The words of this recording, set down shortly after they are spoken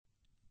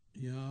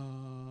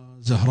يا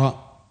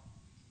زهراء،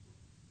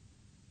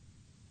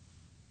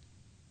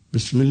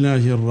 بسم الله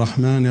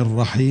الرحمن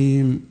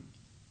الرحيم.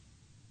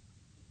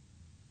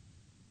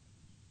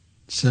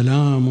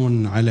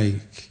 سلام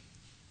عليك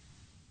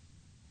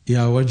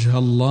يا وجه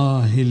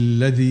الله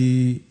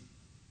الذي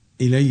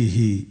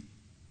إليه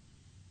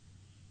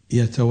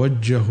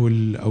يتوجه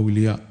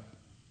الأولياء.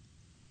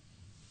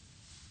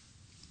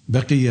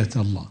 بقية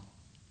الله،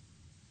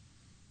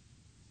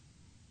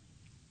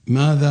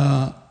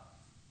 ماذا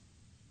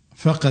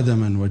فقد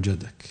من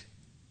وجدك؟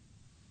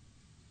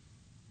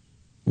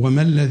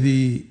 وما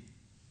الذي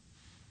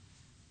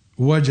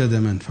وجد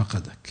من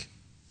فقدك؟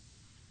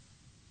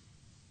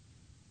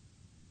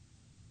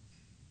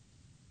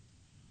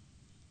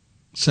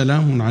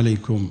 سلام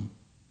عليكم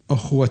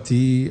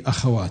أخوتي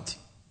أخواتي،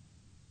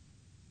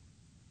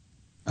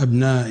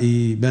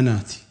 أبنائي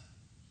بناتي.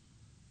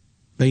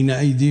 بين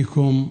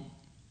أيديكم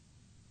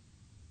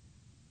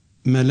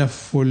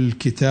ملف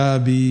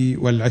الكتاب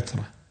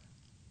والعترة،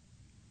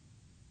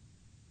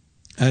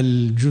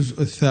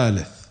 الجزء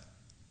الثالث،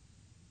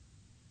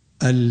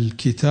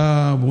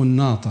 الكتاب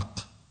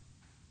الناطق،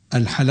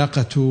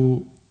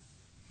 الحلقة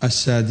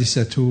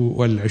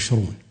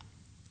 26.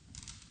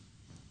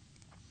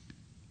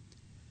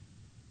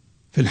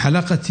 في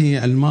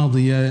الحلقة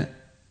الماضية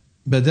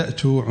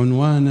بدأت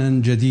عنوانا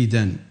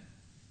جديدا،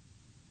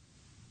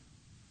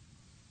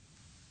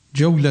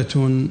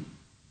 جولة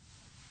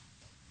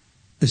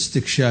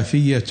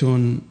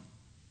استكشافية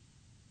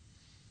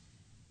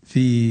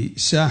في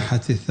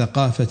ساحة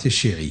الثقافة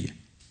الشيعية،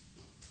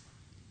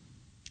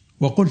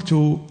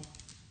 وقلت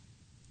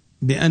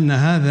بأن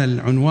هذا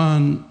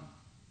العنوان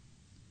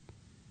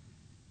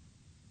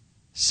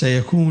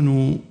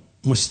سيكون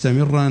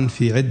مستمرا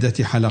في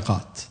عدة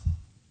حلقات.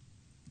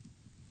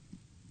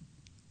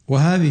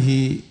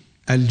 وهذه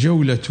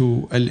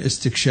الجولة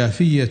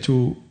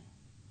الاستكشافية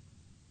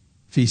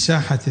في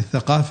ساحة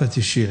الثقافة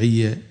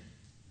الشيعية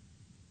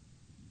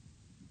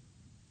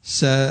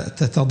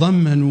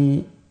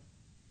ستتضمن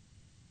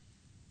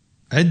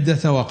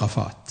عدة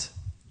وقفات.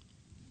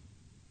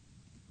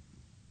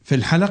 في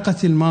الحلقة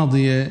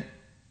الماضية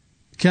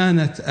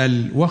كانت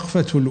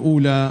الوقفة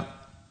الأولى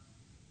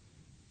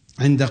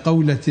عند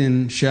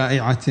قولة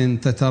شائعة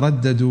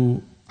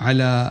تتردد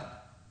على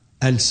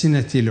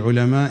ألسنة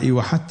العلماء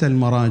وحتى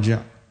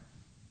المراجع: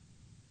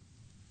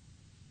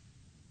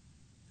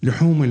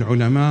 لحوم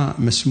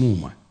العلماء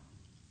مسمومة.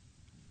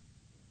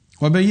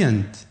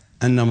 وبينت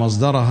أن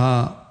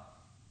مصدرها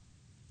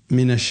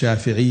من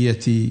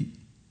الشافعية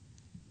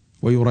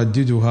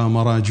ويرددها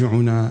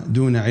مراجعنا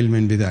دون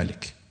علم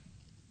بذلك،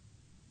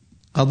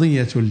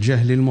 قضية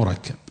الجهل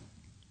المركب.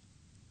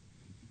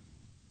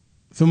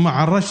 ثم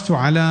عرجت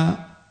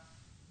على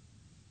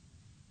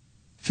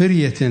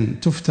فرية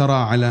تفترى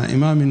على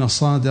إمامنا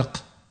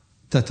الصادق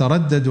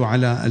تتردد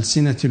على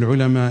ألسنة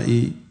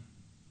العلماء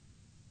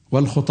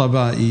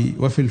والخطباء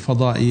وفي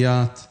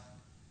الفضائيات: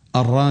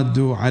 الراد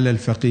على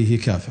الفقيه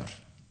كافر.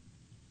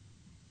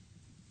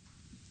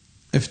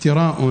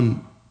 افتراء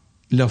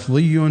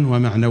لفظي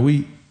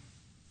ومعنوي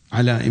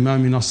على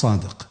إمامنا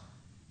الصادق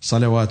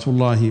صلوات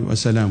الله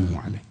وسلامه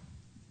عليه.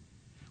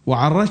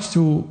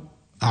 وعرجت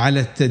على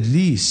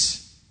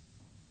التدليس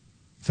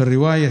في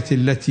الرواية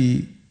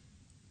التي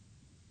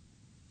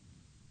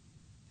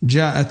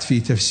جاءت في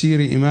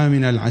تفسير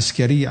إمامنا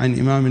العسكري عن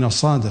إمامنا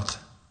الصادق: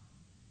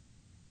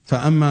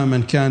 فأما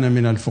من كان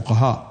من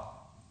الفقهاء.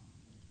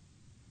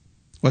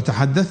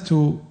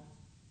 وتحدثت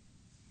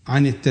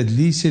عن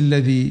التدليس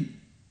الذي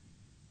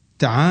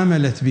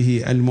تعاملت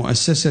به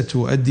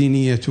المؤسسة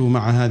الدينية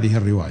مع هذه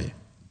الرواية.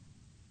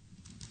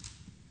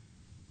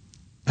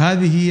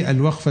 هذه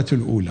الوقفة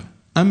الأولى.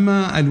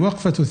 أما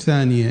الوقفة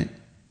الثانية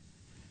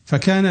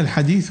فكان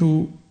الحديث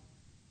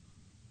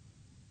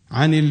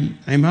عن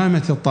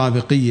العمامة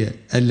الطابقية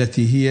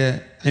التي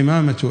هي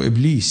عمامة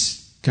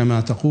إبليس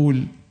كما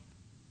تقول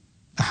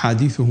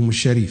أحاديثهم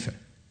الشريفة،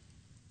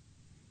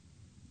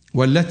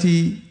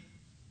 والتي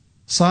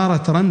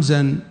صارت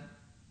رمزا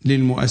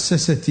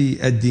للمؤسسة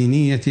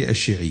الدينية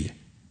الشيعية.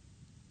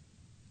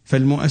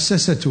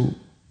 فالمؤسسة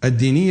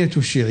الدينية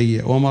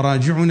الشيعية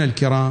ومراجعنا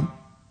الكرام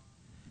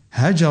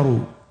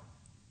هجروا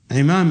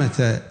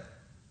عمامة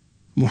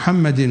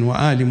محمد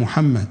وآل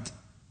محمد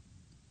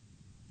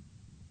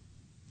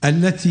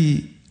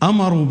التي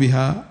أمروا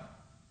بها،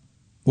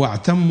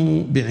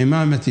 واعتموا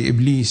بعمامة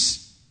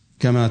إبليس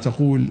كما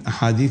تقول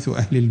أحاديث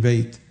أهل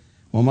البيت،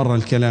 ومر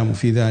الكلام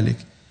في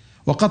ذلك.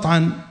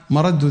 وقطعا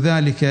مرد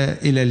ذلك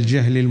إلى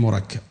الجهل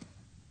المركب.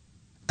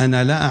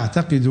 أنا لا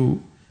أعتقد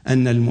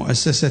أن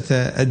المؤسسة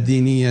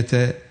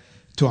الدينية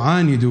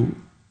تعاند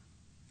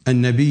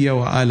النبي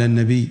وآل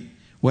النبي،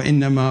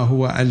 وإنما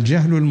هو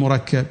الجهل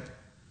المركب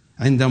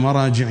عند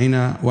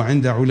مراجعنا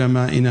وعند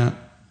علمائنا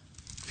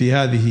في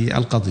هذه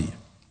القضية.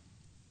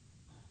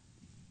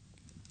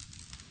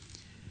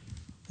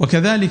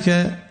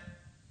 وكذلك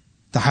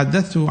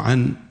تحدثت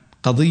عن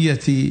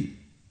قضية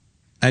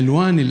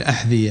ألوان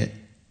الأحذية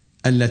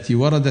التي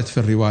وردت في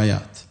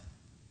الروايات،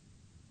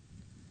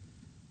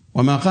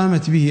 وما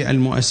قامت به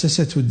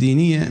المؤسسة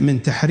الدينية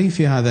من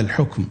تحريف هذا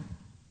الحكم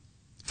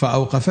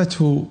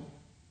فأوقفته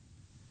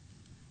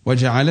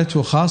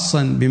وجعلته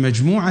خاصا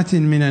بمجموعة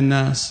من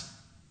الناس،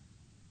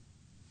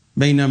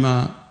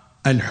 بينما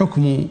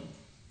الحكم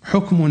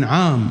حكم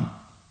عام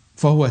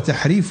فهو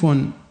تحريف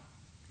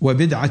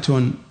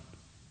وبدعة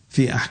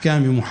في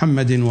أحكام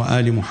محمد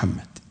وآل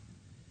محمد.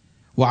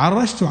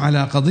 وعرجت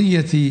على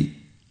قضية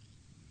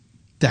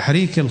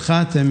تحريك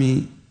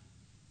الخاتم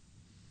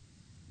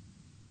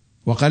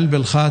وقلب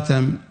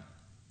الخاتم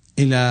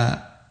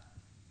إلى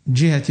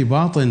جهة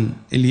باطن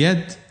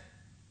اليد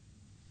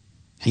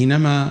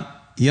حينما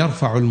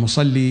يرفع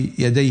المصلي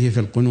يديه في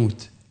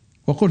القنوت،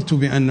 وقلت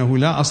بأنه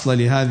لا أصل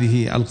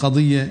لهذه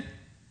القضية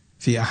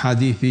في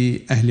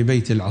أحاديث أهل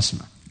بيت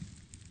العصمة.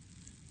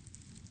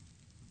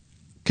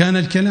 كان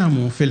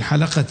الكلام في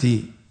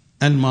الحلقة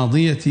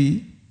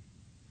الماضية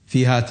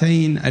في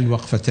هاتين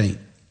الوقفتين.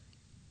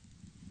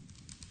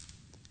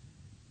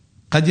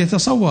 قد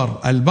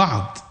يتصور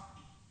البعض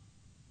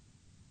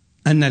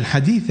أن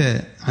الحديث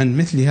عن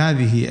مثل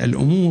هذه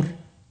الأمور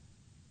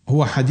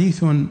هو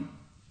حديث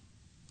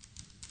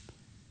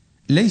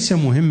ليس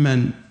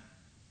مهما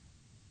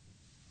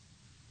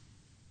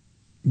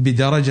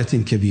بدرجة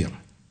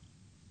كبيرة،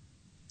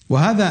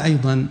 وهذا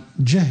أيضا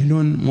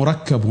جهل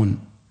مركب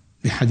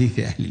بحديث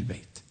أهل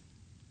البيت.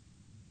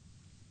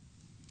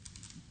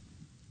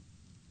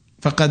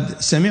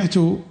 فقد سمعت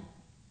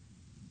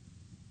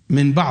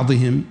من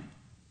بعضهم،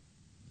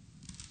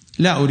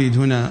 لا أريد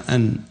هنا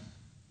أن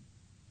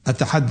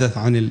أتحدث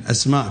عن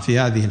الأسماء في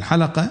هذه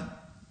الحلقة،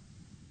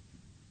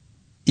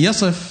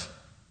 يصف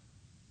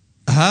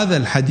هذا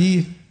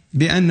الحديث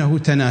بأنه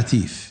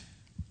تناتيف،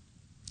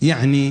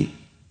 يعني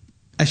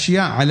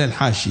أشياء على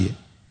الحاشية،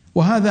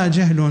 وهذا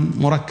جهل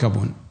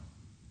مركب،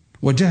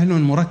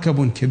 وجهل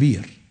مركب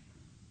كبير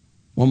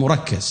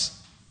ومركز.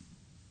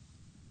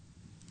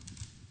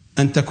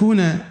 أن تكون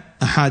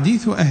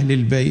أحاديث أهل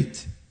البيت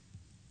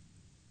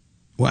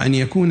وأن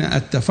يكون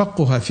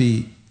التفقه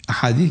في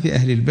أحاديث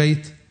أهل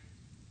البيت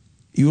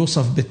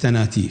يوصف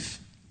بالتناتيف.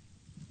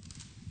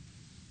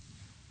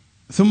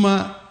 ثم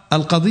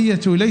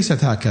القضية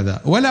ليست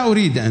هكذا، ولا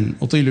أريد أن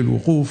أطيل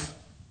الوقوف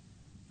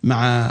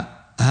مع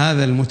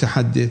هذا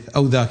المتحدث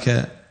أو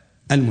ذاك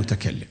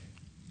المتكلم.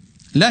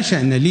 لا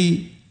شأن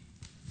لي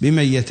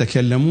بمن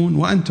يتكلمون،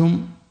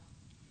 وأنتم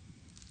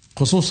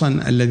خصوصا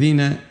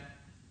الذين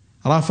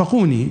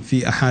رافقوني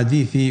في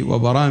أحاديثي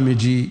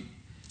وبرامجي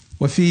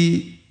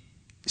وفي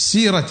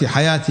سيرة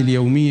حياتي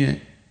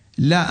اليومية،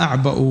 لا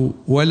أعبأ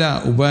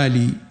ولا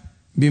أبالي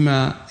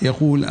بما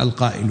يقول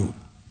القائلون.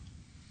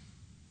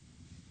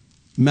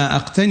 ما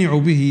أقتنع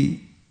به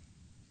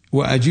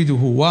وأجده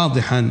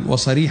واضحا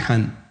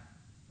وصريحا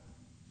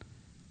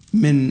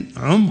من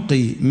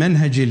عمق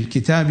منهج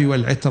الكتاب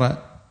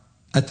والعترة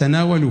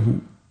أتناوله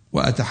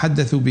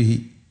وأتحدث به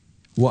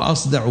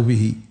وأصدع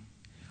به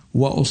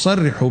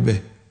وأصرح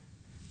به،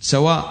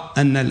 سواء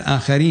أن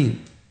الآخرين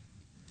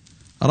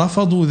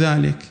رفضوا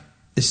ذلك،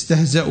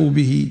 استهزأوا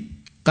به،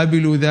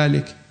 قبلوا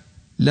ذلك،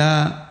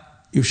 لا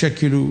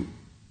يشكل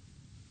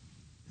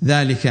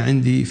ذلك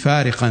عندي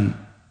فارقا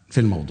في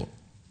الموضوع.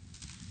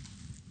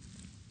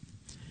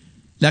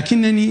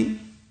 لكنني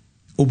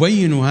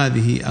أبين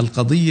هذه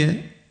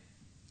القضية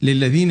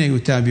للذين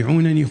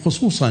يتابعونني،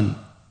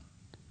 خصوصا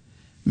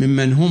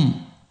ممن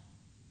هم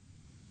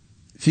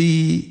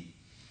في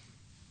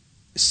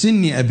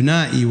سن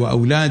أبنائي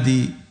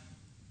وأولادي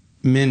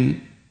من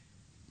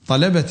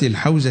طلبة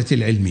الحوزة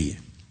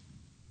العلمية.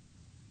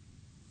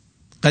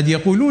 قد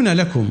يقولون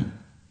لكم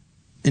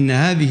إن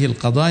هذه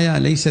القضايا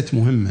ليست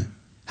مهمة،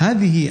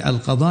 هذه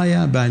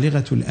القضايا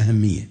بالغة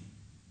الأهمية.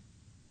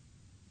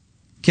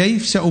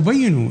 كيف؟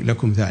 سأبين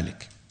لكم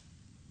ذلك.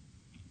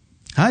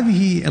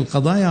 هذه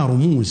القضايا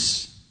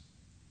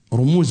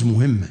رموز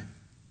مهمة،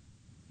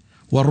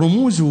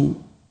 والرموز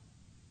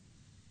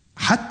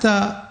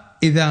حتى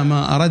إذا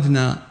ما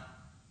أردنا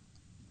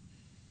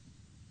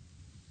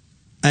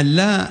أن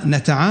لا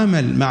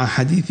نتعامل مع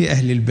حديث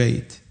أهل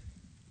البيت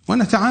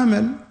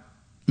ونتعامل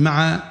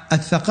مع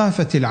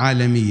الثقافة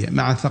العالمية،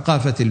 مع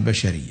الثقافة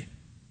البشرية،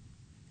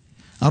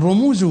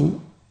 الرموز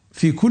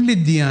في كل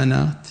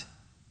الديانات،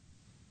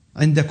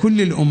 عند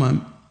كل الأمم،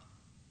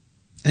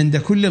 عند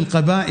كل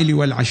القبائل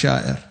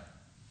والعشائر،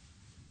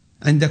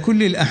 عند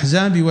كل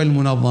الأحزاب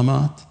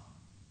والمنظمات،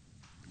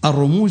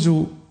 الرموز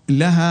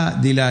لها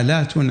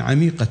دلالات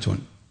عميقة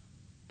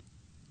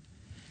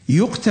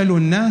يقتل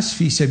الناس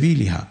في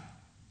سبيلها،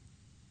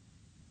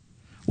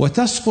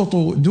 وتسقط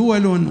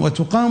دول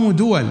وتقام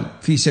دول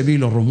في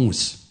سبيل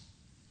الرموز.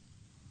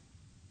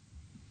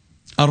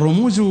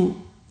 الرموز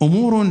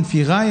أمور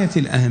في غاية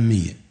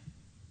الأهمية،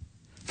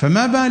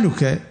 فما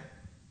بالك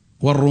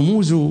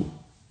والرموز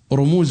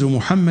رموز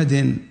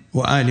محمد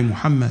وآل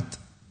محمد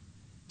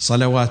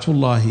صلوات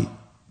الله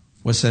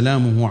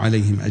وسلامه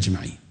عليهم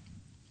أجمعين.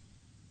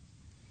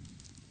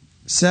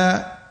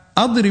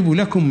 سأضرب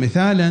لكم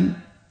مثالا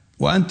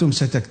وأنتم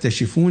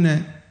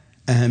ستكتشفون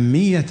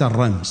أهمية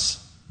الرمز.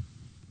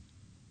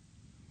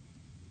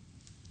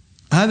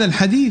 هذا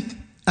الحديث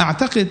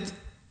أعتقد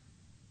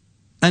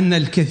أن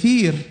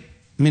الكثير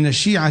من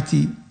الشيعة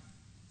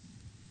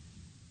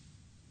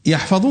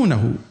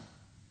يحفظونه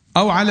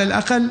أو على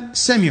الأقل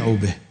سمعوا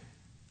به.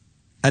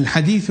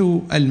 الحديث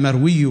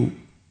المروي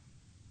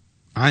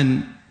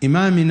عن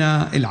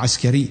إمامنا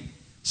العسكري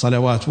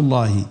صلوات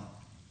الله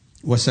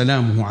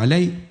وسلامه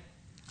عليه: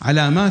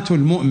 علامات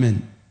المؤمن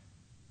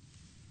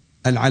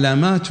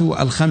العلامات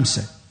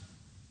الخمسة.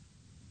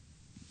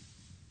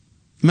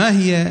 ما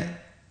هي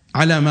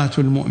علامات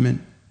المؤمن؟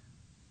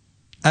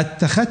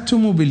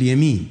 التختم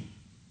باليمين،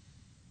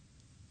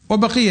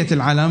 وبقية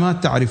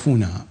العلامات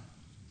تعرفونها.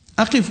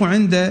 أقف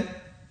عند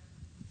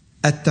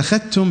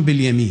التختم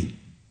باليمين،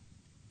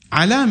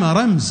 علامة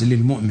رمز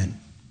للمؤمن.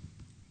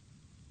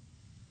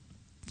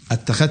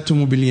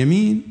 التختم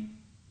باليمين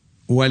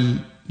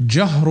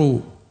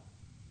والجهر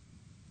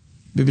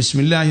ببسم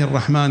الله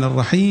الرحمن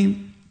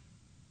الرحيم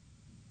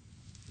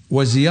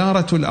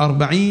وزيارة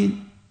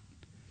 40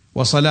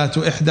 وصلاة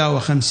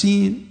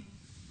 51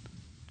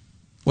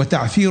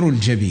 وتعفير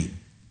الجبين.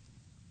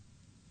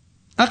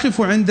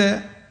 أقف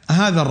عند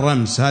هذا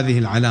الرمز، هذه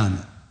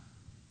العلامة،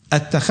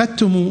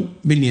 التختم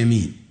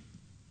باليمين،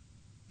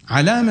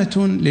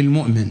 علامة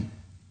للمؤمن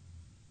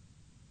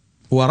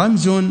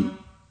ورمز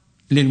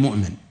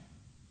للمؤمن.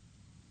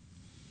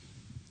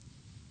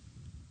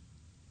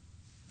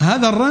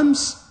 هذا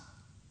الرمز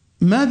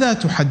ماذا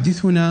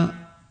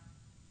تحدثنا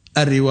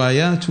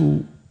الروايات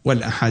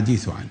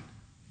والأحاديث عنه؟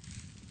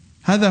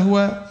 هذا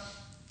هو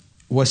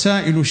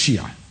وسائل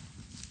الشيعة.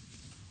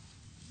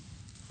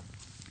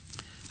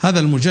 هذا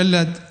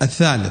المجلد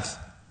الثالث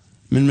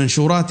من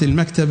منشورات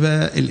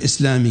المكتبة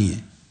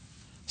الإسلامية،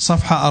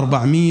 صفحة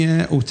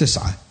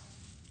 409،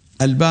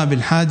 الباب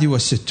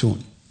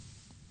 61،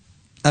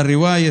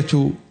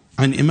 الرواية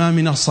عن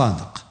إمامنا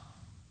الصادق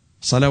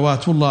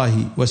صلوات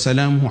الله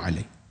وسلامه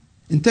عليه.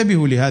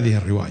 انتبهوا لهذه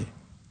الرواية.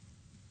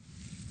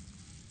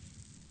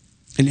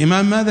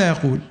 الإمام ماذا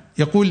يقول؟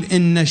 يقول: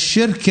 إن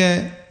الشرك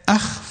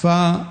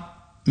أخفى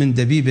من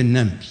دبيب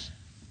النمل.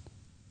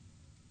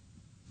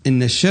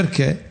 إن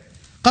الشرك،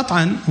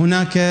 قطعا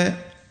هناك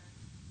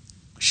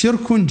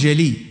شرك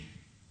جلي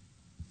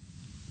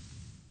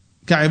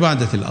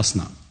كعبادة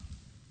الأصنام،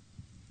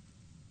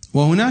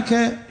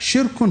 وهناك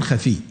شرك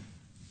خفي،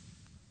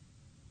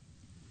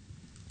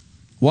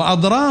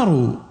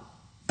 وأضرار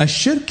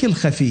الشرك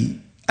الخفي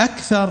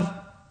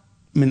أكثر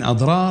من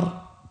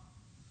أضرار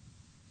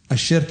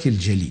الشرك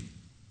الجلي.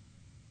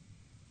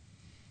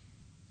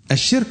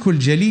 الشرك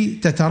الجلي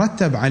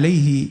تترتب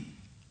عليه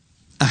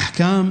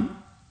أحكام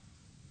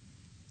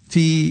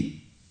في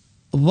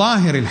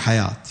ظاهر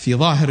الحياة، في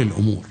ظاهر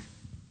الأمور.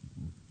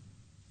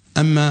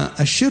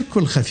 أما الشرك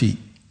الخفي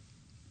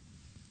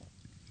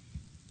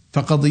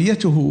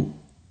فقضيته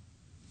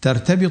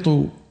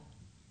ترتبط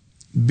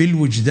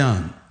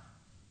بالوجدان،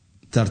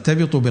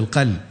 ترتبط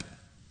بالقلب،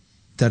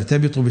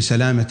 ترتبط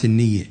بسلامة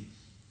النية،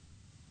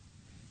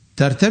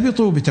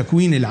 ترتبط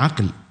بتكوين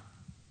العقل،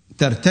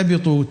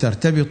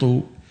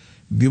 ترتبط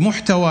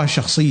بمحتوى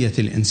شخصية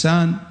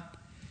الإنسان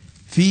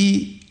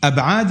في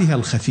أبعادها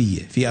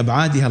الخفية، في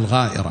أبعادها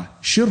الغائرة.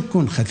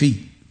 شرك خفي.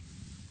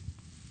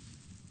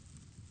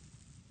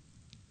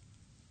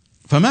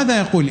 فماذا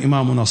يقول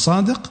إمامنا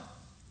الصادق؟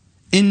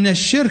 إن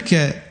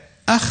الشرك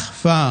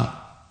أخفى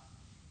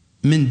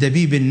من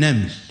دبيب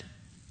النمل.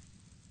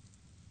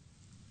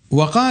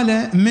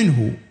 وقال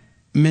منه،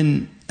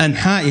 من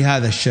أنحاء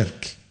هذا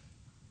الشرك،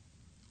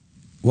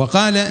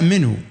 وقال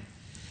منه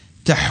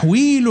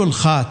تحويل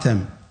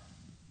الخاتم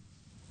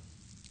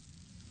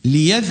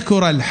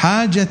ليذكر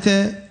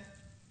الحاجة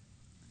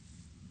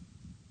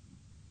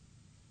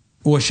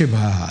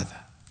وشبه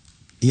هذا.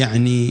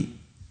 يعني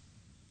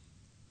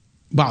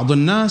بعض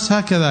الناس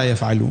هكذا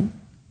يفعلون،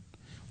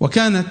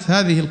 وكانت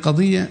هذه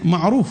القضية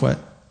معروفة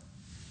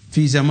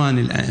في زمان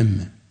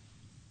الأئمة.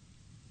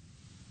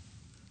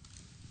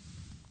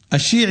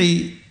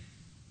 الشيعي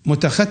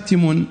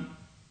متختم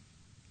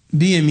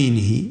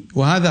بيمينه،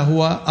 وهذا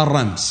هو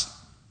الرمز.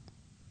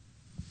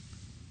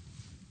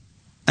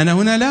 أنا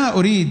هنا لا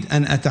أريد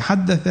أن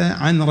أتحدث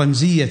عن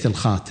رمزية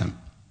الخاتم،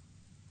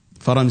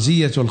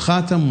 فرمزية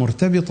الخاتم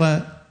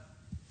مرتبطة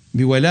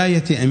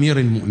بولاية أمير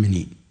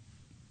المؤمنين.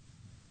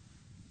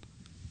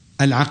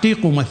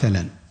 العقيق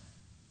مثلا،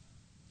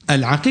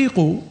 العقيق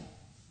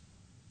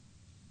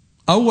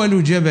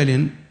أول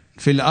جبل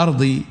في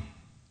الأرض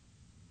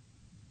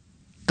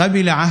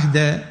قبل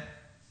عهد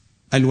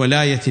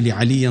الولاية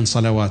لعلي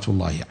صلوات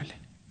الله عليه،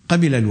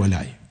 قبل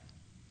الولاية.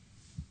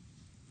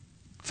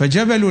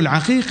 فجبل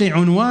العقيق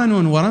عنوان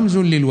ورمز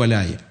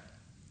للولاية.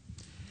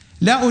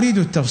 لا أريد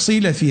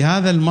التفصيل في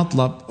هذا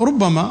المطلب،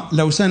 ربما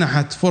لو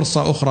سنحت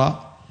فرصة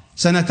أخرى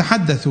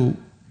سنتحدث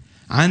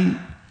عن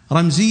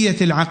رمزية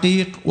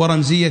العقيق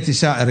ورمزية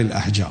سائر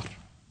الأحجار.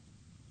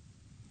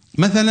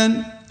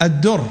 مثلا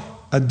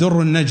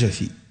الدر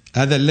النجفي،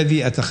 هذا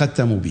الذي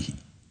أتختم به.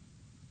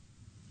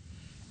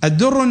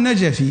 الدر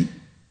النجفي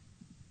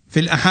في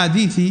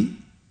الأحاديث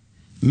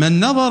من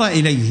نظر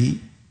إليه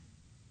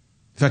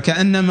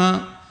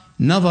فكأنما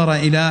نظر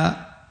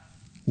إلى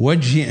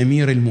وجه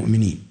أمير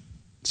المؤمنين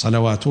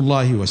صلوات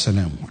الله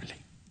وسلامه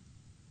عليه.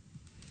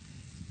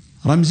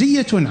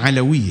 رمزية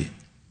علوية.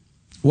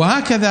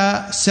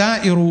 وهكذا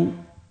سائر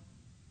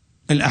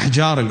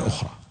الأحجار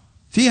الأخرى،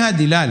 فيها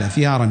دلالة،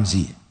 فيها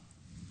رمزية.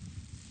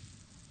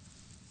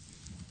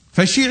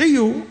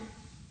 فالشيعي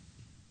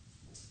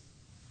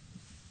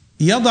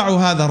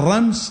يضع هذا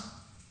الرمز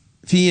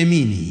في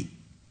يمينه،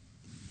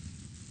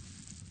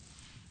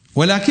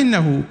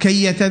 ولكنه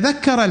كي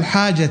يتذكر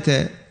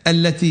الحاجة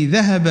التي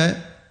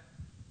ذهب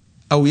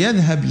أو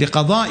يذهب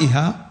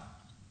لقضائها،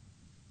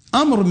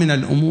 أمر من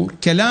الأمور،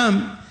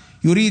 كلام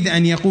يريد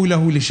أن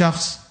يقوله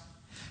لشخص،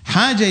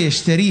 حاجة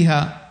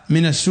يشتريها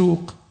من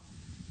السوق،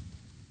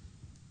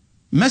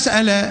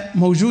 مسألة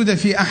موجودة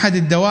في أحد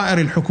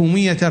الدوائر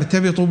الحكومية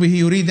ترتبط به،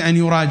 يريد أن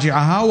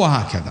يراجعها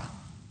وهكذا.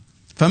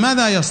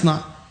 فماذا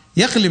يصنع؟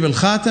 يقلب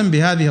الخاتم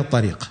بهذه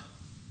الطريقة،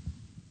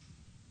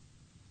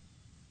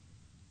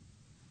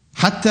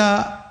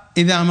 حتى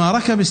إذا ما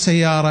ركب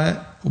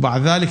السيارة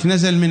وبعد ذلك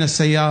نزل من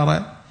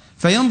السيارة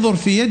فينظر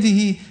في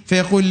يده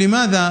فيقول: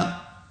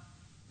 لماذا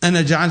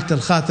أنا جعلت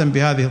الخاتم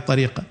بهذه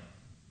الطريقة؟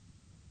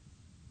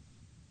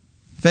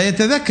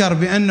 فيتذكر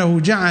بأنه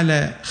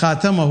جعل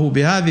خاتمه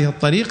بهذه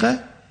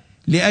الطريقة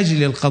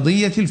لأجل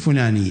القضية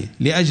الفلانية،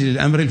 لأجل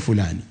الأمر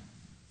الفلاني،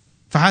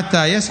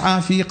 فحتى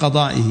يسعى في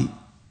قضائه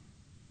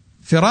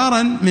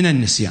فرارا من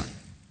النسيان.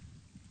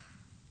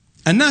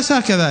 الناس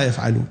هكذا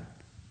يفعلون.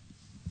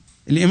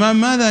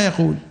 الإمام ماذا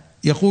يقول؟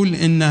 يقول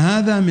إن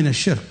هذا من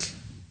الشرك.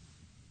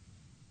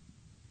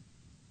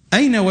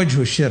 أين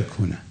وجه الشرك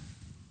هنا؟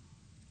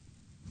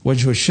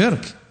 وجه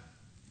الشرك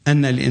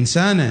أن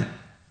الإنسان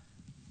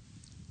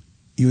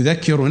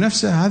يذكر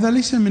نفسه، هذا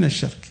ليس من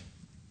الشرك.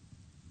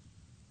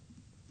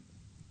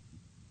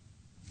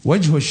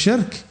 وجه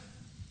الشرك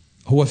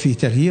هو في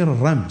تغيير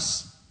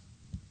الرمز.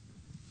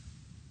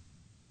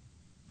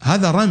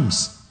 هذا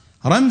رمز،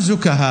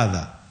 رمزك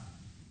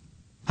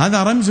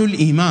هذا رمز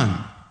الإيمان.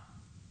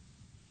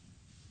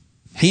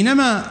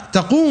 حينما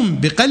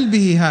تقوم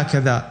بقلبه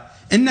هكذا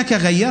إنك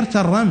غيرت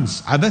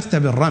الرمز، عبثت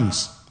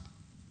بالرمز.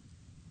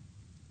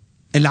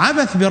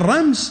 العبث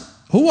بالرمز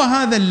هو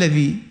هذا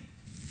الذي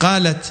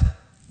قالت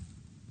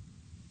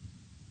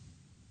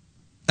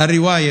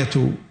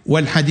الرواية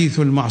والحديث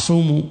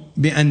المعصوم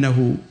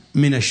بأنه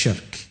من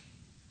الشرك،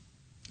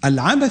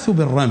 العبث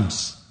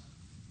بالرمز.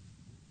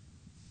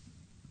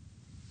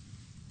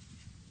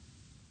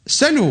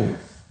 سلوا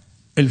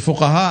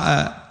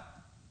الفقهاء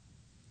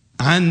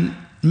عن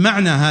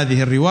معنى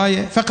هذه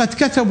الرواية فقد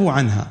كتبوا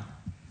عنها،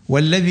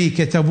 والذي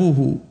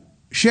كتبوه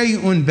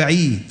شيء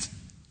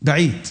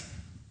بعيد.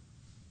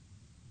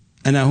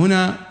 أنا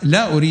هنا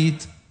لا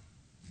أريد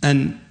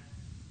أن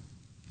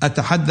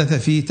أتحدث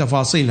في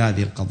تفاصيل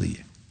هذه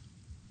القضية.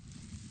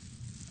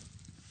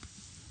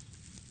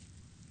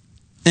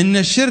 إن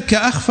الشرك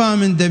أخفى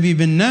من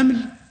دبيب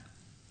النمل،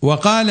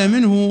 وقال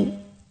منه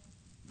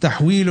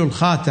تحويل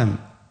الخاتم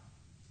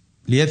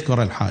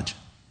ليذكر الحاجة.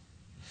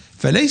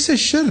 فليس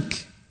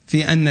الشرك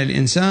في أن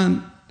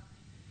الإنسان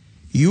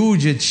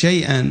يوجد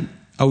شيئا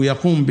أو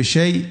يقوم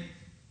بشيء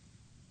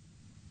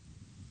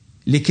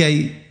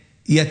لكي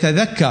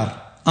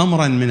يتذكر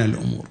أمرا من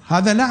الأمور،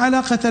 هذا لا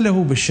علاقة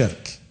له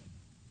بالشرك.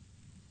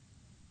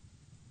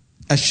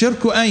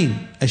 الشرك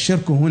أين؟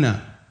 الشرك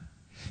هنا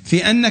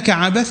في أنك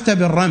عبثت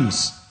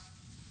بالرمز.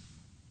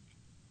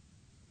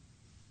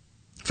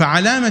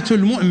 فعلامة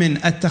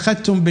المؤمن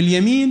التختم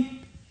باليمين،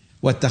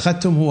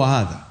 والتختم هو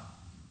هذا.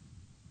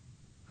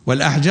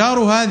 والأحجار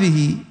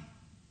هذه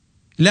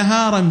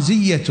لها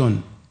رمزية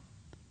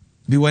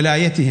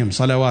بولايتهم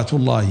صلوات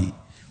الله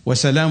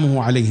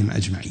وسلامه عليهم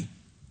أجمعين.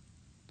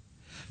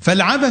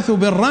 فالعبث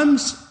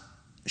بالرمز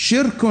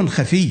شرك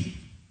خفي،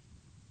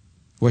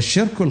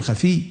 والشرك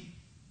الخفي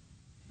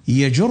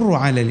يجر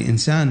على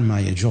الإنسان ما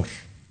يجر.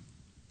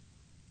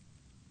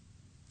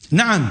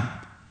 نعم،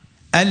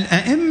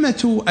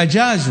 الأئمة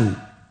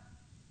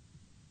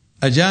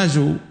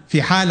أجازوا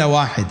في حالة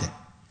واحدة،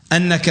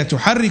 أنك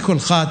تحرك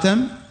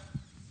الخاتم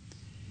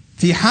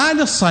في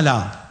حال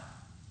الصلاة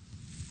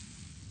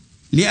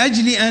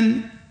لأجل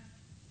أن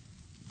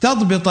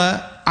تضبط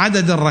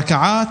عدد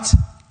الركعات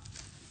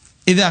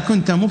إذا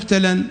كنت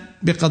مبتلا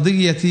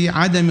بقضية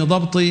عدم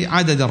ضبط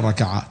عدد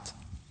الركعات.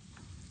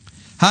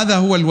 هذا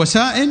هو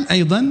الوسائل،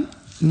 أيضا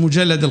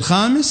المجلد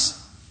الخامس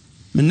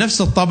من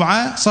نفس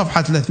الطبعة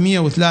صفحة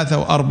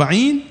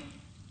 343،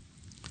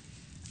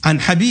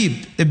 عن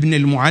حبيب ابن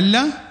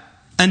المعلى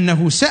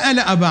أنه سأل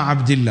أبا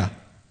عبد الله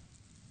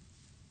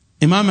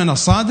إمامنا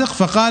الصادق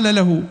فقال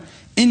له: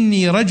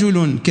 إني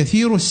رجل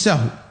كثير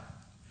السهو،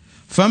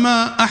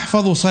 فما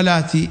أحفظ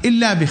صلاتي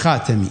إلا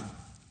بخاتمي،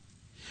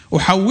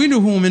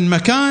 أحوله من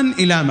مكان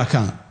إلى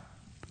مكان.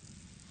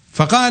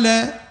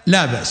 فقال: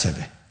 لا بأس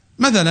به.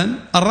 مثلا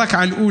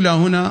الركعة الأولى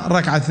هنا،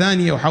 الركعة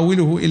الثانية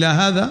يحوله إلى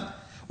هذا،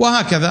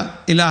 وهكذا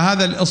إلى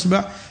هذا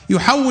الإصبع،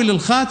 يحول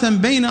الخاتم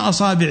بين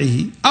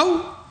أصابعه، أو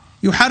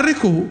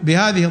يحركه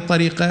بهذه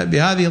الطريقة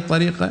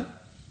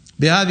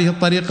بهذه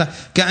الطريقة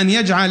كأن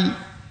يجعل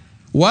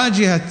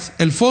واجهة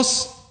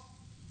الفص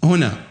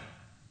هنا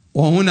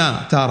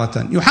وهنا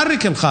تارة،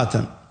 يحرك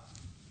الخاتم.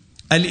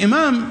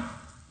 الإمام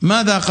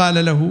ماذا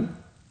قال له؟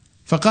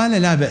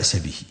 فقال: لا بأس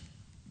به،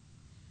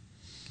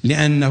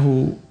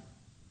 لأنه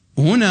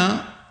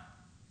هنا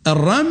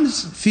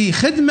الرمز في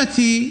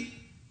خدمة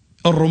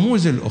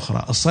الرموز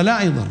الأخرى. الصلاة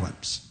أيضا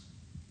رمز،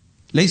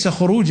 ليس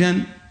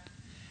خروجا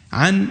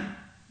عن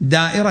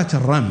دائرة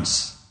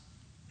الرمز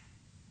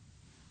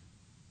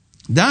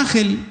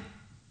داخل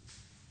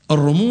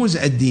الرموز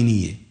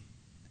الدينية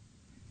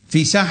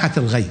في ساحة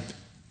الغيب.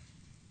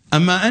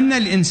 أما أن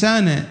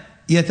الإنسان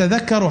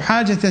يتذكر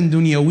حاجة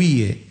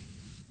دنيوية،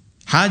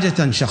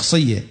 حاجة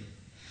شخصية،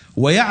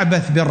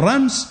 ويعبث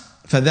بالرمز،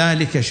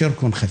 فذلك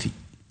شرك خفي.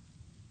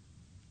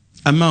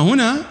 أما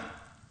هنا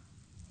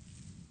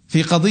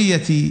في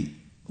قضية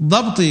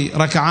ضبط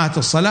ركعات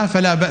الصلاة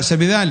فلا بأس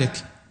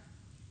بذلك.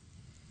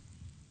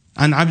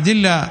 عن عبد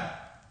الله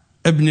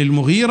ابن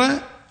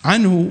المغيرة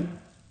عنه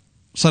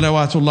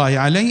صلوات الله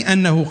عليه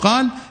أنه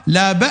قال: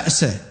 لا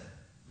بأس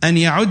أن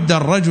يعد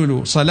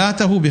الرجل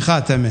صلاته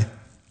بخاتمه،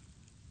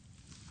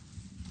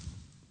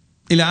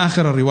 إلى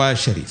آخر الرواية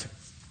الشريفة.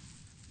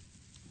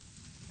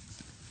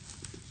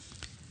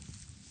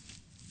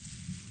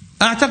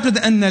 أعتقد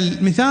أن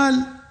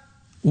المثال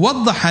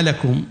وضح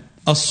لكم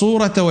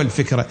الصورة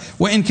والفكرة،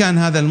 وإن كان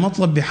هذا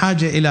المطلب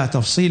بحاجة إلى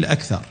تفصيل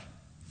أكثر،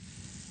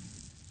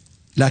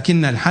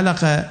 لكن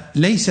الحلقة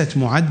ليست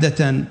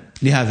معدة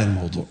لهذا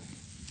الموضوع،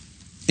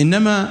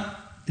 إنما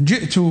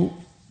جئت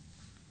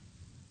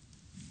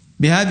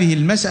بهذه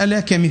المسألة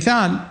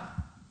كمثال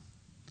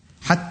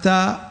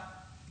حتى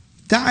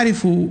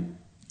تعرفوا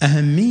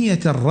أهمية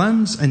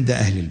الرمز عند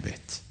أهل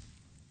البيت.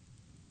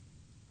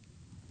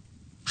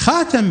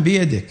 خاتم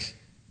بيدك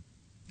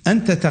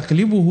أنت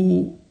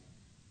تقلبه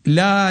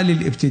لا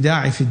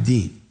للابتداع في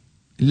الدين،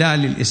 لا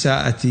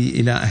للإساءة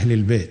إلى أهل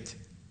البيت،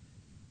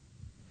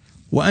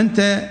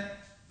 وأنت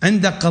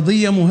عندك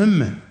قضية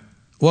مهمة،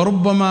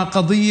 وربما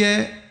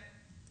قضية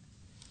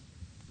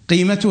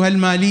قيمتها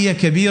المالية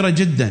كبيرة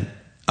جدا،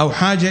 أو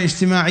حاجة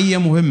اجتماعية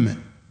مهمة،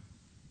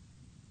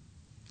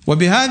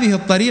 وبهذه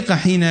الطريقة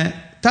حين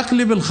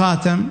تقلب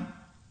الخاتم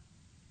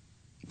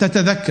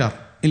تتذكر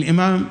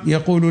الإمام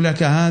يقول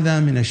لك هذا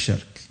من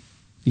الشرك.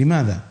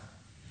 لماذا؟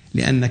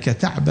 لأنك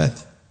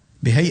تعبث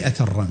بهيئة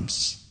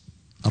الرمز.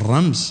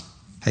 الرمز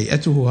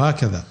هيئته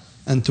هكذا،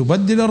 أن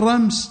تبدل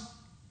الرمز،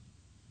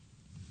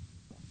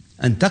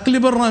 أن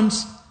تقلب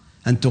الرمز،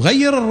 أن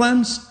تغير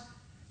الرمز،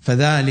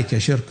 فذلك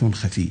شرك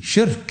خفي.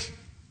 شرك.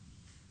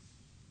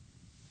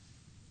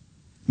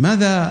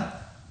 ماذا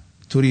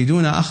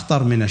تريدون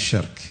أخطر من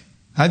الشرك؟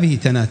 هذه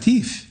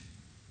تناتيف.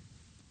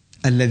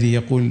 الذي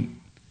يقول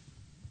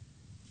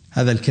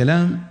هذا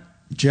الكلام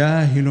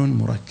جاهل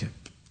مركب.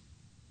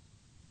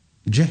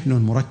 جهل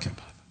مركب.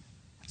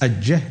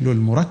 الجهل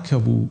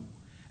المركب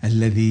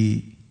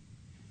الذي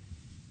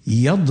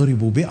يضرب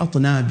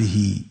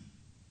بأطنابه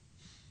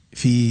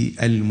في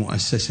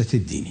المؤسسة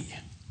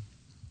الدينية.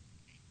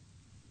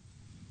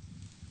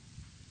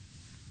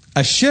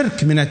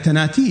 الشرك من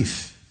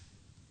التناتيف.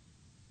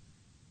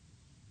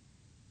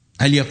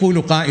 هل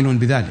يقول قائل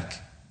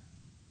بذلك؟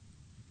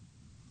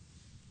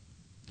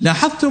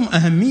 لاحظتم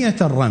أهمية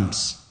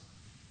الرمز.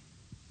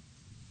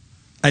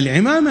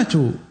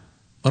 العمامة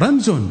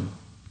رمز،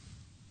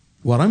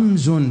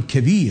 ورمز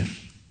كبير،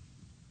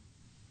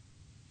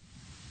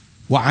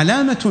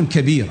 وعلامة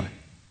كبيرة.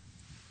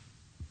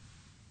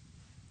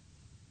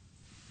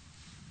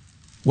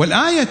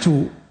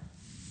 والآية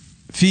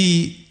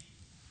في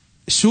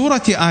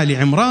سورة آل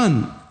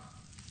عمران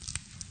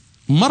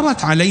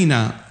مرت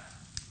علينا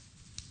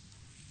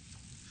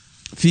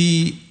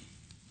في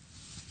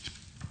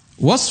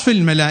وصف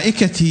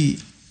الملائكة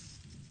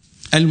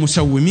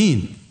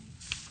المسومين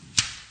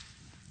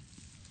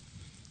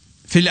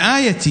في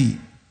الآية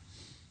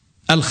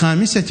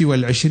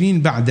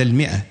 25 بعد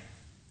 100: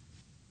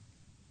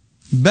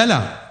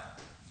 بلى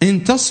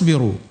إن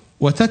تصبروا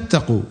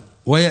وتتقوا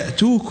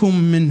ويأتوكم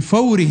من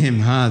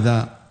فورهم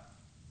هذا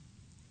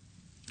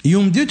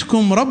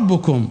يمددكم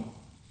ربكم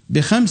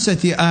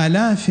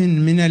ب5,000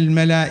 من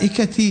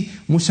الملائكة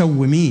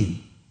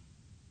مسومين.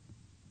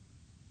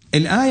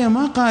 الآية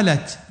ما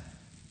قالت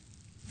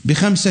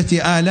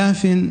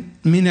ب5,000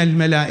 من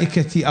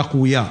الملائكة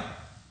أقوياء.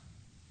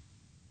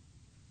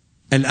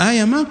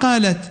 الآية ما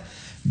قالت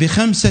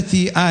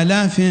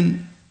ب5,000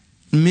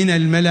 من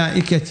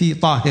الملائكة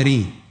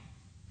طاهرين،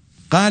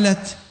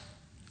 قالت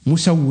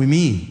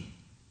مسومين،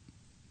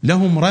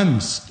 لهم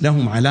رمز،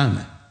 لهم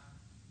علامة.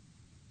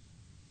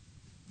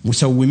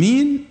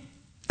 مسومين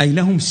أي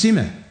لهم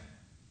سمة،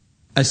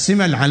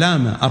 السمة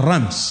العلامة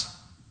الرمز.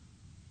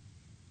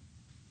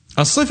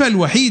 الصفة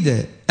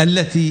الوحيدة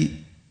التي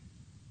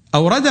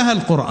أوردها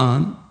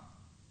القرآن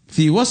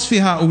في وصف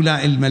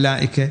هؤلاء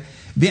الملائكة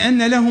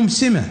بأن لهم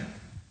سمة،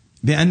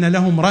 بأن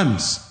لهم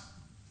رمز،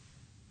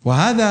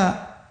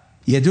 وهذا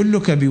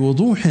يدلك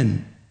بوضوح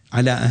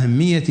على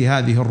أهمية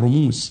هذه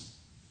الرموز.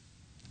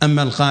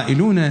 أما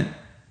القائلون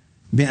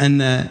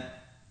بأن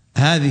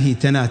هذه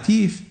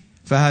تناتيف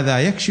فهذا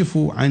يكشف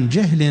عن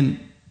جهل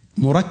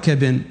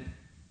مركب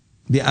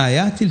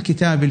بآيات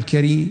الكتاب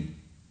الكريم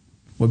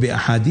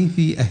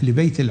وبأحاديث أهل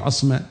بيت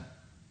العصمة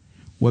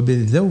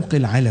وبالذوق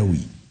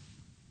العلوي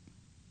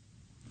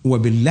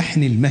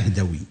وباللحن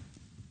المهدوي.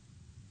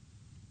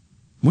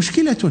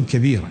 مشكلة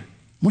كبيرة.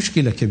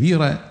 مشكلة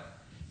كبيرة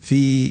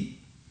في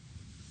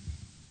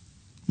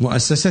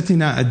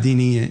مؤسستنا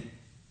الدينية،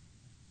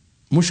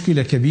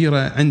 مشكلة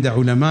كبيرة عند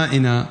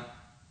علمائنا،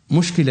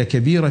 مشكلة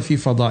كبيرة في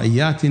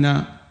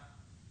فضائياتنا،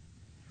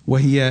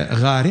 وهي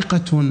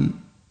غارقة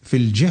في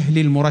الجهل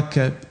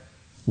المركب،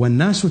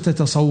 والناس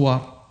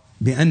تتصور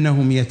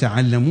بأنهم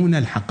يتعلمون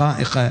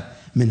الحقائق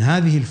من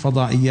هذه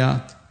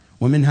الفضائيات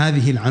ومن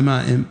هذه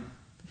العمائم،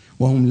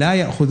 وهم لا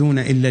يأخذون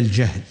إلا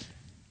الجهل.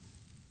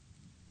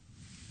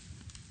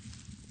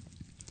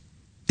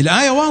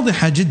 الآية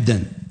واضحة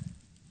جدا: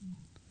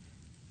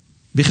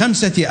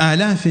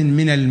 ب5,000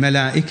 من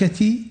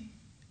الملائكة.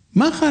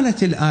 ما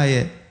قالت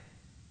الآية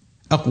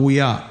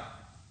أقوياء،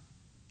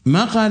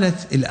 ما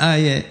قالت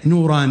الآية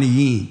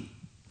نورانيين،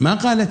 ما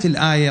قالت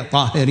الآية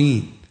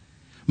طاهرين،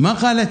 ما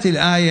قالت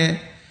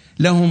الآية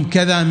لهم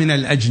كذا من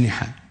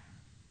الأجنحة.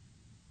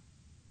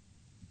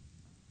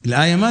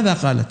 الآية ماذا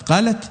قالت؟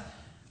 قالت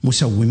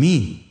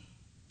مسومين،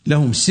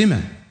 لهم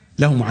سمة،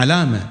 لهم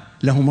علامة،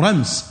 لهم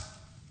رمز،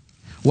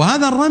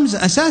 وهذا الرمز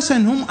أساسا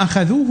هم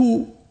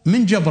أخذوه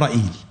من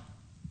جبرائيل،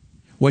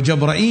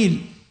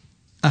 وجبرائيل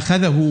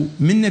أخذه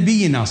من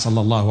نبينا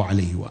صلى الله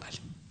عليه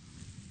وآله.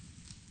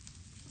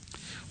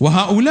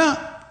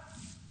 وهؤلاء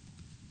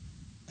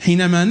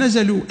حينما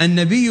نزلوا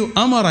النبي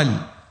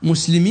أمر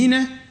المسلمين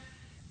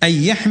أن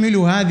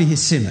يحملوا هذه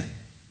السمة.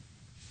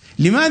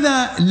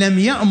 لماذا لم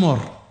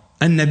يأمر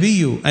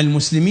النبي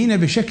المسلمين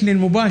بشكل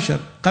مباشر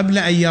قبل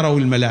أن يروا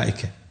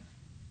الملائكة؟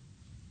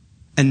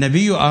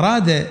 النبي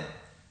أراد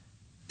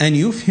أن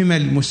يفهم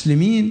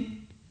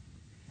المسلمين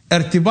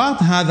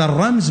ارتباط هذا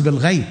الرمز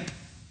بالغيب،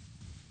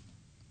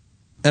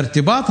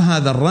 ارتباط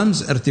هذا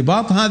الرمز،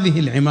 ارتباط هذه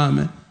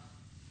العمامة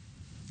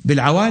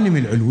بالعوالم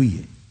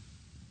العلوية،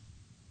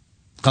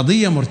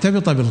 قضية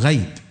مرتبطة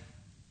بالغيب.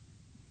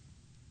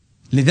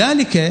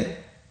 لذلك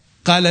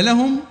قال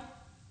لهم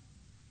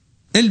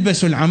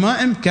البسوا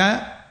العمائم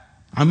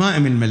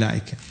كعمائم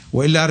الملائكة،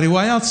 وإلا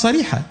الروايات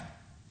صريحة: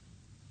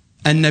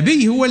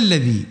 النبي هو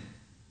الذي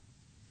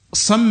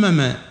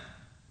صمم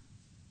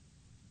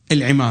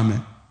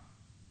العمامة،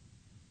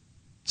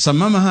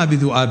 صممها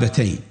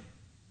بذؤابتين،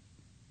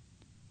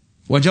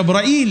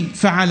 وجبرائيل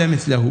فعل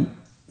مثله،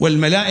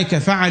 والملائكة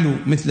فعلوا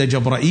مثل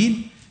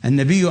جبرائيل.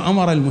 النبي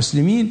أمر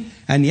المسلمين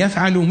أن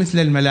يفعلوا مثل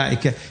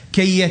الملائكة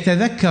كي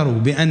يتذكروا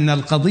بأن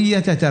القضية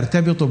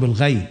ترتبط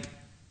بالغيب،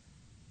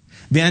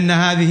 بأن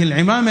هذه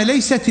العمامة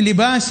ليست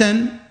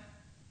لباسا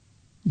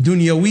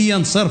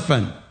دنيويا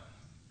صرفا،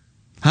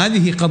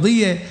 هذه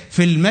قضية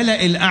في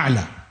الملأ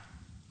الأعلى،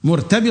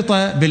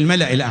 مرتبطة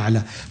بالملأ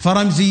الأعلى،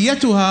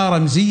 فرمزيتها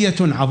رمزية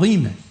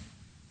عظيمة.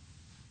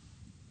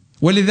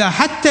 ولذا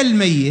حتى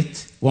الميت،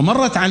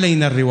 ومرت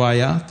علينا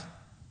الروايات،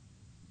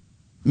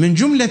 من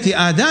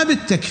جملة آداب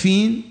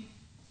التكفين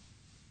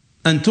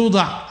أن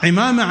توضع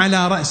عمامة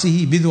على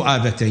رأسه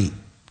بذؤابتين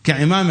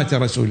كعمامة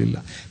رسول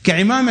الله،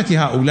 كعمامة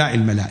هؤلاء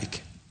الملائكة.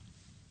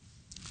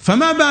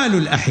 فما بال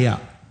الأحياء،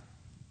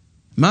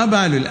 ما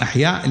بال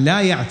الأحياء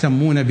لا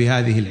يعتمون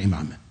بهذه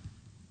العمامة؟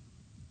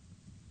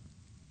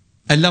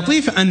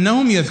 اللطيف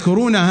أنهم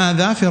يذكرون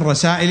هذا في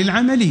الرسائل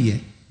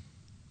العملية.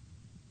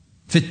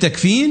 في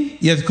التكفين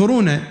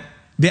يذكرون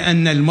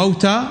بأن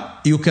الموتى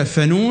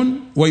يكفنون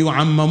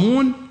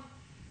ويعممون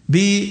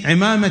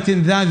بعمامة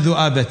ذات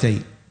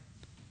ذؤابتين،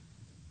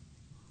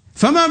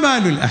 فما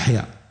بال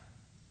الأحياء؟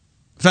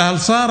 فهل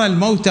صار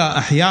الموتى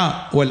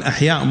أحياء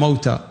والأحياء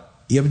موتى؟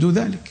 يبدو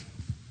ذلك.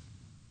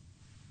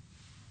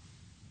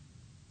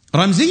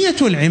 رمزية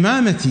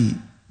العمامة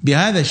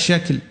بهذا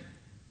الشكل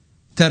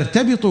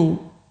ترتبط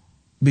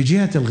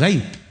بجهة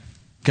الغيب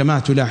كما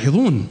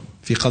تلاحظون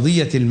في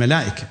قضية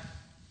الملائكة.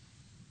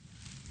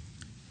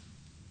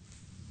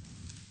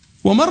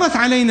 ومرت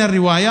علينا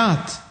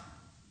الروايات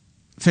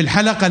في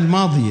الحلقة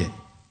الماضية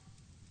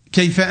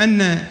كيف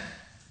أن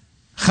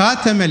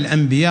خاتم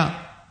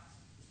الأنبياء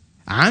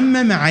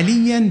عمم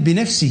عليا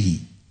بنفسه،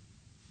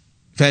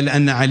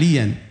 فلأن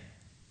عليا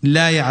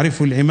لا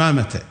يعرف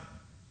العمامة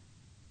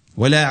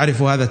ولا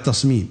يعرف هذا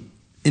التصميم،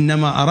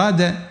 إنما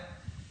أراد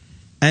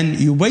أن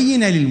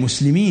يبين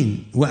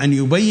للمسلمين وأن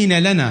يبين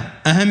لنا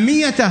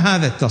أهمية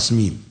هذا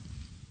التصميم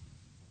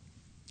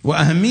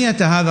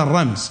وأهمية هذا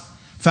الرمز،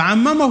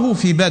 فعممه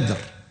في بدر،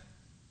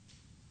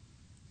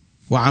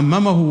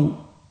 وعممه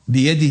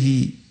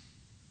بيده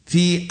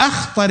في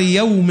أخطر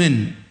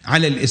يوم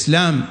على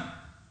الإسلام،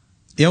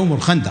 يوم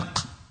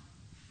الخندق.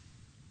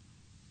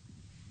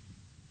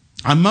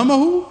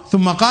 عممه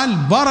ثم قال: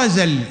 برز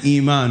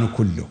الإيمان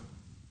كله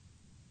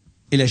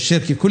إلى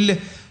الشرك كله.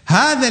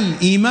 هذا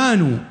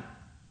الإيمان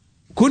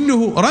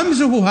كله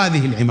رمزه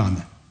هذه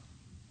العمامة.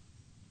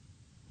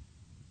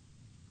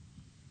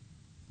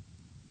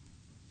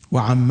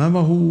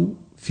 وعممه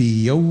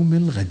في يوم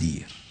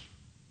الغدير،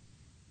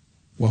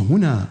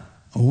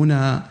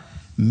 وهنا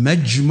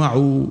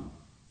مجمع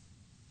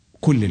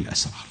كل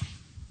الأسرار،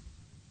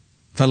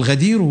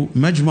 فالغدير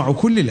مجمع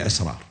كل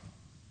الأسرار،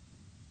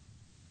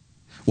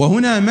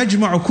 وهنا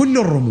مجمع كل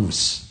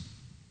الرموز،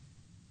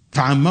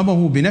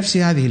 فعممه بنفس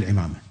هذه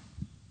العمامة.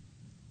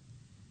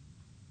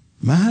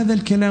 ما هذا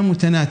الكلام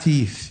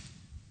تناتيف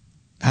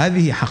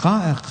هذه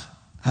حقائق،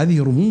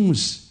 هذه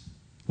رموز،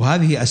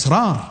 وهذه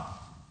أسرار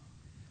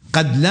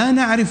قد لا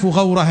نعرف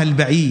غورها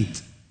البعيد،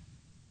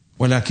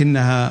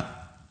 ولكنها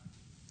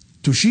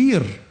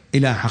تشير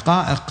إلى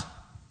حقائق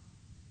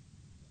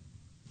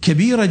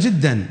كبيرة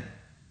جدا.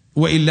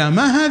 وإلا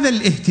ما هذا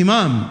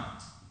الاهتمام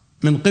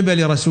من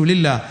قبل رسول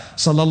الله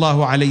صلى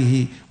الله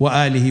عليه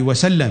وآله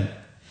وسلم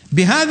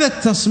بهذا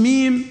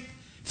التصميم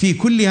في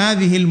كل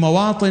هذه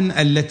المواطن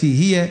التي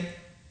هي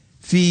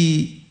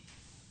في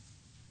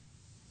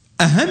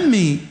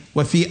أهم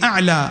وفي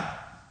أعلى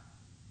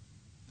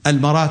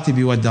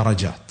المراتب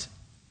والدرجات؟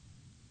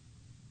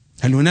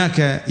 هل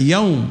هناك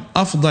يوم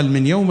أفضل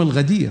من يوم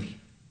الغدير؟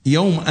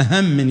 يوم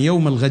أهم من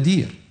يوم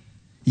الغدير؟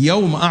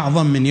 يوم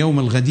أعظم من يوم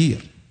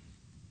الغدير؟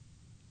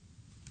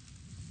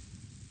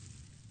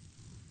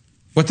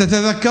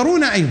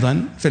 وتتذكرون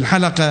أيضا في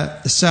الحلقة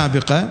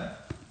السابقة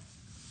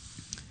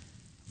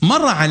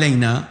مر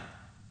علينا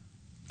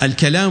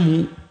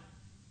الكلام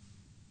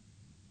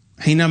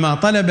حينما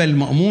طلب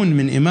المأمون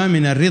من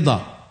إمامنا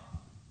الرضا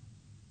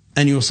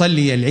أن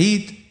يصلي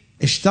العيد،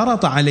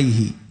 اشترط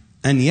عليه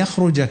أن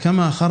يخرج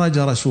كما خرج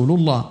رسول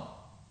الله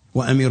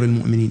وأمير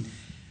المؤمنين.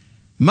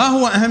 ما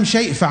هو أهم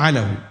شيء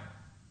فعله؟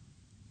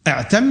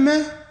 اعتم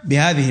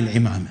بهذه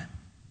العمامة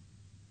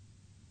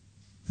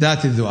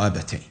ذات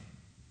الذؤابتين،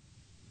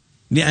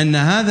 لأن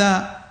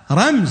هذا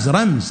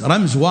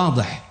رمز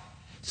واضح.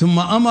 ثم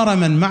أمر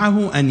من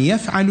معه أن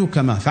يفعلوا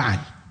كما فعل.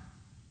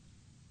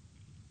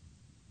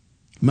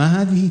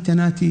 ما هذه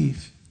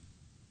تناتيف؟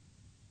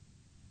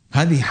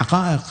 هذه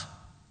حقائق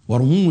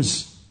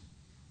ورموز.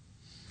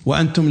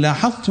 وأنتم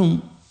لاحظتم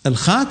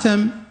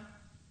الخاتم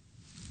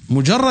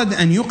مجرد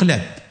أن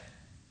يقلب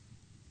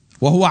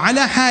وهو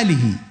على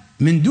حاله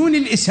من دون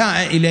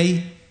الإساءة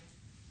إليه،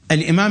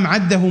 الإمام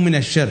عده من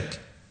الشرك.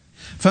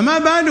 فما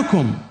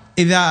بالكم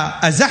إذا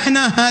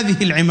أزحنا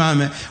هذه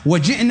العمامة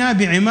وجئنا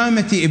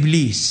بعمامة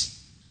إبليس؟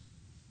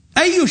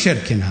 أي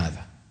شرك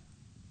هذا؟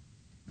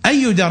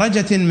 أي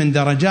درجة من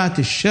درجات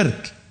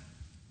الشرك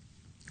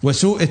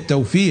وسوء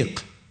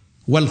التوفيق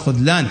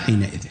والخذلان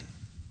حينئذ؟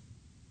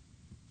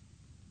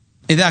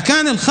 إذا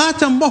كان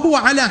الخاتم وهو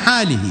على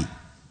حاله،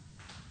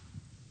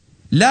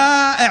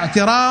 لا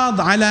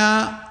اعتراض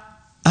على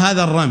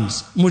هذا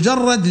الرمز،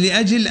 مجرد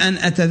لأجل أن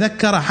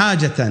أتذكر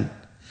حاجة،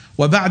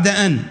 وبعد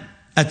أن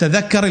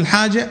أتذكر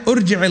الحاجة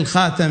أرجع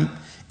الخاتم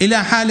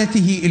إلى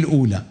حالته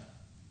الأولى،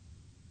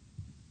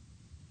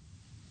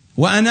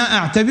 وأنا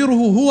أعتبره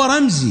هو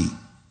رمزي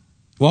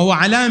وهو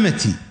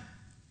علامتي.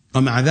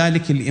 ومع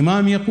ذلك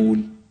الإمام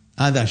يقول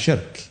هذا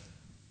شرك.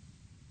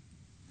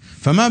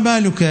 فما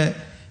بالك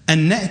أن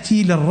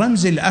نأتي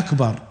للرمز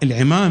الأكبر؟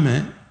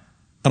 العمامة،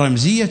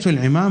 رمزية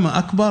العمامة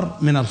أكبر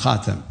من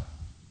الخاتم.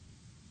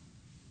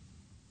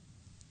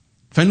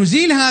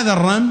 فنزيل هذا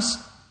الرمز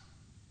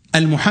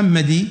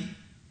المحمدي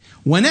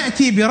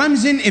ونأتي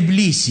برمز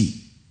إبليسي.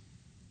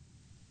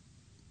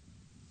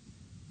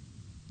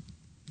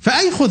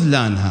 فأي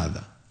خذلان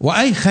هذا،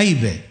 وأي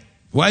خيبة،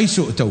 وأي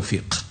سوء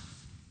توفيق.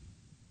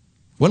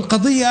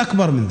 والقضية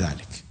أكبر من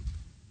ذلك.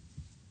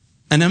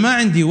 أنا ما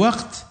عندي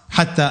وقت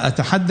حتى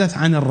أتحدث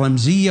عن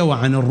الرمزية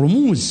وعن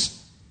الرموز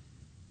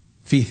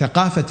في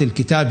ثقافة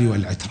الكتاب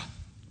والعترة،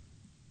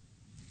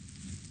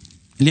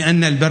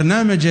 لأن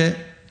البرنامج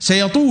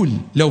سيطول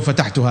لو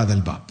فتحت هذا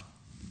الباب.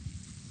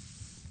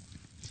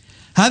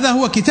 هذا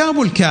هو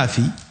كتاب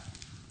الكافي،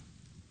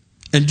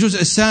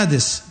 الجزء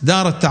السادس،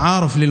 دار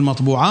التعارف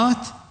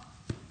للمطبوعات،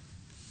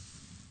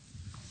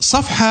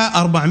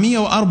 صفحة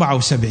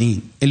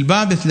 474،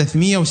 الباب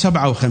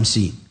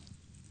 357،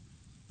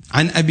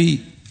 عن أبي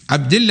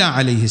عبد الله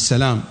عليه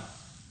السلام: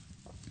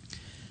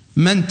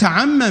 من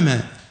تعمم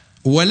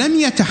ولم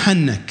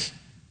يتحنك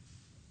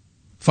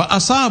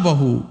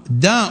فأصابه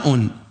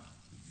داء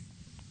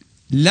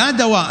لا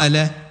دواء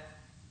له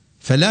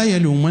فلا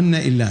يلومن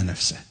إلا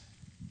نفسه.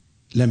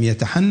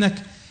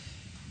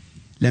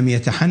 لم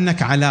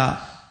يتحنك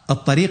على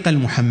الطريقة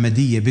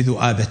المحمدية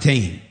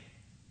بذؤابتين،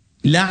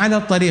 لا على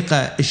الطريقة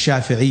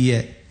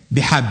الشافعية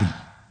بحبل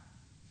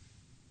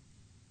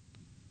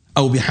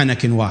أو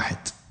بحنك واحد.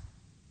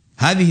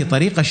 هذه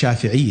طريقة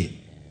شافعية.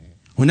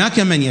 هناك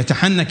من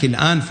يتحنك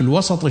الآن في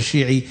الوسط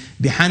الشيعي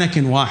بحنك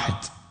واحد،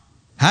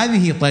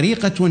 هذه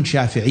طريقة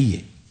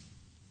شافعية.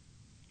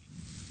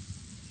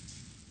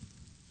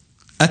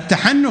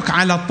 التحنك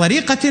على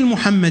الطريقة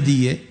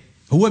المحمدية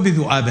هو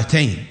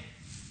بذؤابتين.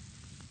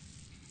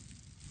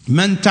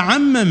 من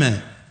تعمم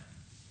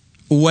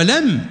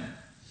ولم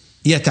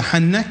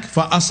يتحنك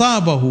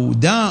فأصابه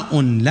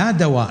داء لا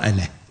دواء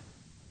له،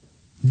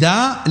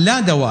 داء لا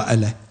دواء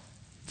له،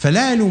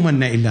 فلا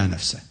يلومن إلا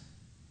نفسه.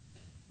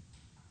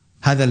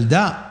 هذا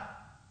الداء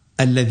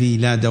الذي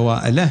لا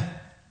دواء له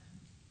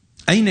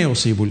أين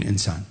يصيب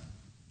الإنسان؟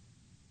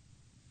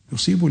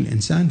 يصيب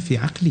الإنسان في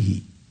عقله،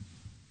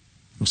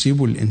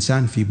 يصيب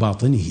الإنسان في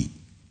باطنه،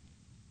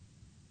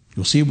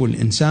 يصيب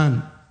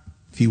الإنسان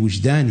في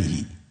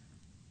وجدانه،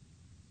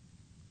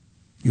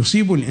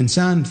 يصيب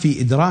الإنسان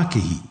في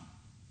إدراكه،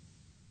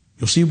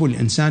 يصيب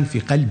الإنسان في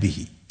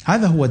قلبه.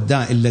 هذا هو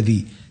الداء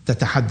الذي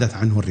تتحدث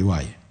عنه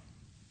الرواية.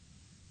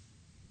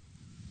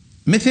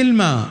 مثل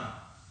ما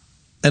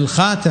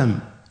الخاتم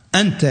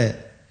أنت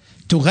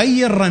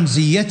تغير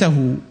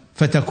رمزيته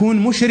فتكون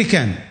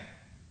مشركا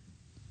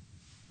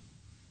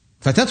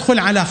فتدخل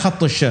على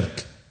خط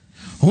الشرك،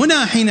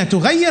 هنا حين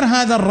تغير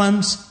هذا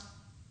الرمز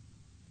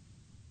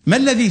ما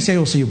الذي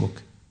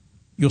سيصيبك؟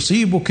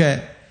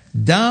 يصيبك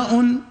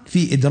داء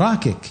في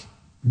إدراكك،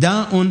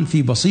 داء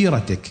في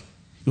بصيرتك،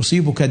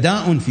 يصيبك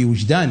داء في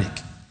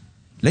وجدانك.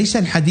 ليس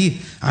الحديث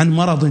عن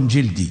مرض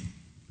جلدي،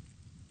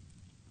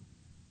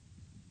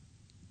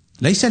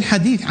 ليس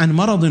الحديث عن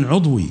مرض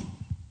عضوي.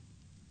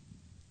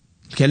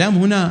 الكلام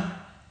هنا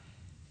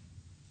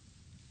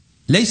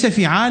ليس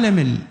في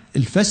عالم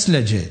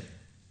الفسلجة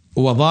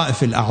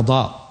ووظائف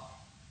الأعضاء،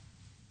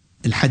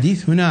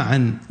 الحديث هنا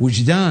عن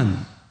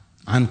وجدان،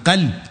 عن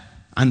قلب،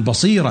 عن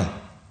بصيرة.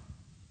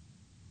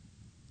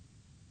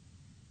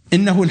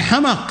 إنه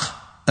الحمق،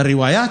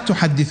 الروايات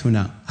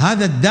تحدثنا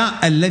هذا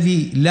الداء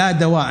الذي لا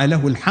دواء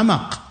له،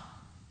 الحمق.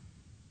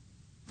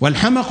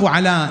 والحمق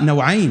على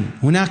نوعين،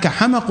 هناك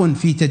حمق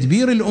في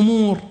تدبير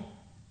الأمور،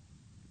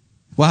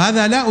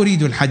 وهذا لا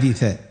أريد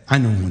الحديث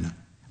عنه هنا.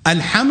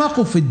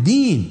 الحمق في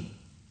الدين،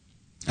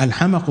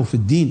 الحمق في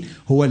الدين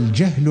هو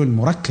الجهل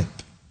المركب.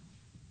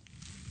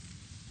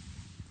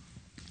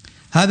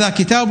 هذا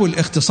كتاب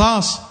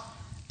الاختصاص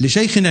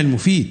لشيخنا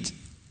المفيد،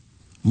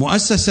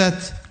 مؤسسة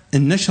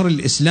النشر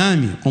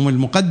الإسلامي قم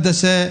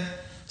المقدسة،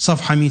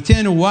 صفحة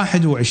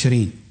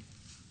 221.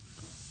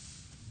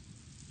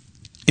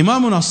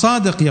 إمامنا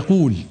الصادق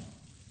يقول: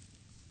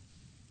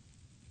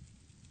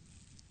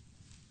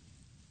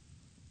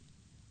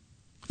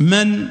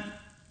 من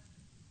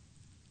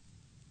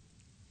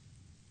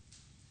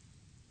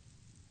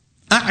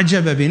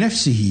أعجب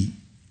بنفسه،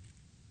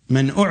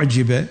 من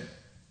أعجب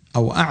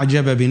أو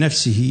أعجب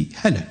بنفسه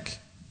هلك،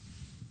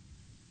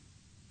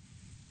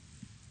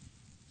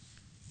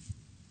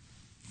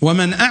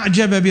 ومن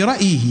أعجب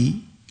برأيه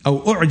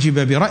أو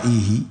أعجب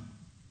برأيه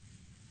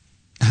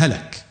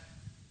هلك.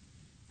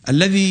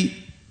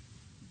 الذي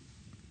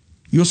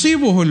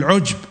يصيبه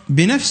العجب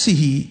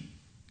بنفسه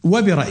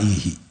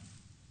وبرأيه،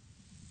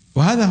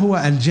 وهذا هو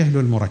الجهل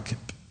المركب.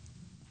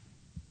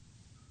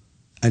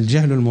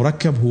 الجهل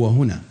المركب هو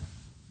هنا،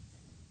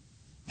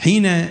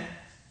 حين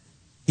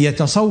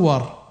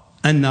يتصور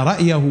أن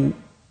رأيه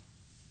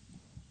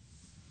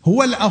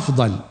هو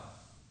الأفضل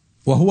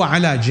وهو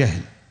على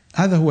جهل،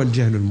 هذا هو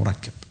الجهل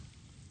المركب.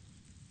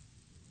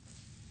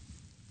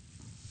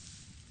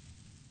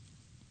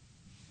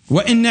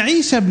 وإن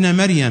عيسى ابن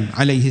مريم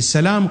عليه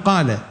السلام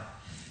قال: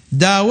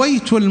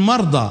 داويت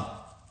المرضى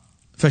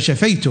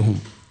فشفيتهم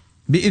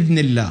بإذن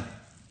الله،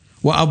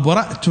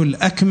 وأبرأت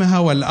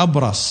الأكمه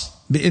والأبرص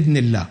بإذن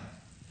الله،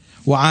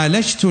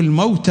 وعالجت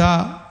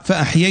الموتى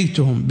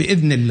فأحييتهم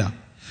بإذن الله،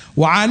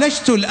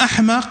 وعالجت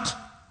الأحمق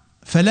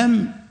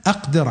فلم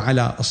أقدر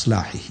على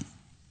إصلاحه.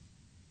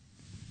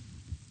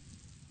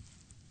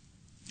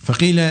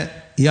 فقيل: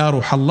 يا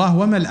روح الله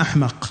وما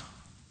الأحمق؟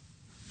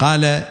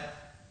 قال: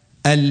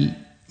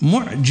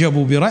 المعجب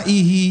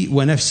برأيه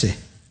ونفسه،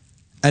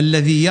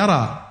 الذي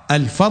يرى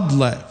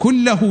الفضل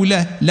كله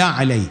له لا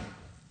عليه،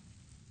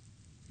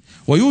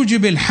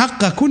 ويوجب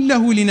الحق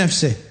كله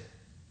لنفسه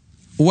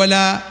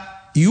ولا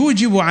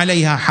يوجب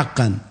عليها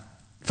حقا،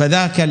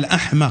 فذاك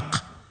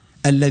الأحمق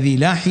الذي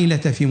لا حيلة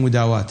في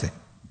مداواته.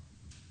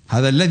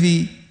 هذا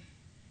الذي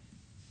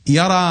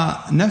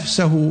يرى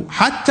نفسه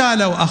حتى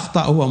لو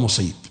أخطأ هو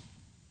مصيب.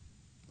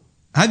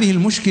 هذه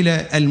المشكلة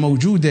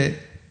الموجودة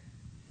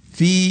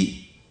في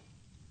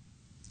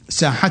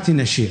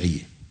ساحتنا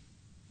الشيعية،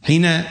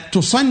 حين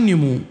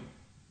تصنم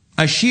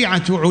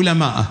الشيعة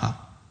علماءها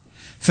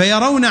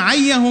فيرون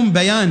عيهم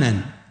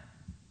بيانا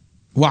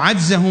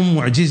وعجزهم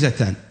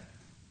معجزة،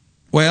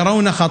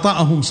 ويرون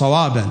خطأهم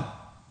صوابا،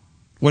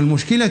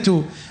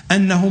 والمشكلة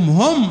أنهم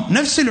هم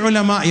نفس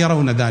العلماء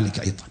يرون ذلك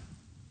أيضا،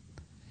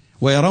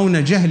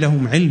 ويرون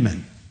جهلهم علما.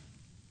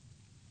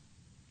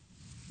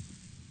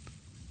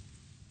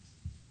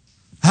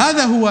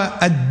 هذا هو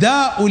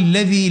الداء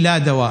الذي لا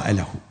دواء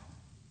له.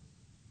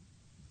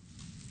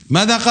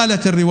 ماذا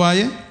قالت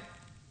الرواية؟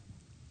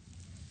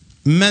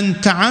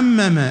 من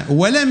تعمم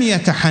ولم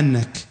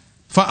يتحنك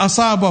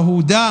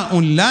فأصابه داء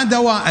لا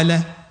دواء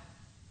له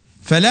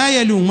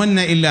فلا يلومن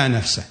إلا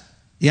نفسه،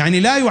 يعني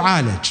لا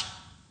يعالج.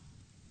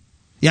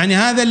 يعني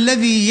هذا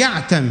الذي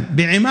يعتم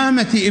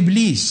بعمامة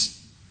إبليس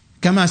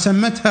كما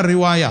سمتها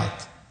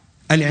الروايات،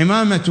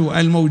 العمامة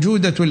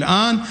الموجودة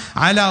الآن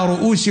على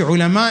رؤوس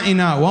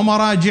علمائنا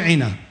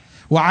ومراجعنا،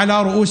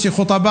 وعلى رؤوس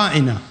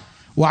خطبائنا،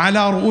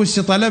 وعلى رؤوس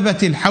طلبة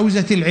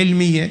الحوزة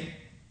العلمية،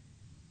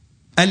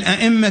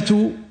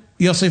 الأئمة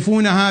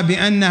يصفونها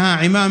بأنها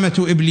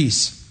عمامة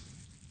إبليس.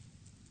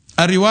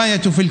 الرواية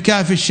في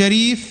الكافي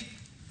الشريف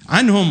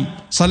عنهم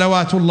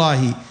صلوات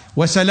الله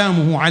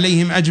وسلامه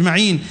عليهم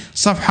أجمعين،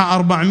 صفحة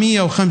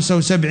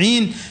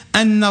 475،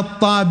 أن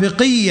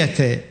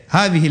الطابقية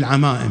هذه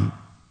العمائم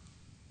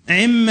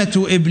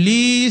عمة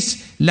إبليس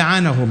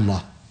لعنه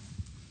الله.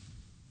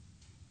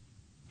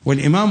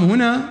 والإمام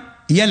هنا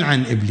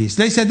يلعن إبليس،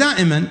 ليس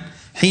دائما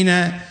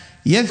حين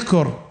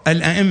يذكر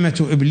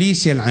الأئمة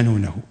إبليس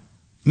يلعنونه.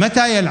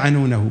 متى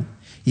يلعنونه؟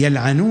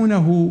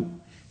 يلعنونه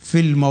في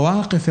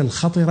المواقف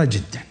الخطرة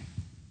جدا.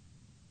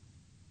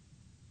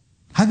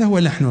 هذا هو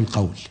لحن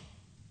القول.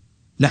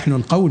 لحن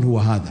القول هو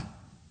هذا.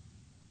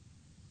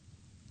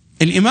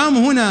 الإمام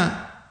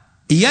هنا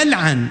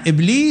يلعن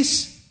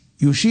إبليس،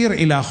 يشير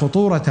إلى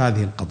خطورة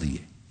هذه القضية،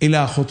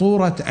 إلى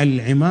خطورة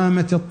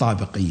العمامة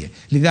الطابقية،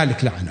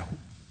 لذلك لعنه.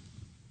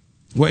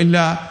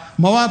 وإلا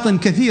مواطن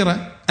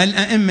كثيرة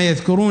الأئمة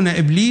يذكرون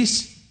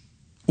إبليس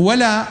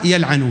ولا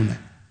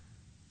يلعنونه،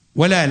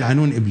 ولا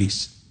يلعنون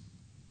إبليس.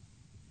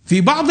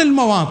 في بعض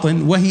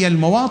المواطن، وهي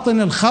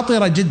المواطن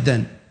الخطرة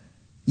جدا،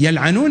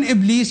 يلعنون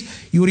إبليس،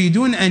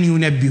 يريدون أن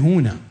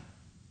ينبهونا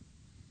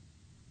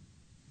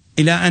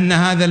إلى أن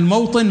هذا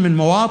الموطن من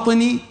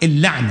مواطن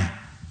اللعنة،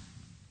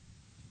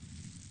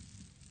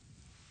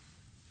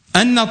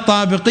 أن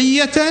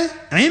الطابقية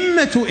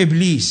عمة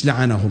إبليس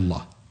لعنه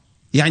الله،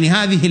 يعني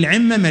هذه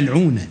العمة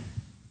ملعونة.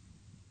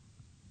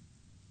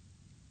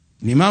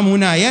 الإمام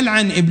هنا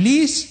يلعن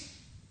إبليس،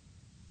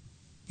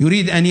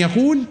 يريد أن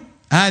يقول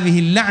هذه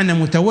اللعنة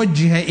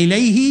متوجهة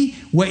إليه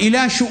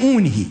وإلى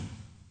شؤونه،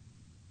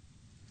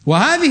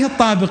 وهذه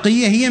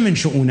الطابقية هي من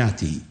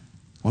شؤوناته.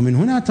 ومن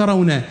هنا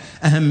ترون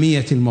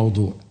أهمية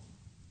الموضوع.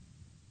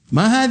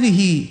 ما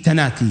هذه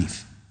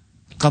تناتيف،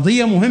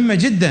 قضية مهمة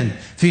جدا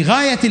في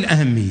غاية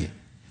الأهمية.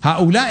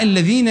 هؤلاء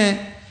الذين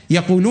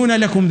يقولون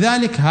لكم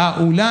ذلك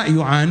هؤلاء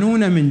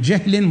يعانون من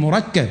جهل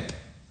مركب،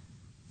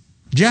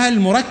 جهل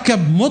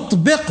مركب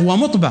مطبق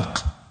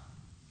ومطبق.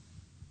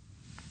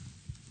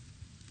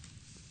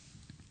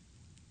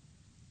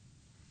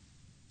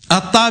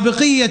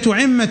 الطابقية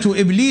عمة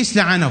إبليس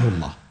لعنه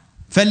الله،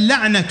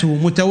 فاللعنة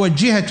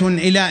متوجهة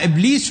إلى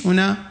إبليس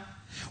هنا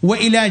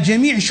وإلى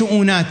جميع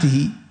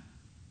شؤوناته.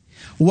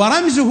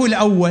 ورمزه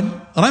الأول،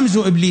 رمز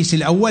إبليس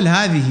الأول،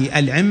 هذه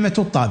العمة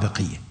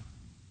الطابقية.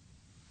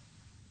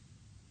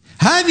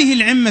 هذه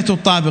العمة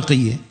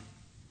الطابقية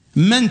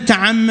من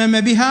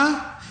تعمم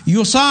بها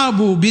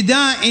يصاب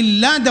بداء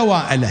لا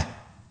دواء له،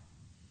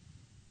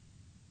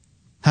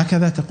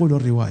 هكذا تقول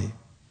الرواية.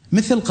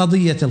 مثل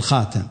قضية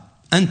الخاتم،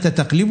 أنت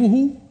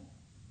تقلبه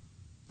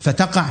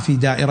فتقع في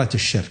دائرة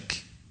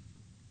الشرك،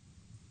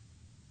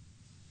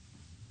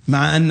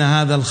 مع أن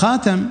هذا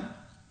الخاتم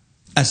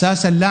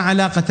أساسا لا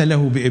علاقة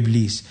له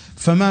بإبليس،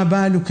 فما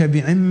بالك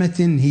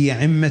بعمة هي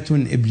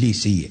عمة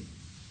إبليسية،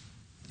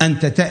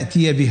 أنت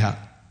تأتي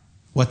بها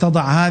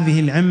وتضع هذه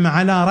العمة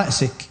على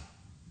رأسك،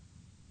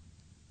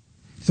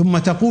 ثم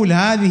تقول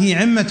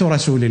هذه عمة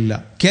رسول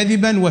الله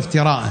كذبا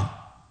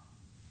وافتراء،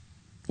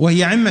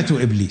 وهي عمة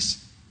إبليس،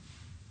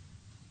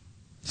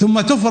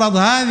 ثم تفرض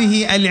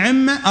هذه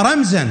العمة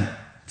رمزا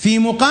في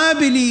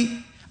مقابل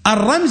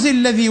الرمز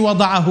الذي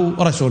وضعه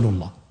رسول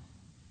الله.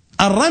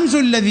 الرمز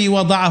الذي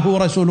وضعه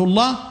رسول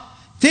الله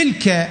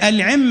تلك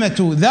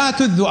العمة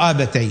ذات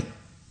الذؤابتين،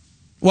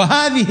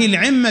 وهذه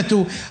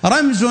العمة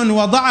رمز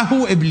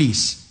وضعه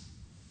إبليس.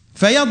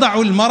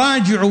 فيضع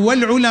المراجع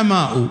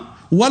والعلماء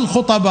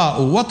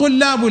والخطباء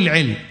وطلاب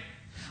العلم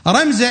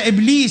رمز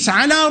إبليس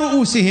على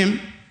رؤوسهم،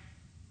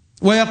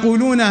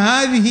 ويقولون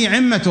هذه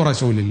عمة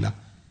رسول الله.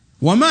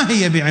 وما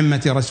هي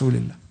بعمة رسول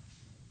الله؟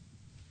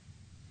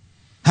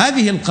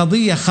 هذه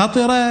القضية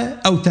خطرة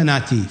أو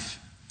تناتيف؟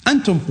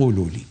 أنتم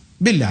قولوا لي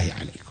بالله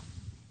عليكم،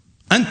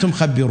 أنتم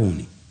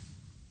خبروني.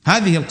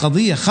 هذه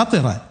القضية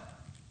خطرة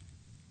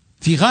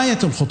في غاية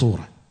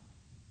الخطورة.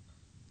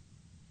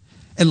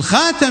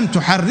 الخاتم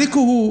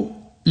تحركه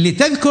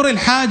لتذكر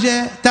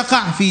الحاجة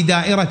تقع في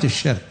دائرة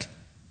الشرك،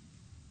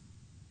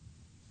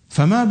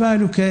 فما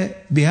بالك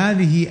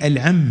بهذه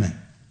العمة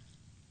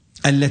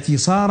التي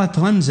صارت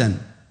رمزا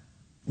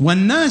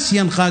والناس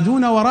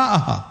ينقادون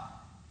وراءها.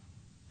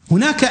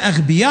 هناك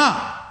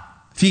أغبياء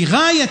في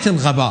غاية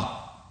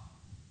الغباء،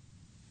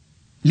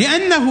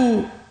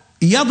 لأنه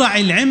يضع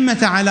العمة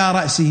على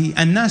رأسه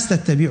الناس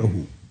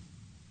تتبعه.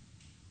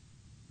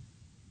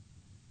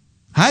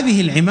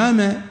 هذه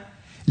العمامة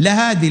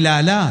لها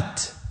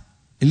دلالات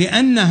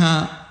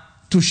لأنها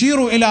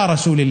تشير إلى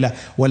رسول الله،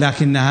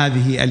 ولكن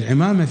هذه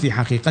العمامة في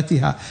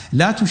حقيقتها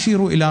لا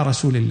تشير إلى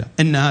رسول الله،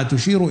 إنها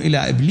تشير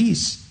إلى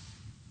إبليس.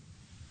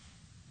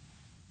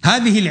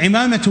 هذه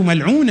العمامة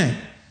ملعونة.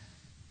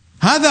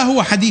 هذا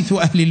هو حديث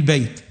أهل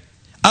البيت.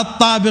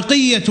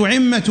 الطابقية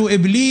عمة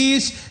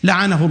إبليس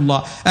لعنه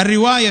الله.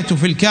 الرواية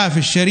في الكاف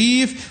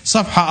الشريف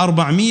صفحة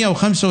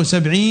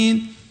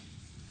 475،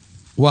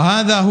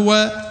 وهذا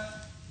هو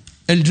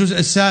الجزء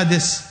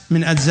السادس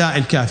من أجزاء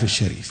الكاف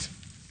الشريف.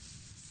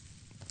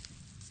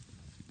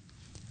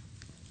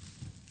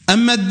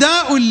 أما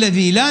الداء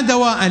الذي لا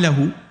دواء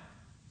له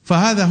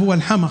فهذا هو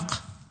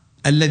الحمق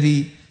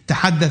الذي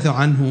تحدث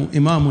عنه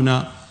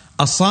إمامنا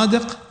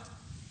الصادق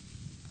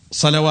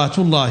صلوات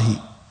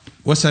الله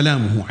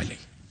وسلامه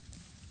عليه.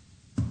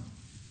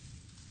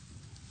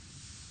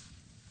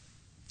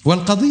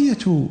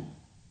 والقضية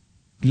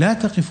لا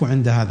تقف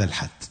عند هذا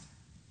الحد.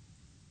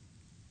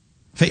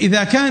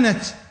 فإذا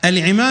كانت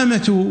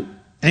العمامة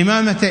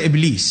عمامة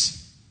إبليس،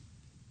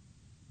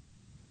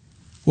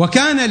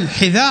 وكان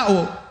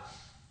الحذاء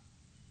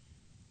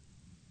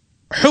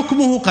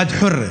حكمه قد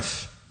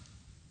حرف،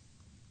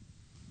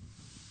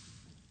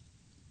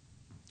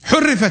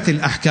 حرفت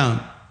الأحكام،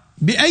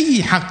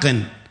 بأي حق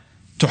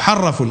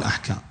تحرف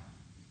الأحكام؟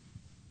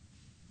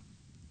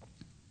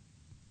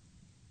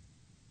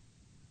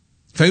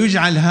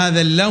 فيجعل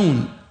هذا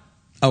اللون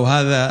أو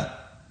هذا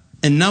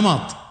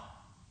النمط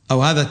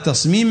أو هذا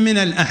التصميم من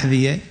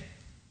الأحذية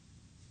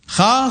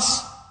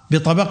خاص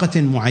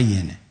بطبقة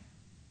معينة.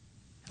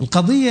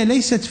 القضية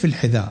ليست في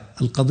الحذاء،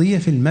 القضية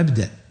في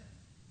المبدأ،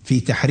 في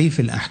تحريف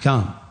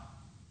الأحكام.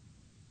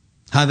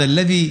 هذا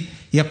الذي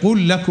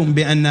يقول لكم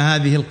بأن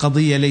هذه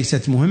القضية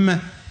ليست مهمة.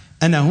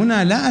 أنا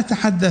هنا لا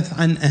أتحدث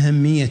عن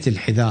أهمية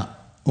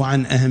الحذاء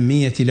وعن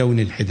أهمية لون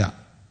الحذاء،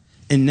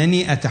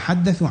 إنني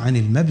أتحدث عن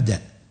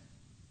المبدأ،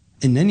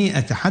 إنني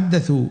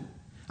أتحدث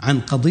عن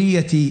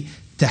قضية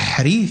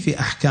تحريف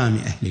أحكام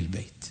أهل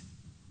البيت.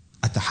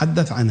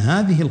 أتحدث عن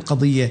هذه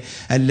القضية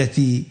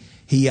التي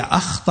هي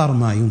أخطر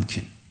ما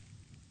يمكن.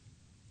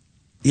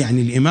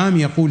 يعني الإمام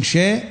يقول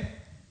شيء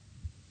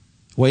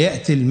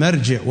ويأتي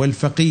المرجع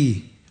والفقيه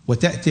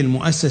وتأتي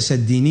المؤسسة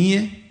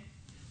الدينية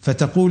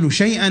فتقول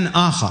شيئا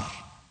آخر.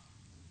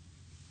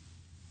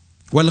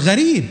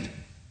 والغريب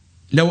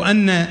لو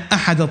أن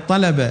أحد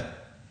الطلبة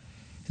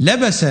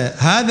لبس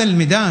هذا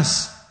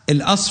المداس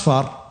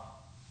الأصفر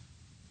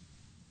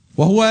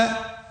وهو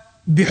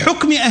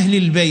بحكم أهل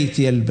البيت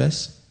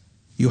يلبس،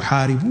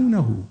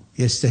 يحاربونه،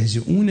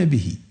 يستهزئون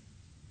به.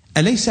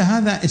 أليس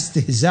هذا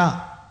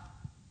استهزاء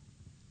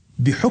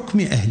بحكم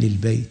أهل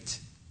البيت؟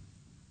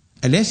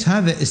 أليس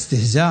هذا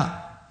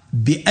استهزاء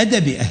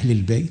بأدب أهل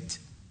البيت؟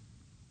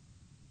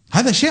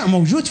 هذا شيء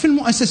موجود في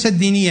المؤسسة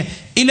الدينية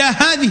إلى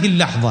هذه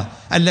اللحظة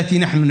التي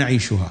نحن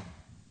نعيشها.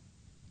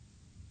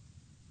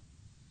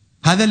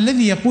 هذا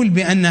الذي يقول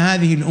بأن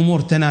هذه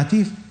الأمور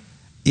تناتيف،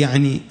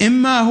 يعني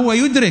إما هو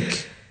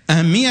يدرك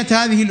أهمية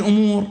هذه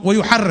الأمور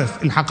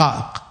ويحرف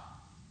الحقائق،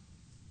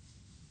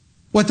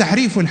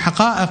 وتحريف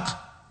الحقائق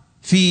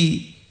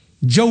في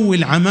جو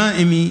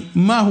العمائم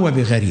ما هو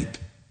بغريب،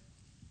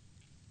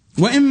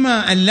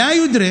 وإما أن لا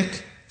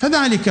يدرك،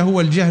 فذلك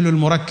هو الجهل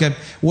المركب،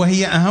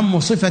 وهي أهم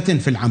صفة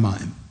في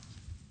العمائم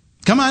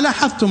كما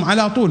لاحظتم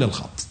على طول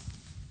الخط.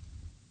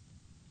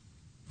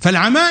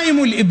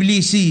 فالعمائم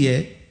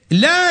الإبليسية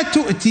لا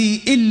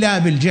تؤتي إلا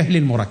بالجهل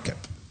المركب،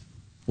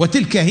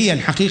 وتلك هي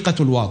الحقيقة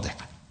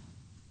الواضحة.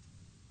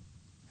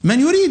 من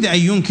يريد أن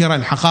ينكر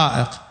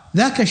الحقائق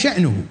ذاك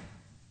شأنه.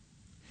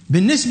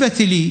 بالنسبة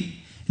لي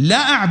لا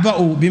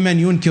أعبأ بمن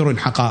ينكر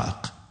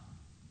الحقائق،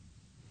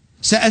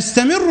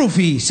 سأستمر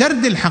في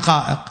سرد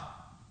الحقائق،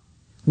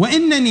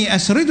 وإنني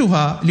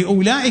أسردها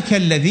لأولئك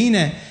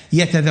الذين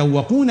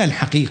يتذوقون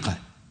الحقيقة،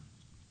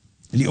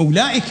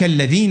 لأولئك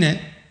الذين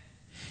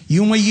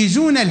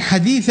يميزون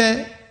الحديث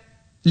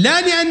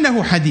لا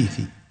لأنه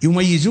حديثي،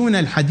 يميزون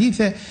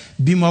الحديث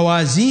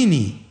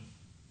بموازين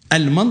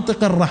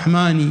المنطق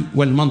الرحماني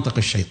والمنطق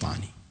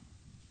الشيطاني.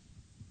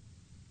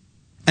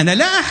 أنا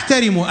لا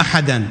أحترم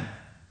أحدا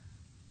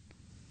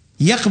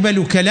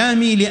يقبل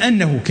كلامي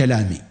لأنه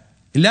كلامي،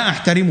 لا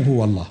أحترمه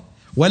والله،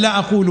 ولا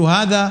أقول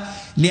هذا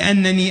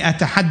لأنني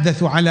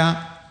أتحدث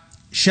على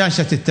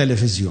شاشة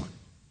التلفزيون.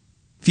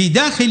 في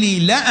داخلي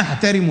لا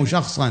أحترم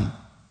شخصا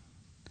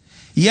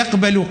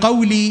يقبل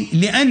قولي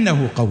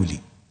لأنه قولي،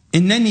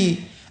 إنني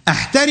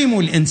أحترم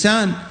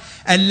الإنسان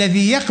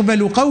الذي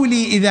يقبل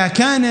قولي إذا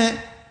كان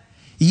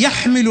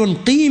يحمل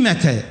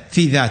القيمة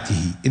في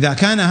ذاته، إذا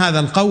كان هذا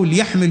القول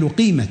يحمل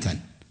قيمة،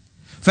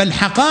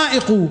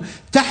 فالحقائق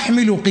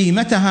تحمل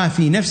قيمتها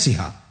في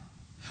نفسها.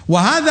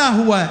 وهذا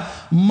هو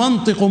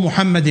منطق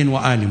محمد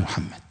وآل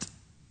محمد،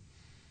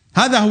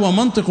 هذا هو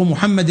منطق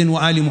محمد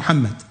وآل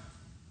محمد.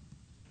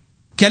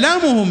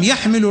 كلامهم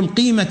يحمل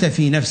القيمة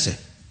في نفسه.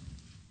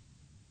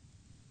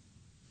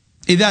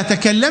 إذا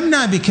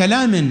تكلمنا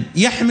بكلام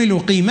يحمل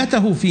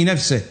قيمته في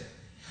نفسه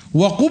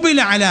وقبل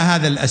على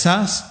هذا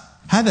الأساس،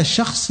 هذا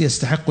الشخص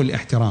يستحق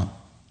الاحترام.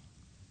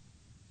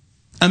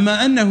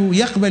 أما أنه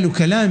يقبل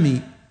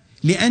كلامي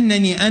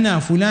لأنني أنا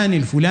فلان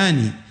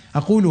الفلاني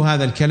أقول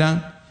هذا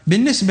الكلام،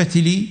 بالنسبة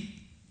لي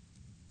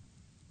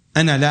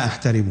أنا لا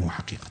أحترمه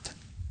حقيقة.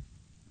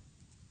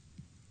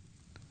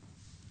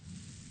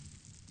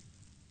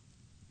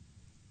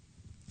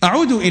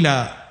 أعود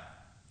إلى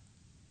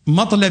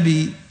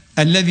مطلبي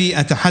الذي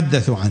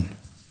أتحدث عنه.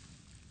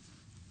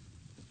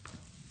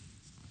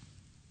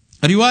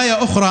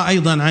 رواية أخرى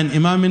أيضا عن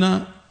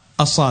إمامنا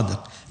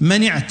الصادق: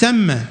 من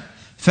اعتم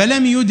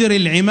فلم يدر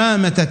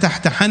العمامة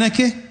تحت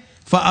حنكه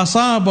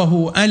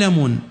فأصابه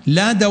ألم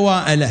لا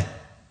دواء له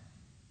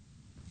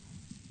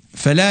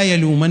فلا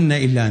يلومن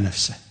إلا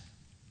نفسه.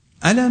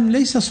 ألم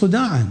ليس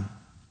صداعا،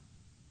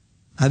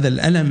 هذا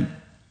الألم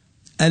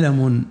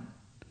ألم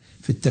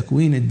في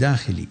التكوين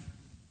الداخلي،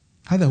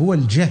 هذا هو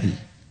الجهل،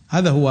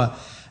 هذا هو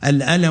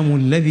الألم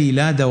الذي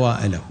لا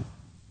دواء له،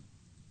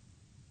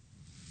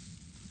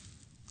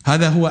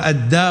 هذا هو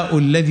الداء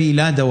الذي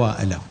لا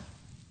دواء له.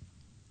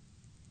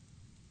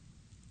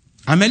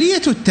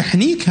 عملية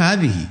التحنيك،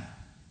 هذه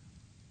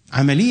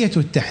عملية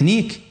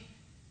التحنيك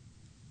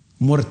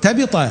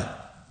مرتبطة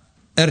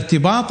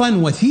ارتباطا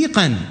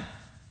وثيقا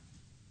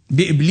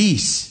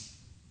بإبليس.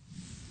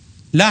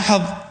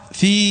 لاحظ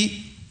في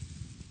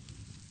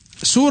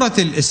سورة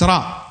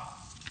الإسراء،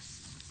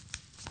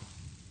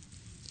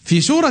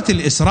 في سورة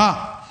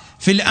الإسراء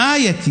في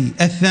الآية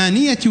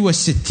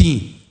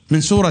 62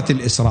 من سورة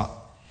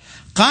الإسراء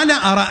قال: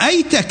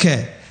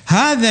 أرأيتك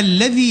هذا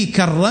الذي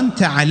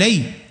كرمت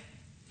علي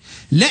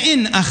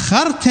لئن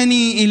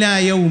أخرتني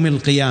إلى يوم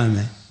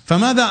القيامة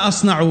فماذا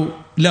أصنع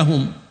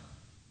لهم؟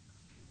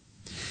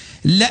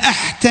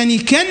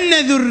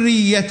 لأحتنكن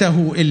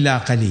ذريته إلا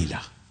قليلا.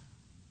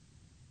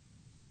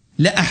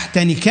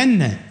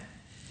 لأحتنكن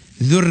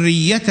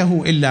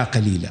ذريته إلا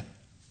قليلا.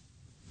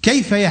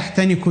 كيف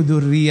يحتنك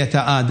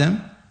ذرية آدم؟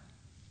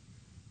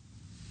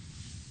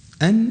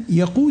 أن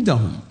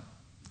يقودهم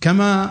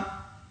كما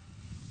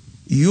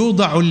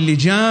يوضع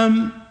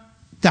اللجام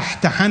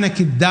تحت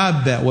حنك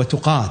الدابة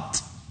وتقاد.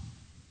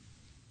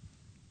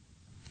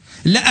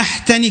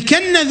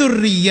 لأحتنكن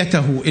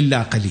ذريته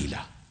إلا قليلا.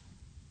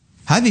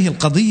 هذه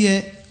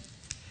القضية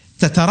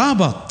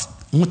تترابط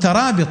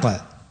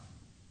مترابطة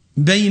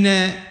بين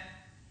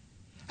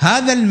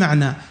هذا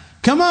المعنى.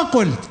 كما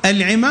قلت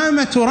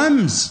العمامة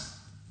رمز،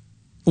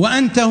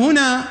 وأنت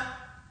هنا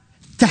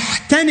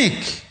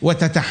تحتنك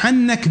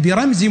وتتحنك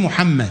برمز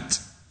محمد.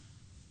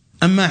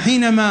 أما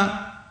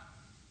حينما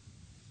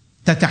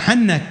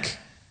تتحنك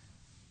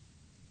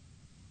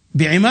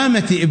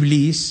بعمامة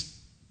إبليس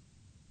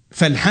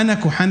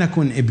فالحنك حنك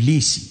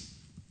إبليسي،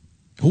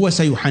 هو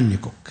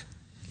سيحنكك.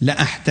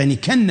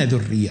 لأحتنكن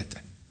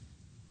ذريته.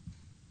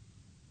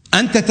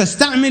 أنت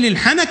تستعمل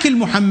الحنك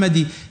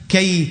المحمدي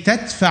كي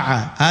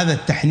تدفع هذا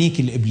التحنيك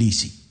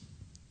الإبليسي،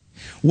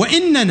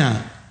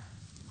 وإننا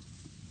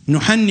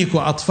نحنك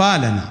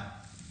أطفالنا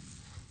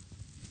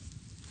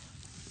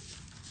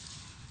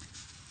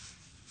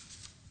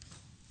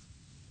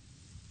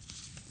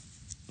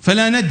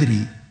فلا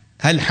ندري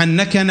هل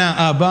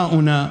حنكنا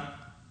آباؤنا.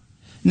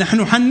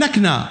 نحن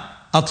حنكنا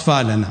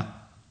أطفالنا.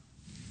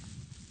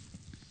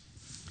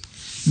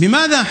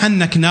 بماذا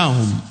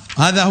حنكناهم؟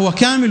 هذا هو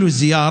كامل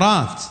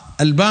الزيارات،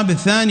 الباب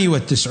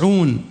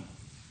 92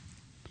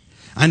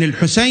 عن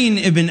الحسين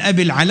ابن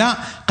أبي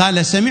العلاء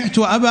قال: سمعت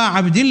أبا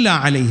عبد الله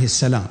عليه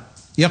السلام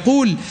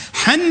يقول: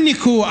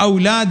 حنكوا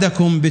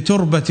أولادكم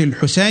بتربة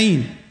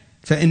الحسين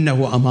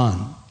فإنه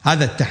أمان.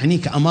 هذا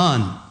التحنيك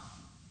أمان.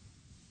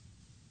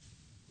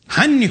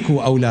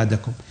 حنكوا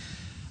أولادكم.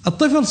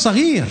 الطفل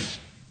صغير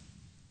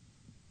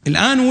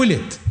الآن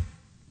ولد،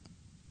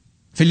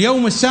 في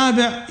اليوم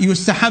السابع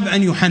يستحب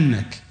أن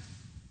يحنك.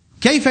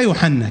 كيف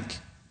يحنك؟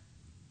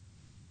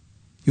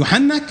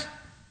 يحنك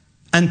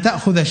أن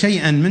تأخذ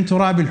شيئا من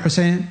تراب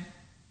الحسين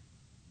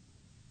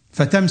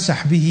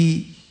فتمسح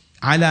به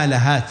على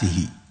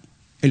لهاته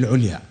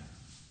العليا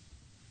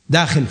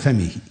داخل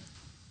فمه،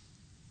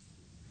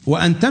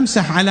 وأن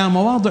تمسح على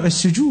مواضع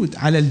السجود،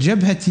 على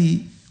الجبهة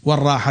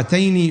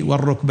والراحتين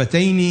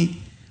والركبتين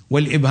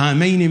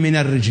والإبهامين من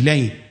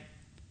الرجلين.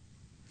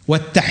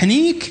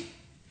 والتحنيك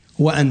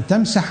هو أن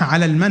تمسح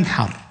على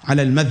المنحر،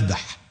 على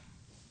المذبح،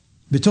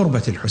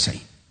 بتربة الحسين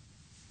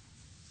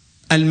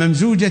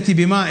الممزوجة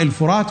بماء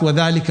الفرات،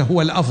 وذلك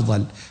هو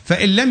الأفضل،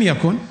 فإن لم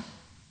يكن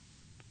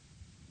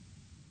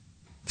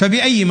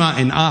فبأي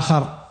ماء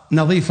آخر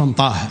نظيف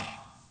طاهر.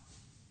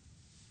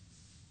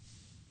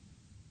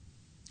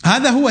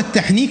 هذا هو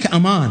التحنيك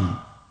أمان.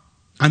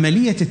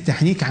 عملية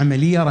التحنيك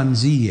عملية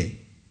رمزية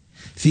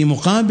في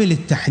مقابل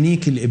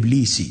التحنيك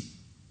الإبليسي.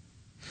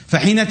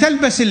 فحين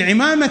تلبس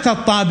العمامة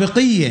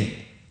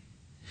الطابقية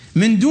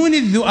من دون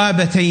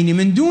الذؤابتين،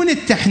 من دون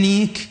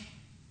التحنيك،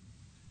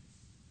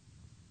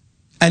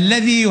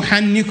 الذي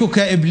يحنكك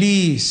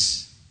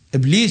إبليس،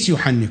 إبليس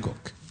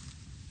يحنكك.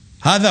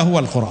 هذا هو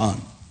القرآن.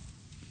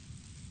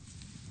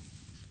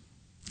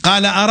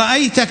 قال: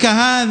 أرأيتك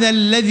هذا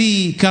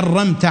الذي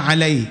كرمت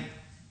علي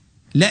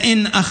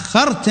لئن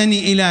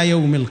أخرتني إلى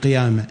يوم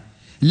القيامة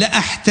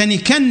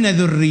لأحتنكن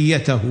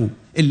ذريته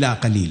إلا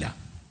قليلا.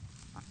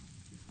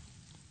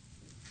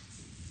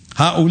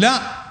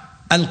 هؤلاء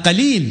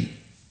القليل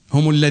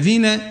هم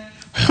الذين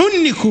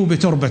حنكوا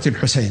بتربة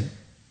الحسين،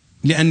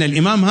 لأن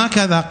الإمام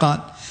هكذا قال: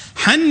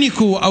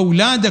 حنكوا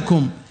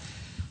أولادكم.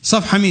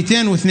 صفحة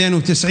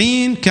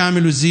 292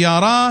 كامل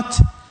الزيارات،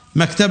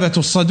 مكتبة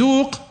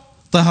الصدوق،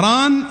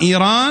 طهران،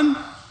 إيران.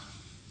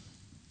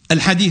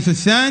 الحديث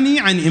الثاني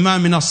عن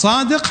إمامنا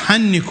الصادق: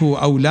 حنكوا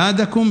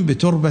أولادكم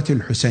بتربة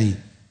الحسين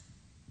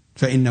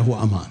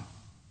فإنه أمان.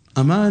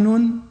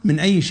 أمان من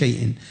أي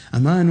شيء؟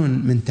 أمان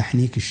من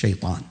تحنيك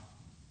الشيطان.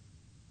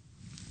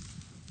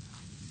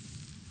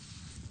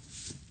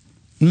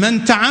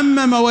 من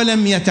تعمم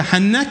ولم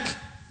يتحنك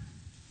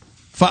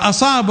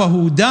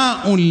فأصابه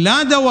داء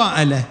لا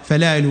دواء له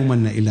فلا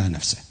يلومن إلا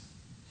نفسه.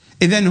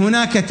 إذن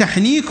هناك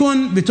تحنيك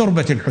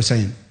بتربة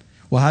الحسين،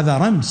 وهذا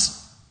رمز.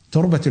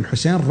 تربة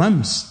الحسين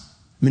رمز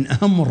من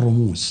أهم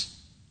الرموز.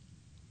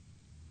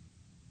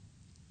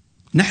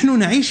 نحن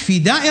نعيش في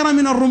دائرة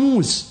من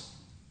الرموز،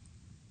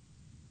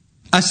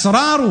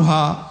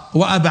 أسرارها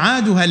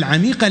وأبعادها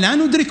العميقة لا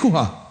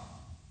ندركها.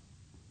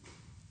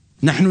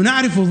 نحن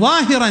نعرف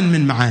ظاهرا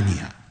من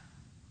معانيها.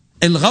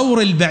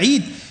 الغور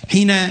البعيد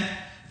حين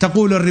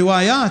تقول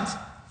الروايات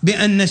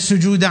بأن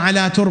السجود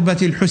على تربة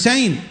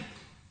الحسين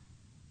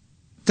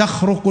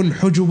تخرق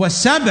الحجب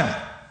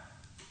السبع.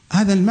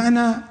 هذا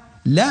المعنى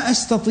لا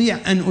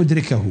أستطيع أن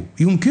أدركه،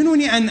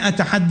 يمكنني أن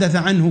أتحدث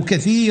عنه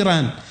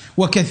كثيرا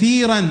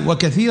وكثيرا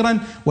وكثيرا،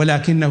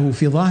 ولكنه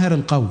في ظاهر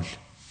القول،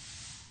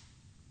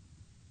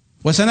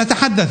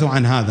 وسنتحدث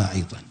عن هذا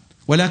أيضا،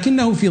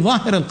 ولكنه في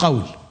ظاهر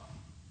القول.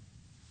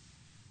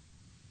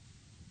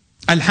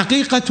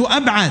 الحقيقة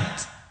أبعد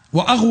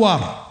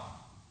وأغور.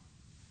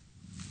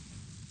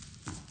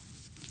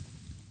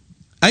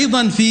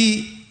 أيضا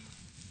في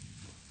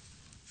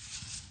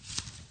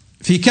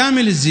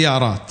كامل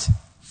الزيارات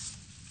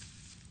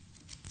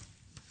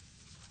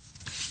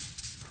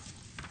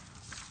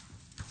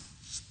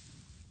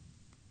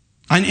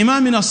عن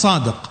إمامنا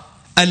الصادق،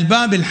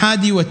 الباب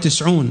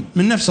 91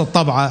 من نفس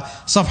الطبعة،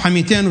 صفحة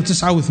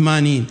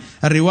 289،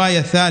 الرواية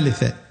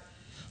الثالثة: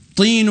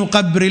 طين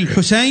قبر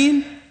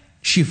الحسين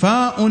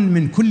شفاء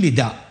من كل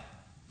داء،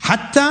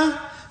 حتى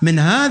من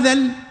هذا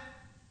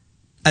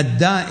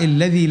الداء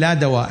الذي لا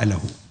دواء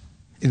له.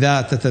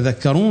 إذا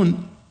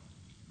تتذكرون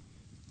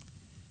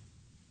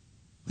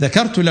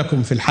ذكرت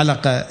لكم في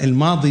الحلقة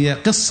الماضية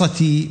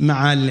قصتي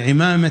مع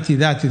العمامة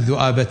ذات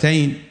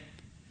الذؤابتين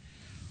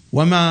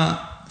وما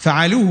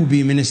فعلوه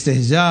بي من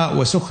استهزاء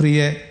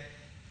وسخرية،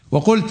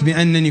 وقلت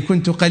بأنني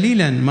كنت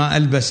قليلا ما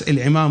ألبس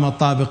العمامة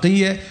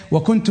الطابقية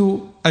وكنت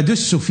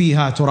أدس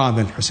فيها تراب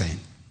الحسين،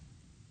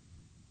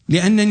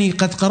 لأنني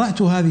قد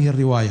قرأت هذه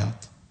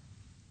الروايات،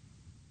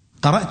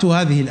 قرأت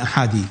هذه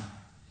الأحاديث،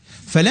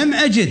 فلم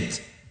أجد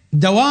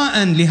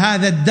دواء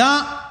لهذا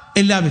الداء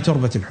إلا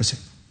بتربة الحسين.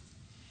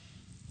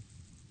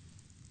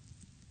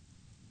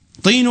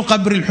 طين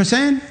قبر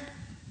الحسين،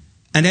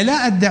 أنا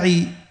لا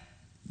أدعي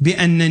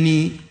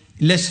بأنني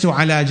لست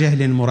على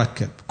جهل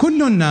مركب،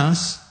 كل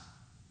الناس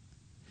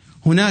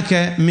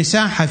هناك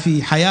مساحة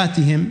في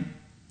حياتهم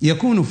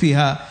يكون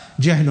فيها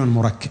جهل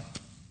مركب،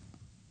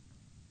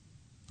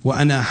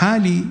 وأنا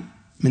حالي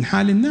من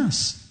حال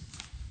الناس.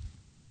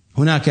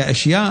 هناك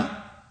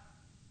أشياء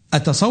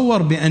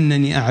أتصور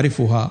بأنني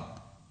أعرفها،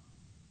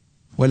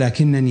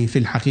 ولكنني في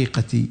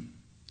الحقيقة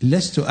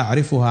لست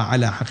أعرفها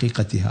على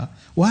حقيقتها،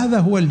 وهذا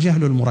هو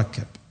الجهل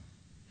المركب،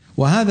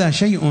 وهذا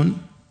شيء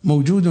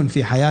موجود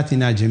في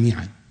حياتنا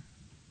جميعا،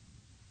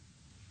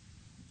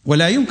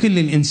 ولا يمكن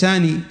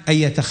للإنسان أن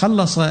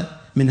يتخلص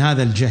من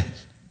هذا الجهل.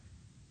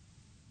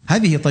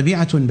 هذه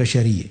طبيعة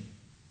بشرية،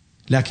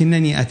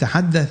 لكنني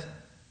أتحدث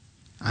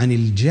عن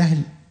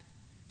الجهل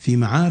في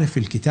معارف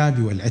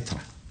الكتاب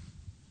والعترة،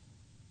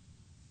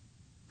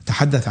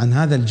 أتحدث عن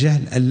هذا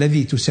الجهل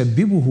الذي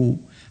تسببه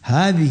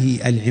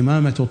هذه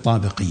العمامة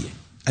الطابقية،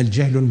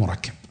 الجهل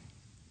المركب.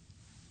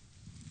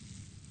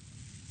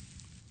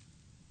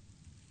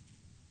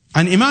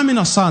 عن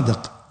إمامنا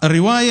الصادق،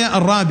 الرواية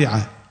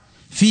الرابعة: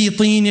 في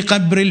طين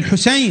قبر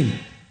الحسين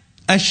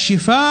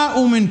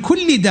الشفاء من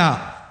كل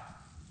داء،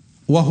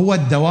 وهو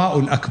الدواء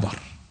الأكبر.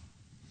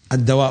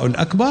 الدواء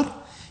الأكبر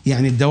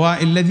يعني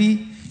الدواء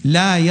الذي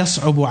لا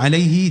يصعب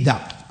عليه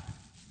داء.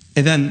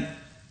 إذن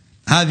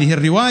هذه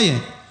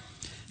الرواية: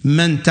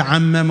 من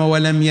تعمم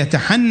ولم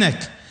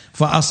يتحنك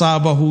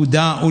فأصابه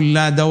داء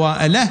لا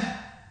دواء له،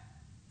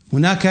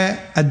 هناك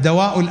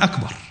الدواء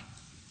الأكبر،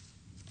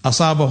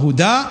 أصابه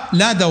داء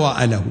لا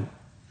دواء له،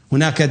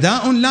 هناك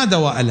داء لا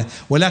دواء له،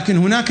 ولكن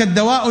هناك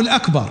الدواء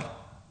الأكبر،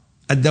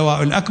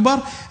 الدواء الأكبر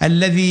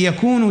الذي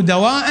يكون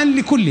دواء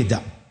لكل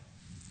داء.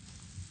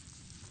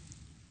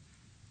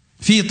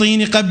 في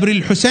طين قبر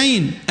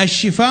الحسين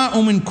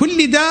الشفاء من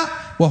كل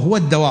داء، وهو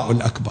الدواء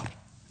الأكبر.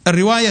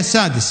 الرواية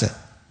السادسة: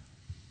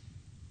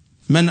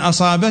 من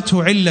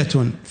أصابته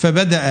علة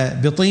فبدأ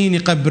بطين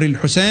قبر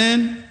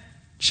الحسين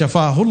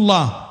شفاه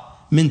الله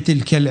من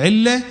تلك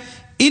العلة،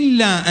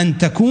 إلا أن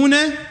تكون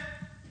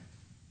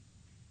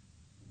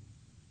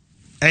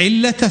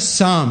علة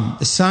السام،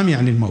 السام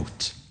يعني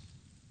الموت،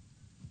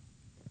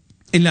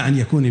 إلا أن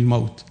يكون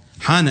الموت،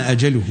 حان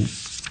أجله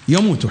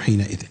يموت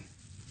حينئذ.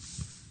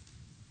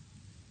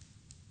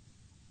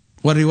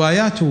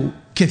 والروايات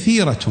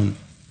كثيرة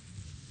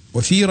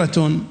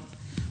وثيرة،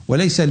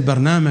 وليس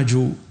البرنامج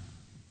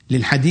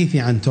للحديث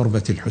عن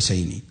تربة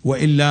الحسين،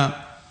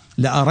 وإلا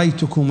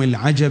لأريتكم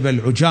العجب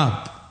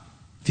العجاب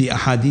في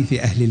أحاديث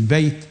أهل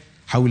البيت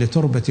حول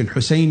تربة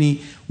الحسين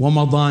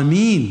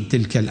ومضامين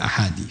تلك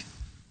الأحاديث.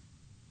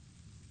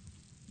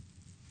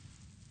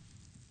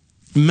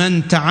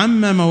 من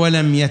تعمم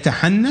ولم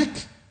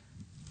يتحنك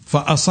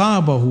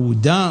فأصابه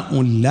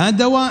داء لا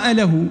دواء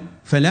له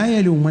فلا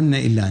يلومن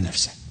إلا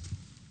نفسه.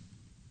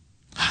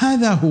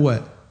 هذا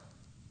هو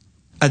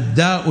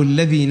الداء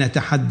الذي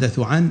نتحدث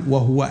عنه،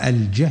 وهو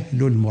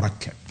الجهل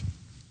المركب.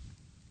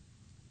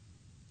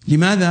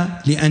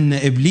 لماذا؟ لأن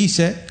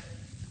إبليس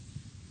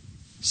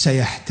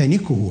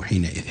سيحتنكه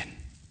حينئذ.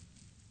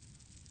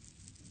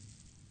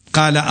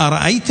 قال: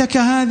 أرأيتك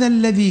هذا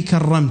الذي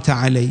كرمت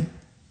علي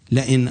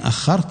لئن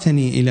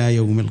أخرتني إلى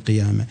يوم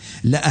القيامة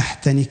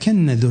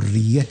لأحتنكن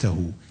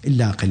ذريته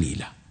إلا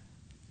قليلا.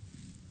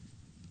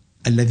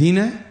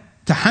 الذين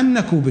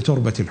تحنكوا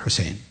بتربة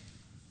الحسين،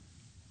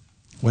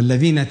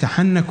 والذين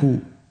تحنكوا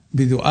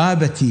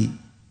بذؤابة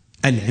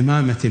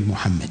العمامة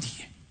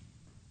المحمدية.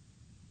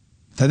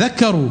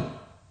 تذكروا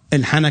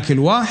الحنك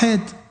الواحد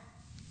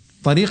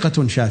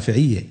طريقة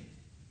شافعية.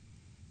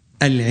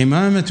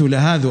 العمامة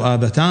لها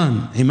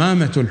ذؤابتان: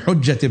 عمامة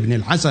الحجة بن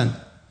الحسن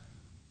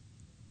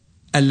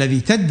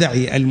الذي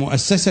تدعي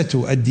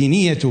المؤسسة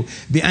الدينية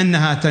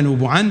بأنها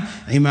تنوب عنه،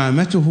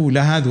 عمامته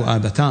لها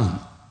ذؤابتان.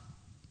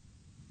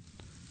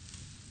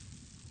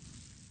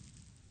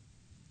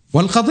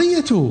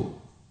 والقضية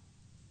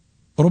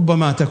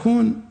ربما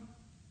تكون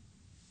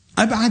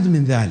أبعد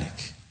من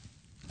ذلك،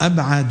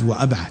 أبعد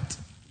وأبعد،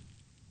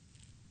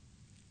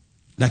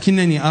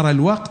 لكنني أرى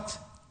الوقت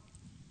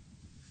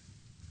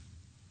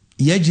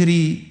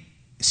يجري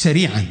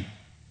سريعا.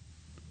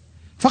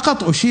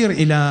 فقط أشير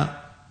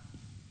إلى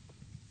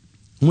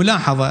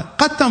ملاحظة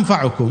قد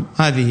تنفعكم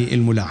هذه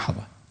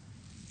الملاحظة.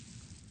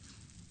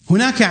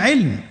 هناك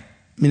علم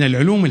من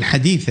العلوم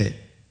الحديثة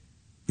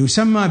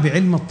يسمى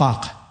بعلم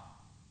الطاقة.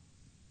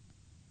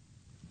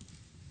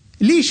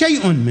 لي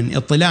شيء من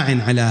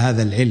اطلاع على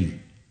هذا العلم.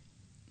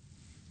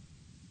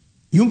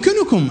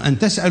 يمكنكم أن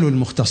تسألوا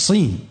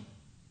المختصين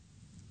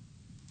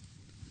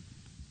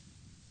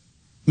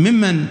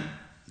ممن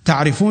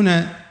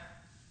تعرفون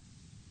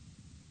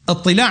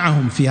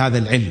اطلاعهم في هذا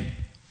العلم.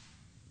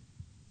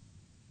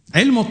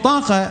 علم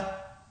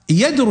الطاقة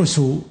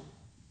يدرس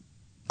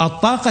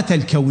الطاقة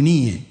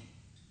الكونية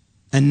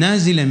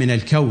النازلة من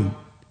الكون.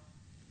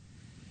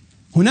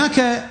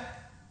 هناك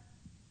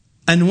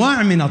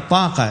أنواع من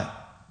الطاقة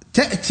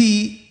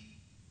تأتي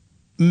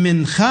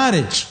من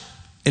خارج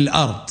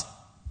الأرض.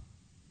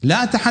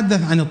 لا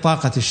أتحدث عن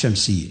الطاقة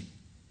الشمسية.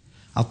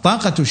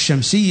 الطاقة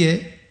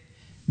الشمسية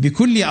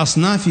بكل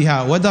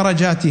أصنافها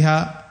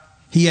ودرجاتها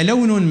هي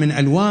لون من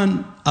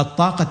ألوان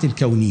الطاقة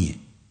الكونية.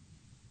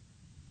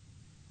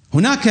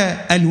 هناك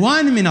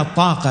ألوان من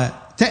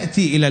الطاقة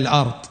تأتي إلى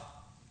الأرض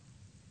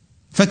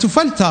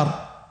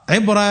فتفلتر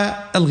عبر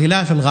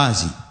الغلاف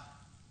الغازي.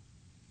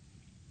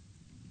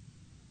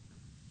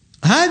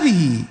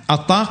 هذه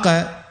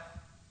الطاقة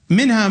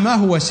منها ما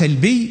هو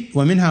سلبي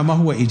ومنها ما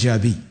هو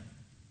إيجابي.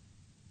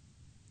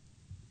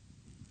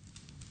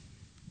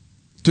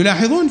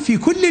 تلاحظون في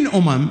كل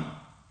الأمم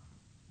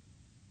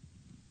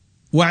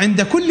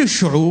وعند كل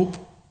الشعوب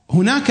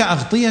هناك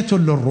أغطية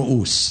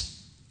للرؤوس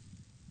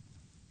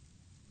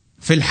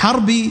في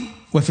الحرب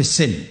وفي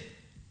السلم.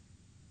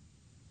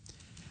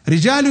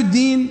 رجال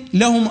الدين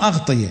لهم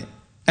أغطية،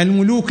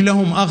 الملوك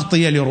لهم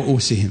أغطية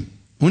لرؤوسهم.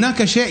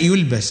 هناك شيء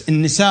يلبس،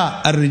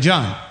 النساء،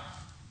 الرجال.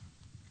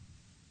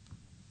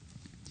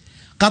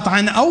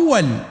 قطعا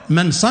أول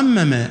من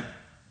صمم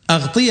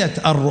أغطية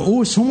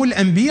الرؤوس هم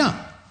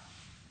الأنبياء.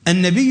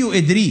 النبي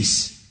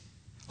إدريس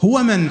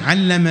هو من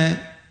علم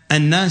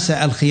الناس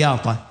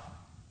الخياطة،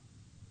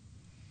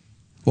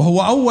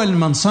 وهو أول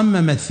من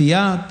صمم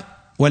الثياب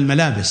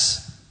والملابس.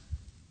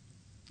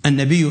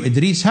 النبي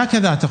إدريس،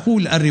 هكذا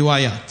تقول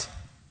الروايات.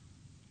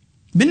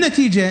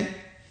 بالنتيجة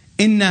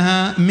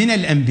إنها من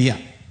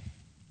الأنبياء.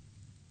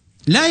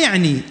 لا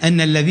يعني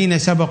أن الذين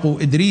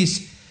سبقوا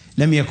إدريس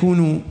لم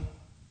يكونوا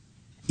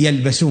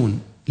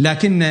يلبسون،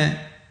 لكن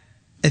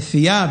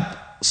الثياب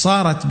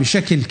صارت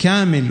بشكل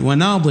كامل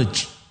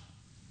وناضج،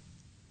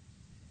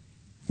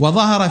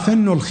 وظهر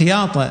فن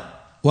الخياطة،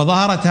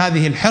 وظهرت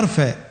هذه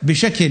الحرفة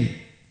بشكل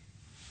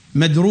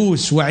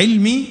مدروس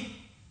وعلمي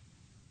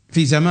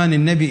في زمان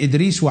النبي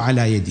إدريس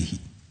وعلى يده.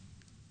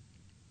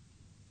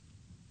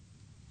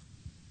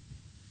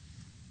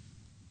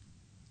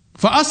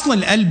 فأصل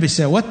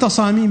الألبسة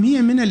والتصاميم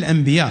هي من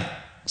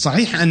الأنبياء.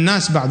 صحيح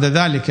الناس بعد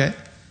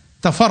ذلك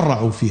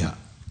تفرعوا فيها.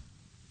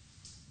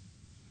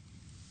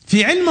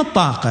 في علم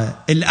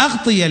الطاقة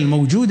الأغطية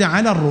الموجودة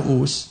على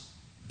الرؤوس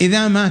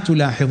إذا ما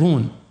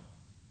تلاحظون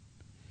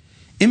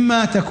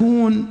إما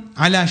تكون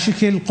على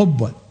شكل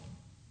قبة،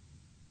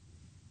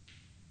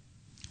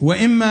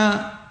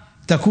 وإما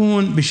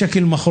تكون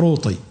بشكل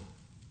مخروطي،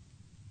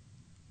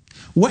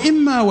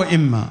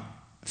 وإما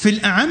في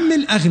الأعم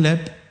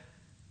الأغلب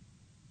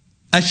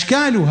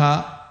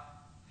أشكالها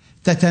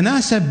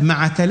تتناسب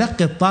مع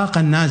تلقي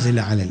الطاقة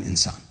النازلة على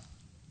الإنسان.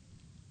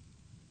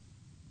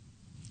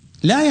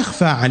 لا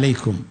يخفى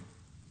عليكم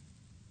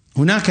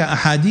هناك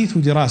أحاديث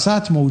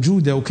ودراسات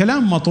موجودة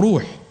وكلام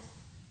مطروح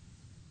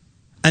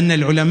أن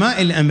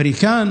العلماء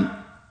الأمريكان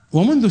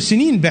ومنذ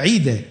سنين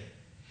بعيدة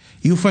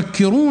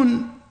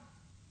يفكرون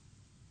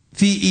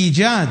في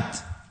إيجاد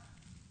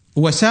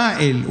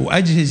وسائل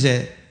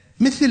وأجهزة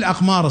مثل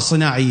الأقمار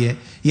الصناعية،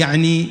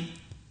 يعني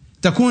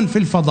تكون في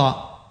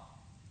الفضاء،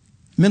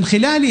 من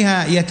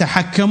خلالها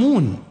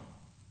يتحكمون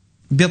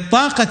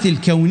بالطاقة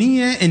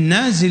الكونية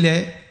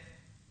النازلة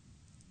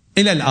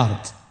إلى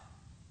الأرض.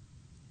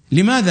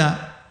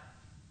 لماذا؟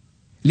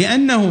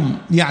 لأنهم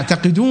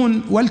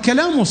يعتقدون،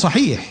 والكلام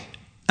صحيح،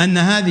 أن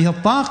هذه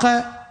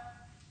الطاقة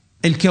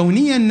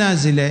الكونية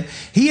النازلة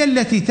هي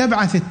التي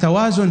تبعث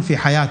التوازن في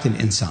حياة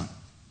الإنسان،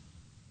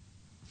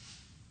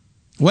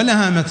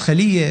 ولها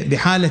مدخلية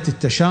بحالة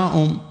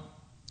التشاؤم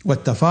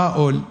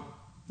والتفاؤل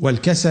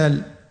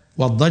والكسل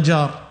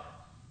والضجر.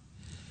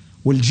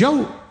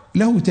 والجو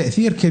له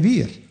تأثير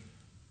كبير.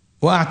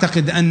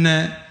 وأعتقد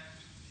أن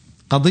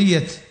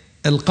قضية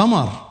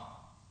القمر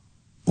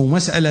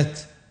ومسألة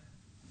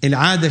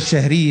العادة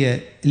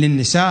الشهرية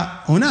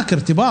للنساء، هناك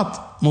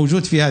ارتباط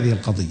موجود في هذه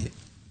القضية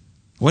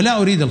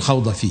ولا أريد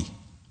الخوض فيه،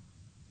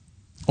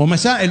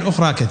 ومسائل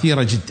أخرى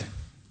كثيرة جدا.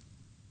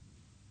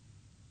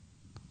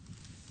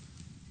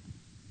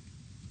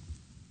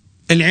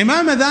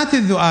 العمامة ذات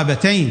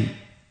الذؤابتين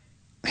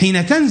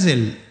حين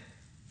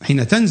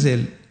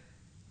تنزل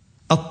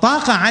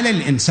الطاقة على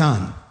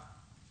الإنسان،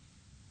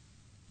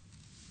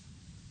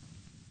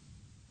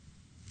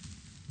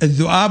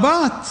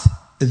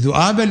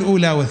 الذؤابة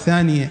الأولى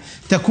والثانية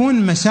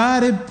تكون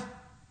مسارب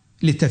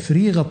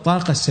لتفريغ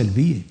الطاقة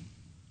السلبية،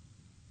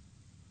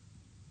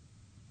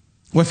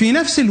 وفي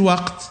نفس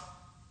الوقت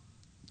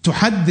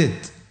تحدد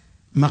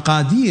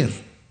مقادير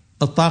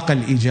الطاقة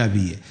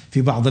الإيجابية.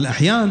 في بعض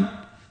الأحيان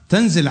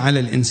تنزل على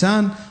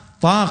الإنسان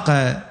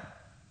طاقة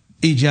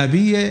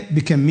إيجابية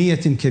بكمية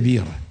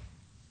كبيرة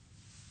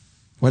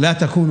ولا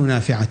تكون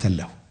نافعة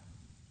له.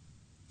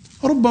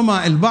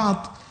 ربما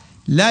البعض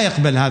لا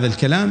يقبل هذا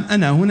الكلام.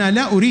 أنا هنا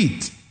لا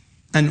أريد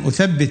أن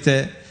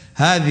أثبت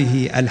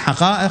هذه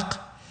الحقائق،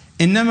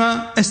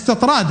 إنما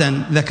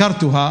استطرادا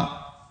ذكرتها،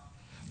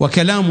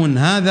 وكلام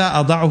هذا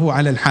أضعه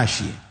على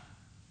الحاشية،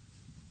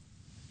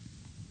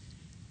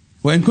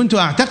 وإن كنت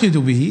أعتقد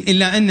به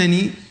إلا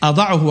أنني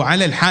أضعه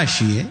على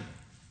الحاشية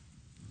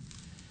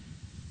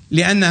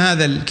لأن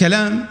هذا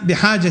الكلام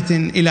بحاجة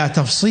إلى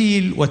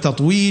تفصيل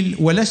وتطويل،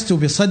 ولست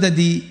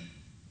بصدد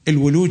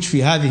الولوج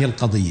في هذه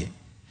القضية،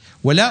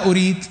 ولا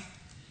أريد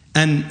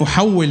أن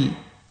أحول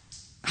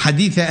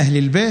حديث أهل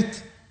البيت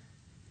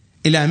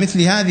إلى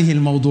مثل هذه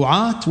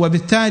الموضوعات،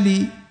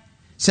 وبالتالي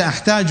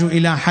سأحتاج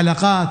إلى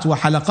حلقات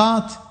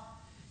وحلقات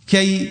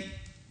كي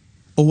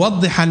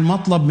أوضح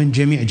المطلب من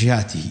جميع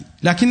جهاته.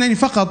 لكنني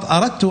فقط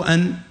أردت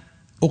أن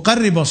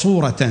أقرب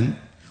صورة،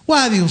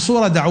 وهذه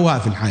الصورة دعوها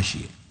في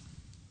الحاشية،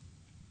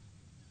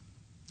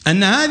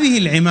 أن هذه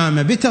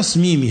العمامة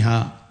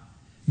بتصميمها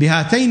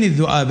بهاتين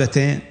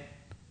الذؤابتين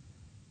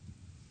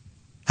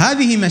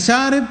هذه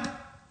مسارب،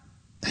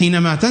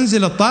 حينما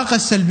تنزل الطاقة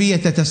السلبية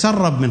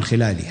تتسرب من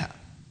خلالها،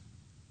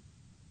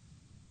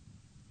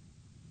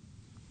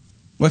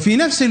 وفي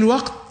نفس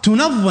الوقت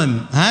تنظم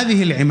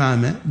هذه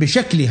العمامة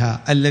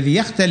بشكلها الذي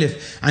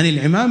يختلف عن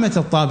العمامة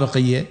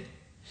الطابقية،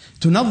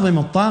 تنظم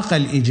الطاقة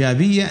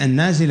الإيجابية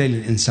النازلة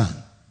للإنسان.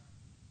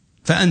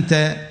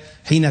 فأنت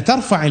حين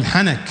ترفع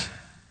الحنك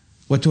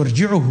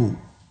وترجعه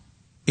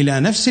إلى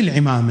نفس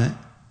العمامة،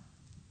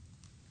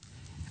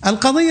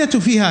 القضية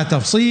فيها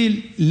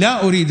تفصيل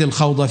لا أريد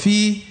الخوض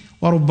فيه،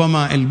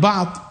 وربما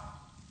البعض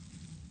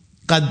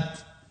قد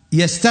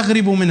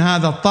يستغرب من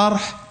هذا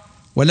الطرح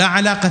ولا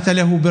علاقة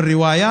له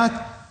بالروايات.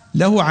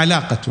 له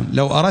علاقة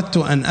لو أردت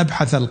أن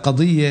أبحث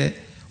القضية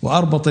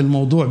وأربط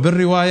الموضوع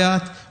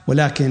بالروايات،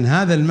 ولكن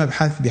هذا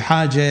المبحث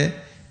بحاجة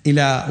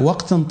إلى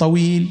وقت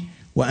طويل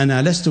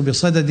وأنا لست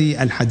بصدد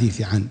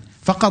الحديث عنه،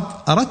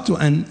 فقط أردت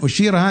أن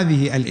أشير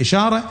هذه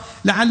الإشارة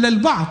لعل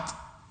البعض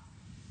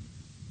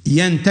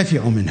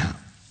ينتفع منها،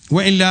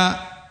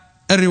 وإلا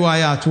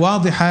الروايات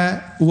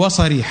واضحة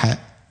وصريحة: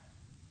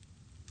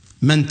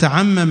 من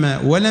تعمم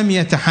ولم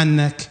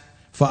يتحنك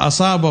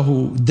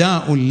فأصابه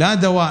داء لا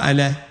دواء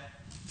له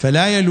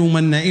فلا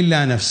يلومن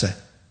إلا نفسه.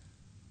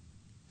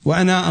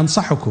 وأنا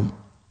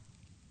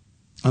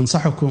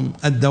أنصحكم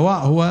الدواء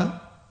هو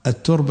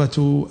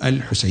التربة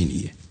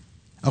الحسينية.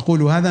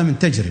 أقول هذا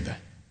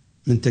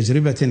من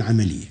تجربة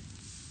عملية.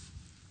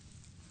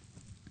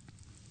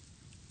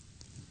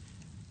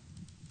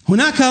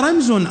 هناك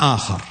رمز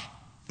آخر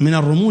من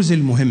الرموز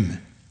المهمة.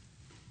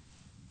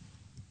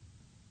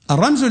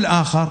 الرمز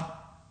الآخر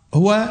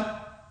هو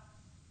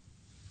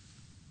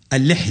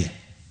اللحية.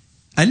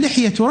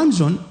 اللحية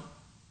رمز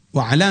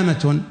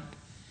وعلامة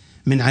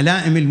من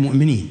علائم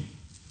المؤمنين،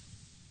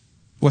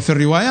 وفي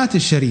الروايات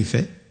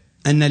الشريفة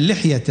أن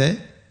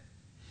اللحية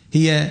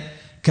هي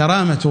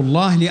كرامة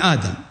الله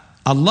لآدم.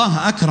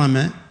 الله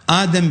أكرم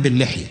آدم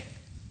باللحية،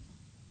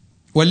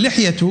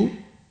 واللحية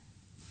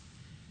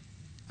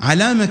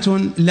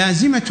علامة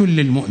لازمة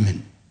للمؤمن،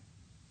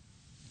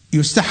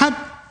 يستحب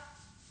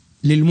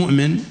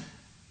للمؤمن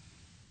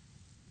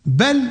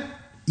بل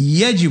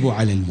يجب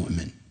على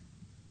المؤمن،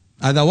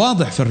 هذا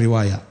واضح في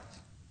الروايات،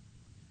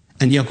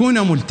 أن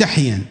يكون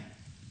ملتحيا،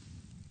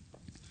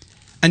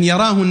 أن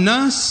يراه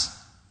الناس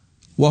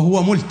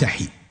وهو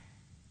ملتحي.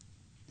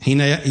 حين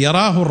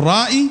يراه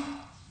الرائي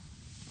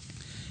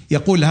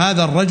يقول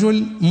هذا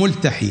الرجل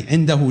ملتحي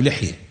عنده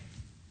لحية.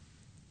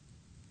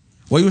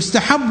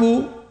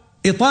 ويستحب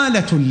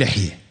إطالة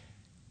اللحية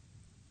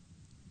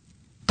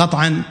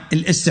قطعا.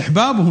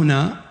 الاستحباب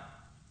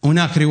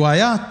هناك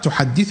روايات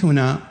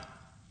تحدثنا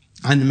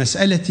عن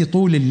مسألة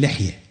طول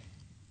اللحية.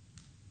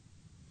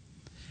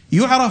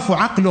 يعرف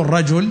عقل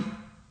الرجل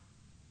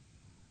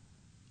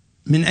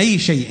من أي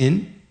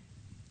شيء؟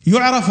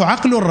 يعرف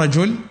عقل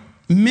الرجل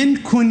من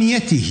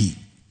كنيته،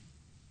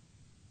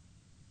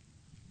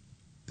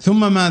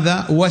 ثم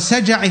ماذا؟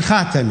 وسجع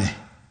خاتمه.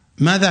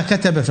 ماذا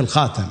كتب في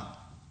الخاتم؟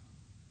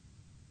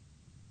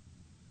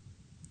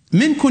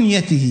 من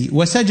كنيته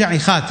وسجع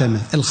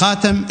خاتمه،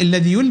 الخاتم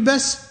الذي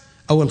يلبس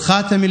أو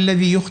الخاتم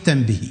الذي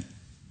يختم به.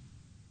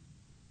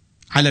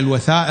 على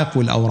الوثائق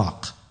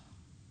والأوراق.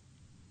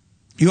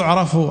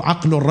 يعرف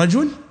عقل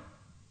الرجل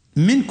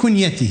من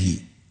كنيته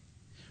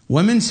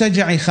ومن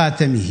سجع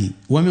خاتمه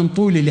ومن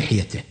طول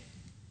لحيته.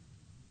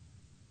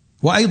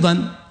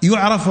 وأيضا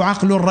يعرف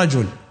عقل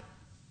الرجل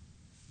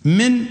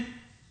من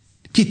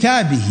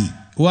كتابه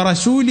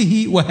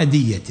ورسوله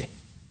وهديته.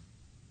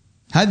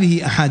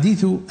 هذه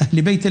أحاديث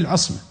أهل بيت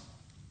العصمة.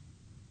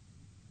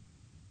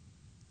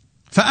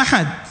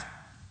 فأحد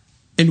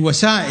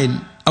الوسائل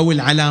أو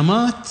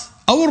العلامات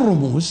أو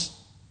الرموز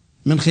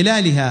من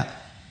خلالها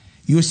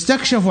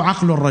يستكشف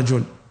عقل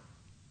الرجل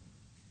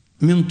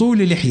من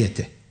طول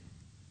لحيته.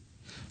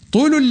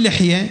 طول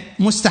اللحية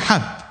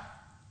مستحب،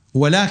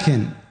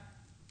 ولكن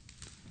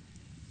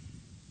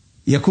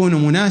يكون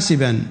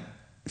مناسبا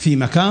في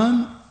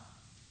مكان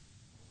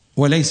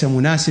وليس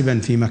مناسبا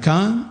في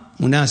مكان،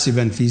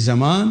 مناسبا في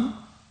زمان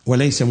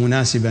وليس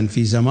مناسبا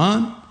في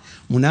زمان،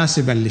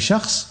 مناسبا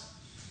لشخص.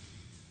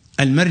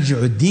 المرجع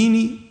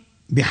الديني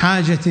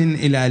بحاجة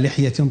إلى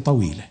لحية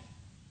طويلة،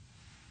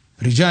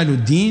 رجال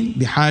الدين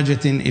بحاجة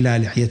إلى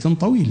لحية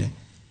طويلة.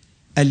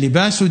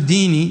 اللباس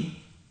الديني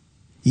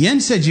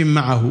ينسجم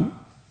معه،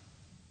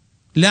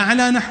 لا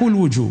على نحو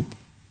الوجوب.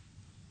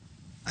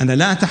 أنا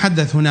لا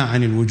أتحدث هنا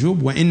عن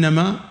الوجوب،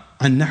 وإنما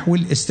عن نحو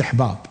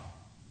الاستحباب.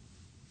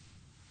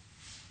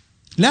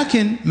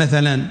 لكن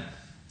مثلا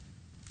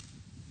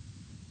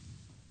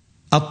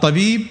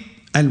الطبيب،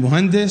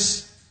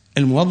 المهندس،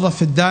 الموظف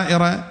في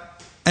الدائرة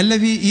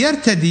الذي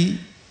يرتدي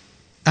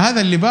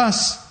هذا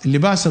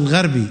اللباس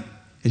الغربي،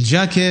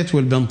 الجاكيت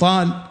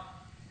والبنطال،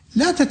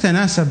 لا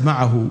تتناسب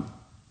معه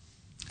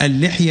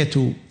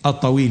اللحية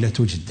الطويلة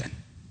جدا.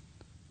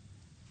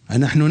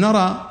 نحن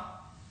نرى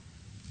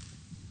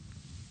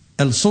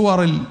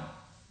الصور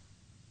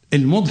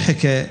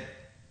المضحكة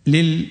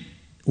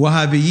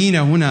للوهابيين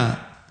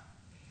هنا،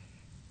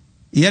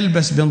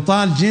 يلبس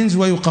بنطال جينز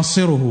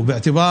ويقصره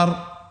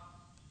باعتبار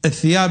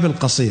الثياب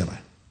القصيرة،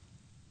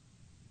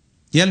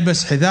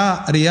 يلبس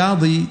حذاء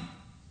رياضي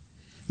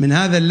من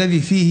هذا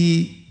الذي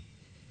فيه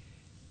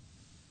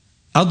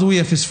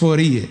أضوية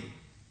فسفورية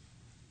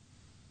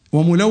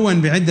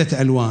وملون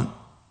بعدة ألوان،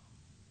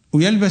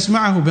 ويلبس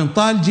معه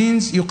بنطال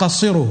جينز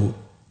يقصره،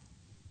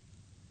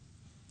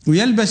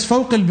 ويلبس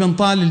فوق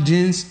البنطال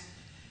الجينز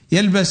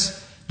يلبس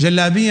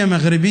جلابية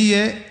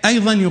مغربية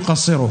أيضا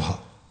يقصرها،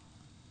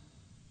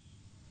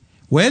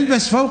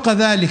 ويلبس فوق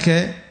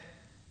ذلك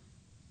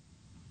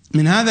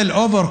من هذا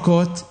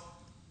الأوفركوت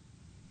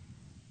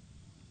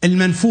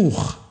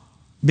المنفوخ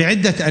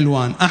بعدة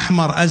ألوان،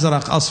 أحمر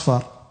أزرق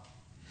أصفر،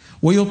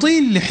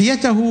 ويطيل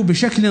لحيته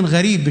بشكل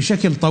غريب،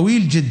 بشكل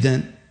طويل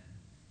جدا،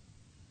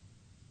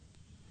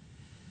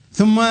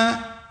 ثم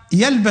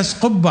يلبس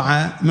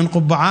قبعة من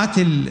قبعات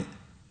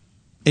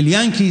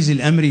اليانكيز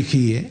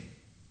الأمريكية،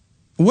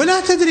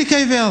 ولا تدري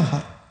كيف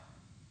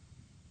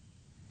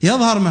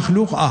يظهر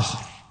مخلوق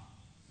آخر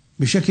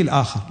بشكل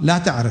آخر، لا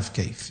تعرف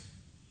كيف.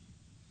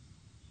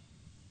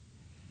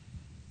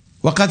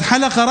 وقد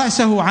حلق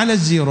رأسه على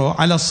الزيرو،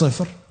 على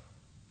الصفر،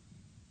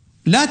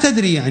 لا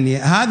تدري يعني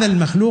هذا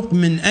المخلوق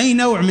من أي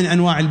نوع من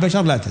أنواع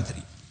البشر، لا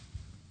تدري.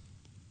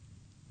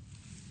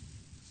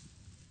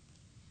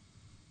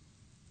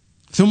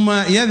 ثم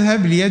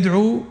يذهب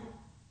ليدعو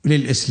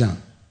للإسلام.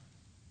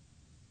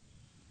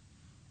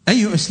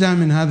 أي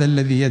إسلام هذا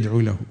الذي يدعو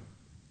له؟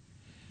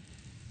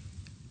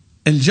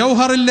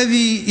 الجوهر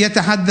الذي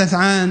يتحدث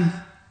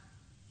عنه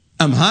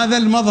أم هذا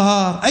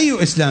المظهر؟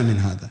 أي إسلام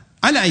هذا؟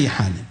 على أي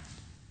حال.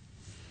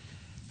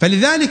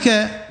 فلذلك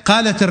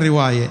قالت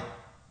الرواية: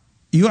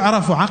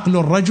 يعرف عقل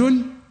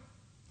الرجل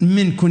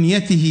من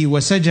كنيته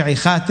وسجع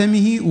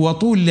خاتمه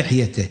وطول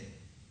لحيته.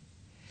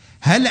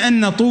 هل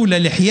أن طول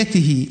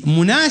لحيته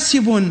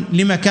مناسب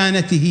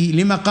لمكانته،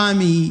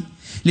 لمقامه،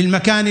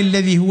 للمكان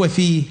الذي هو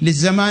فيه،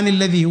 للزمان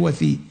الذي هو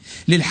فيه،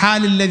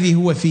 للحال الذي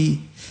هو فيه،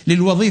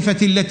 للوظيفة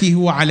التي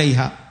هو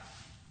عليها؟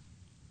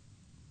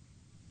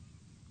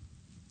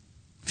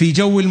 في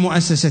جو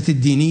المؤسسة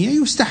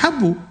الدينية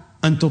يستحب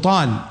أن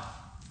تطال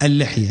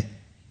اللحية،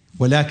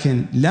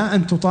 ولكن لا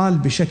أن تطال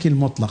بشكل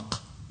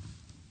مطلق.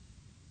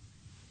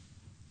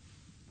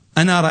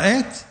 أنا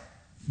رأيت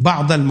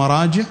بعض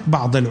المراجع،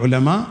 بعض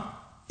العلماء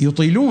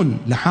يطيلون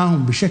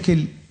لحاهم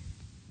بشكل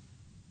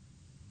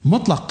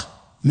مطلق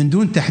من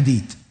دون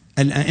تحديد.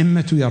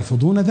 الأئمة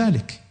يرفضون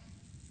ذلك.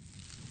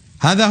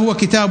 هذا هو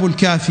كتاب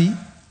الكافي،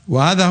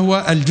 وهذا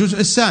هو الجزء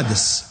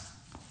السادس.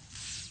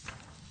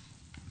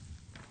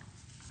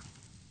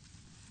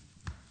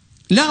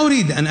 لا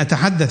أريد أن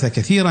أتحدث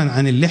كثيرا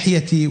عن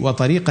اللحية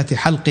وطريقة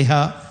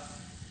حلقها،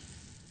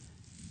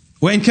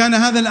 وإن كان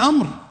هذا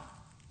الأمر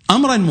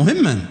أمرا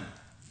مهما،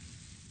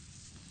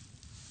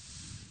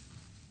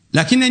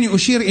 لكنني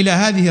أشير إلى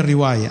هذه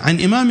الرواية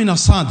عن إمامنا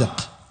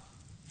الصادق،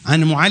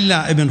 عن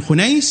معلى بن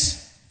خنيس،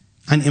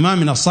 عن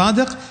إمامنا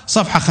الصادق،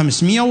 صفحة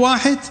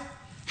 501،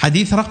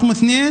 حديث رقم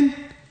 2.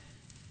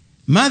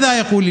 ماذا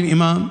يقول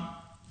الإمام؟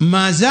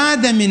 ما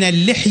زاد من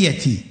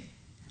اللحية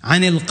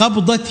عن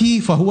القبضة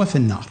فهو في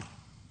النار.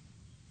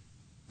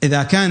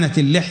 إذا كانت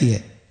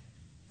اللحية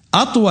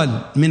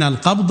أطول من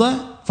القبضة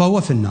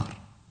فهو في النار.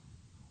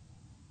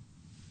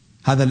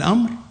 هذا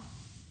الأمر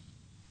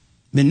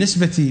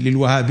بالنسبة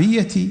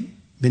للوهابية،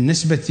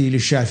 بالنسبة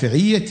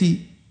للشافعية،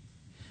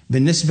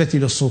 بالنسبة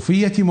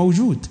للصوفية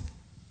موجود،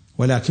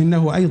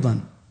 ولكنه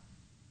أيضا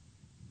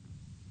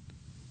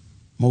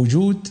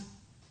موجود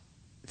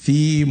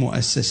في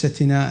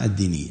مؤسستنا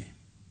الدينية.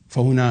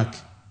 فهناك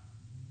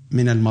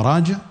من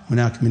المراجع،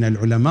 هناك من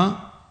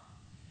العلماء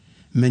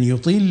من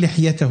يطيل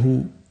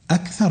لحيته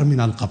أكثر من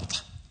القبضة.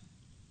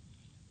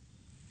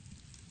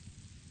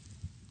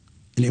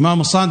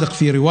 الإمام الصادق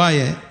في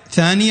رواية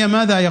ثانية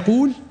ماذا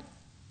يقول؟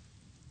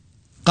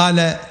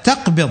 قال: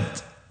 تقبض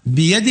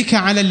بيدك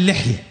على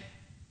اللحية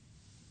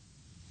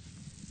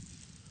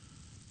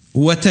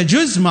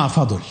وتجز ما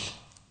فضل.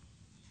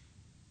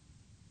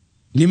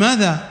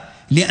 لماذا؟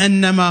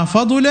 لأن ما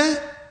فضل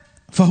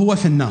فهو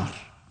في النار،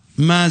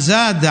 ما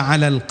زاد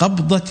على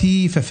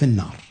القبضة ففي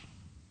النار.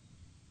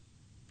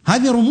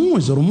 هذه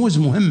رموز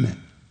مهمة.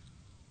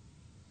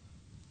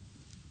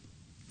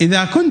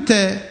 إذا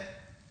كنت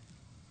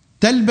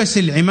تلبس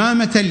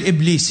العمامة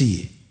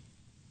الإبليسية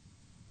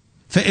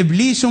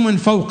فإبليس من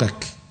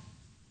فوقك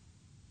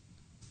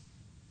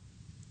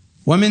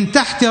ومن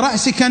تحت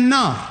رأسك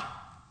النار،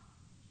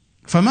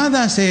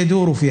 فماذا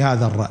سيدور في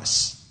هذا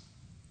الرأس؟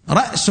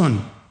 رأس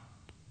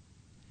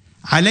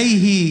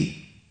عليه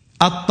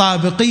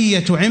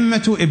الطابقية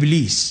عمة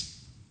إبليس،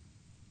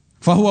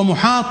 فهو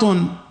محاط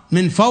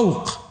من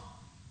فوق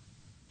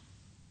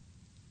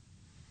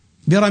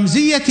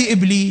برمزية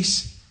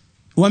إبليس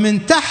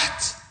ومن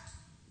تحت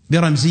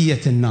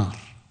برمزية النار.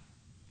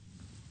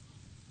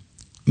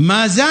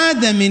 ما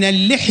زاد من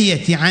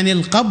اللحية عن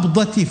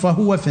القبضة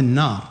فهو في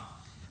النار.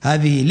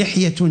 هذه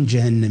لحية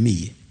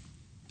جهنمية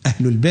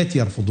أهل البيت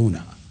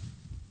يرفضونها.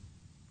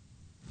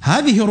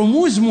 هذه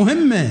رموز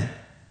مهمة.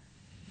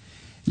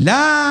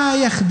 لا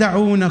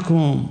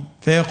يخدعونكم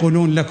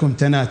فيقولون لكم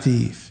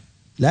تناتيف،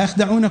 لا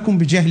يخدعونكم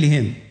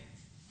بجهلهم.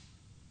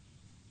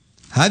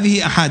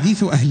 هذه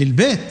أحاديث أهل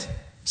البيت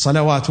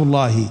صلوات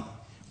الله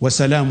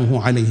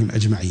وسلامه عليهم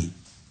أجمعين.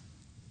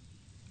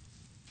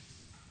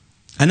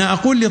 أنا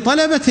أقول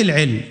لطلبة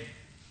العلم: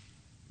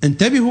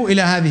 انتبهوا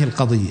إلى هذه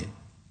القضية،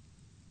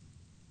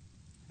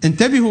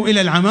 انتبهوا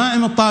إلى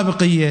العمائم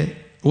الطابقية،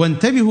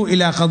 وانتبهوا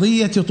إلى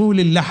قضية طول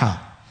اللحى.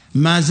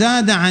 ما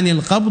زاد عن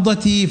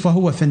القبضة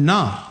فهو في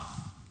النار.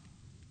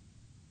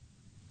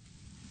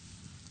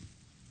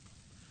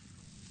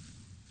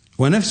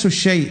 ونفس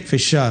الشيء في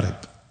الشارب.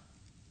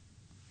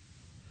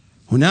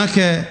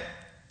 هناك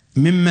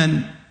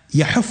ممن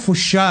يحف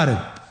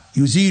الشارب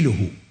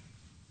يزيله.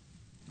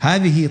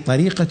 هذه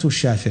طريقة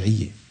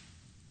الشافعية،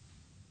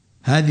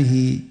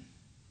 هذه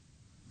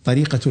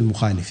طريقة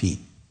المخالفين،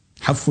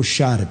 حف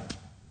الشارب.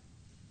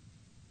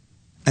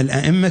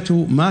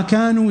 الأئمة ما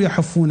كانوا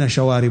يحفون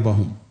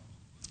شواربهم،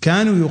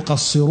 كانوا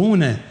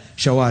يقصرون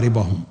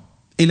شواربهم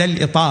إلى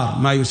الإطار،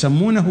 ما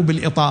يسمونه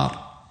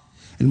بالإطار.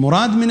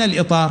 المراد من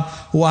الإطار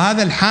هو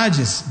هذا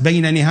الحاجز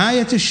بين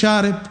نهاية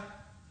الشارب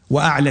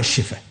وأعلى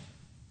الشفة.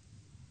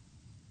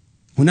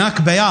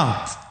 هناك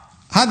بياض،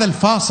 هذا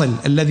الفاصل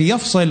الذي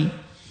يفصل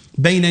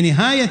بين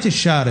نهاية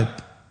الشارب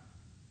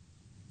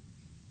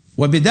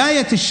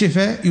وبداية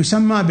الشفة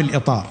يسمى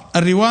بالإطار.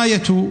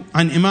 الرواية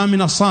عن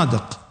إمامنا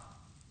الصادق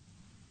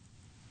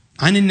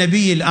عن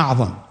النبي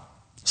الأعظم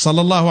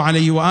صلى الله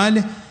عليه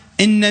وآله: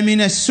 إن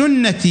من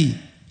السنة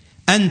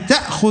أن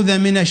تأخذ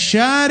من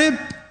الشارب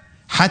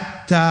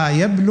حتى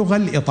يبلغ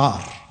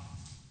الإطار.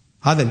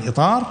 هذا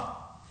الإطار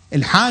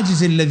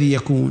الحاجز الذي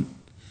يكون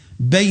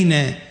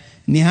بين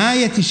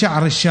نهاية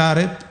شعر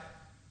الشارب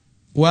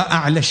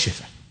وأعلى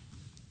الشفة.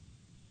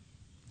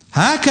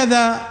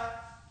 هكذا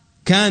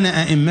كان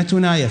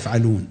أئمتنا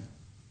يفعلون.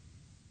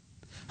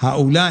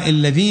 هؤلاء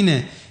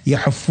الذين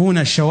يحفون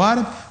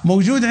الشوارب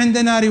موجود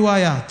عندنا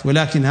روايات،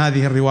 ولكن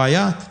هذه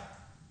الروايات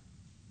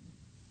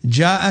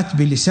جاءت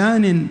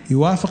بلسان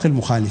يوافق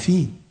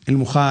المخالفين.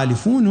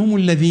 المخالفون هم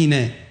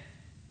الذين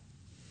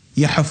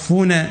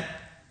يحفون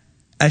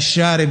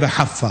الشارب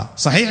حفا.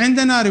 صحيح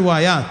عندنا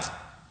روايات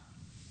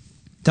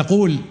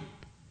تقول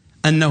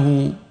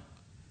أنه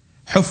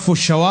حفوا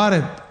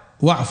الشوارب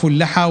واعفوا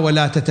اللحى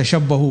ولا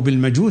تتشبهوا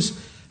بالمجوس.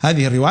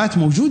 هذه الروايات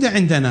موجودة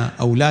عندنا.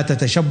 أو لا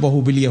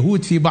تتشبهوا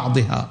باليهود في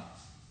بعضها.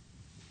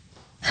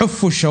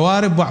 حفوا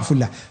الشوارب واعفوا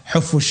اللحى.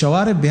 حفوا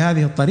الشوارب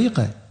بهذه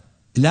الطريقة،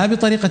 لا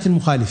بطريقة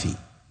المخالفين،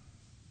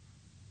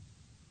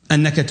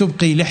 أنك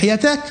تبقي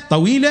لحيتك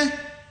طويلة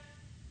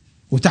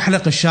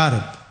وتحلق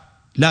الشارب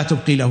لا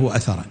تبقي له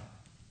أثرا.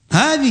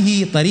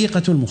 هذه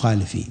طريقة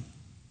المخالفين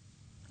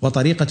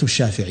وطريقة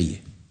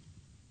الشافعية.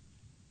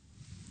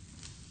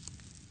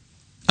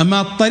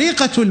 أما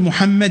الطريقة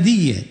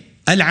المحمدية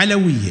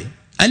العلوية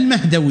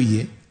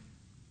المهدوية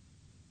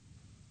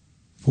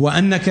هو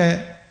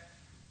أنك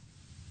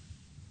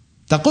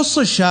تقص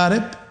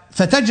الشارب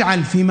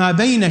فتجعل فيما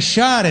بين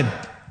الشارب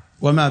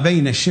وما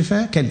بين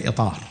الشفة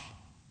كالإطار.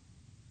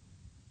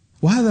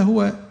 وهذا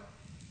هو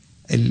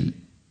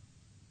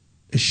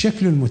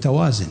الشكل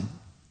المتوازن،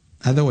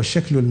 هذا هو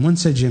الشكل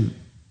المنسجم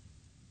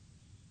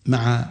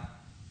مع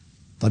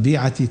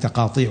طبيعة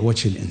تقاطيع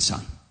وجه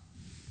الإنسان.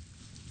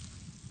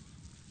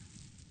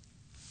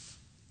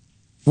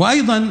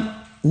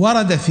 وأيضا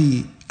ورد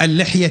في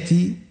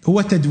اللحية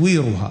هو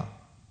تدويرها.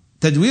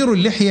 تدوير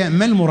اللحية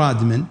ما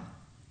المراد من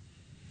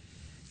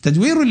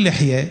تدوير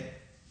اللحية؟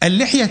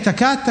 اللحية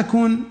تكاد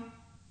تكون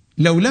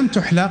لو لم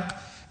تحلق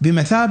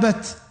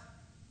بمثابة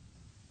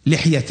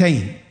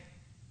لحيتين.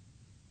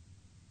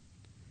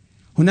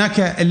 هناك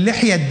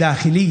اللحية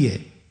الداخلية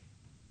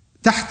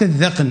تحت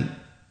الذقن،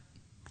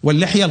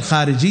 واللحية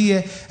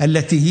الخارجية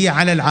التي هي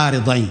على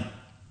العارضين.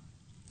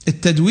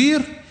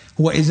 التدوير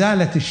هو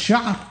إزالة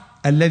الشعر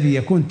الذي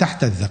يكون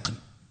تحت الذقن،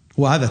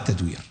 وهذا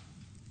التدوير.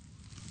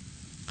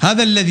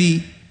 هذا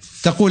الذي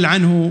تقول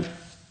عنه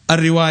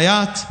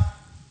الروايات.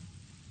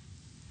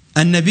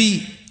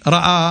 النبي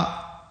رأى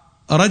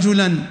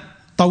رجلا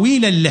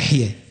طويل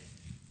اللحية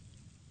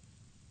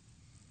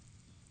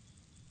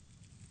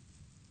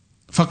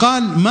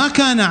فقال: ما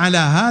كان على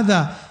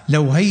هذا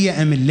لو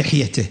هيأ من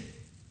لحيته.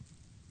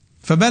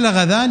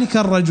 فبلغ ذلك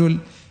الرجل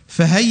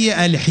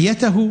فهيأ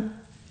لحيته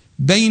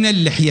بين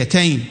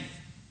اللحيتين،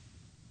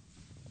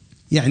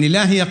 يعني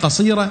لا هي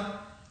قصيرة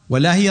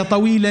ولا هي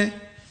طويلة،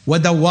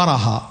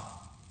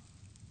 ودورها.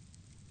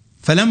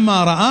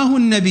 فلما رآه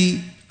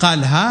النبي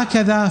قال: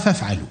 هكذا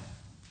فافعلوا.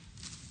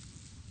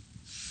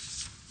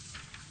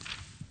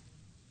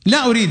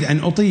 لا أريد أن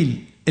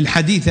أطيل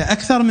الحديث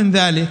أكثر من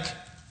ذلك،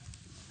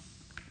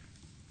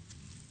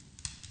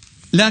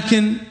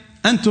 لكن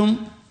أنتم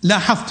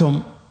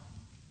لاحظتم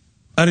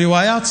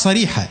الروايات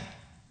صريحة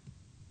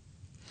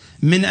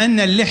من أن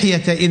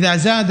اللحية إذا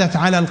زادت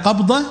على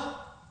القبضة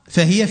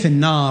فهي في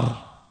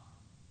النار،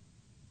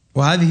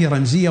 وهذه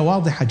رمزية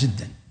واضحة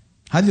جدا.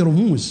 هذه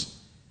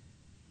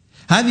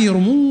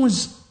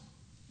رموز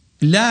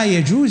لا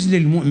يجوز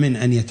للمؤمن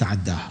أن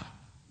يتعداها.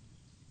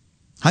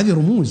 هذه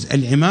رموز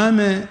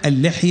العمامة،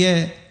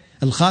 اللحية،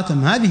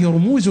 الخاتم، هذه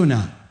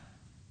رموزنا.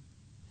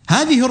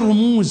 هذه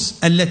الرموز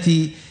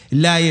التي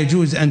لا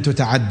يجوز أن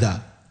تتعدى.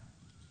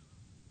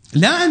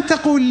 لا أن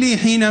تقول لي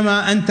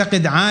حينما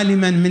أنتقد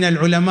عالما من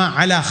العلماء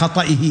على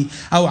خطئه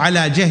أو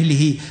على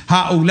جهله: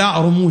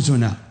 هؤلاء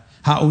رموزنا.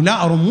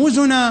 هؤلاء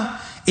رموزنا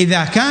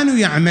إذا كانوا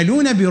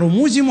يعملون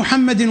برموز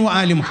محمد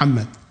وآل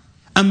محمد.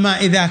 أما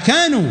إذا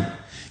كانوا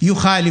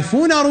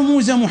يخالفون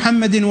رموز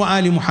محمد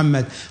وآل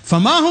محمد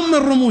فما هم من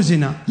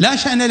رموزنا، لا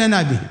شأن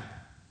لنا بهم.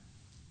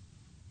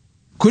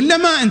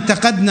 كلما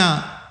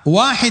انتقدنا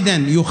واحدا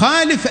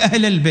يخالف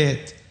أهل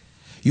البيت،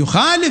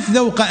 يخالف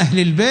ذوق أهل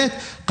البيت،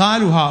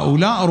 قالوا: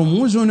 هؤلاء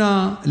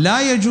رموزنا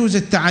لا يجوز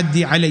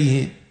التعدي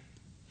عليهم.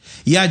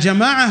 يا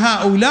جماعة،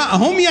 هؤلاء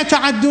هم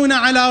يتعدون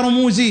على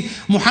رموز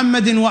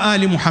محمد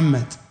وآل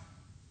محمد،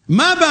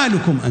 ما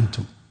بالكم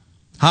أنتم؟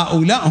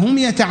 هؤلاء هم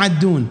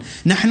يتعدون.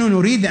 نحن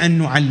نريد أن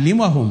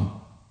نعلمهم،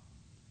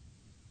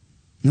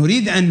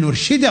 نريد أن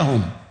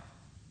نرشدهم.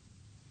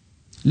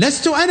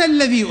 لست أنا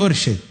الذي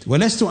أرشد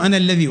ولست أنا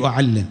الذي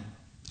أعلم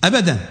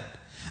أبدا.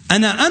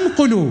 أنا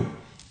أنقل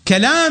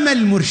كلام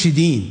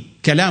المرشدين،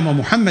 كلام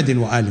محمد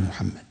وآل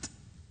محمد.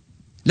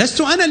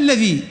 لست أنا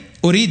الذي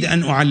أريد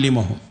أن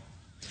أعلمهم.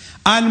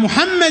 آل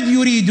محمد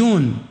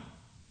يريدون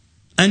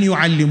أن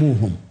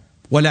يعلموهم،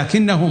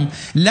 ولكنهم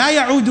لا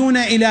يعودون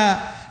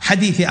إلى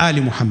حديث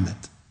آل محمد.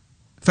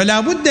 فلا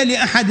بد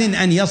لأحد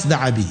أن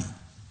يصدع به،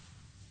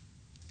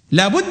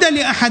 لا بد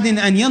لأحد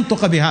أن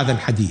ينطق بهذا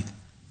الحديث.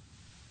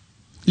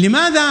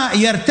 لماذا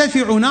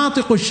يرتفع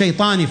ناطق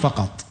الشيطان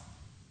فقط؟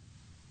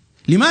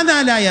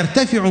 لماذا لا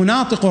يرتفع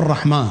ناطق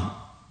الرحمن؟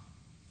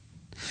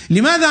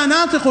 لماذا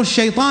ناطق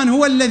الشيطان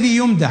هو الذي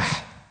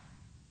يمدح؟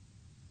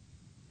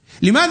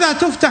 لماذا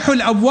تفتح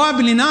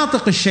الأبواب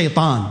لناطق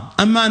الشيطان،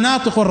 أما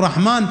ناطق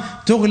الرحمن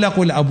تغلق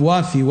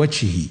الأبواب في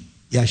وجهه؟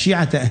 يا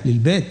شيعة أهل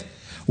البيت،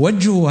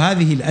 وجهوا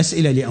هذه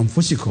الأسئلة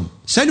لأنفسكم،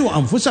 سلوا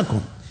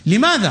أنفسكم.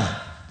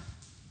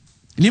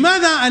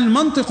 لماذا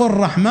المنطق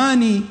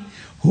الرحماني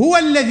هو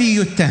الذي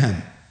يتهم؟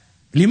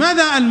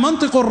 لماذا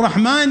المنطق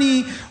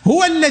الرحماني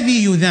هو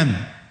الذي يذم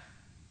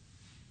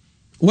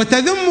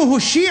وتذمه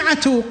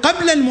الشيعة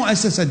قبل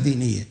المؤسسة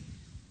الدينية؟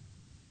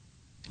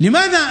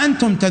 لماذا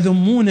أنتم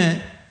تذمون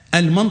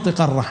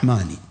المنطق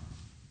الرحماني؟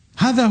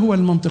 هذا هو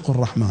المنطق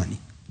الرحماني.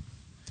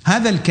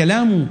 هذا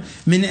الكلام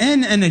من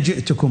أين أنا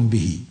جئتكم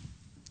به؟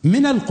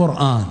 من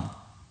القرآن،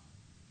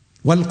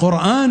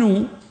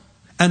 والقرآن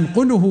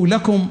أنقله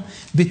لكم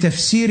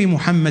بتفسير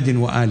محمد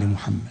وآل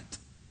محمد،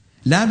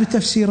 لا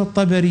بتفسير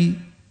الطبري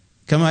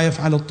كما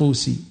يفعل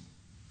الطوسي،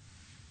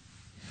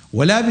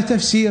 ولا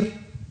بتفسير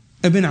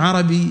ابن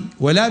عربي،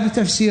 ولا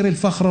بتفسير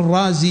الفخر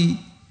الرازي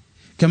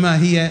كما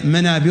هي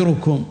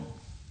منابركم،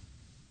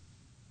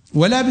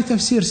 ولا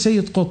بتفسير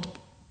سيد قطب.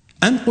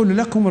 أنقل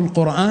لكم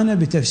القرآن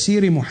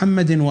بتفسير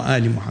محمد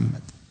وآل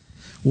محمد،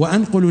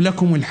 وأنقل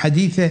لكم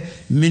الحديث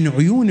من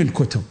عيون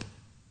الكتب.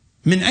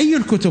 من أي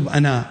الكتب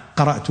أنا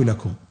قرأت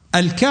لكم؟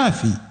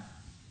 الكافي،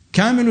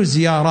 كامل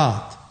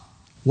الزيارات،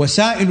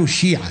 وسائل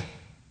الشيعة،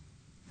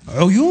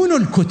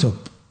 عيون الكتب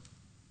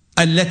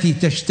التي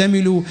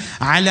تشتمل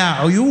على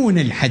عيون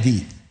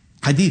الحديث،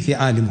 حديث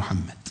آل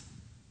محمد.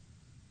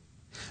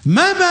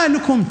 ما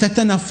بالكم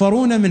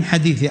تتنفرون من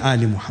حديث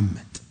آل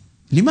محمد؟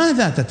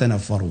 لماذا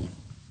تتنفرون؟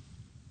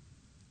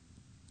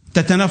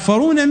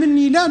 تتنفرون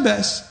مني لا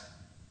بأس،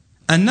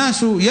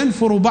 الناس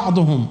ينفر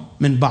بعضهم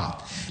من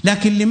بعض،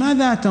 لكن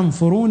لماذا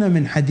تنفرون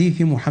من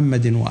حديث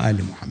محمد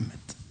وآل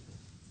محمد؟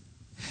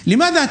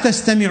 لماذا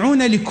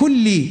تستمعون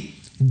لكل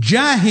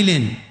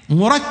جاهل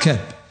مركب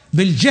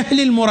بالجهل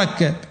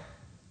المركب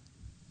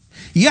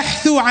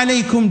يحثو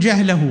عليكم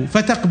جهله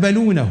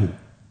فتقبلونه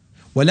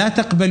ولا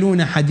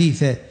تقبلون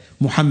حديث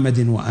محمد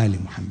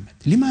وآل محمد؟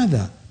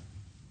 لماذا؟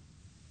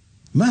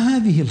 ما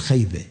هذه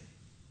الخيبة؟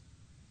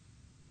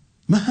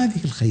 ما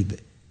هذه الخيبة؟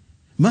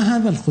 ما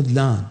هذا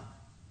الخذلان؟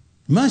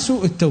 ما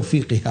سوء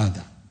التوفيق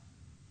هذا؟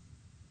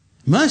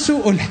 ما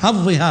سوء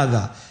الحظ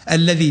هذا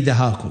الذي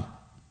دهاكم؟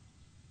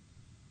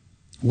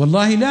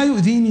 والله لا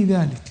يؤذيني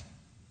ذلك،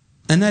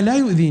 أنا لا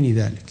يؤذيني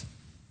ذلك،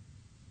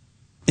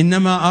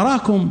 إنما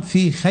أراكم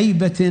في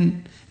خيبة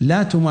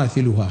لا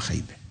تماثلها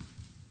خيبة،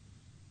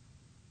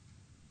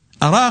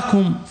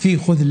 أراكم في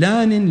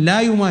خذلان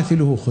لا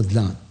يماثله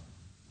خذلان.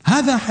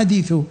 هذا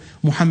حديث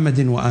محمد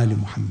وآل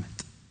محمد.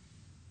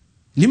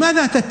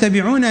 لماذا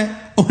تتبعون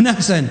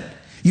أناسا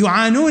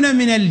يعانون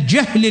من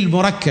الجهل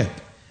المركب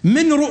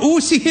من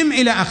رؤوسهم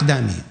إلى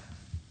أقدامهم؟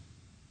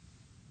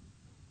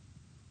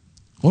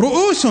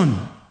 رؤوس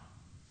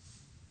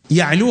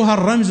يعلوها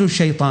الرمز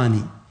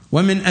الشيطاني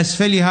ومن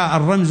أسفلها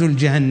الرمز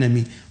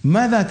الجهنمي،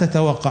 ماذا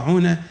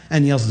تتوقعون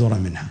أن يصدر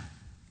منها؟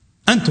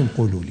 أنتم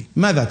قولوا لي،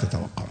 ماذا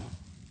تتوقعون؟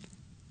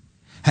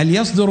 هل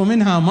يصدر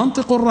منها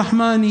منطق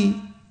الرحمن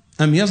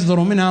أم يصدر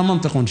منها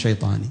منطق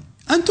شيطاني؟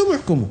 أنتم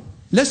احكموا،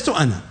 لست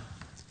أنا،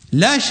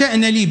 لا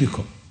شأن لي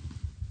بكم،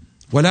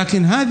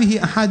 ولكن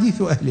هذه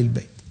أحاديث أهل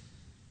البيت.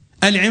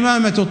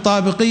 العمامة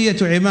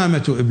الطابقية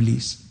عمامة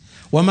إبليس،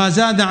 وما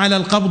زاد على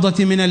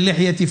القبضة من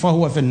اللحية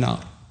فهو في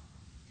النار،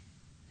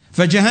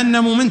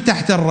 فجهنم من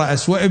تحت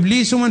الرأس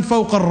وإبليس من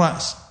فوق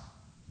الرأس،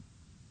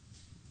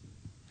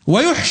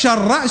 ويحشى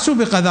الرأس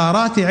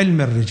بقذارات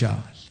علم الرجال،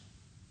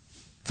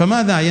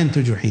 فماذا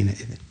ينتج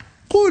حينئذ؟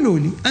 قولوا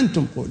لي،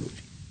 أنتم قولوا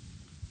لي،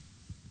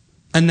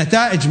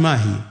 النتائج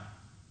ما هي؟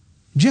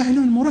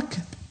 جهل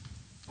مركب.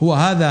 هو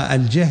هذا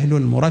الجهل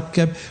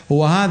المركب،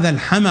 هو هذا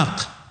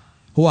الحمق،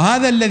 هو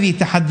هذا الذي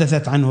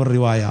تحدثت عنه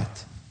الروايات.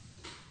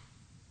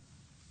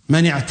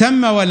 من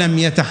اعتم ولم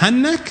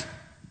يتحنك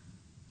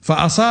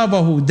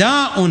فأصابه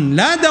داء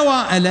لا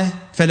دواء له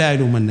فلا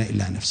يلومن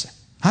إلا نفسه.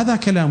 هذا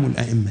كلام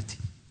الأئمة.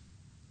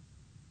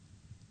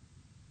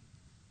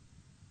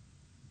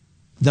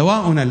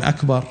 دواؤنا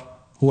الأكبر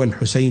هو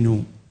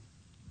الحسين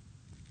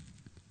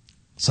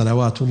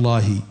صلوات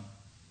الله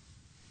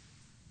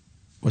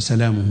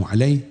وسلامه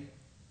عليه.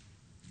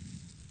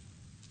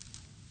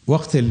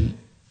 وقت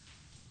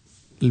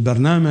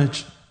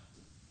البرنامج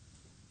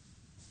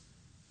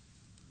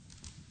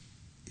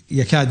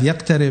يكاد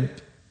يقترب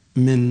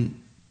من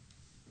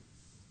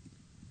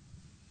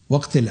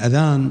وقت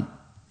الأذان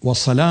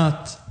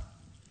والصلاة،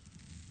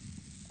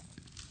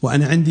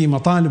 وأنا عندي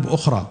مطالب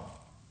أخرى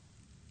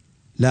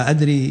لا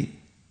أدري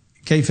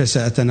كيف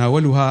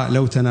سأتناولها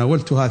لو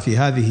تناولتها في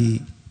هذه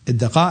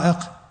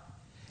الدقائق،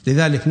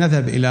 لذلك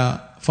نذهب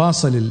إلى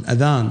فاصل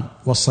الأذان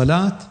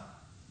والصلاة،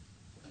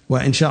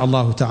 وإن شاء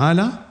الله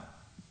تعالى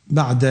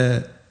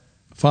بعد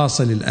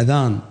فاصل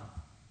الأذان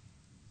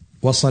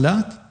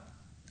والصلاة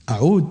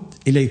أعود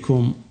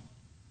إليكم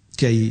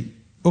كي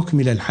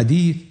أكمل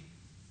الحديث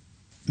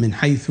من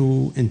حيث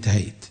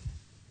انتهيت.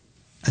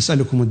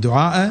 أسألكم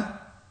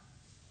الدعاء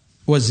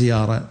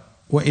والزيارة،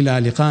 وإلى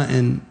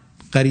لقاء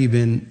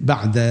قريب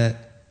بعد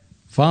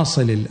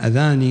فاصل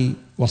الأذان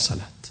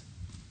والصلاة.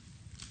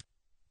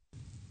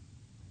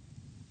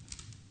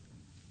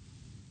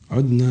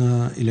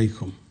 عدنا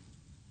إليكم.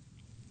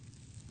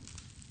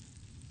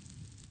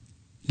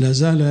 لا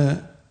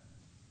زال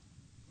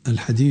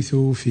الحديث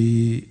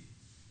في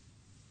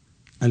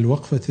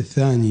الوقفة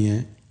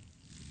الثانية.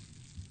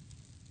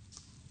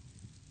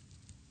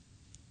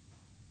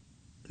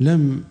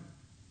 لم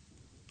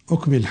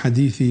أكمل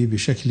حديثي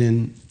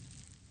بشكل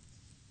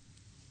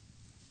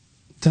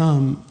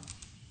تام،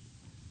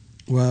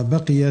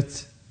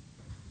 وبقيت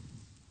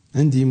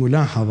عندي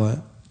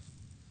ملاحظة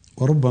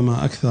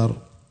وربما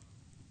أكثر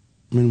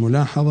من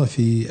ملاحظة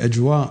في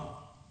أجواء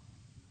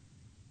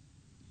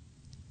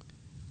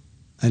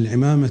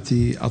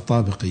العمامة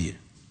الطابقية.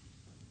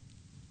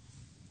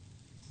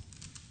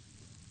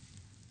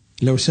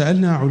 لو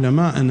سألنا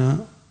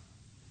علماءنا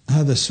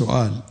هذا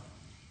السؤال: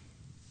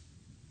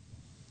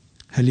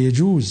 هل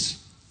يجوز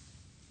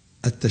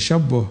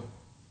التشبه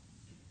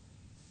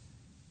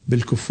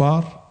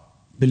بالكفار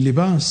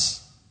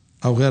باللباس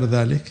أو غير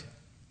ذلك؟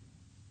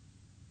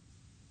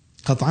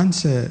 قطعا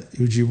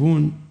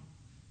سيجيبون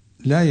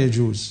لا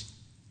يجوز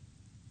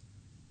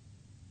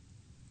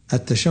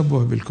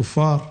التشبه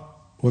بالكفار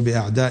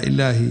وبأعداء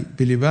الله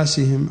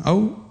بلباسهم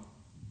أو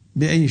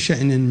بأي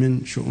شأن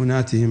من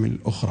شؤوناتهم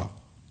الأخرى.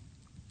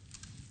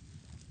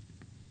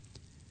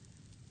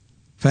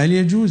 فهل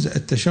يجوز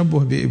التشبه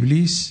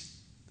بإبليس؟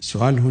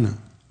 سؤال هنا.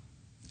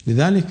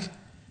 لذلك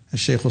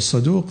الشيخ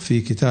الصدوق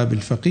في كتاب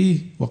الفقيه،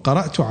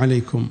 وقرأت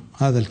عليكم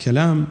هذا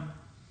الكلام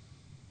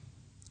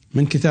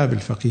من كتاب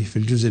الفقيه في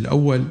الجزء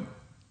الأول،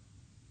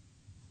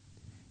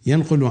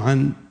 ينقل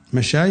عن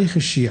مشايخ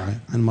الشيعة،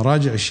 عن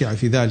مراجع الشيعة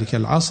في ذلك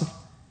العصر،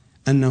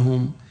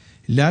 أنهم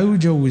لا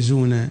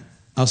يجوزون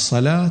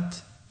الصلاة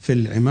في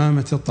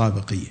العمامة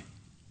الطابقية،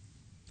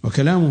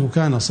 وكلامه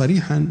كان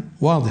صريحا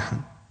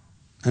واضحا،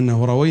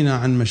 أنه روينا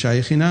عن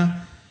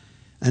مشايخنا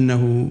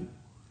أنه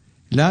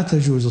لا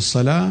تجوز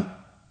الصلاة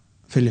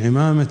في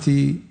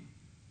العمامة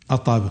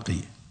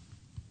الطابقية.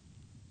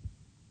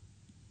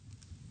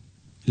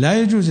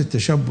 لا يجوز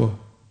التشبه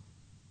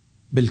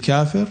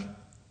بالكافر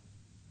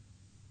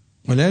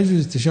ولا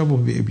يجوز التشبه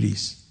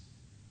بإبليس.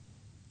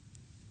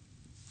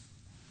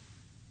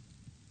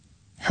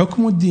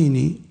 حكم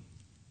الدين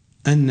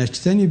أن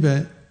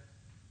نجتنب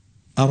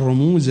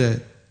الرموز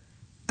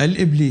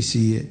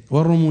الإبليسية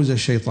والرموز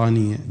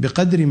الشيطانية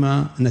بقدر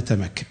ما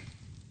نتمكن.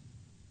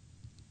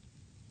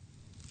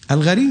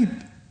 الغريب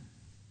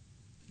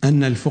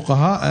أن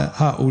الفقهاء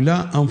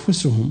هؤلاء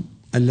أنفسهم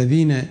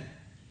الذين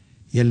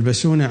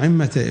يلبسون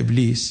عمة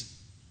إبليس،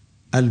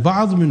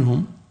 البعض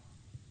منهم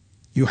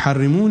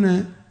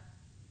يحرمون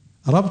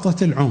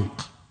ربطة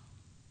العنق.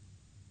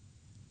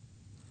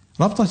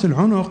 ربطة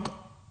العنق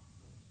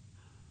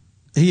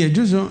هي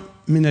جزء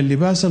من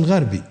اللباس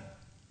الغربي.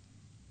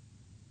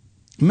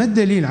 ما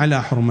الدليل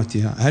على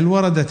حرمتها؟ هل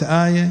وردت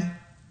آية؟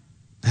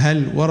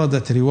 هل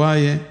وردت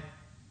رواية؟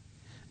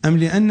 أم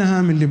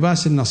لأنها من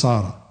لباس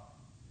النصارى؟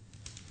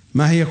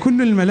 ما هي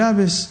كل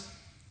الملابس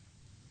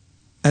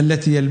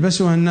التي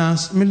يلبسها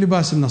الناس من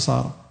لباس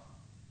النصارى،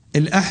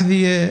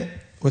 الأحذية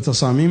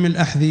وتصاميم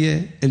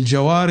الأحذية،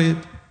 الجوارب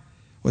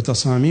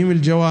وتصاميم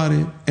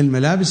الجوارب،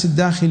 الملابس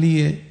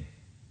الداخلية،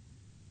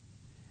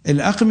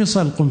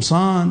 الأقمصة،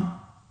 القمصان،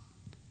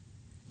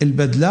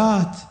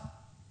 البدلات،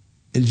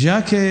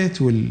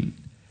 الجاكيت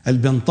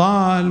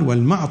والبنطال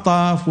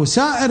والمعطف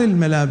وسائر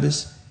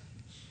الملابس،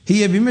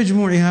 هي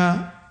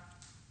بمجموعها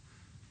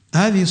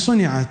هذه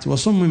صنعت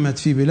وصممت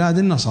في بلاد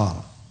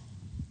النصارى.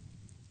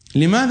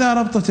 لماذا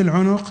ربطة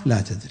العنق؟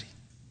 لا تدري.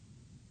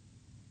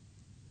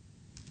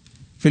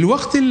 في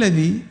الوقت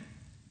الذي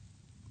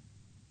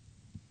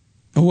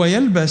هو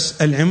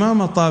يلبس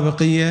العمامة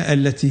الطابقية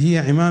التي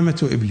هي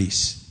عمامة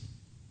إبليس،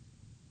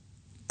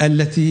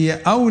 التي هي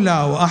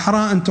أولى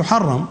وأحرى أن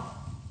تحرم،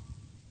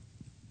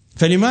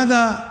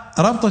 فلماذا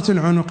ربطة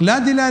العنق لا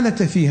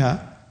دلالة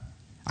فيها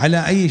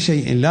على أي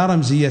شيء، لا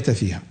رمزية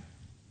فيها؟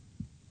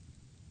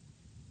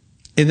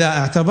 إذا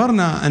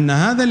اعتبرنا أن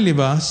هذا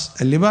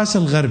اللباس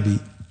الغربي،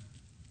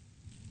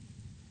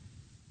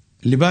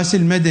 اللباس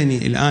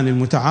المدني الآن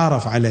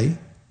المتعارف عليه،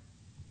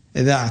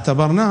 إذا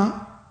اعتبرناه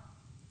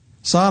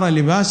صار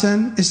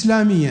لباسا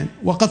إسلاميا،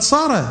 وقد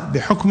صار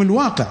بحكم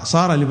الواقع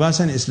صار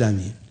لباسا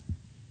إسلاميا.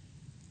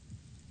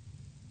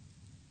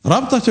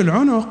 ربطة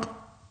العنق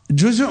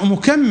جزء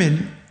مكمل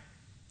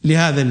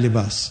لهذا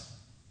اللباس،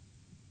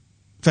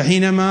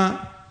 فحينما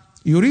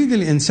يريد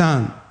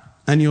الإنسان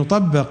أن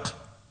يطبق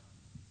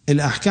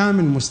الأحكام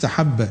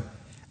المستحبة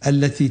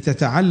التي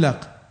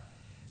تتعلق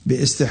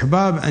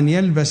باستحباب أن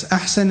يلبس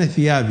أحسن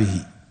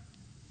ثيابه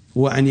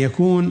وأن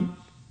يكون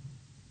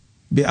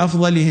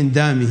بأفضل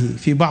هندامه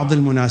في بعض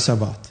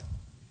المناسبات،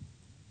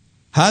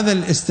 هذا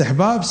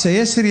الاستحباب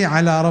سيسري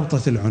على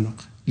ربطة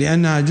العنق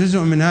لأنها جزء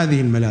من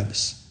هذه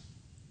الملابس.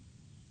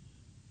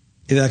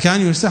 إذا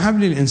كان يستحب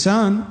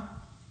للإنسان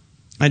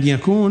أن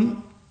يكون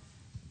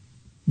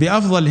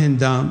بأفضل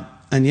هندام،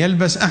 أن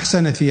يلبس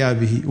أحسن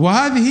ثيابه،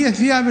 وهذه هي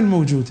الثياب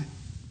الموجودة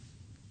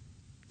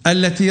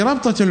التي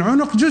ربطة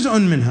العنق جزء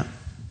منها،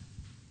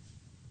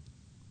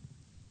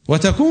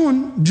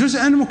 وتكون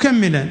جزءا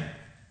مكملا،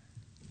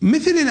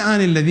 مثل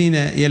الآن الذين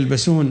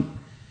يلبسون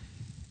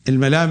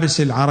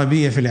الملابس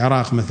العربية في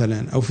العراق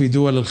مثلا أو في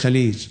دول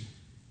الخليج،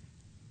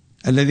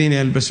 الذين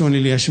يلبسون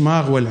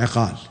اليشماغ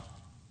والعقال.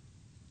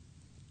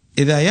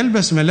 إذا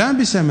يلبس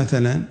ملابسه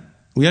مثلا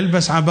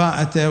ويلبس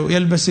عباءته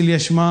ويلبس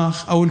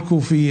اليشماخ أو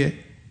الكوفية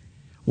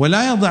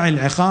ولا يضع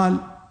العقال،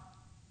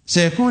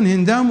 سيكون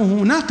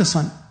هندامه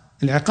ناقصا،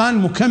 العقال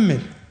مكمل.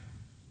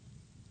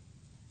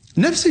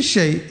 نفس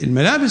الشيء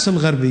الملابس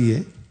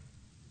الغربية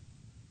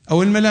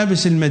أو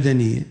الملابس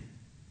المدنية،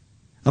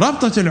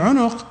 ربطة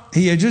العنق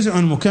هي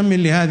جزء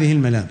مكمل لهذه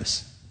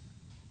الملابس.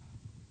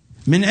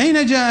 من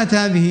أين جاءت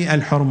هذه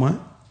الحرمة؟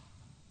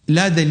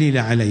 لا دليل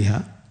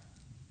عليها،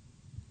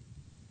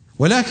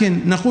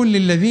 ولكن نقول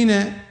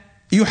للذين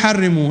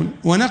يحرمون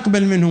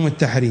ونقبل منهم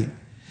التحريم: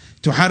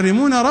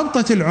 تحرمون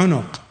ربطة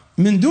العنق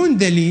من دون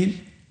دليل،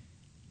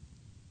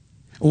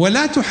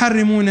 ولا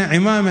تحرمون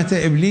عمامة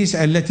إبليس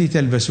التي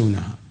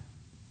تلبسونها.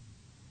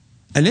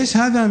 أليس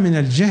هذا من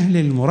الجهل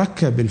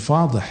المركب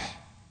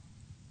الفاضح؟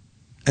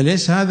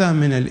 أليس هذا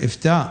من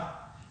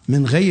الإفتاء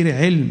من غير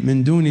علم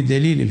من دون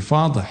دليل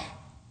الفاضح؟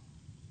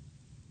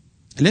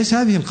 أليس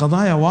هذه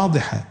القضايا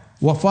واضحة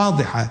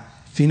وفاضحة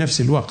في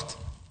نفس الوقت؟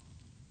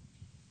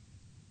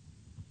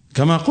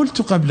 كما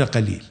قلت قبل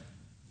قليل،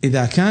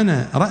 إذا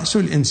كان رأس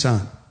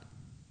الإنسان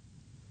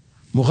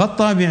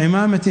مغطى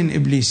بعمامة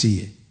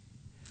إبليسية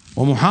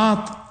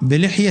ومحاط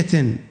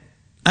بلحية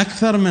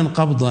أكثر من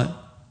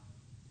قبضة،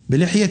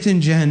 بلحية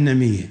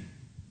جهنمية،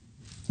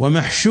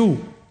 ومحشو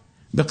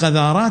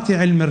بقذارات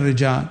علم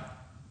الرجال،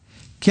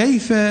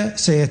 كيف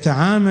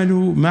سيتعامل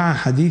مع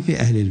حديث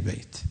أهل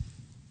البيت؟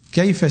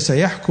 كيف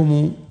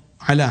سيحكم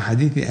على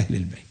حديث أهل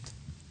البيت؟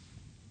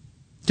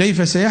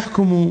 كيف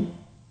سيحكم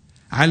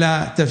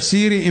على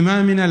تفسير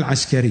إمامنا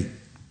العسكري؟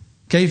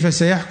 كيف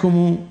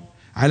سيحكم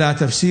على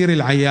تفسير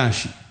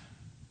العياشي؟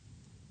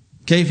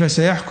 كيف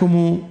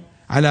سيحكم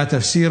على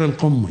تفسير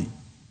القمي؟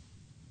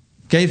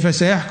 كيف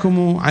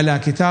سيحكم على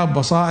كتاب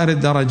بصائر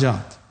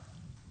الدرجات؟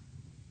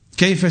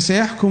 كيف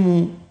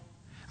سيحكم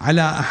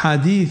على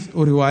أحاديث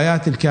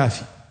وروايات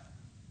الكافي،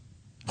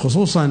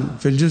 خصوصا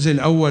في الجزء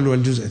الأول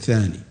والجزء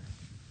الثاني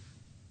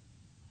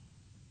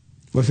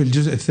وفي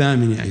الجزء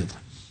الثامن أيضا،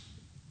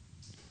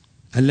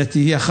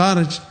 التي هي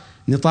خارج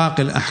نطاق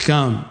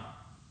الأحكام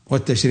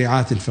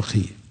والتشريعات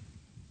الفقهية؟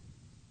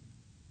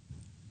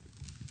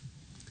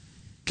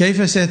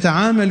 كيف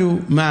سيتعامل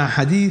مع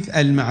حديث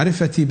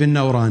المعرفة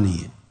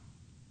بالنورانية؟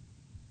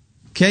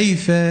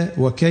 كيف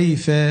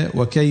وكيف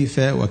وكيف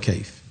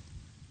وكيف؟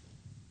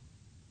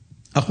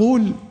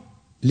 أقول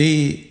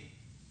لطلبة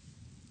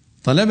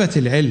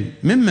العلم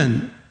ممن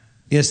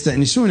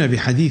يستأنسون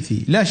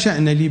بحديثي: لا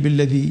شأن لي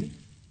بالذي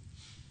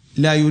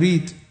لا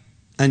يريد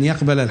أن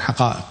يقبل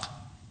الحقائق،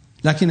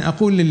 لكن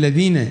أقول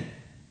للذين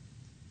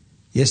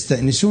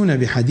يستأنسون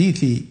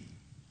بحديثي: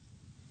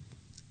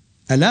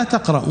 ألا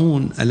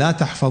تقرؤون، ألا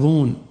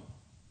تحفظون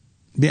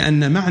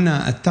بأن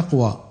معنى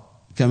التقوى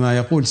كما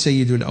يقول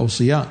سيد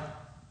الأوصياء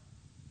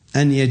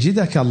أن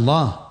يجدك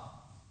الله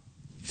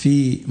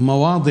في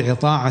مواضع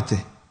طاعته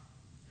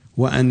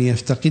وأن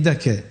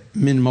يفتقدك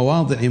من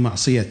مواضع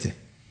معصيته؟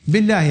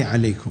 بالله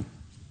عليكم،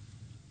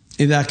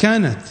 إذا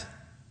كانت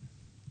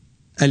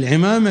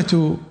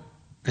العمامة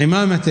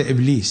عمامة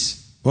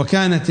إبليس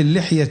وكانت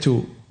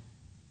اللحية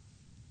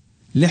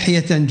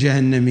لحية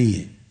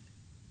جهنمية،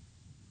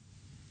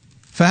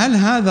 فهل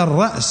هذا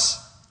الرأس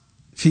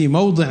في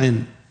موضع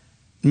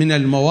من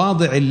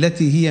المواضع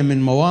التي هي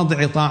من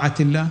مواضع طاعة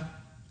الله؟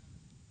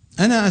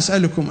 أنا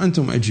أسألكم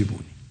أنتم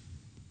أجيبوني.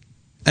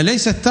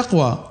 أليس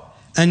التقوى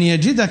أن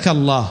يجدك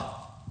الله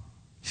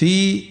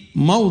في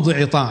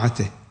موضع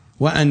طاعته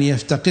وأن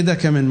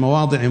يفتقدك من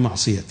مواضع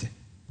معصيته؟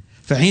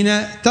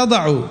 فحين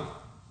تضع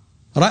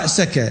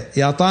رأسك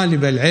يا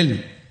طالب العلم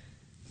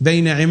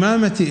بين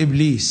عمامة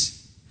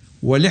إبليس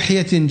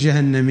ولحية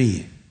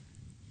جهنمية،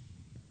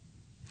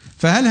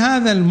 فهل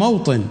هذا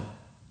الموطن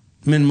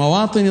من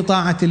مواطن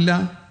طاعة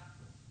الله؟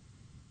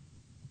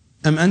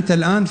 أم أنت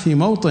الآن في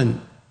موطن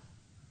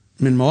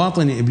من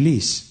مواطن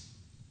إبليس؟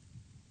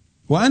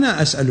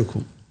 وأنا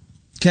أسألكم،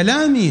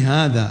 كلامي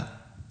هذا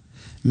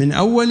من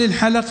أول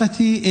الحلقة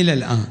إلى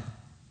الآن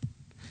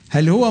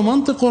هل هو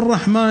منطق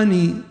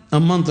رحماني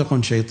أم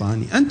منطق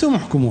شيطاني؟ أنتم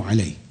احكموا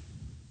عليه.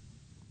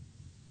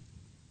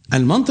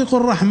 المنطق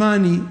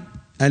الرحماني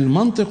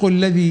المنطق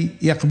الذي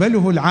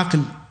يقبله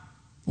العقل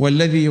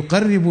والذي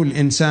يقرب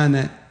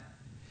الإنسان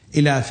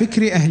إلى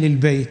فكر أهل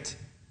البيت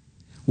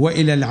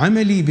وإلى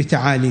العمل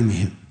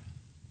بتعاليمهم،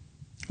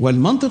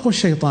 والمنطق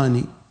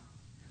الشيطاني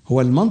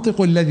هو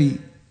المنطق الذي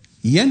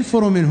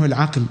ينفر منه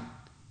العقل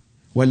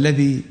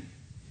والذي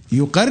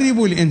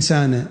يقرب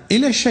الإنسان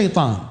إلى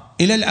الشيطان،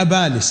 إلى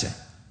الأبالسة،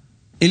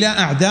 إلى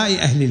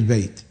أعداء أهل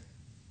البيت،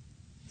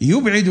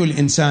 يبعد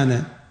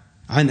الإنسان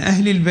عن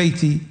أهل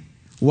البيت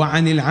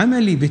وعن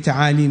العمل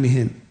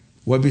بتعاليمهم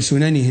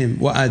وبسننهم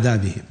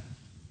وآدابهم.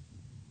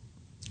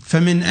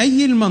 فمن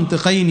أي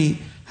المنطقين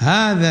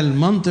هذا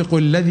المنطق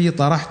الذي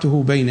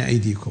طرحته بين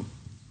أيديكم؟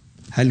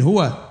 هل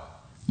هو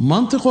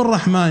منطق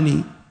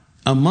رحماني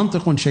أم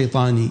منطق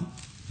شيطاني؟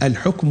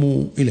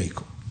 الحكم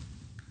إليكم.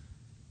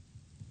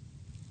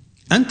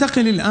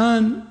 أنتقل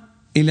الآن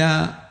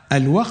إلى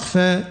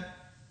الوقفة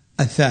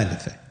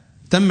الثالثة.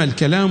 تم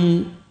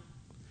الكلام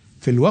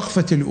في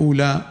الوقفة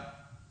الأولى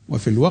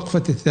وفي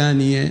الوقفة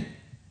الثانية،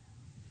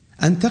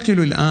 أنتقل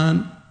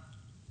الآن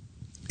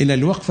إلى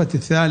الوقفة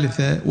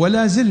الثالثة،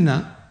 ولا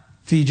زلنا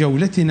في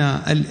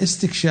جولتنا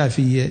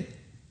الاستكشافية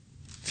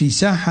في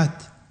ساحة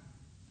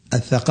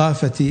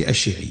الثقافة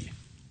الشيعية.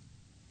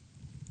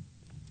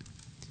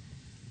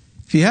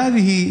 في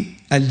هذه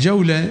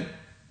الجولة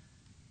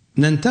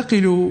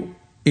ننتقل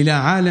إلى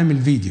عالم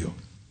الفيديو.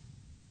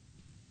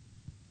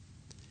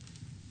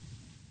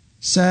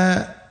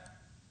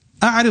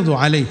 سأعرض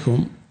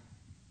عليكم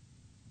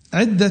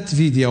عدة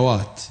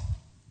فيديوهات.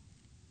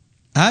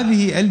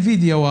 هذه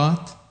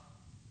الفيديوهات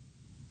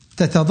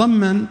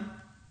تتضمن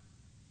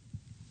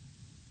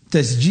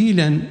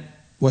تسجيلا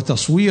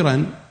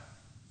وتصويرا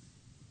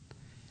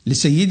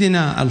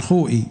لسيدنا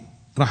الخوئي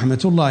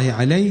رحمة الله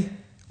عليه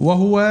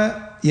وهو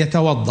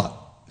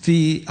يتوضأ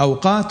في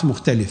أوقات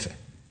مختلفة.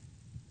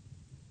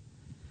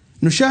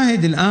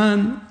 نشاهد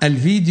الآن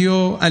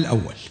الفيديو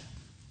الأول.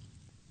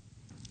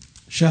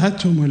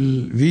 شاهدتم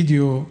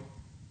الفيديو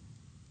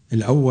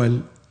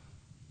الأول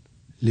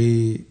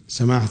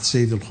لسماحة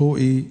السيد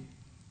الخوئي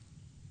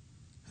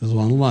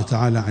رضوان الله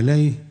تعالى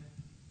عليه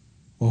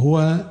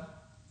وهو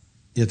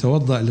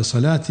يتوضأ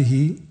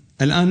لصلاته.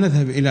 الآن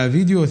نذهب إلى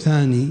فيديو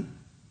ثاني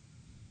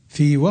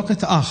في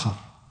وقت آخر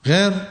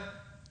غير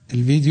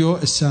الفيديو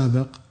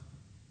السابق،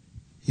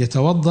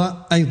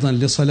 يتوضأ أيضا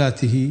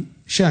لصلاته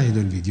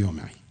شاهدوا الفيديو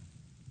معي.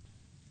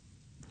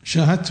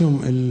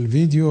 شاهدتم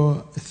الفيديو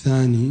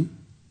الثاني،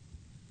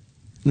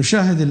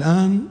 نشاهد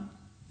الآن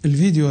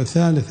الفيديو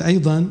الثالث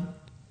أيضا،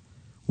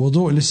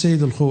 وضوء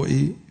للسيد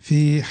الخوئي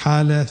في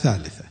حالة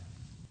ثالثة.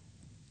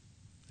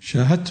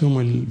 شاهدتم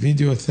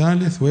الفيديو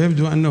الثالث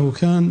ويبدو أنه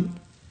كان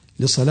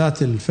لصلاة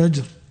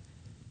الفجر،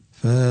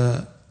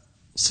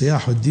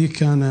 فصياح الديك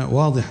كان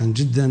واضحا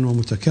جدا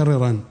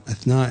ومتكررا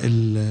أثناء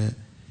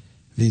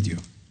الفيديو.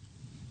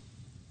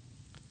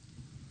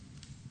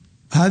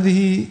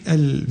 هذه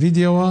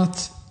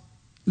الفيديوهات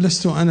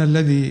لست أنا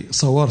الذي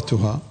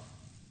صورتها،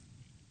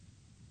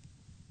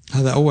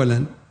 هذا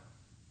أولا.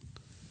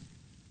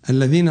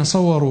 الذين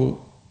صوروا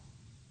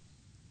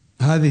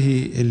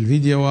هذه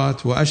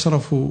الفيديوهات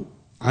وأشرفوا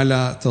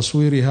على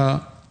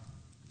تصويرها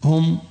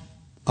هم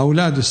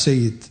أولاد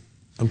السيد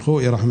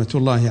الخوئي رحمة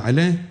الله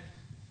عليه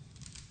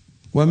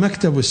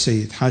ومكتب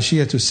السيد،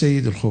 حاشية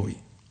السيد الخوئي،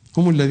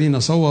 هم الذين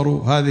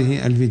صوروا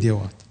هذه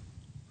الفيديوهات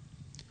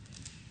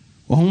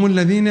وهم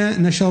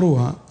الذين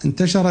نشروها.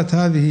 انتشرت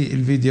هذه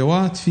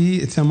الفيديوهات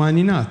في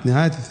الثمانينات،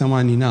 نهاية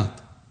الثمانينات.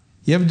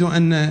 يبدو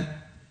أن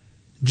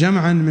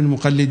جمعا من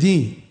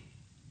مقلدين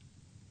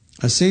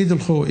السيد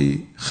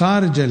الخوئي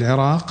خارج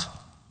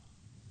العراق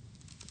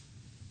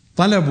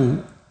طلبوا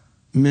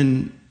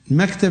من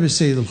مكتب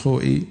السيد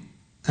الخوئي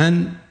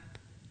أن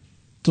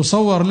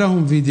تصور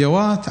لهم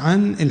فيديوهات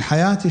عن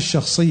الحياة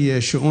الشخصية،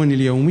 الشؤون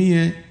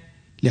اليومية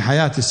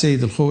لحياة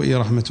السيد الخوئي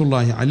رحمة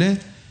الله عليه.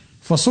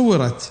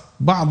 فصورت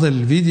بعض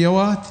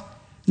الفيديوهات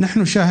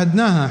نحن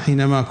شاهدناها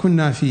حينما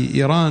كنا في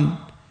إيران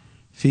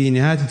في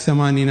نهاية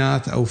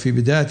الثمانينات أو في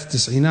بداية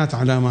التسعينات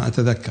على ما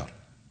أتذكر،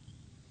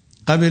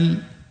 قبل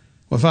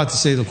وفاة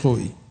السيد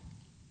الخوئي.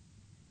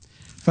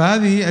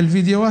 فهذه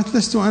الفيديوهات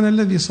لست أنا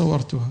الذي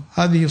صورتها،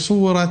 هذه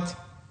صورت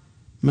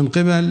من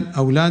قبل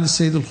أولاد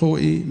السيد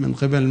الخوئي، من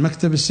قبل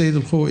مكتب السيد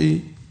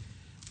الخوئي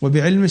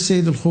وبعلم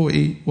السيد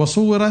الخوئي،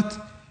 وصورت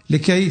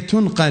لكي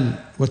تنقل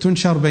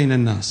وتنشر بين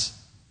الناس،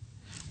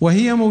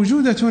 وهي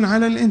موجودة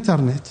على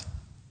الإنترنت.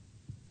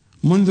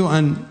 منذ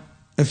أن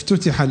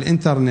افتتح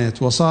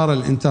الإنترنت وصار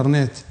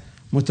الإنترنت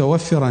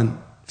متوفرا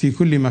في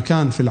كل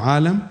مكان في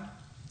العالم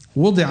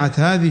وضعت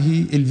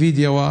هذه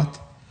الفيديوهات،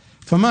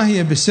 فما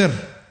هي بسر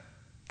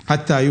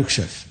حتى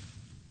يكشف.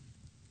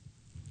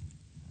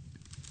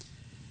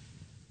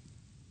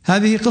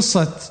 هذه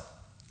قصة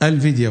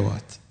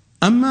الفيديوهات.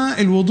 أما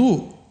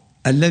الوضوء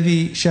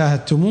الذي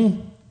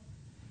شاهدتموه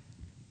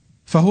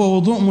فهو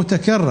وضوء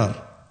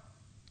متكرر،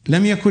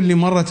 لم يكن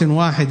لمرة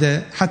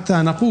واحدة، حتى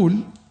نقول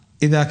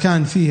إذا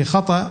كان فيه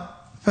خطأ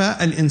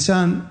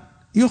فالإنسان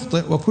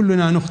يخطئ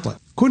وكلنا نخطئ،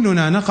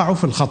 كلنا نقع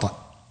في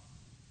الخطأ،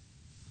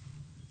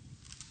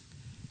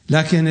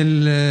 لكن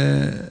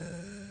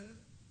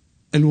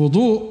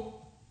الوضوء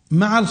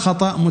مع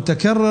الخطأ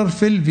متكرر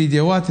في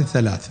الفيديوهات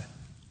الثلاثة.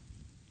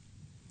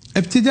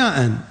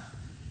 ابتداء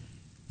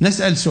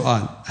نسأل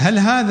سؤال: هل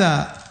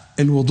هذا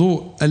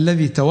الوضوء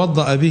الذي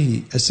توضأ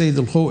به السيد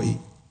الخوئي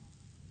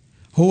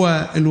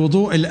هو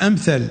الوضوء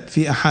الأمثل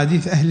في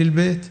أحاديث أهل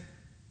البيت؟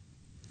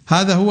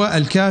 هذا هو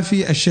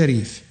الكافي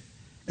الشريف،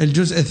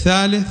 الجزء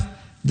الثالث،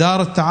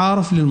 دار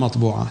التعارف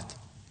للمطبوعات.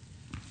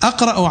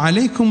 أقرأ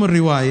عليكم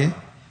الرواية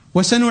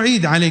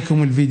وسنعيد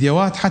عليكم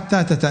الفيديوهات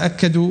حتى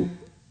تتأكدوا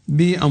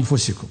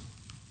بأنفسكم.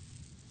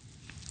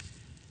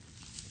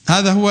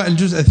 هذا هو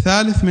الجزء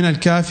الثالث من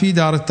الكافي،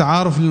 دار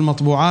التعارف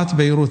للمطبوعات،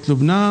 بيروت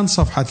لبنان،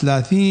 صفحة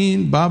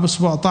 30، باب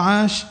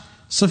 17،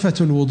 صفة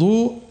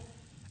الوضوء.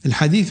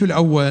 الحديث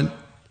الأول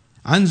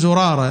عن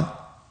زرارة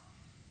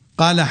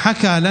قال: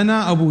 حكى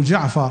لنا أبو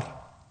جعفر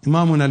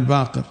إمامنا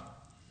الباقر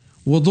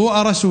وضوء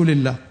رسول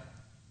الله،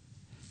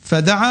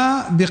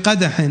 فدعا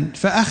بقدح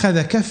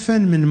فأخذ كفا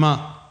من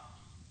ماء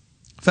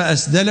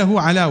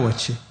فأسدله على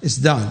وجهه،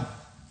 إسدال،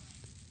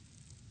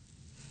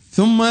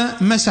 ثم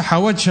مسح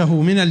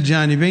وجهه من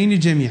الجانبين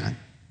جميعا،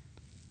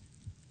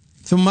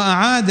 ثم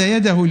أعاد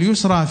يده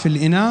اليسرى في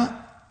الإناء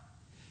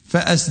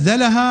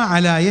فأسدلها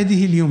على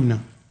يده اليمنى،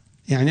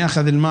 يعني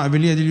أخذ الماء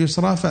باليد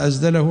اليسرى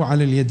فأسدله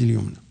على اليد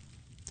اليمنى،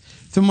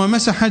 ثم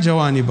مسح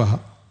جوانبها،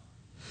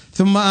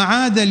 ثم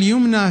أعاد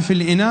اليمنى في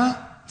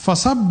الإناء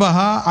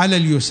فصبها على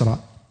اليسرى،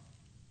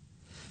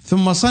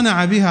 ثم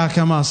صنع بها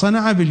كما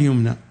صنع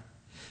باليمنى،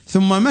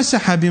 ثم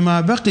مسح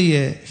بما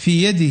بقي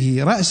في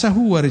يده رأسه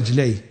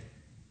ورجليه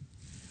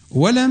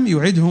ولم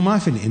يعدهما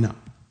في الإناء.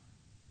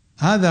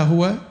 هذا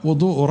هو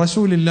وضوء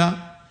رسول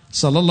الله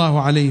صلى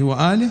الله عليه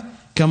وآله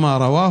كما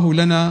رواه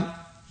لنا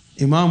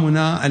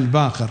إمامنا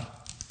الباقر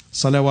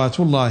صلوات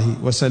الله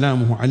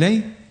وسلامه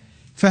عليه.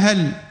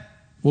 فهل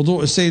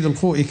وضوء السيد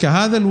الخوئي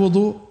كهذا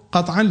الوضوء؟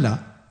 قطعا لا.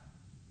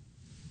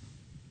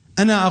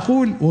 أنا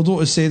أقول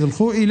وضوء السيد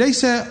الخوئي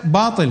ليس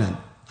باطلا،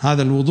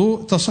 هذا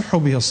الوضوء تصح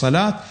به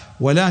الصلاة،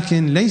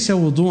 ولكن ليس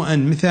وضوءا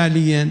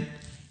مثاليا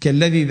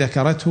كالذي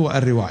ذكرته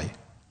الرواية.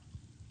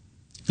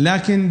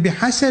 لكن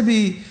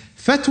بحسب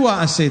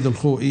فتوى السيد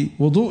الخوئي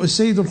وضوء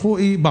السيد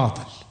الخوئي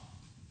باطل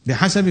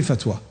بحسب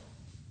فتوى.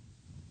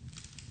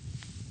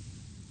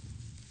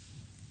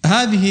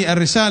 هذه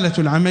الرسالة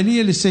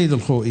العملية للسيد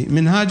الخوئي،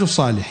 منهاج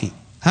الصالحين،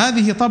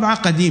 هذه طبعة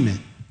قديمة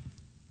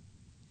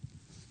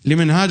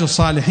لمنهاج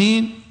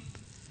الصالحين،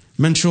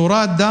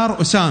 منشورات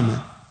دار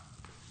أسامة.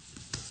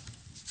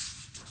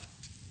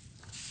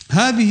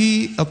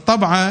 هذه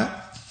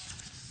الطبعة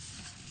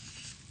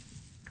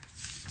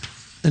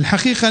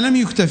الحقيقة لم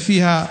يكتب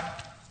فيها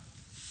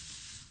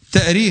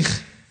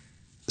تاريخ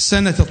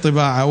سنة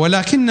الطباعة،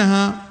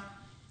 ولكنها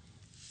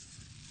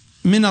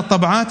من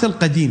الطبعات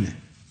القديمة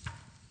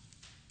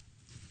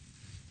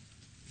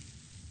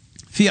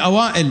في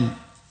أوائل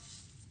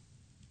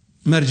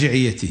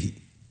مرجعيته.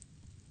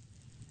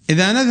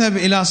 إذا نذهب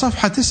إلى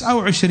صفحة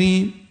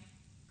 29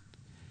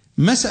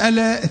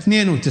 مسألة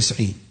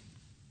 92،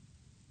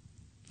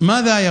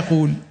 ماذا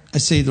يقول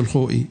السيد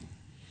الخوئي؟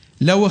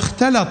 لو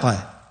اختلط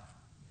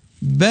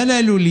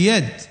بلل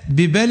اليد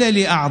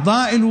ببلل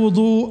أعضاء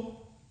الوضوء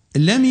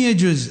لم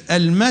يجز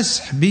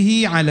المسح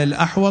به على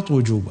الأحوط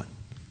وجوبا.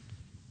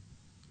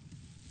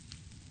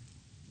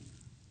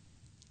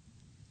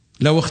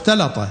 لو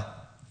اختلط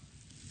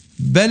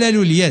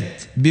بلل اليد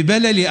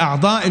ببلل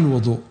أعضاء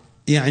الوضوء،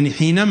 يعني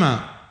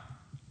حينما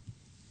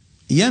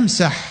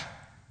يمسح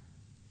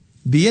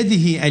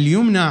بيده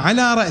اليمنى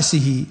على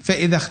رأسه،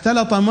 فإذا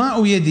اختلط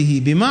ماء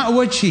يده بماء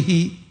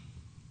وجهه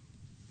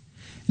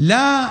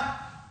لا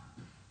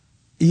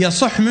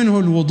يصح منه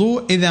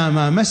الوضوء إذا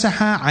ما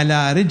مسح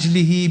على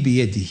رجله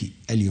بيده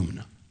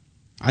اليمنى،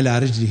 على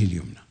رجله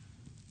اليمنى.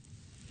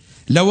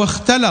 لو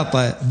اختلط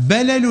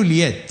بلل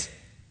اليد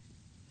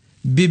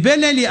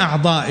ببلل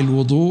أعضاء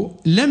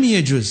الوضوء لم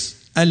يجز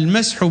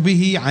المسح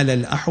به على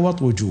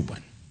الأحوط وجوبا.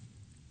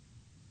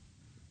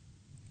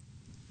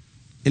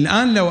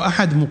 الآن لو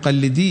أحد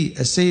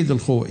مقلدي السيد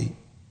الخوئي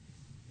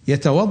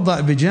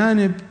يتوضأ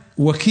بجانب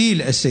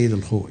وكيل السيد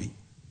الخوئي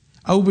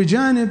أو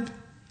بجانب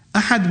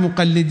أحد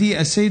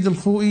مقلدي السيد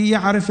الخوئي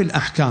يعرف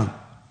الأحكام،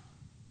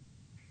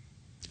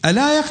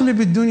 ألا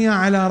يقلب الدنيا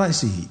على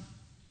رأسه؟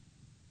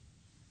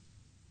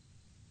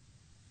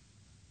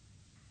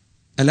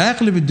 ألا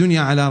يقلب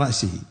الدنيا على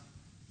رأسه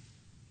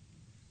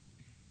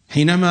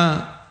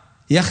حينما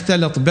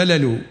يختلط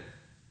بلل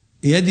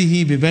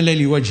يده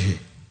ببلل وجهه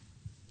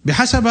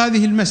بحسب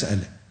هذه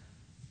المسألة؟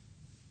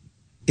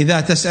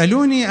 إذا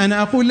تسألوني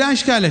أنا أقول لا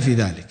إشكال في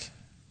ذلك،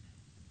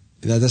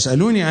 إذا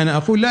تسألوني أنا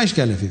أقول لا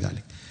إشكال في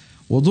ذلك.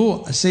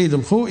 وضوء السيد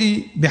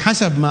الخوئي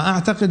بحسب ما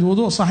أعتقد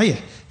وضوء صحيح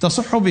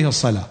تصح به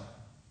الصلاة،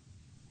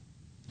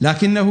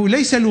 لكنه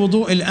ليس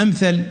الوضوء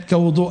الأمثل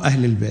كوضوء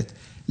أهل البيت،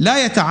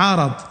 لا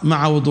يتعارض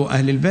مع وضوء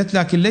أهل البيت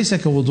لكن ليس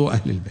كوضوء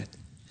أهل البيت.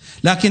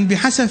 لكن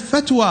بحسب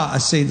فتوى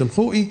السيد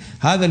الخوئي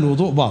هذا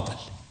الوضوء باطل،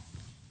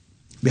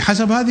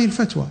 بحسب هذه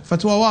الفتوى،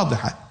 فتوى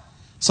واضحة،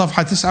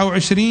 صفحة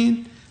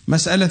 29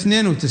 مسألة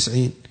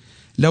 92.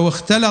 لو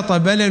اختلط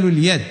بلل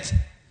اليد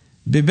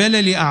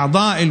ببلل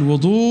أعضاء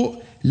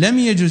الوضوء لم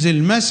يجز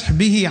المسح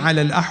به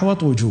على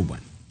الأحوط وجوبا.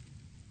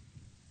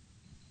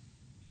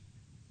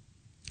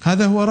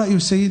 هذا هو رأي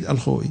السيد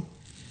الخوئي.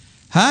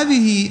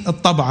 هذه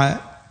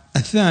الطبعة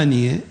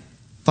الثانية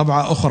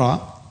طبعة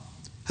أخرى،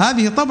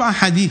 هذه طبعة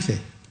حديثة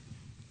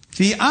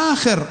في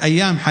آخر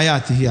أيام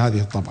حياته، هذه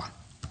الطبعة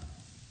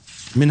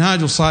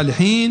منهاج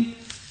الصالحين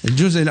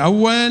الجزء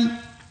الأول.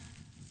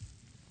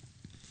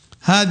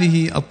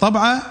 هذه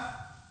الطبعة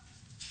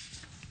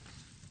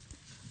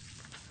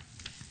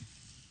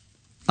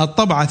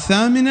الطبعة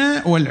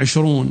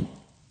 28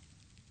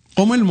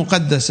 قم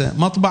المقدسة،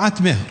 مطبعة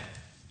مهر،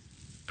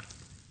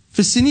 في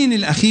السنين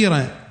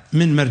الأخيرة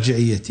من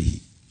مرجعيته.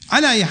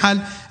 على أي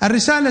حال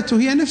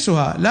الرسالة هي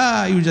نفسها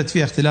لا يوجد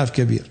فيها اختلاف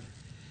كبير.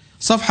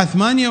 صفحة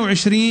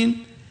 28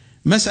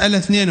 مسألة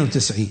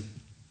 92.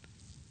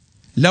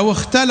 لو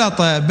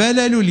اختلط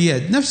بلل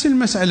اليد، نفس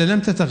المسألة لم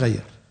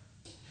تتغير،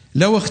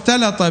 لو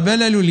اختلط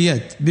بلل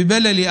اليد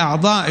ببلل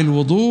أعضاء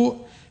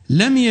الوضوء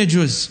لم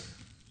يجز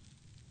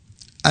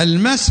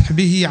المسح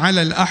به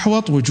على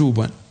الأحوط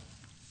وجوبا.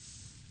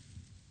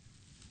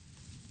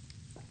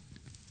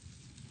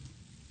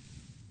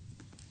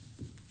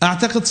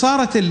 أعتقد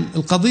صارت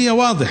القضية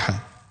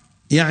واضحة،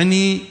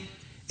 يعني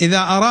إذا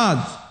أراد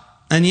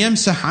أن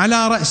يمسح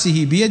على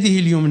رأسه بيده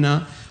اليمنى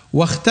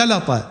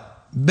واختلط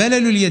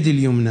بلل اليد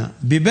اليمنى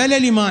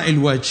ببلل ماء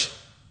الوجه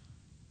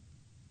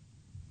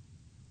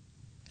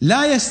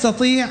لا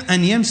يستطيع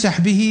أن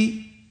يمسح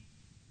به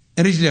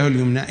رجله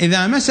اليمنى.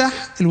 إذا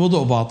مسح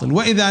الوضوء باطل،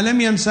 وإذا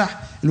لم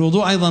يمسح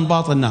الوضوء أيضا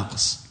باطل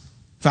ناقص،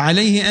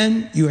 فعليه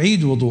أن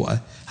يعيد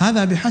وضوءه.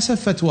 هذا بحسب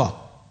فتواه.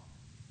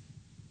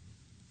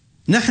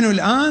 نحن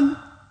الآن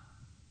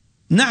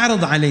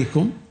نعرض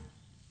عليكم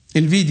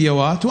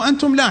الفيديوهات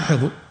وأنتم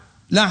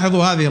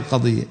لاحظوا هذه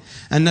القضية،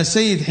 أن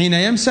السيد حين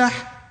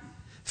يمسح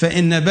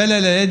فإن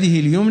بلل يده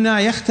اليمنى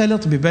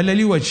يختلط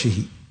ببلل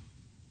وجهه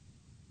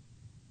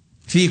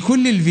في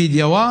كل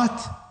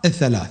الفيديوهات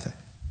الثلاثة.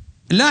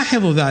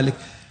 لاحظوا ذلك.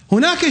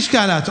 هناك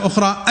إشكالات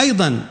أخرى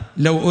أيضا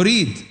لو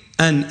أريد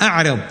أن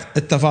أعرض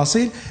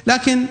التفاصيل،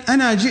 لكن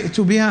أنا جئت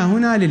بها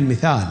هنا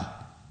للمثال،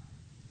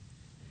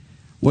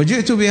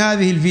 وجئت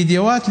بهذه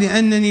الفيديوهات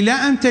لأنني لا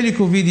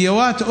أمتلك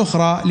فيديوهات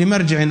أخرى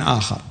لمرجع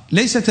آخر.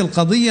 ليست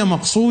القضية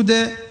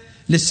مقصودة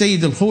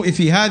للسيد الخوئي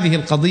في هذه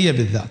القضية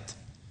بالذات.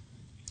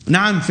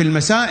 نعم، في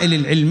المسائل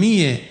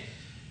العلمية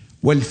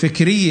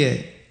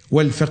والفكرية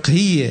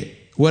والفقهية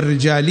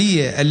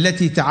والرجالية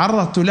التي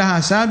تعرضت لها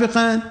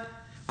سابقا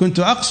كنت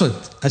أقصد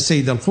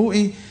السيد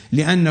الخوئي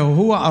لأنه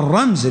هو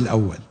الرمز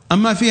الأول.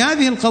 أما في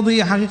هذه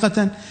القضية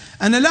حقيقة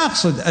أنا لا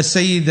أقصد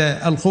السيد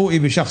الخوئي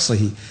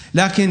بشخصه،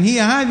 لكن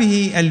هي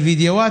هذه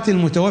الفيديوهات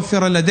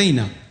المتوفرة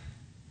لدينا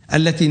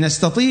التي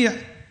نستطيع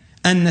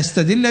أن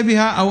نستدل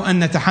بها أو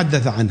أن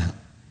نتحدث عنها.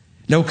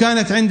 لو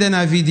كانت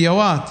عندنا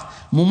فيديوهات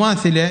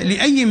مماثلة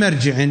لأي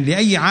مرجع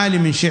لأي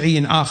عالم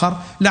شيعي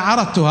آخر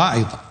لعرضتها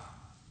أيضا،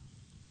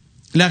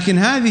 لكن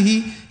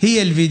هذه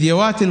هي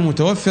الفيديوهات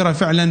المتوفرة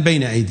فعلا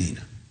بين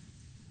أيدينا.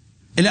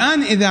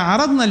 الآن إذا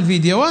عرضنا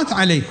الفيديوهات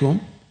عليكم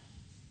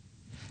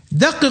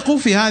دققوا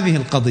في هذه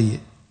القضية.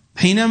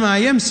 حينما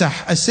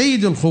يمسح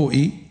السيد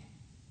الخوئي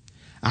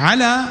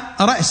على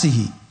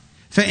رأسه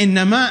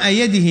فإن ماء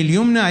يده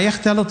اليمنى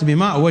يختلط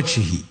بماء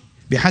وجهه،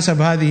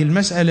 بحسب هذه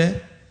المسألة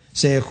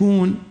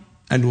سيكون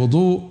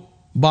الوضوء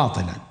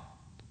باطلا.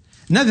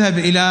 نذهب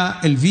إلى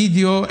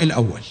الفيديو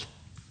الأول.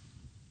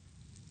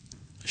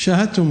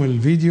 شاهدتم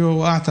الفيديو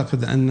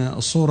وأعتقد أن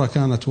الصورة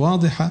كانت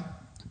واضحة.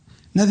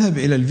 نذهب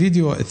إلى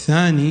الفيديو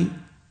الثاني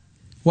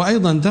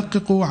وأيضا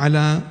دققوا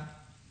على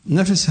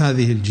نفس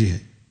هذه الجهة.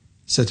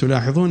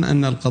 ستلاحظون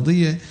أن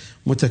القضية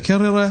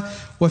متكررة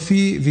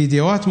وفي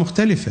فيديوهات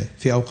مختلفة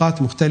في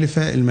أوقات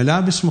مختلفة،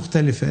 الملابس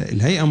مختلفة،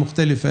 الهيئة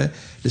مختلفة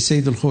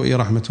للسيد الخوئي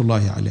رحمة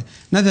الله عليه.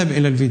 نذهب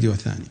إلى الفيديو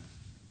الثاني.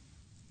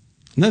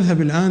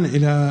 نذهب الآن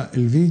إلى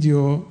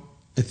الفيديو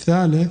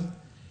الثالث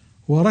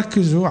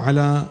وركزوا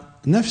على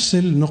نفس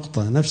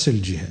النقطة نفس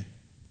الجهة.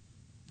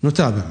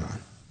 نتابع معا.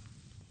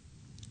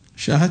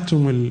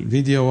 شاهدتم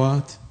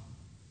الفيديوهات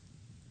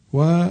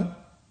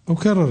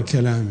وأكرر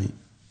كلامي،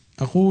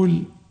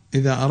 أقول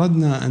إذا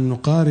أردنا أن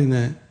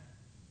نقارن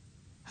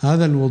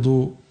هذا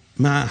الوضوء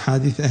مع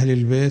أحاديث أهل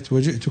البيت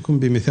وجئتكم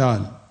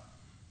بمثال،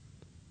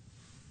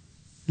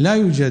 لا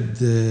يوجد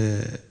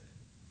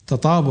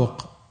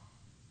تطابق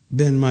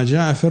بين ما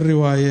جاء في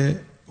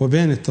الرواية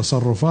وبين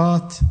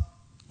التصرفات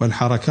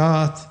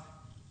والحركات.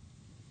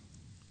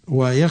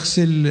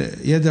 ويغسل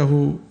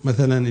يده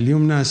مثلا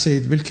اليمنى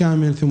السيد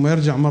بالكامل ثم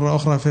يرجع مرة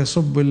أخرى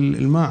فيصب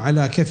الماء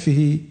على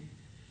كفه.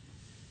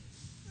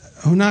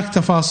 هناك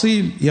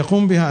تفاصيل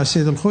يقوم بها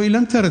السيد الخوئي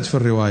لم ترد في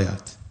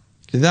الروايات،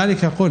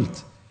 لذلك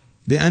قلت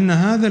بأن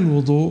هذا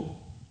الوضوء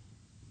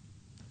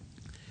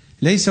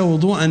ليس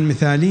وضوءا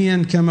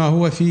مثاليا كما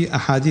هو في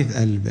أحاديث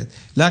أهل البيت،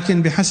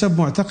 لكن بحسب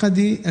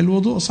معتقدي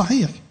الوضوء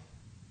صحيح،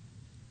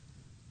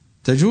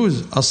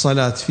 تجوز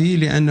الصلاة فيه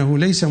لأنه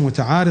ليس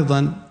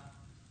متعارضا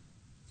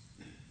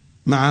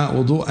مع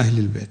وضوء أهل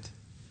البيت.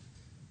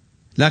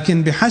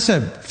 لكن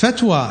بحسب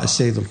فتوى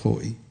السيد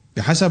الخوئي،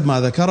 بحسب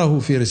ما ذكره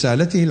في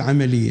رسالته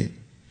العملية،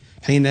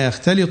 حين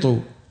يختلط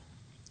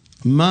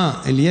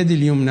ماء اليد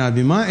اليمنى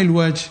بماء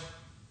الوجه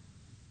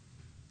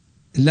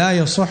لا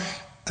يصح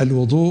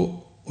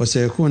الوضوء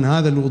وسيكون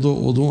هذا الوضوء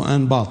وضوءا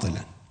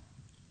باطلا.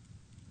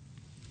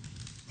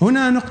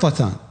 هنا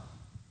نقطتان.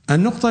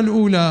 النقطة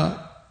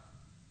الأولى،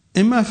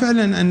 إما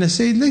فعلا أن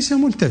السيد ليس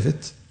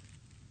ملتفت،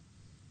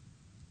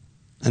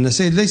 أن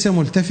السيد ليس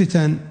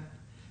ملتفتا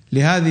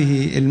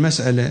لهذه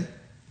المسألة،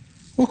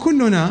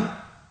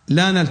 وكلنا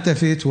لا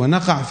نلتفت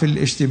ونقع في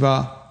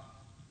الاشتباه.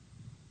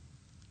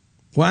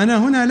 وأنا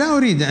هنا لا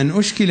أريد أن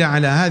أشكل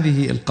على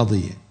هذه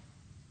القضية.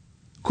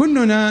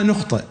 كلنا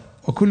نخطئ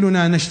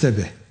وكلنا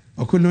نشتبه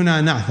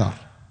وكلنا نعثر،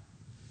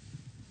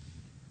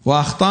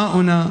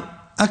 وأخطاؤنا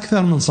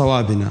أكثر من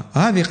صوابنا،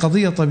 هذه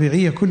قضية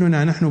طبيعية،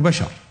 كلنا نحن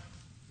بشر،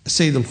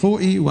 السيد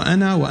الخوئي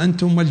وأنا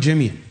وأنتم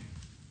والجميع.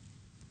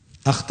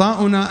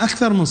 أخطاؤنا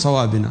أكثر من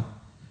صوابنا،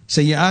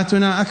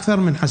 سيئاتنا أكثر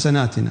من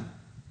حسناتنا،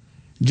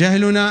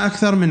 جهلنا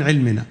أكثر من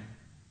علمنا،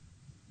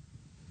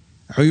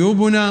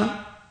 عيوبنا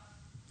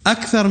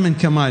أكثر من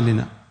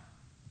كمالنا،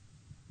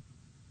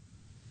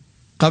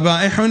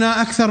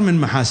 قبائحنا أكثر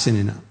من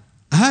محاسننا.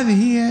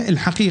 هذه هي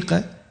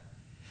الحقيقة،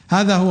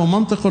 هذا هو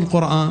منطق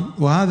القرآن،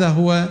 وهذا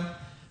هو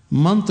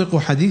منطق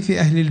حديث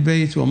أهل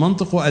البيت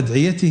ومنطق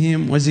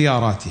أدعيتهم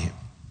وزياراتهم.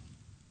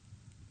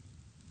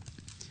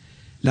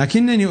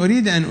 لكنني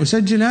أريد أن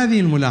أسجل هذه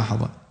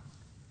الملاحظة.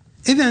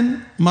 إذن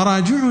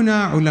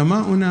مراجعنا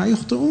علماؤنا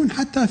يخطئون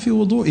حتى في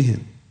وضوئهم،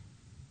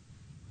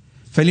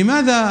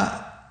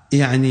 فلماذا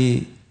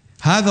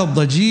هذا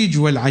الضجيج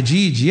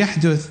والعجيج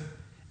يحدث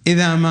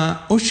إذا ما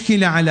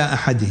أشكل على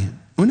أحدهم؟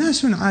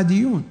 أناس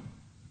عاديون.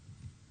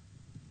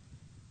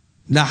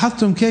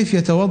 لاحظتم كيف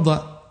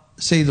يتوضأ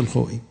سيد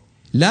الخوئي؟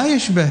 لا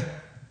يشبه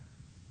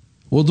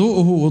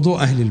وضوءه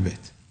وضوء أهل البيت.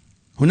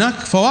 هناك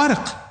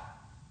فوارق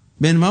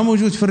بين ما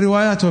موجود في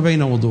الروايات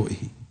وبين وضوئه،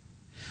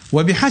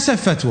 وبحسب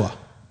فتوى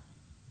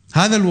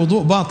هذا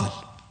الوضوء باطل.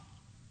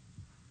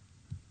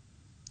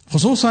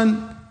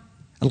 خصوصا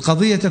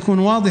القضية تكون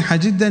واضحة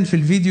جدا في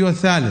الفيديو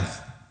الثالث،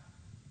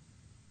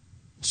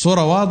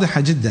 صورة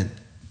واضحة جدا،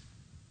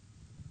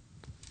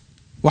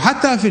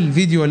 وحتى في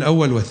الفيديو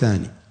الأول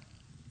والثاني.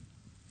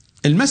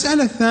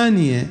 المسألة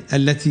الثانية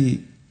التي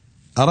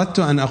أردت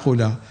أن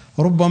أقولها،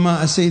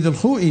 ربما السيد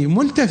الخوئي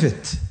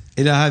ملتفت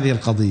إلى هذه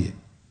القضية،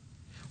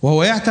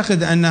 وهو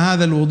يعتقد أن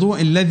هذا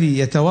الوضوء الذي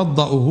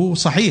يتوضأه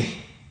صحيح،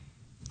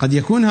 قد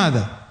يكون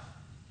هذا،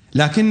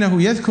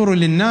 لكنه يذكر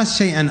للناس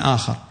شيئا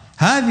آخر.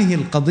 هذه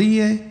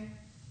القضية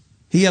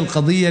هي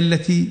القضية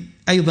التي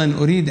أيضا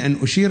أريد أن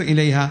أشير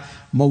إليها،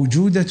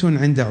 موجودة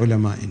عند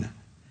علمائنا،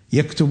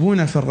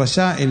 يكتبون في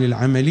الرسائل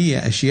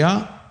العملية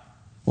أشياء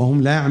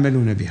وهم لا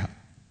يعملون بها.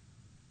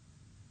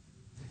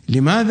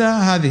 لماذا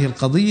هذه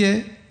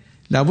القضية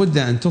لا بد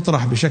أن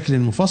تطرح بشكل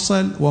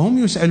مفصل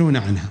وهم يسألون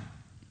عنها؟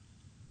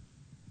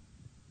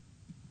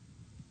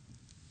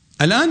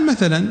 الآن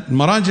مثلا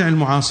المراجع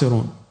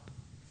المعاصرون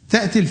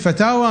تأتي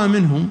الفتاوى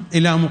منهم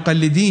إلى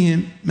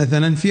مقلديهم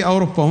مثلا في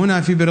أوروبا،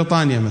 هنا في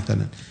بريطانيا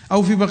مثلا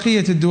أو في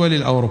بقية الدول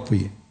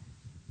الأوروبية،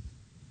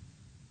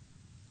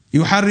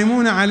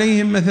 يحرمون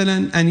عليهم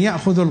مثلا أن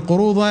يأخذوا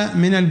القروض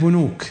من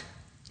البنوك،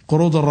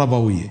 القروض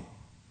الربوية،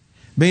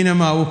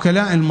 بينما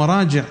وكلاء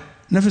المراجع،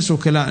 نفس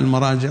وكلاء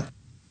المراجع،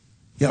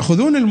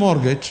 يأخذون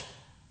المورجج،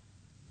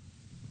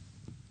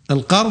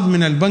 القرض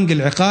من البنك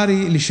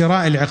العقاري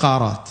لشراء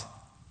العقارات،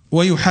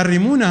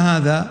 ويحرمون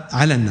هذا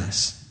على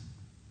الناس.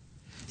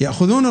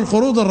 يأخذون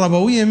القروض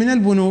الربوية من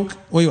البنوك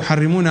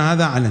ويحرمون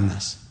هذا على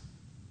الناس.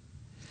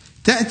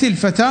 تأتي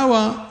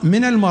الفتاوى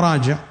من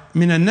المراجع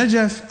من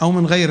النجف أو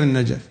من غير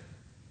النجف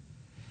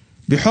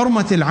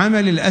بحرمة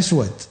العمل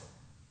الأسود.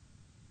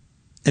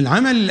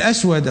 العمل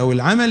الأسود أو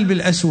العمل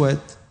بالأسود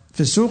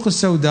في السوق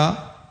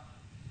السوداء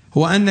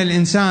هو أن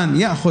الإنسان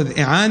يأخذ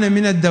إعانة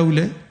من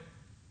الدولة،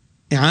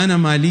 إعانة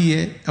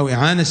مالية أو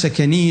إعانة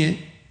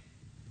سكنية،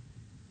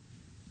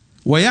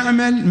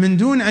 ويعمل من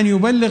دون أن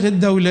يبلغ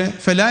الدولة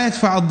فلا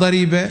يدفع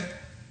الضريبة،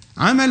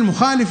 عمل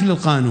مخالف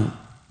للقانون.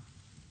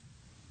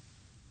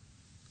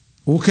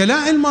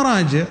 وكلاء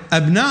المراجع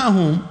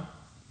أبنائهم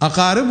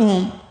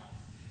أقاربهم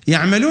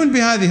يعملون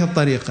بهذه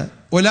الطريقة،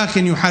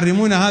 ولكن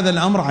يحرمون هذا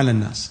الأمر على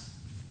الناس.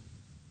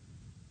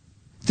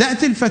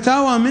 تأتي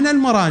الفتاوى من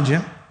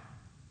المراجع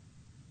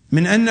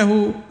من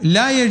أنه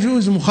لا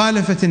يجوز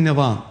مخالفة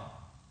النظام،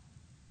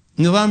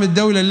 نظام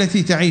الدولة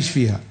التي تعيش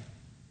فيها،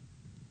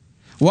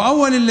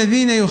 وأول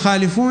الذين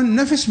يخالفون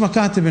نفس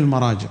مكاتب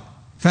المراجع.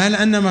 فهل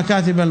أن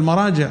مكاتب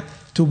المراجع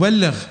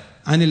تبلغ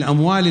عن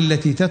الأموال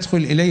التي تدخل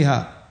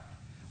إليها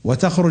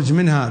وتخرج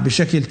منها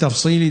بشكل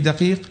تفصيلي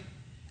دقيق؟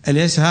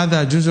 أليس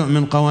هذا جزء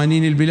من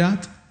قوانين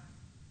البلاد؟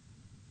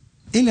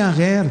 إلى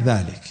غير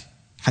ذلك،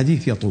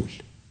 حديث يطول.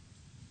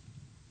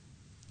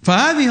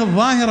 فهذه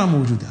الظاهرة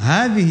موجودة،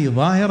 هذه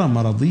ظاهرة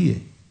مرضية،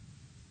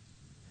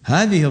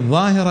 هذه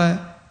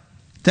الظاهرة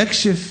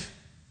تكشف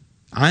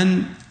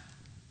عن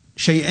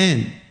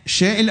شيئين.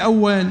 الشيء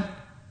الأول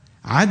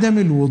عدم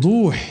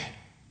الوضوح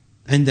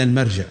عند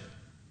المرجع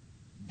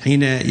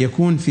حين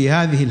يكون في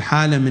هذه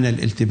الحالة من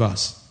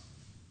الالتباس،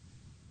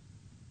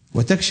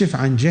 وتكشف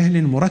عن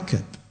جهل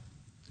مركب.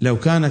 لو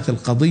كانت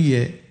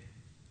القضية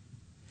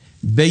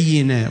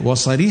بينة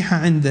وصريحة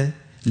عنده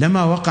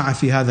لما وقع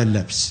في هذا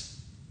اللبس،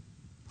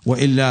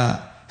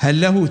 وإلا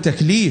هل له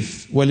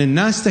تكليف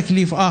وللناس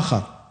تكليف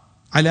آخر؟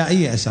 على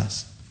أي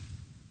أساس؟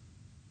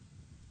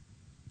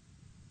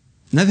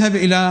 نذهب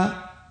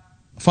إلى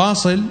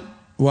فاصل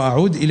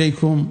وأعود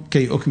إليكم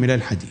كي أكمل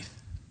الحديث.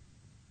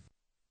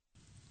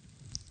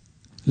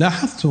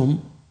 لاحظتم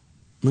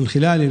من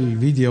خلال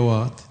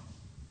الفيديوهات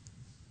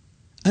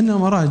أن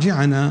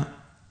مراجعنا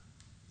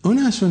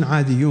أناس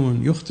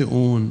عاديون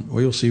يخطئون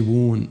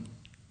ويصيبون،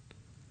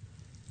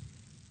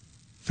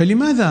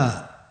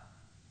 فلماذا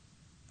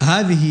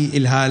هذه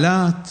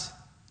الهالات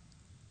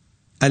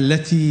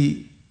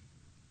التي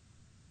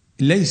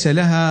ليس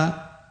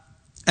لها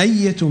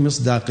أي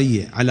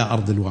مصداقية على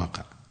أرض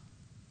الواقع؟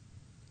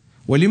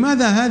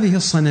 ولماذا هذه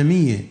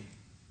الصنمية؟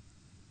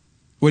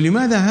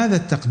 ولماذا هذا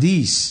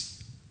التقديس؟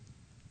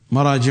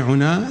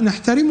 مراجعنا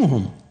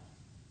نحترمهم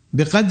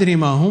بقدر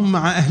ما هم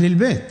مع أهل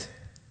البيت،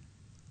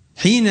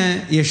 حين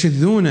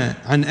يشذون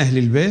عن أهل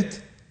البيت،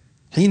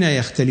 حين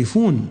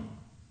يختلفون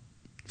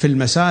في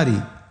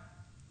المسار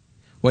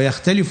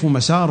ويختلف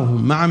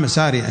مسارهم مع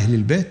مسار أهل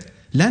البيت،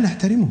 لا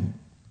نحترمهم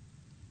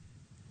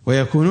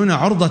ويكونون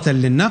عرضة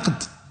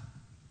للنقد،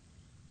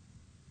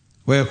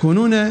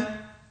 ويكونون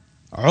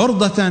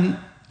عرضة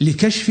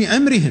لكشف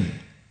أمرهم.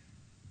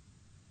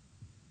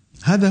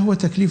 هذا هو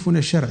تكليفنا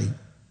الشرعي،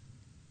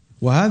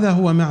 وهذا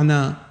هو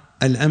معنى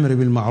الأمر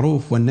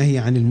بالمعروف والنهي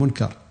عن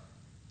المنكر.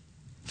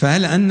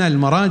 فهل أن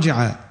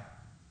المراجع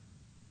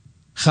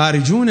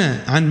خارجون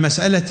عن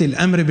مسألة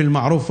الأمر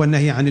بالمعروف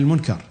والنهي عن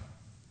المنكر؟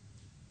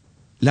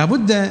 لا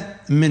بد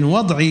من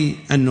وضع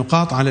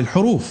النقاط على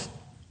الحروف.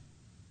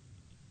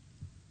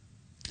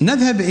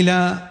 نذهب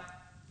إلى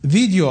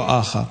فيديو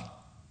آخر،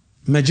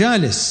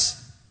 مجالس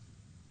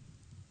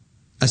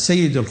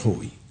السيد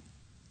الخوئي،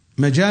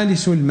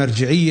 مجالس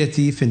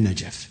المرجعية في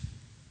النجف.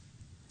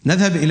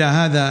 نذهب إلى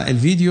هذا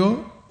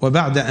الفيديو،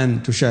 وبعد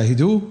أن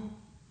تشاهدوه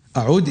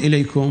أعود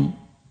إليكم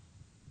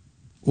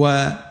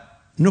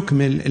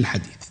ونكمل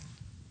الحديث.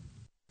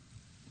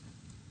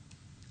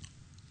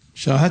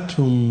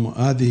 شاهدتم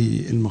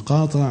هذه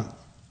المقاطع،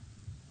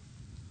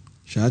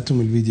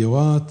 شاهدتم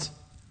الفيديوهات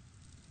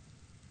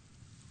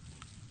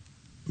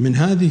من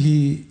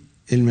هذه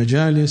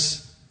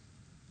المجالس.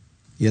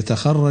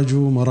 يتخرج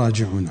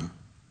مراجعنا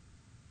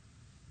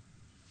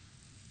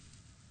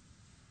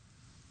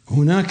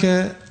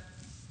هناك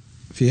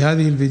في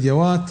هذه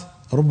الفيديوهات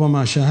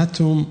ربما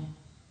شاهدتم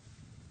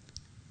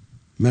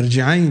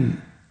مرجعين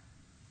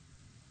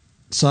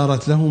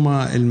صارت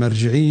لهما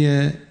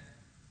المرجعية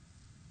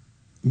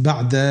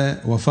بعد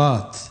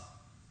وفاة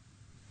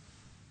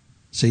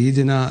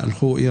سيدنا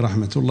الخوئي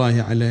رحمة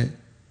الله عليه،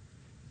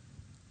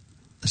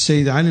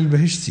 السيد علي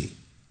البهشتي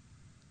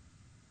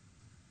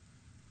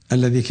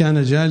الذي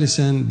كان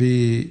جالسا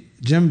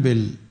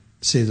بجنب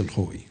السيد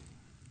الخوئي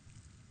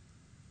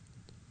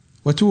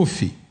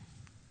وتوفي،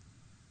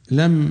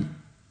 لم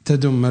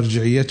تدم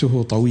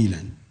مرجعيته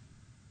طويلا،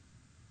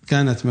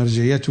 كانت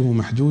مرجعيته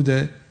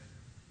محدودة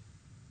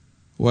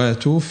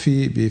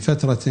وتوفي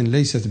بفترة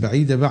ليست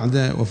بعيدة بعد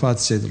وفاة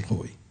السيد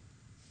الخوئي.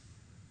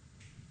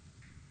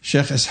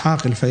 الشيخ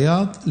إسحاق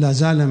الفياض لا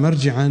زال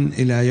مرجعا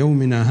إلى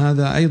يومنا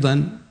هذا،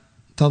 أيضا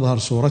تظهر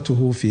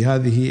صورته في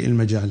هذه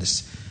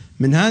المجالس.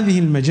 من هذه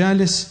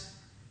المجالس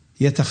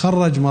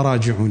يتخرج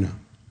مراجعنا،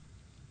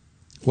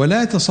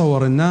 ولا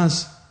يتصور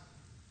الناس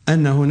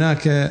أن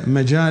هناك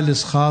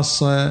مجالس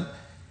خاصة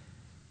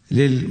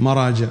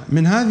للمراجع.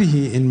 من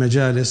هذه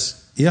المجالس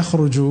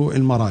يخرج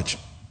المراجع.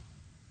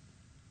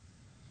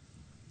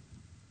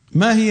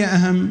 ما هي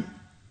أهم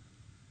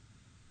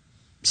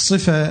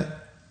صفة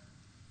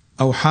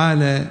أو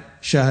حالة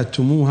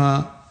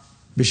شاهدتموها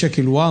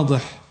بشكل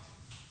واضح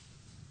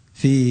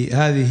في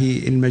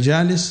هذه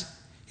المجالس؟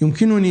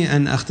 يمكنني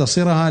أن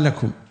أختصرها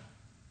لكم.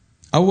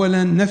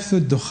 أولا، نفث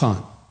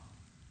الدخان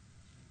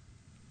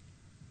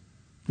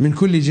من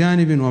كل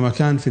جانب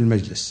ومكان في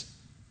المجلس.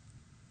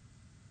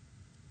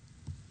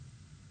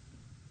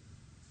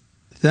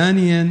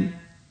 ثانيا،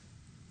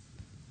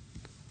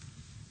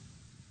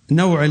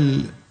 نوع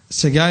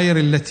السجائر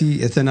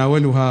التي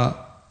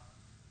يتناولها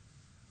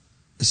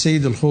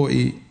السيد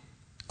الخوئي،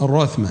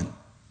 الروثمان،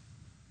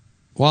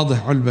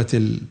 واضح علبة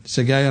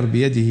السجائر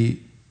بيده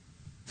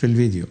في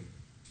الفيديو.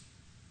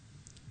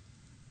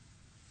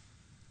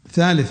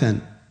 ثالثا،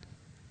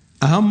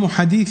 أهم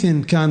حديث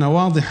كان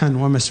واضحا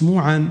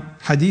ومسموعا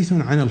حديث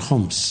عن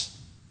الخمس،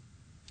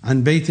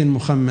 عن بيت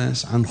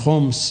مخمس، عن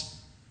خمس،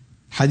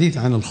 حديث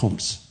عن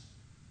الخمس.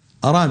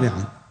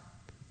 رابعا،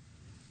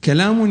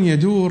 كلام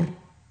يدور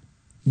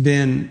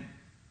بين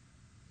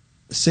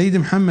السيد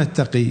محمد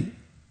تقي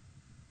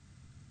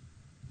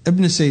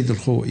ابن السيد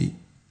الخوئي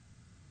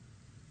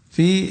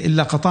في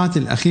اللقطات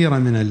الأخيرة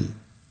من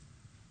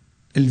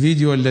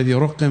الفيديو الذي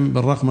رقم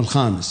بالرقم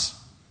 5،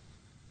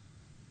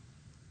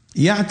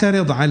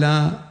 يعترض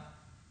على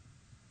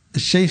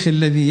الشيخ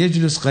الذي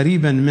يجلس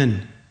قريبا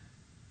منه،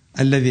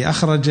 الذي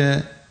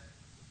أخرج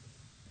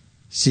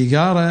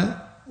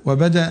سيجارة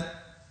وبدأ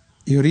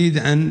يريد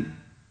أن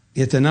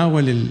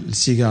يتناول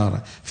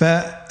السيجارة،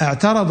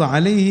 فاعترض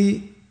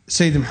عليه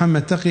سيد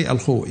محمد تقي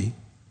الخوئي.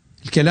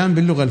 الكلام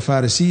باللغة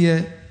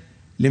الفارسية،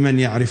 لمن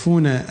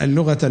يعرفون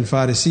اللغة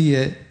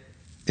الفارسية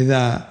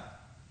إذا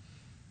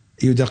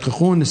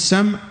يدققون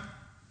السمع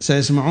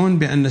سيسمعون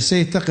بأن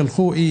السيد تقي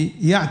الخوئي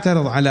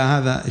يعترض على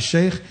هذا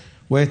الشيخ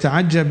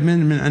ويتعجب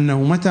من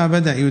أنه متى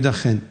بدأ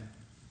يدخن،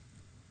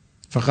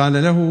 فقال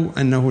له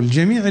أنه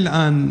الجميع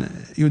الآن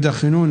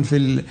يدخنون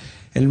في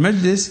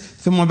المجلس،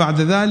 ثم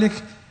بعد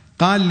ذلك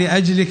قال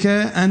لأجلك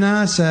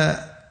أنا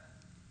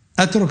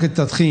سأترك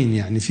التدخين،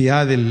 يعني في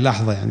هذه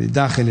اللحظة، يعني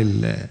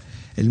داخل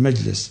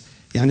المجلس.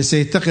 يعني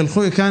السيد تقي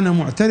الخوئي كان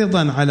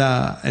معترضا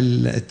على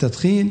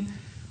التدخين،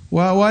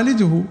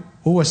 ووالده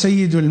هو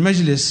سيد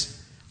المجلس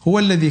هو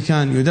الذي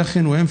كان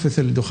يدخن وينفث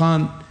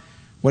الدخان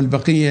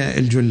والبقية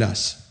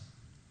الجلاس.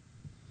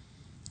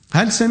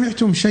 هل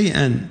سمعتم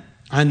شيئا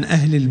عن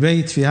أهل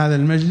البيت في هذا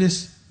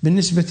المجلس؟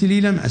 بالنسبة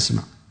لي لم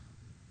أسمع.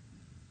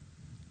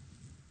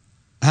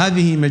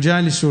 هذه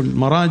مجالس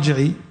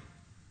المراجع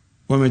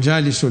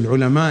ومجالس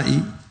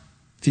العلماء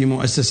في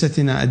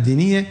مؤسستنا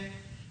الدينية،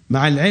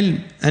 مع العلم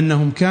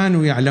أنهم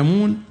كانوا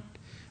يعلمون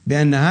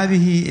بأن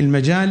هذه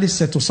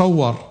المجالس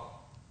ستصور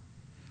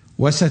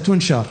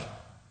وستنشر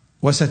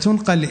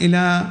وستنقل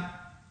إلى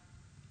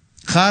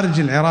خارج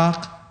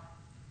العراق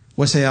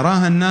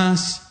وسيراها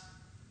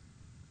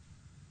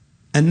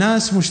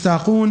الناس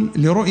مشتاقون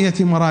لرؤية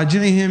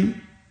مراجعهم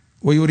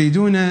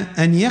ويريدون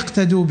أن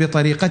يقتدوا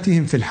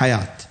بطريقتهم في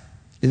الحياة،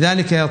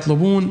 لذلك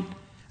يطلبون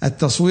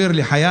التصوير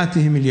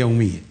لحياتهم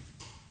اليومية.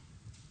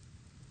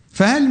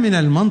 فهل من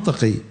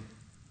المنطقي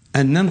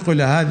أن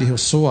ننقل هذه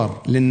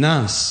الصور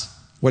للناس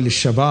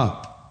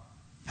وللشباب؟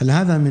 هل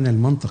هذا من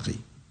المنطقي؟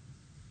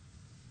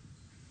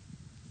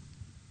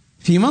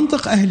 في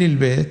منطق أهل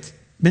البيت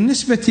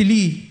بالنسبة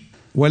لي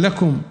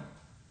ولكم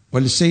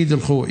وللسيد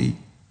الخوئي،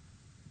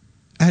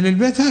 أهل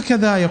البيت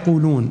هكذا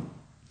يقولون: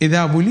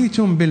 إذا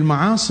بليتم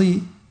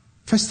بالمعاصي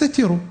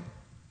فاستتروا.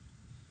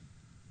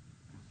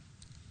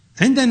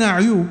 عندنا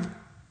عيوب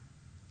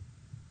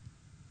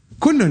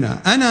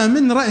كلنا، أنا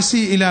من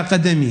رأسي إلى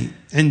قدمي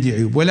عندي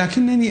عيوب،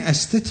 ولكنني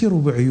أستتر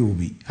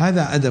بعيوبي.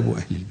 هذا أدب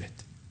أهل البيت.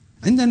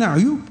 عندنا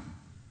عيوب،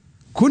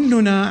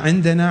 كلنا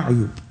عندنا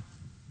عيوب.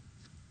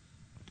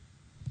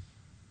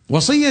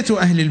 وصية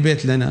أهل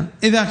البيت لنا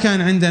إذا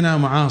كان عندنا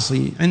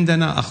معاصي،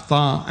 عندنا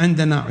أخطاء،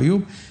 عندنا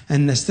عيوب،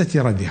 أن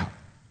نستتر بها.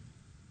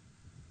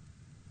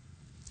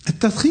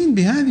 التدخين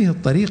بهذه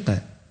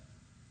الطريقة،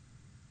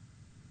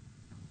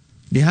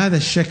 بهذا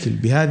الشكل،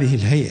 بهذه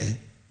الهيئة،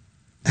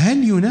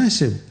 هل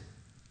يناسب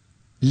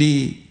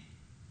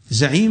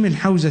لزعيم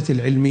الحوزة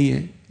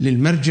العلمية،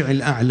 للمرجع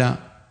الأعلى،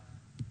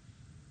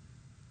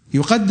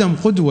 يقدم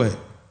قدوة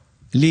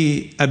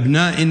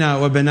لأبنائنا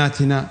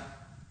وبناتنا؟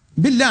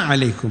 بالله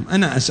عليكم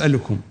أنا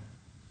أسألكم،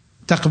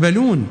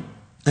 تقبلون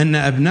أن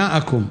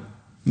أبناءكم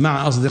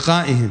مع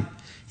أصدقائهم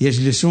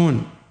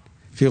يجلسون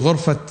في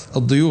غرفة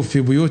الضيوف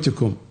في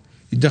بيوتكم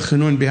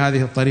يدخنون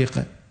بهذه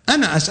الطريقة؟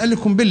 أنا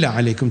أسألكم بالله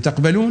عليكم،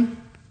 تقبلون؟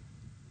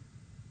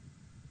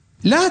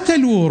 لا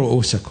تلووا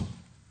رؤوسكم،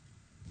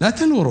 لا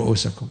تلووا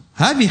رؤوسكم،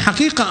 هذه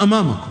حقيقة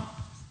أمامكم.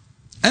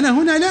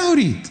 أنا هنا لا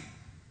أريد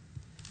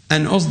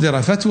أن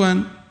أصدر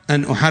فتوى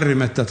أن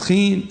أحرم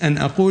التدخين، أن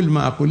أقول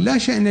ما أقول، لا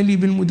شأن لي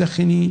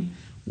بالمدخنين،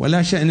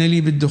 ولا شأن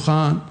لي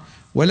بالدخان،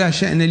 ولا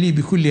شأن لي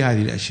بكل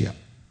هذه الأشياء.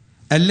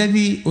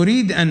 الذي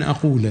أريد أن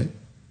أقوله،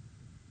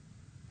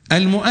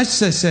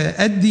 المؤسسة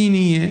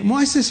الدينية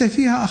مؤسسة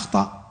فيها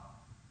أخطاء،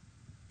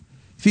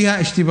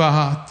 فيها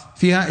اشتباهات،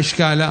 فيها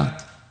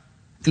إشكالات،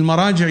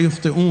 المراجع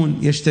يخطئون،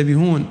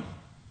 يشتبهون،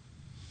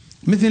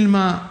 مثل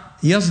ما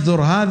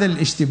يصدر هذا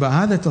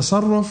الاشتباه،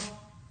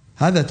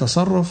 هذا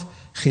تصرف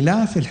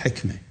خلاف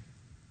الحكمة،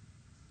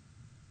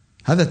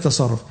 هذا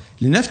التصرف.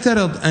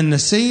 لنفترض أن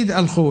السيد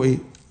الخوئي،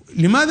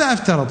 لماذا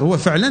أفترض؟ هو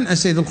فعلا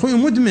السيد الخوئي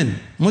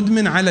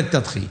مدمن على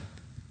التدخين.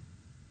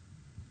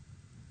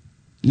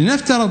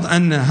 لنفترض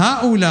أن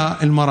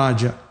هؤلاء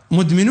المراجع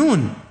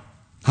مدمنون،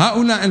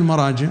 هؤلاء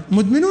المراجع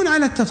مدمنون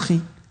على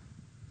التدخين.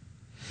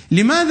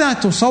 لماذا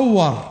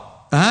تصور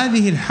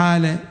هذه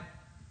الحالة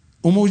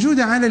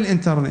وموجودة على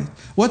الإنترنت؟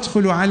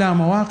 وادخلوا على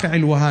مواقع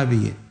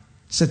الوهابية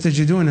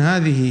ستجدون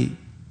هذه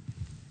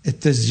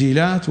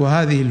التسجيلات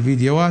وهذه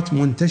الفيديوهات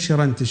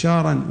منتشرة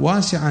انتشارا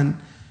واسعا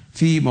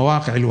في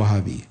مواقع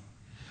الوهابية.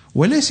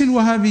 وليس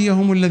الوهابية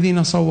هم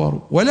الذين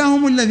صوروا، ولا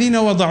هم الذين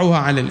وضعوها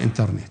على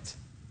الإنترنت.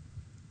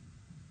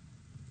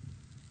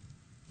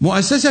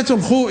 مؤسسة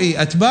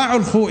الخوئي، أتباع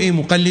الخوئي،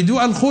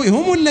 مقلدو الخوئي،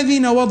 هم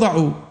الذين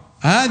وضعوا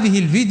هذه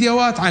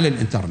الفيديوهات على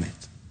الإنترنت.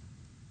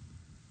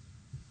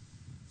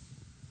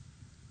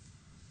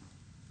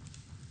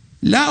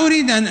 لا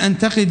أريد أن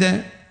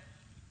أنتقد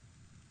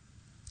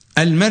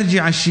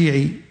المرجع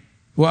الشيعي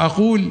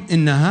وأقول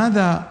إن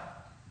هذا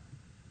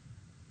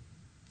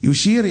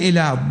يشير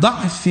إلى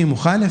ضعف في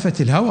مخالفة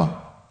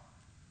الهوى.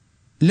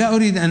 لا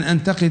أريد أن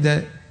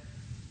أنتقد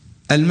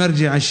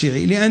المرجع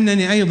الشيعي،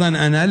 لأنني أيضا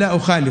أنا لا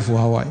أخالف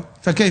هواي،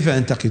 فكيف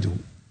أنتقده؟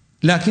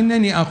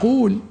 لكنني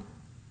أقول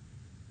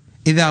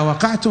إذا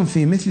وقعتم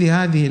في مثل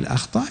هذه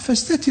الأخطاء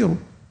فاستتروا،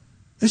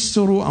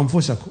 استروا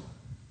أنفسكم.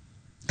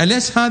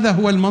 أليس هذا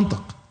هو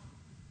المنطق؟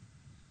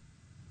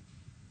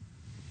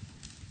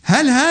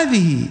 هل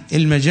هذه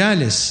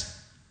المجالس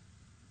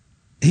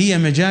هي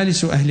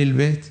مجالس أهل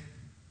البيت؟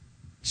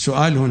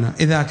 سؤال هنا.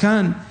 إذا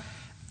كان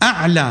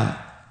أعلى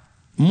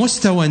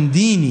مستوى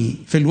ديني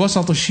في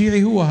الوسط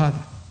الشيعي هو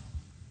هذا،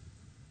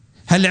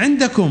 هل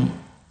عندكم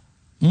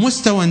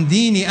مستوى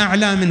ديني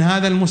أعلى من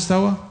هذا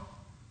المستوى؟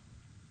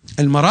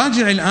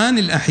 المراجع الآن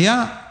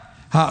الأحياء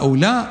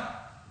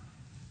هؤلاء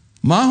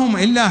ما هم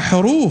إلا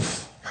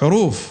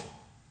حروف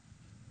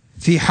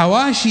في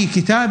حواشي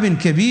كتاب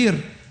كبير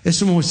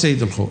اسمه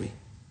السيد الخوئي.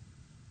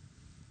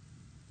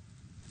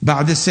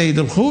 بعد السيد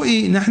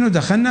الخوئي نحن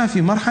دخلنا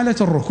في مرحلة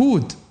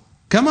الركود،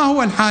 كما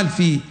هو الحال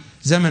في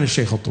زمن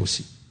الشيخ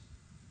الطوسي.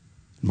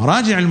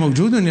 المراجع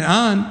الموجودون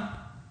الآن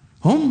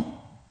هم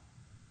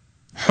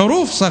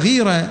حروف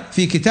صغيرة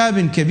في كتاب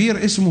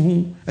كبير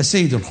اسمه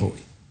السيد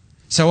الخوئي،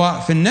 سواء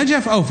في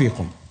النجف أو في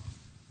قم.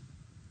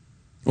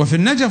 وفي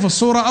النجف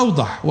الصورة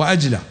أوضح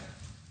وأجلى،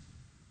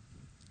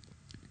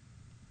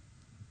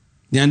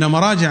 لأن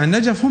مراجع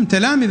النجف هم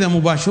تلامذة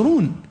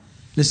مباشرون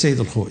للسيد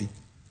الخوئي،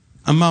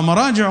 أما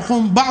مراجع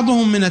قم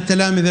بعضهم من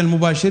التلامذة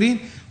المباشرين،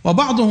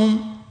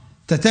 وبعضهم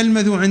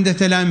تتلمذوا عند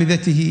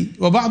تلامذته،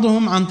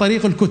 وبعضهم عن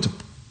طريق الكتب.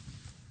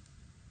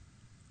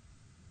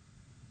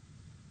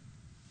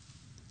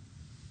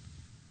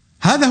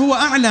 هذا هو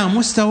أعلى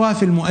مستوى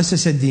في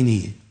المؤسسة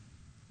الدينية.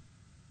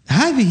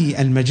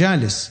 هذه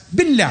المجالس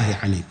بالله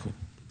عليكم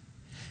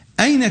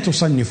أين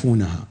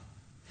تصنفونها؟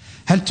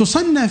 هل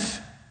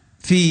تصنف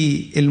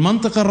في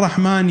المنطق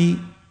الرحماني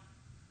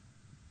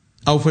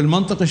أو في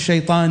المنطق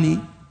الشيطاني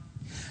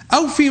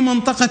أو في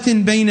منطقة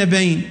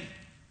بين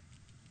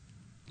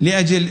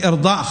لأجل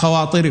إرضاء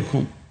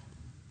خواطركم؟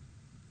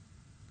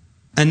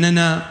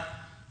 أننا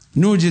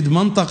نوجد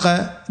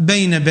منطقة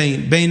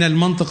بين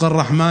المنطق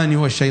الرحماني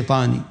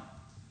والشيطاني.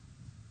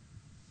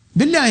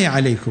 بالله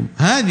عليكم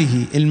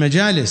هذه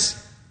المجالس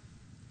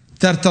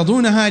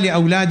ترتضونها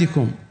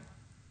لأولادكم؟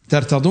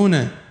 ترتضون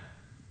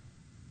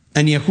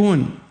أن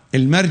يكون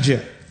المرجع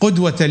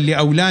قدوة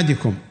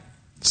لأولادكم؟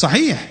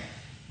 صحيح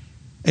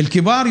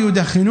الكبار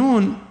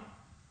يدخنون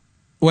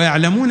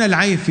ويعلمون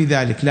العيب في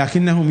ذلك،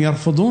 لكنهم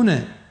يرفضون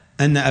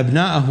أن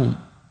أبناءهم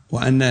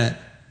وأن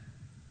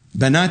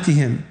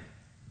بناتهم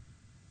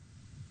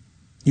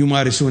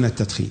يمارسون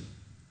التدخين،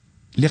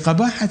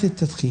 لقباحة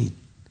التدخين،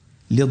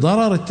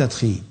 لضرر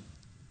التدخين.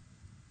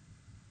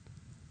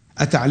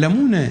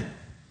 أتعلمون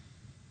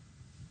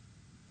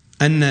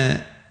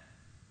أن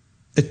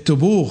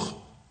التبوغ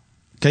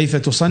كيف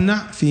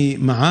تصنع في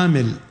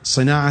معامل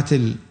صناعة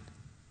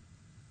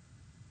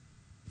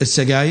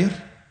السجاير؟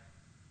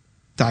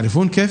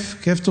 تعرفون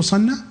كيف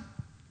تصنع؟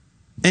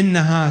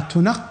 إنها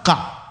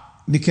تنقع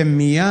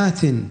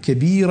بكميات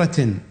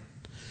كبيرة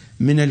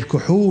من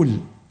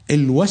الكحول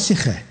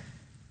الوسخة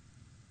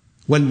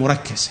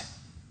والمركزة.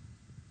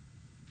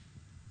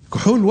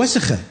 كحول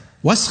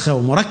وسخة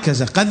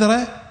ومركزة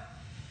قذرة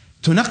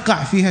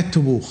تنقع فيها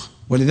التبوغ.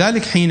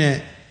 ولذلك حين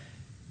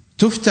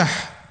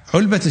تفتح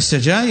علبة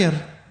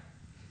السجاير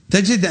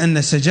تجد أن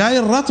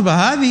السجاير رطبة،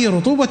 هذه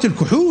رطوبة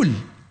الكحول.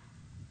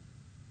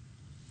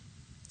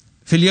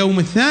 في اليوم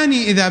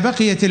الثاني إذا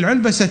بقيت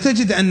العلبة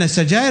ستجد أن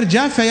السجاير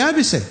جافة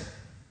يابسة.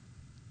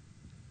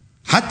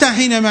 حتى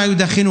حينما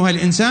يدخنها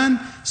الإنسان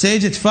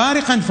سيجد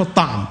فارقا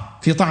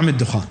في طعم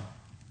الدخان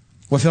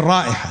وفي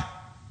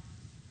الرائحة،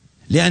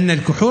 لأن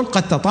الكحول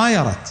قد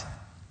تطايرت.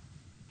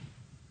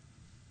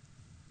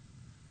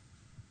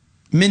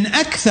 من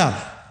أكثر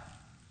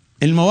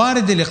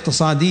الموارد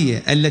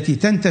الاقتصادية التي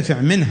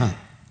تنتفع منها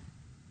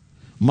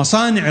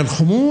مصانع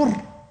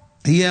الخمور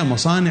هي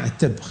مصانع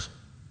التبغ،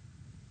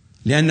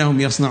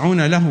 لأنهم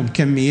يصنعون لهم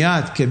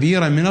كميات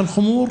كبيرة من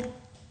الخمور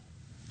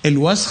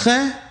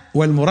الوسخة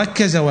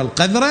والمركزة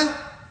والقذرة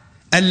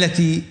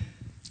التي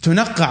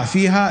تنقع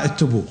فيها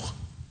التبوغ.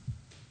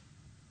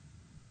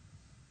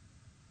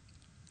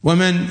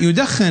 ومن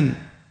يدخن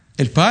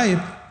البايب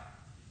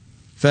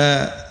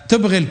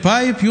فتبغ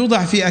البايب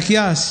يوضع في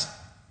أكياس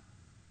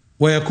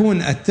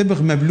ويكون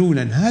التبغ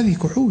مبلولا، هذه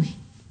كحول،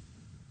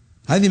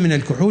 هذه من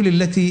الكحول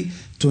التي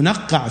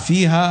تنقع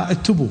فيها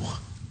التبوغ،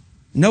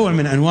 نوع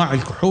من أنواع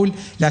الكحول،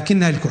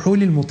 لكنها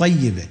الكحول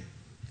المطيبة،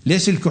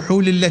 ليس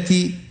الكحول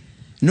التي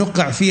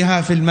نقع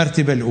فيها في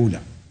المرتبة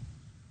الأولى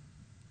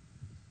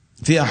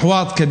في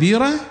أحواض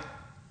كبيرة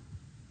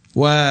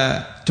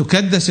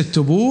وتكدس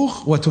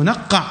التبوغ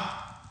وتنقع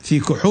في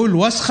كحول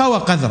وسخة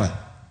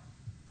وقذرة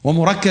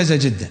ومركزة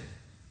جدا.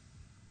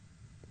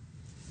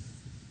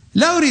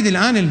 لا أريد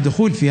الآن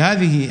الدخول في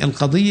هذه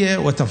القضية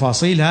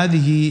وتفاصيل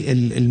هذه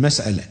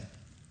المسألة،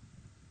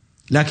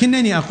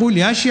 لكنني أقول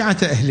يا شيعة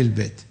أهل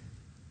البيت،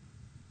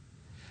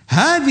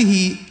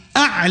 هذه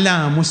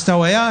أعلى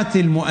مستويات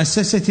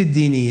المؤسسة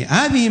الدينية،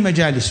 هذه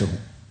مجالسهم.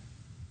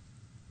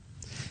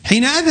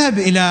 حين أذهب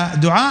إلى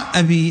دعاء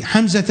أبي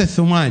حمزة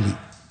الثمالي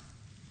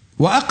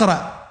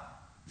وأقرأ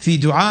في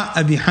دعاء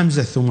أبي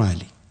حمزة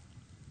الثمالي،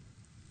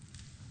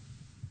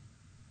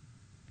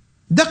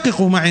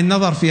 دققوا معي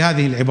النظر في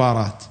هذه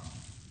العبارات.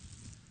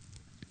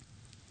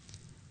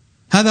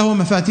 هذا هو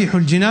مفاتيح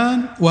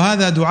الجنان،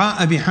 وهذا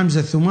دعاء أبي حمزة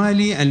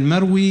الثمالي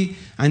المروي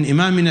عن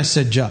إمامنا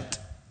السجاد.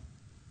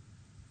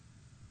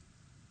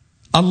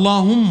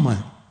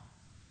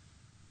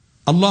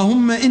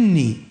 اللهم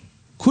إني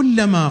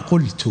كلما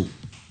قلت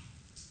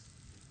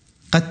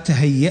قد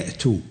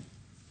تهيأت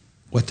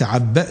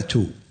وتعبأت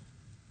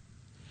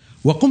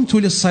وقمت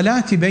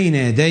للصلاة بين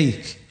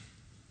يديك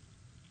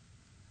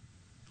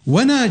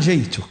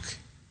وناجيتك،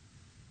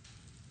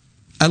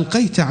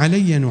 ألقيت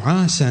علي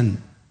نعاسا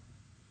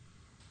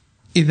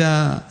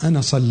إذا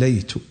أنا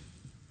صليت،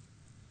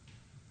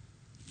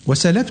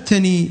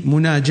 وسلبتني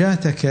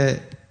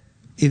مناجاتك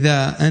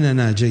إذا أنا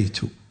ناجيت.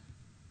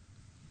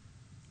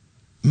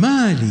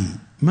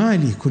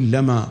 مالي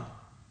كلما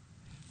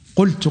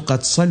قلت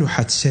قد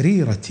صلحت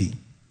سريرتي،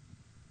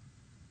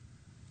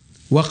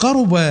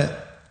 وقرب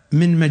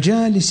من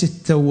مجالس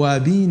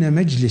التوابين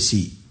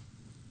مجلسي،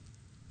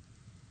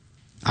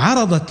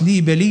 عرضت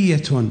لي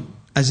بلية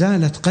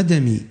أزالت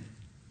قدمي،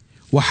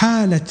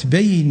 وحالت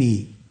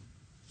بيني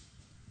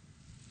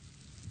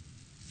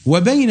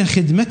وبين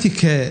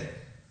خدمتك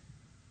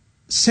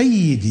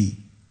سيدي،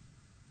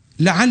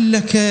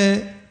 لعلك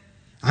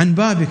عن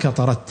بابك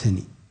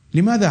طردتني.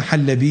 لماذا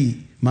حل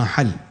بي ما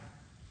حل؟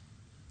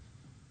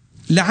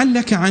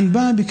 لعلك عن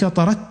بابك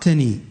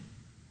طردتني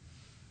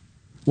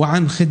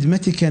وعن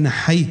خدمتك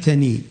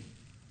نحيتني،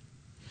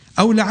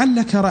 أو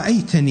لعلك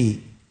رأيتني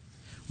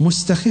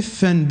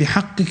مستخفا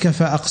بحقك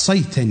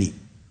فأقصيتني،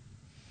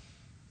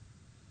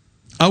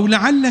 أو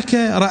لعلك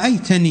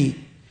رأيتني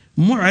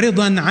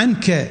معرضا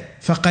عنك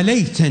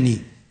فقليتني،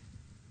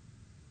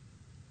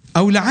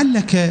 أو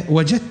لعلك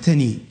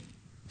وجدتني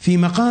في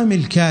مقام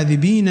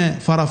الكاذبين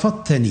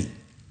فرفضتني،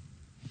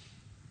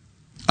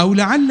 أو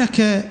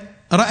لعلك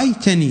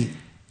رأيتني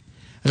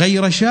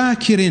غير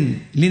شاكر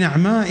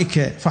لنعمائك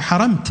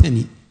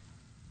فحرمتني،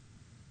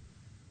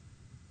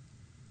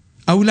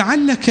 أو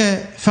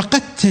لعلك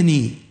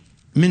فقدتني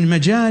من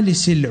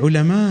مجالس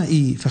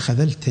العلماء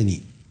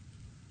فخذلتني.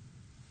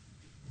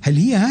 هل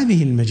هي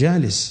هذه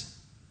المجالس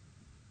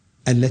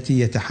التي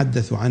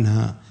يتحدث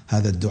عنها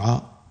هذا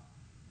الدعاء؟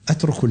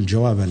 أترك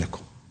الجواب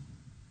لكم.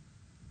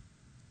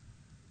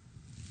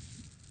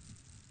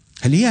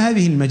 هل هي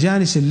هذه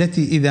المجالس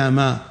التي إذا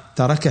ما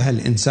تركها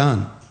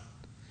الإنسان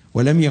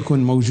ولم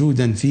يكن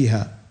موجودا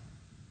فيها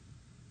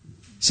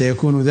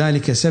سيكون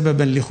ذلك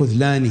سببا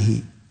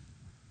لخذلانه؟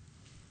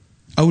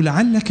 أو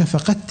لعلك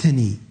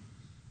فقدتني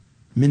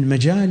من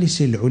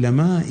مجالس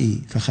العلماء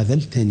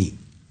فخذلتني.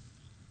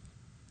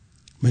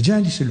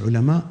 مجالس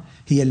العلماء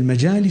هي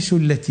المجالس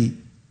التي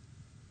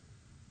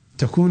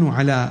تكون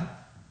على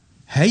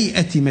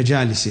هيئة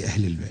مجالس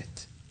أهل البيت،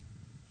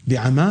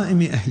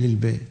 بعمائم أهل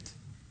البيت،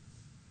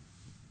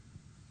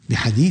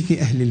 بحديث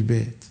أهل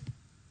البيت،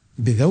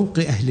 بذوق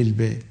أهل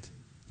البيت،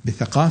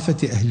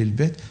 بثقافة أهل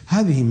البيت.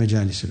 هذه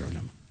مجالس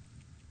العلماء.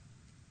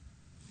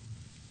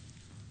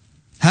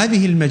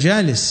 هذه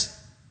المجالس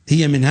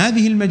هي من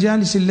هذه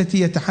المجالس التي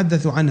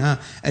يتحدث عنها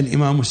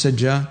الإمام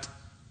السجاد.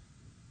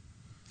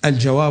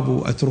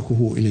 الجواب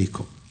أتركه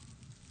إليكم.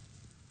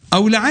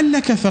 أو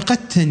لعلك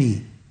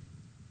فقدتني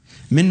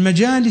من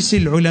مجالس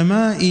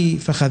العلماء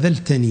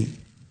فخذلتني،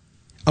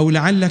 أو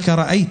لعلك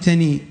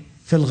رأيتني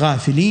في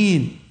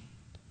الغافلين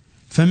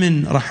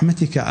فمن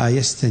رحمتك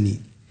آيستني.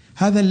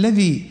 هذا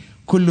الذي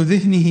كل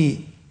ذهنه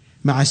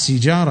مع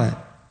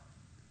السيجارة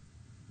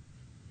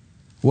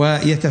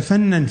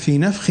ويتفنن في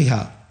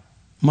نفخها،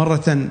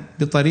 مرة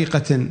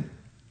بطريقة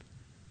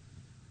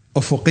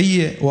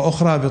أفقية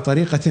وأخرى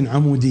بطريقة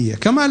عمودية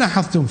كما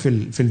لاحظتم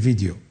في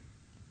الفيديو.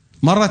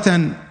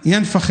 مرة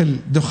ينفخ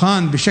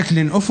الدخان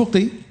بشكل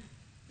أفقي،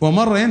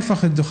 ومرة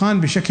ينفخ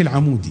الدخان بشكل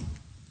عمودي.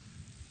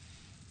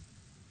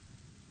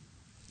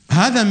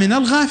 هذا من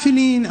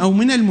الغافلين أو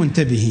من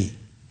المنتبهين.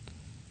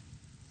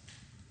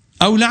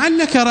 أو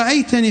لعلك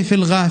رأيتني في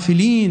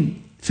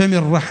الغافلين فمن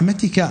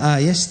رحمتك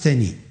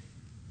آيستني.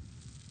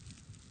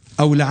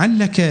 أو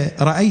لعلك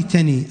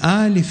رأيتني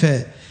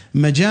آلف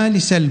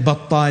مجالس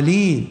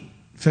البطالين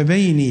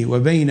فبيني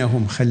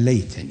وبينهم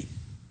خليتني.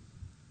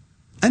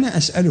 أنا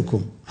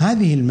أسألكم،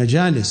 هذه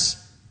المجالس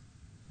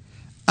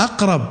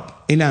أقرب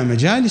إلى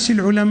مجالس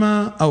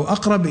العلماء أو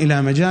أقرب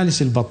إلى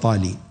مجالس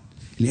البطالين؟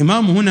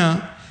 الإمام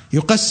هنا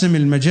يقسم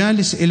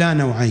المجالس إلى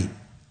نوعين،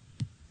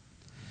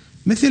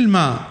 مثل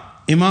ما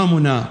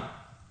إمامنا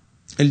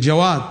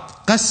الجواد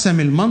قسم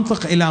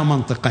المنطق إلى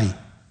منطقين: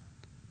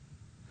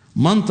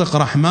 منطق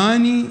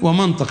رحماني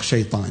ومنطق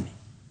شيطاني.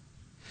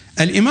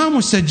 الإمام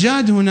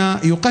السجاد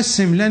هنا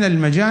يقسم لنا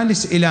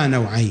المجالس إلى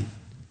نوعين: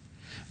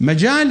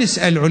 مجالس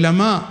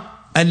العلماء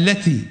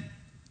التي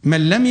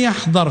من لم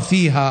يحضر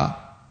فيها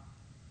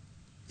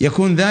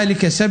يكون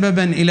ذلك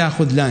سببا إلى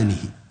خذلانه،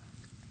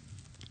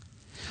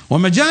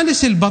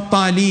 ومجالس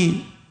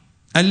البطالين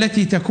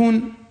التي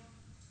تكون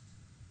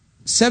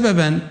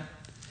سببا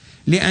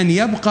لأن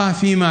يبقى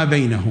فيما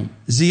بينهم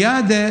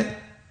زيادة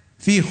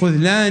في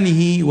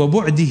خذلانه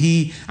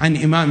وبعده عن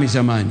إمام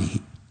زمانه.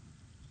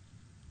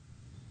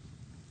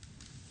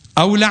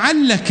 أو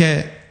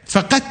لعلك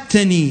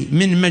فقدتني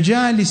من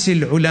مجالس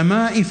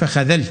العلماء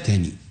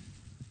فخذلتني.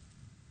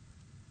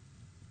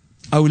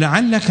 أو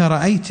لعلك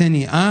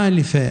رأيتني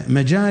آلف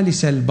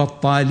مجالس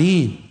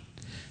البطالين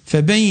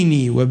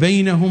فبيني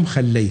وبينهم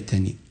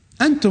خليتني.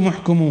 أنتم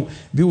احكموا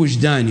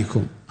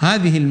بوجدانكم.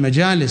 هذه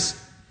المجالس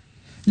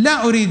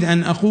لا أريد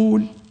أن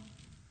أقول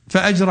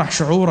فأجرح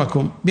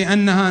شعوركم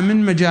بأنها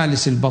من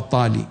مجالس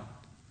البطالين،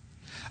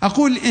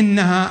 أقول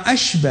إنها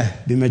أشبه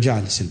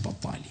بمجالس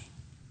البطالين.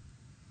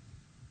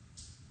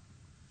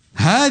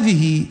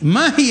 هذه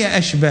ما هي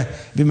أشبه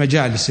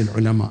بمجالس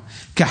العلماء،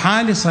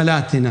 كحال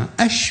صلاتنا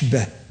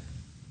أشبه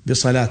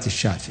بصلاة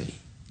الشافعي،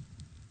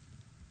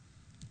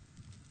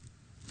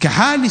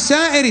 كحال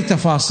سائر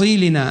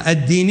تفاصيلنا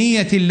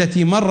الدينية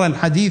التي مر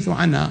الحديث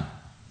عنها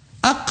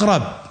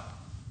أقرب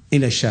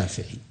إلى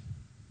الشافعي،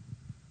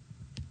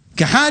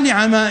 كحال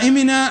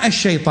عمائمنا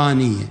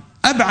الشيطانية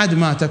أبعد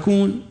ما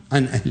تكون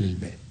عن أهل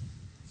البيت.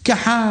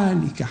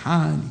 كحالي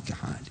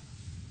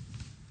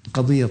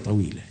قضية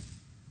طويلة،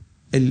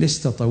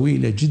 اللستة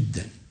طويلة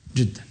جدا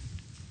جدا،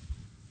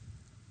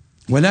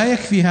 ولا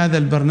يكفي هذا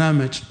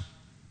البرنامج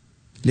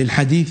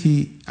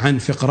للحديث عن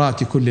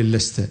فقرات كل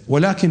اللستة،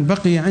 ولكن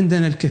بقي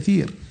عندنا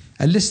الكثير.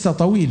 اللستة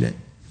طويلة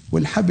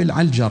والحبل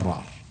على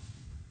الجرار.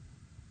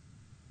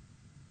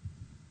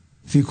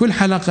 في كل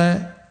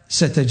حلقة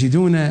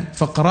ستجدون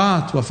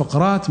فقرات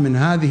وفقرات من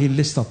هذه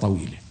اللستة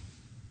طويلة.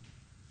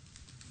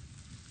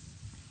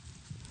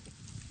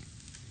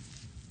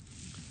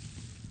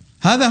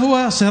 هذا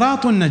هو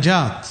صراط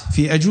النجاة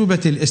في أجوبة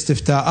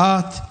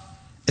الاستفتاءات،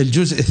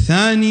 الجزء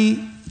الثاني،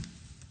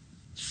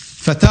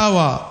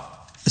 فتاوى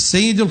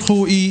السيد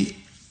الخوئي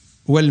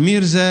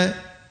والميرزا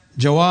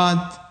جواد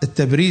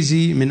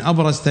التبريزي، من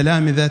أبرز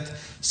تلامذة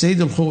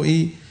السيد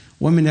الخوئي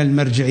ومن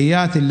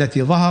المرجعيات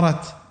التي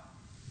ظهرت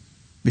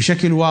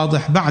بشكل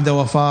واضح بعد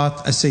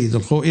وفاة السيد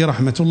الخوئي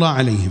رحمة الله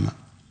عليهما.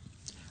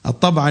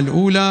 الطبعة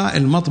الأولى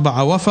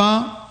المطبعة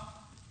وفا،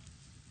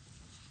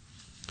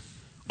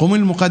 قم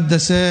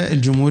المقدسة،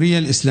 الجمهورية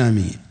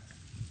الإسلامية.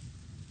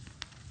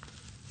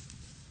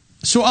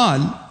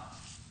 سؤال: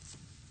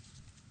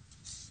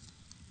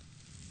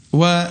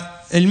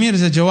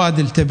 والميرزا جواد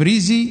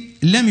التبريزي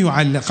لم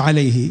يعلق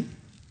عليه،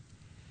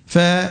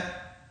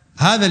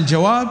 فهذا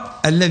الجواب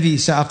الذي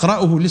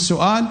سأقرأه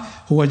للسؤال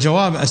هو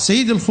جواب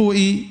السيد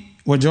الخوئي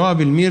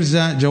وجواب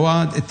الميرزا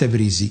جواد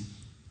التبريزي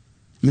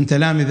من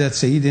تلامذة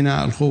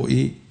سيدنا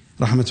الخوئي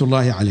رحمة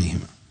الله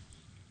عليهما.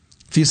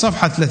 في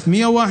صفحة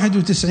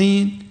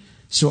 391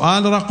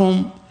 سؤال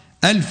رقم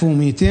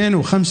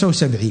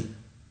 1275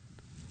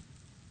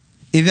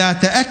 إذا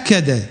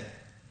تأكد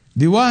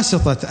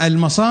بواسطة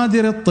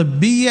المصادر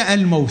الطبية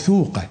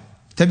الموثوقة،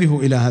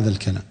 انتبهوا إلى هذا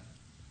الكلام،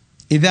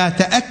 إذا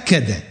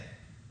تأكد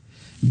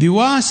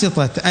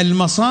بواسطة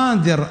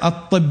المصادر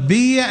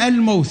الطبية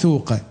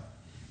الموثوقة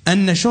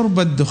أن شرب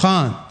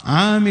الدخان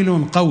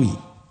عامل قوي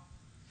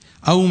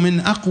أو من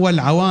أقوى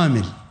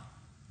العوامل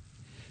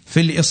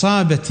في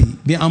الإصابة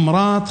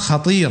بأمراض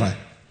خطيرة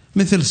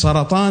مثل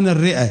سرطان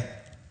الرئة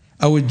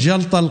أو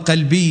الجلطة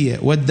القلبية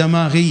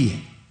والدماغية.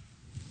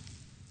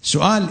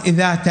 سؤال: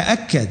 إذا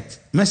تأكد،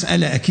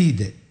 مسألة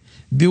أكيدة،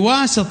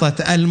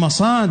 بواسطة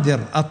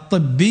المصادر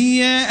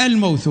الطبية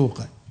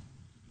الموثوقة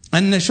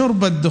أن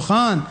شرب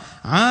الدخان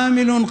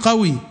عامل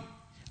قوي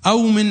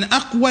أو من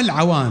أقوى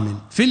العوامل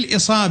في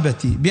الإصابة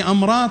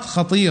بأمراض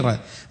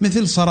خطيرة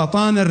مثل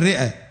سرطان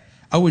الرئة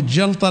أو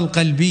الجلطة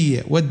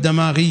القلبية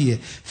والدماغية،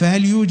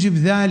 فهل يوجب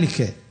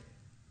ذلك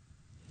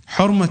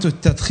حرمة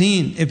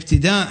التدخين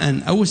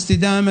ابتداء أو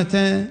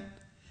استدامة؟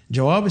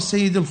 جواب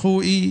السيد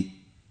الخوئي: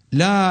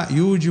 لا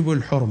يوجب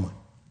الحرمة.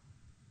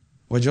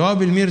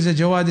 وجواب الميرزا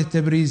جواد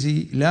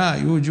التبريزي: لا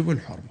يوجب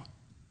الحرمة.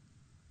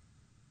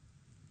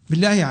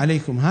 بالله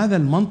عليكم، هذا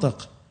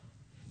المنطق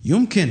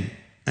يمكن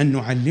أن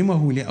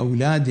نعلمه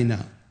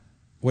لأولادنا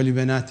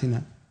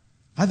ولبناتنا؟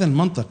 هذا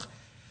المنطق،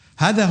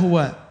 هذا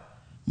هو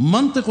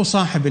منطق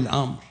صاحب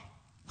الأمر،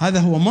 هذا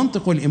هو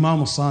منطق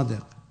الإمام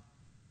الصادق،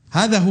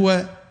 هذا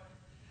هو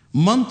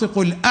منطق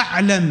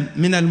الأعلم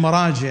من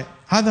المراجع،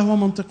 هذا هو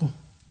منطقه.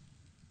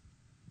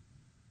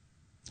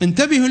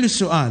 انتبهوا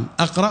للسؤال،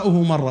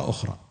 أقرأه مرة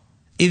أخرى: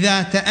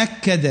 إذا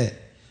تأكد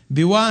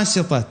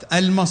بواسطة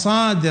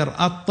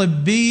المصادر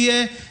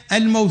الطبية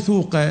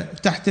الموثوقة،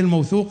 تحت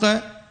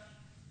الموثوقة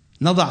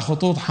نضع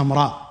خطوط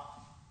حمراء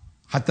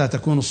حتى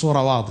تكون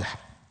الصورة واضحة،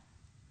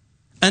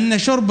 أن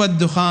شرب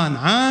الدخان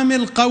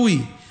عامل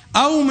قوي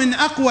أو من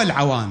أقوى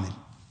العوامل،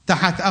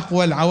 تحت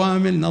أقوى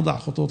العوامل نضع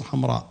خطوط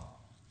حمراء،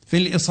 في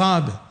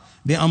الإصابة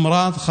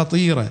بأمراض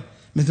خطيرة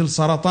مثل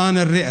سرطان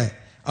الرئة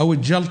أو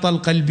الجلطة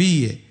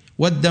القلبية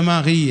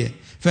والدماغية،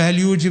 فهل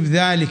يوجب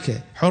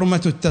ذلك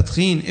حرمة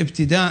التدخين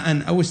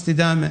ابتداء أو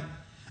استدامة؟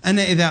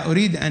 أنا إذا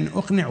أريد أن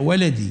أقنع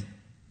ولدي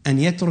أن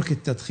يترك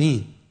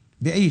التدخين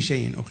بأي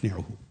شيء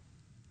أقنعه،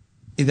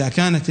 إذا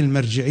كانت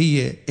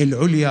المرجعية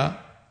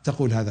العليا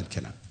تقول هذا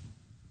الكلام،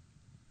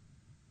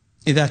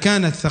 إذا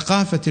كانت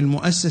ثقافة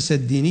المؤسسة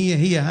الدينية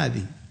هي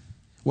هذه،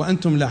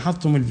 وأنتم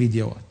لاحظتم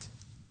الفيديوهات،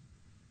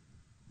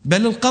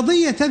 بل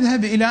القضية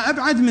تذهب إلى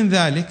أبعد من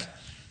ذلك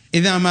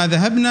إذا ما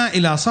ذهبنا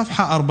إلى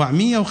صفحة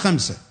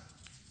 405.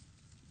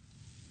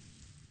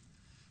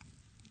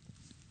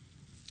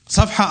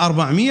 صفحة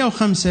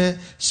 405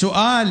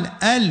 سؤال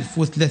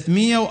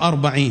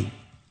 1340: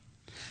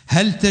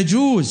 هل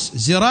تجوز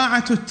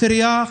زراعة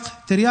الترياق؟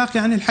 الترياق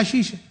يعني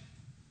الحشيشة،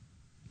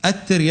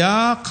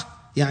 الترياق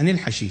يعني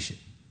الحشيشة.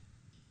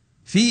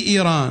 في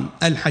إيران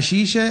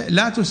الحشيشة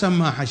لا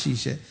تسمى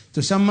حشيشة،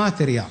 تسمى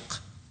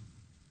ترياق،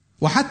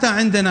 وحتى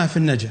عندنا في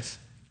النجف.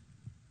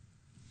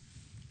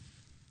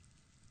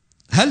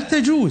 هل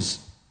تجوز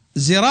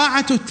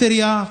زراعة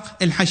الترياق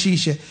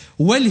الحشيشة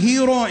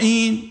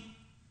والهيروين؟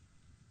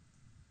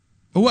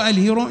 هو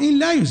الهيروين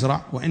لا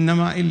يزرع،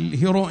 وإنما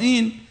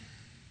الهيروين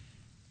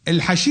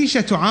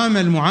الحشيشة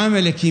تعامل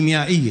معاملة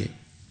كيميائية،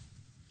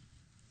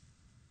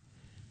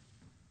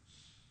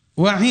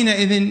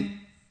 وحينئذ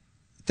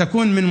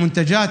تكون من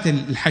منتجات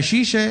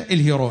الحشيشة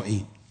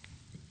الهيروين.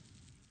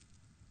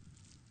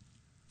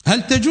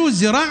 هل تجوز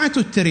زراعة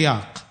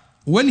الترياق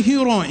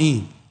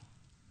والهيروين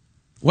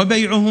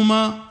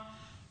وبيعهما،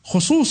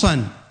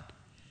 خصوصا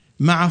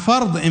مع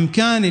فرض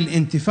إمكان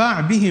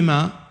الانتفاع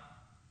بهما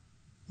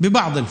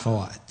ببعض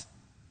الفوائد؟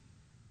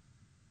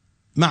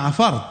 مع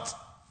فرض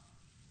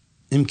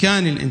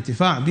إمكان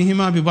الانتفاع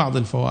بهما ببعض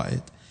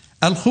الفوائد.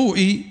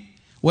 الخوئي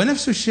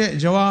ونفس الشيء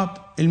جواب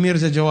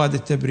الميرزا جواد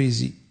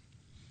التبريزي: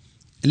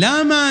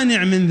 لا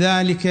مانع من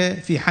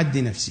ذلك في حد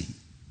نفسه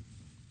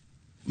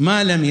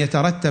ما لم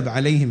يترتب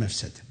عليه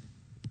مفسدة.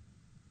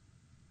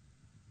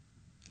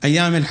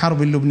 أيام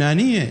الحرب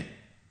اللبنانية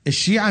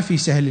الشيعة في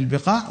سهل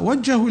البقاع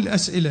وجهوا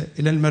الأسئلة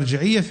إلى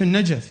المرجعية في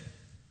النجف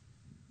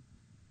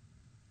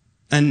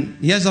أن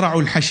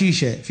يزرعوا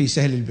الحشيشة في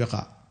سهل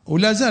البقاع،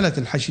 ولا زالت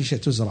الحشيشة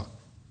تزرع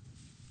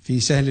في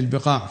سهل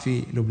البقاع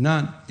في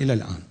لبنان إلى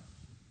الآن،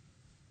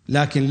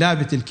 لكن لا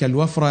بتلك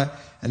الوفرة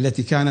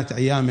التي كانت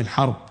أيام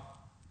الحرب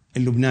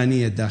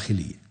اللبنانية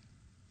الداخلية.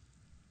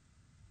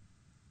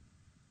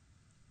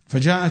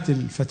 فجاءت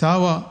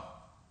الفتاوى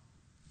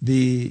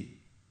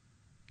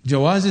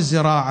بجواز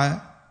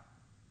الزراعة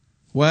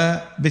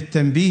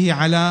وبالتنبيه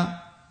على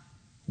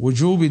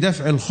وجوب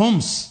دفع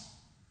الخمس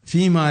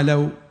فيما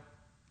لو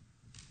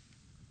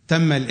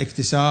تم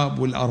الاكتساب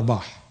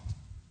والأرباح.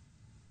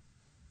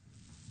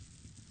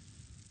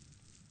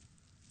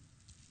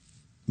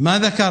 ما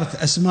ذكرت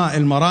أسماء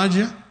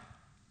المراجع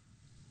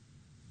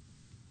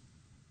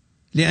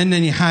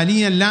لأنني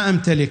حاليا لا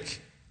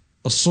أمتلك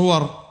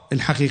الصور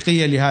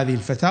الحقيقية لهذه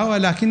الفتاوى،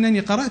 لكنني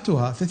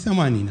قرأتها في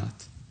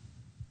الثمانينات،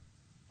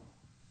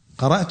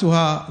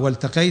 قرأتها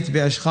والتقيت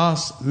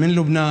بأشخاص من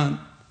لبنان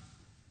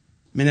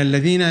من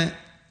الذين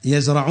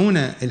يزرعون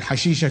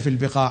الحشيش في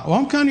البقاع،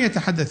 وهم كانوا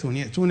يتحدثون،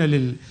 يأتون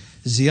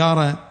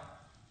للزيارة.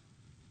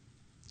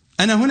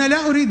 أنا هنا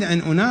لا أريد أن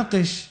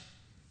أناقش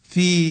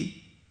في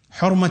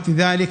حرمة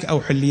ذلك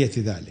أو حلية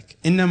ذلك،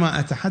 إنما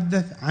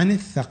أتحدث عن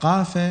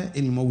الثقافة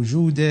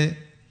الموجودة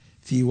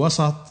في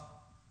وسط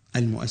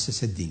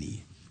المؤسسة الدينية.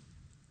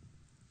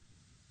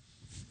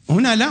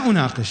 هنا لا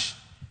أناقش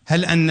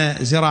هل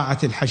أن زراعة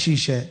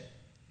الحشيشة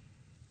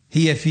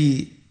هي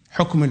في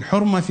حكم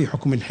الحرمة، في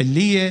حكم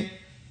الحلية،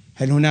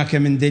 هل هناك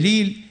من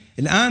دليل؟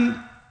 الآن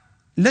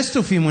لست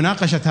في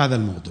مناقشة هذا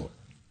الموضوع،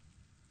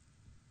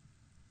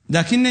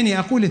 لكنني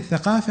أقول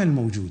الثقافة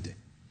الموجودة.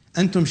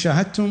 أنتم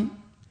شاهدتم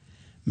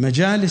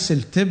مجالس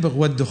التبغ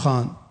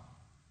والدخان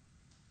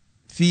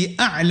في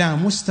أعلى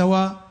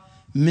مستوى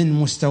من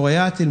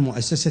مستويات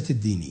المؤسسة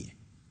الدينية،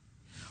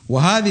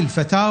 وهذه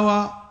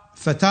الفتاوى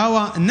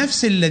فتاوى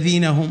نفس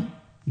الذين هم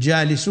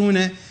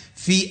جالسون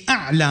في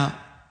أعلى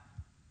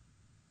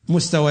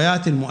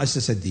مستويات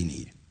المؤسسة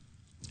الدينية.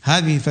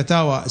 هذه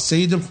فتاوى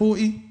السيد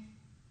الخوئي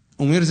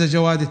وميرزا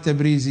جواد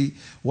التبريزي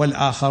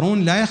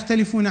والآخرون لا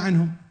يختلفون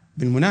عنهم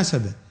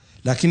بالمناسبة،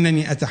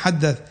 لكنني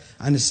أتحدث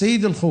عن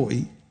السيد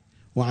الخوئي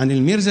وعن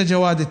الميرزا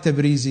جواد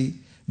التبريزي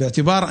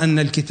باعتبار أن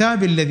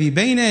الكتاب الذي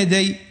بين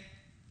يدي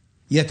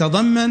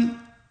يتضمن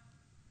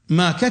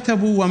ما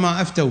كتبوا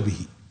وما أفتوا به،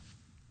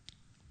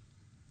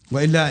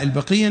 وإلا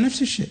البقية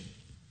نفس الشيء.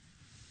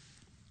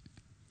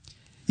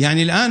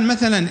 يعني الآن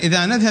مثلا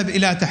إذا نذهب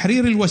إلى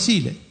تحرير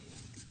الوسيلة،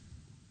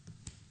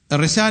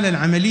 الرسالة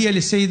العملية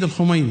للسيد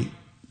الخميني،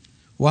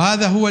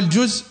 وهذا هو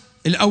الجزء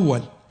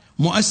الأول،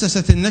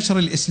 مؤسسة النشر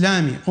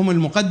الإسلامي قم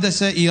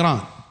المقدسة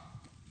إيران،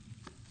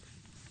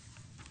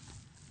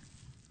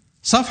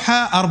 صفحة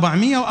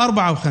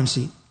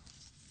 454،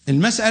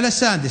 المسألة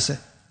السادسة: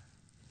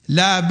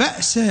 لا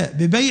بأس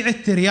ببيع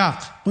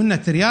الترياق. قلنا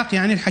الترياق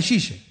يعني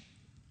الحشيشة.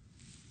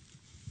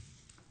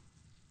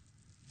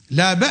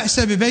 لا بأس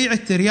ببيع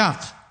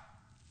الترياق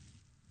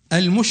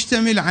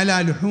المشتمل على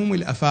لحوم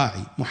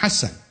الأفاعي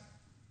محسن.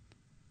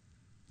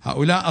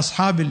 هؤلاء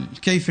أصحاب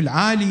الكيف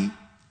العالي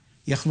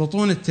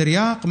يخلطون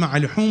الترياق مع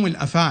لحوم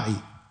الأفاعي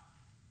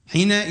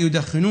حين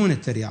يدخنون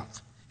الترياق،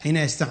 حين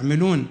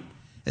يستعملون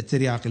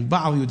الترياق،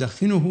 البعض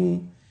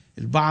يدخنه،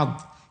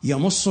 البعض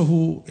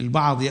يمصه،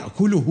 البعض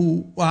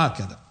يأكله،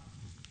 وهكذا.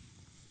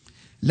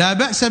 لا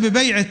بأس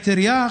ببيع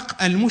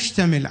الترياق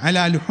المشتمل على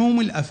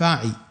لحوم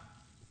الأفاعي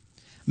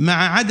مع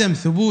عدم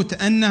ثبوت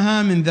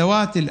أنها من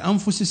ذوات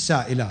الأنفس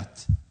السائلات،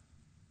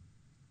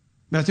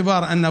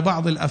 باعتبار أن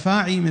بعض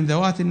الأفاعي من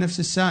ذوات النفس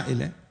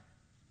السائلة،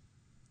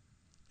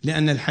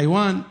 لأن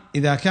الحيوان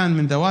إذا كان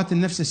من ذوات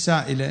النفس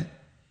السائلة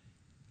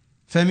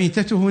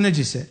فميتته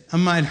نجسة،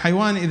 أما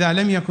الحيوان إذا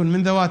لم يكن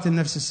من ذوات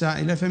النفس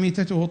السائلة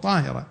فميتته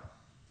طاهرة.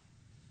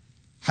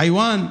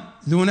 حيوان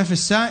ذو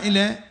نفس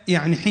سائلة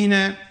يعني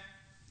حين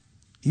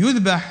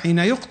يذبح، حين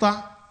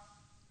يقطع،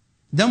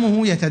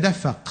 دمه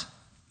يتدفق،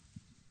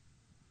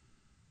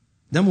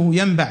 دمه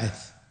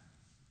ينبعث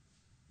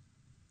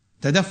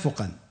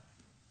تدفقا،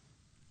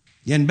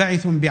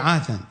 ينبعث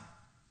انبعاثا،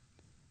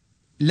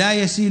 لا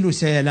يسيل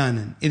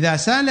سيلانا. إذا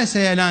سال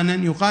سيلانا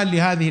يقال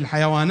لهذه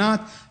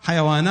الحيوانات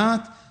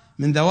حيوانات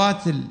من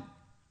ذوات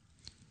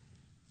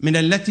من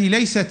التي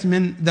ليست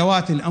من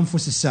ذوات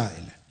الأنفس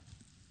السائلة.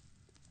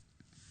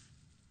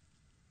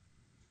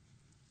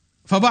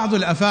 فبعض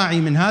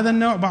الأفاعي من هذا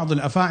النوع، بعض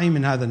الأفاعي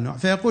من هذا النوع،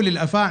 فيقول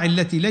الأفاعي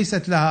التي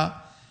ليست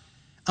لها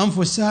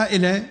أنفس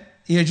سائلة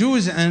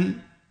يجوز أن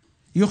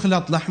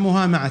يخلط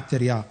لحمها مع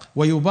الترياق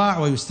ويباع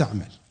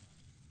ويستعمل.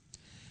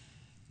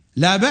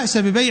 لا بأس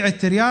ببيع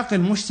الترياق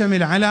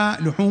المشتمل على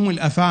لحوم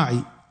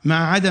الأفاعي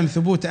مع عدم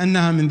ثبوت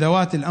أنها من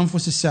ذوات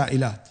الأنفس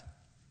السائلات،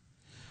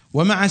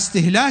 ومع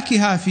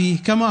استهلاكها فيه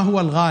كما هو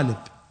الغالب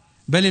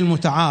بل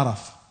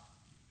المتعارف،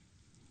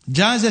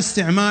 جاز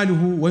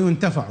استعماله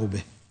وينتفع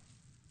به.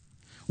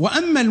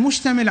 وأما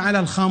المشتمل على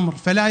الخمر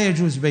فلا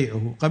يجوز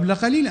بيعه. قبل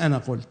قليل أنا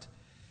قلت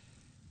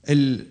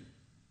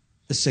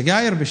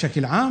السجائر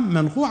بشكل عام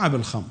منقوعة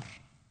بالخمر،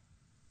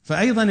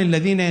 فأيضا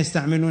الذين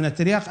يستعملون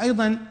الترياق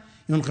أيضا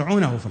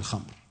ينقعونه في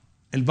الخمر،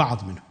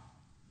 البعض منهم.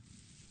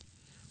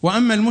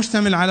 وأما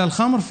المشتمل على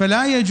الخمر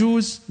فلا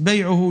يجوز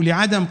بيعه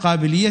لعدم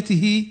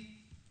قابليته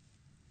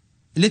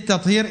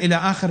للتطهير إلى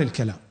آخر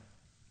الكلام.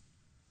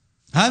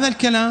 هذا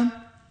الكلام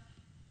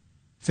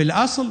في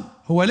الأصل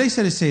هو ليس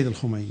للسيد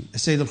الخميني،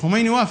 السيد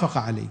الخميني وافق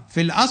عليه،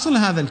 في الأصل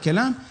هذا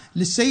الكلام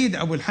للسيد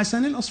أبو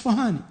الحسن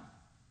الأصفهاني.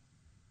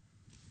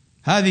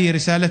 هذه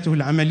رسالته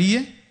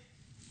العملية،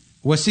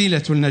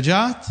 وسيلة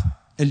النجاة،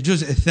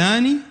 الجزء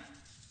الثاني،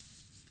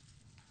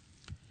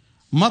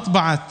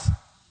 مطبعة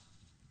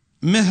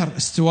مهر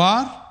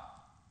استوار،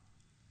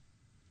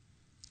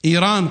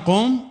 إيران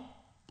قم،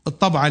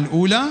 الطبعة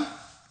الأولى،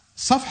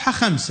 صفحة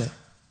 5،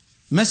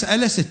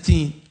 مسألة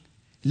 60: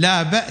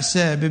 لا بأس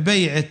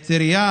ببيع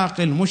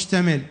الترياق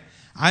المشتمل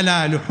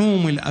على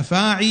لحوم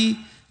الأفاعي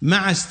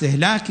مع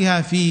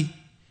استهلاكها فيه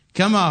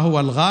كما هو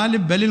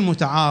الغالب بل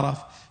المتعارف،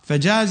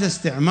 فجاز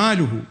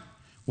استعماله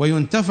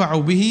وينتفع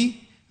به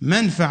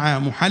منفعة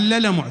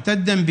محللة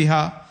معتدا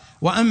بها،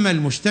 وأما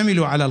المشتمل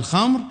على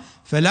الخمر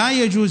فلا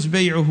يجوز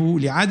بيعه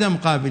لعدم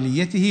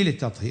قابليته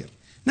للتطهير.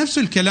 نفس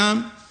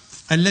الكلام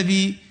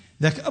الذي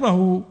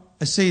ذكره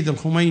السيد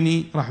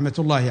الخميني رحمة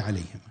الله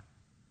عليهما.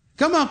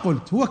 كما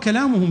قلت هو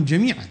كلامهم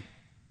جميعا،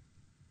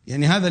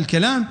 يعني هذا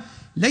الكلام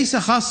ليس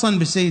خاصا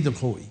بالسيد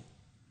الخوئي،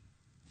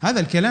 هذا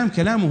الكلام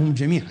كلامهم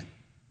جميعا.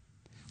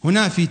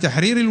 هنا في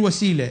تحرير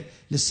الوسيلة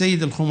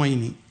للسيد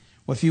الخميني،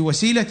 وفي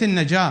وسيلة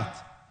النجاة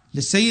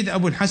للسيد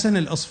أبو الحسن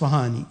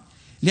الأصفهاني،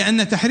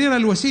 لأن تحرير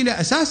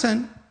الوسيلة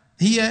أساسا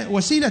هي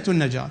وسيلة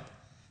النجاة.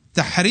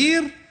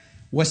 تحرير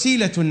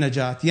وسيلة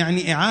النجاة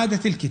يعني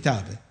إعادة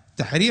الكتابة،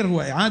 تحرير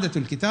هو إعادة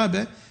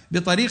الكتابة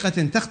بطريقة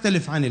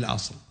تختلف عن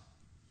الأصل،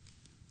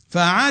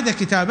 فأعاد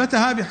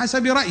كتابتها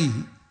بحسب رأيه،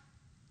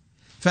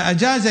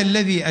 فأجاز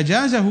الذي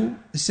أجازه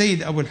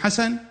السيد أبو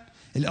الحسن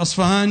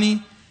الأصفهاني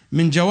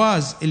من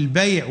جواز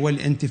البيع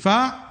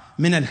والانتفاع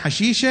من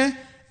الحشيشة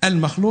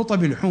المخلوطة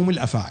بلحوم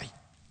الأفاعي.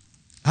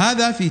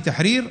 هذا في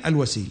تحرير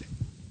الوسيلة،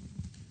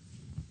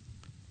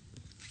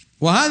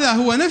 وهذا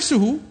هو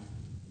نفسه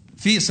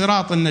في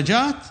صراط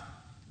النجاة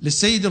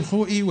للسيد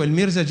الخوئي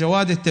والميرزا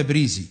جواد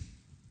التبريزي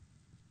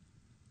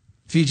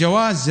في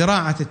جواز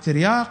زراعة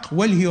الترياق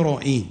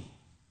والهيروين.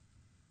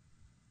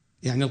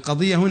 يعني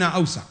القضية هنا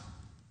أوسع،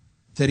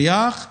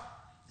 ترياق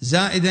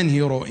زائدا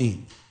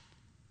هيروين.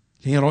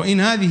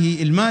 الهيروين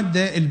هذه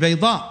المادة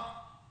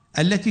البيضاء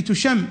التي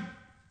تشم،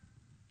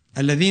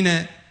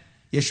 الذين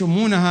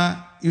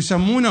يشمونها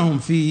يسمونهم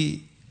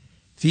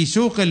في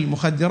سوق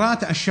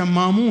المخدرات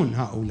الشمامون،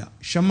 هؤلاء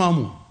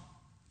الشمامون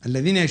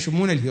الذين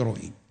يشمون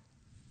الهيروين.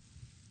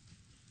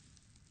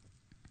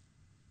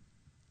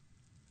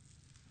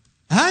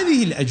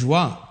 هذه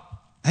الأجواء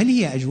هل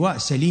هي أجواء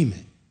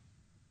سليمة؟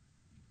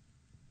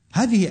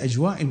 هذه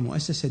أجواء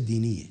المؤسسة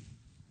الدينية.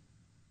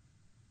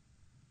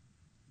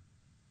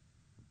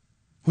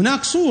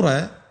 هناك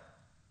صورة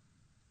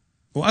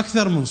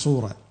وأكثر من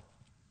صورة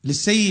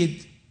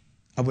للسيد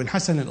أبو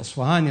الحسن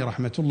الأصفهاني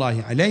رحمة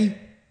الله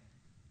عليه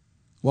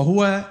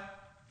وهو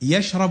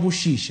يشرب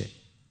الشيشة.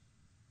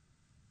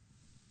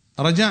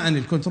 رجاء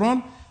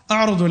الكنترول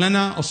أعرض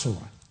لنا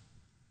الصورة.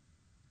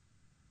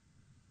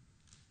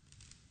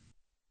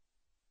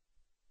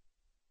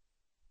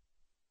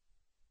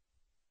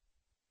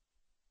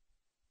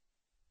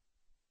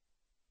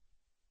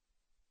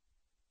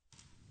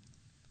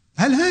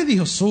 هل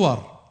هذه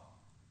الصور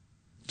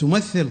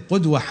تمثل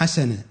قدوة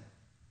حسنة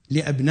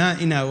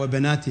لأبنائنا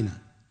وبناتنا؟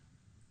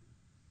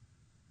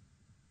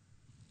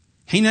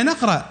 حين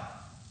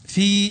نقرأ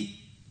في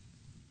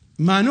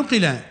ما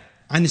نقل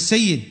عن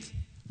السيد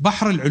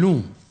بحر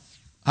العلوم،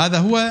 هذا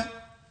هو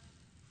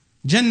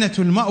جنة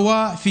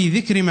المأوى في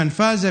ذكر من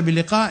فاز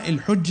بلقاء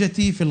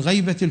الحجة في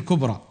الغيبة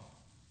الكبرى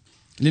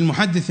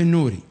للمحدث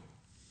النوري،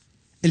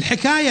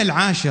 الحكاية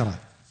العاشرة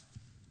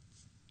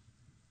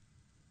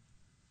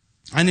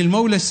عن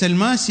المولى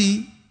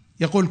السلماسي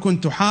يقول: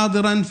 كنت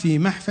حاضرا في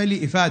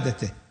محفل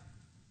إفادته،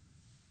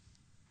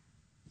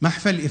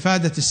 محفل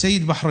إفادة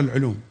السيد بحر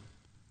العلوم.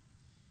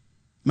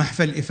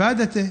 محفل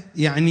إفادته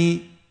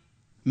يعني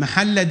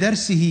محل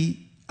درسه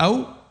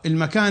أو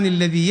المكان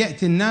الذي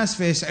يأتي الناس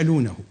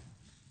فيسألونه.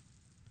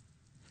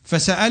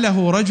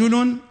 فسأله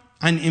رجل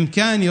عن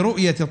إمكان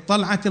رؤية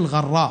الطلعة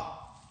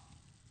الغراء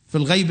في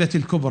الغيبة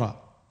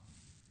الكبرى،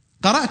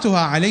 قرأتها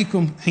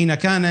عليكم حين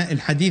كان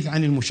الحديث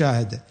عن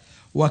المشاهدة.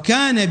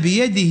 وكان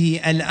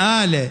بيده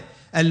الآلة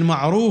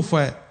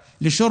المعروفة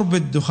لشرب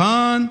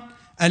الدخان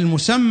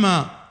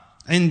المسمى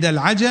عند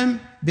العجم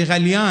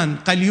بغليان،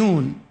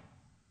 قليون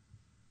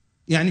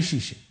يعني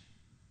شيشة،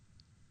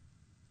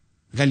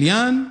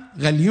 غليان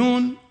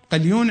غليون،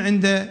 قليون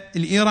عند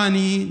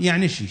الإيرانيين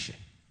يعني شيشة.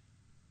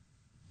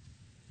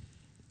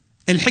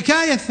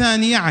 الحكاية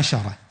الثانية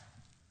عشرة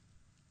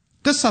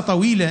قصة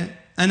طويلة،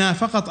 أنا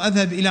فقط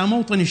أذهب إلى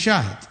موطن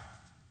الشاهد.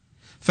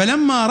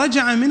 فلما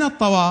رجع من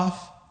الطواف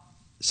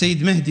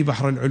سيد مهدي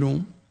بحر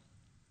العلوم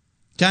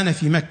كان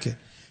في مكة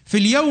في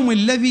اليوم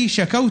الذي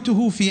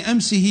شكوته في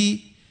أمسه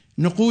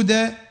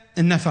نقود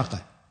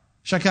النفقة.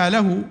 شكى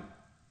له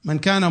من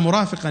كان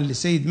مرافقا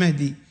للسيد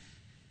مهدي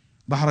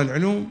بحر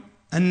العلوم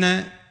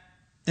أن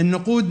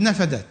النقود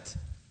نفدت،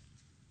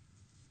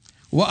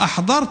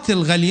 وأحضرت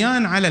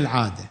الغليان على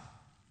العادة،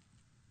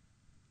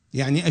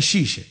 يعني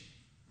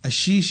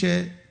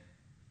الشيشة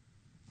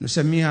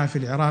نسميها في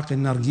العراق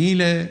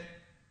النرجيلة،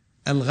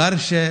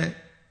 الغرشة،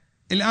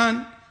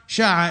 الآن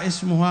شاع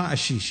اسمها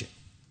الشيشة.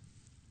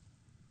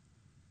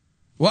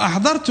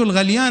 وأحضرت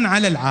الغليان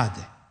على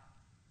العادة،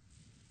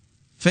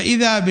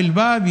 فإذا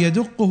بالباب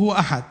يدقه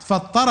أحد،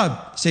 فاضطرب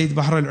سيد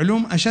بحر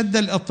العلوم أشد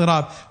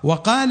الاضطراب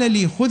وقال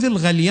لي: خذ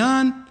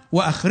الغليان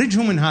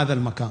وأخرجه من هذا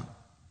المكان.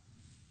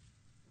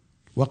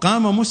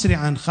 وقام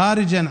مسرعا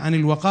خارجا عن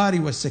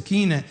الوقار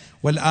والسكينة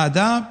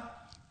والآداب،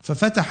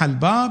 ففتح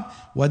الباب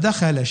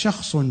ودخل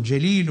شخص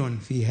جليل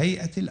في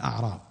هيئة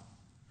الأعراب،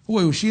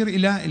 هو يشير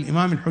إلى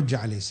الإمام الحجة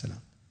عليه السلام.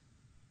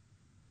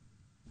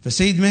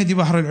 فسيد مهدي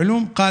بحر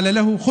العلوم قال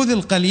له: خذ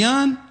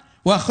القليان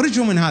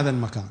وأخرجه من هذا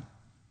المكان.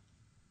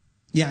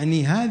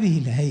 يعني هذه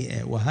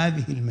الهيئة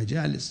وهذه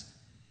المجالس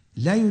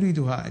لا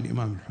يريدها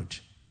الإمام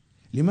الحجة.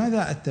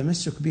 لماذا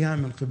التمسك بها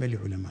من قبل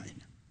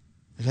علمائنا؟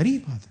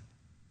 غريب هذا.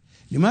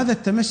 لماذا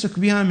التمسك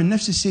بها من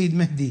نفس السيد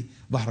مهدي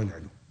بحر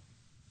العلوم؟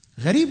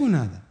 غريب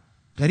هذا،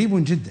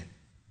 غريب جدا.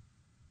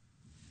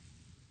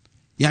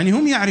 يعني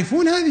هم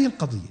يعرفون هذه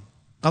القضية،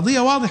 قضية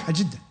واضحة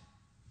جدا.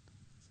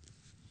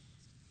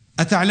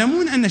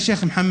 أتعلمون أن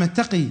الشيخ محمد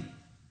تقي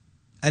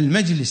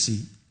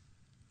المجلسي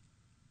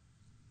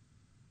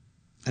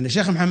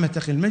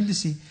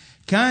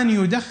كان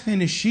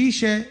يدخن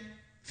الشيشة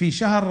في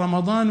شهر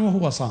رمضان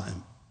وهو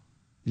صائم،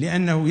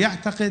 لأنه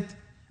يعتقد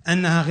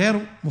أنها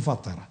غير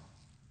مفطرة.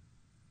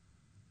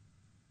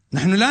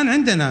 نحن الآن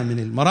عندنا من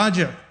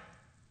المراجع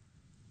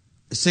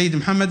السيد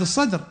محمد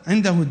الصدر،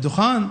 عنده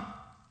الدخان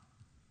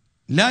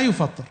لا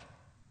يفطر،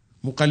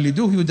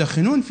 مقلدوه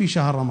يدخنون في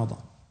شهر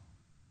رمضان.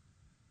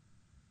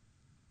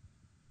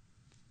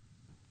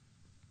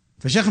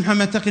 فالشيخ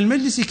محمد تقي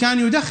المجلسي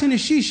كان يدخن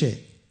الشيشة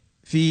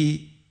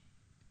في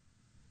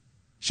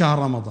شهر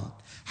رمضان.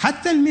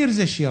 حتى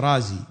الميرزا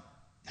الشيرازي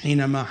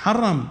حينما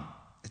حرم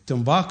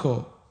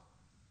التمباكو،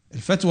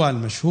 الفتوى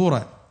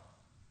المشهورة،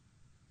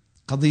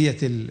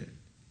 قضية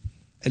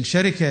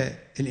الشركة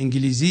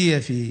الإنجليزية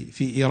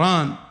في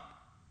إيران،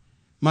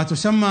 ما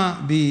تسمى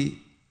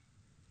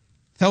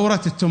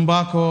بثورة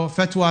التمباكو،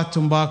 فتوى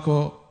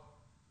التمباكو،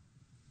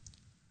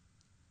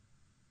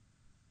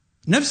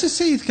 نفس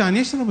السيد كان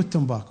يشرب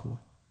التمباكو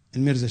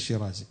الميرزا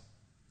الشيرازي.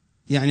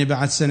 يعني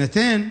بعد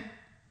 2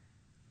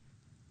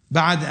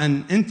 بعد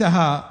أن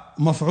انتهى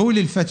مفعول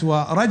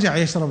الفتوى رجع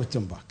يشرب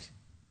التمباك.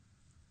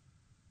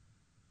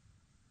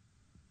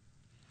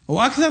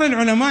 وأكثر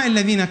العلماء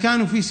الذين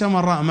كانوا في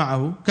سمراء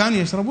معه كانوا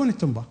يشربون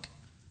التمباك،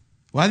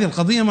 وهذه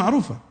القضية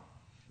معروفة.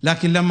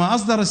 لكن لما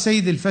أصدر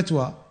السيد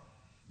الفتوى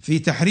في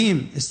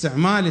تحريم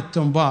استعمال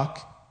التمباك،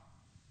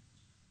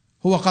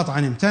 هو قطعا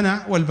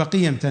امتنع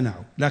والبقية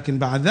امتنعوا. لكن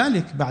بعد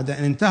ذلك، بعد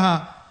أن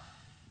انتهى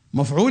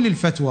مفعول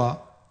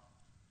الفتوى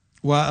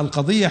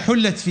والقضية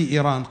حلت في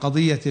إيران،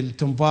 قضية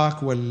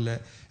التمباك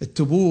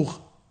والتبوغ،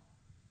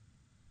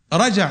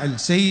 رجع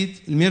السيد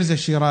الميرزا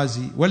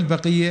الشيرازي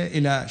والبقية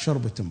إلى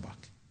شرب التمباك.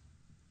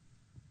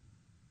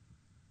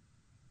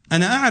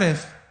 أنا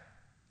أعرف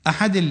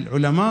أحد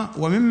العلماء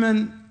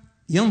وممن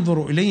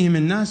ينظر إليهم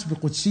الناس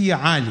بقدسية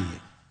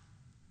عالية،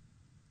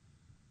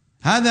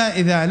 هذا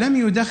إذا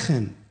لم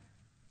يدخن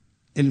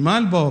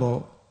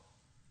المالبورو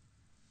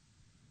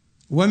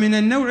ومن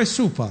النوع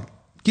السوبر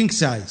كينج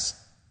سايز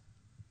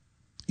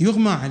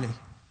يغمى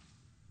عليه.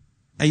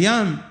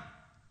 أيام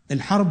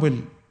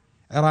الحرب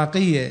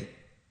العراقية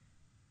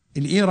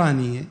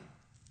الإيرانية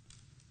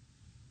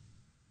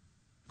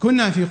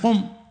كنا في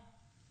قم،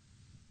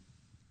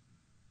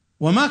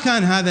 وما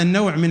كان هذا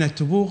النوع من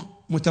التبوغ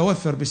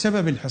متوفر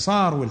بسبب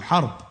الحصار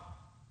والحرب،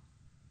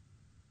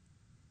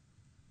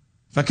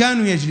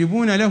 فكانوا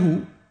يجلبون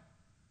له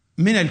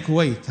من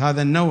الكويت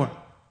هذا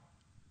النوع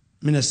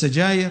من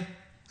السجاير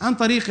عن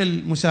طريق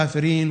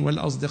المسافرين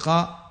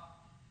والأصدقاء.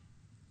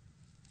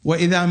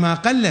 وإذا ما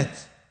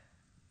قلت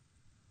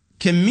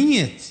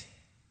كمية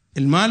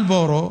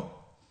المالبورو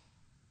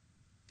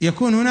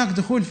يكون هناك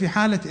دخول في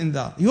حالة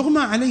إنذار،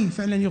 يغمى عليه،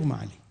 فعلا يغمى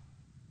عليه.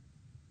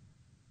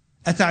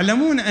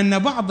 أتعلمون أن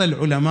بعض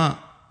العلماء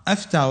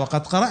أفتى،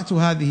 وقد قرأت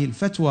هذه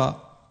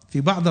الفتوى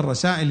في بعض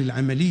الرسائل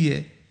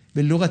العملية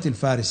باللغة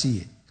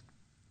الفارسية،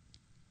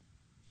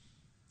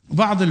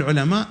 بعض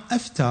العلماء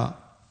أفتى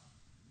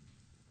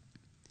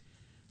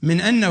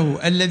من أنه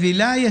الذي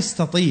لا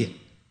يستطيع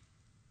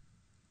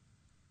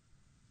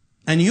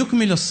أن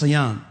يكمل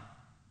الصيام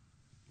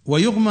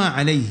ويغمى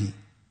عليه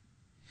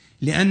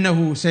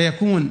لأنه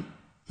سيكون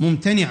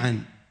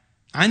ممتنعا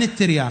عن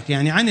الترياق،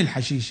 يعني عن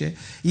الحشيشة،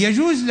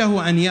 يجوز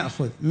له أن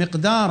يأخذ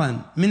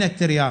مقدارا من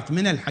الترياق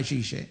من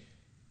الحشيشة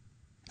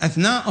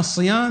أثناء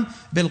الصيام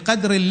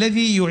بالقدر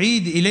الذي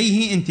يعيد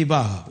إليه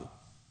انتباهه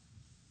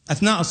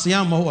أثناء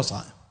الصيام وهو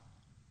صائم.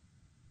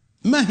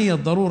 ما هي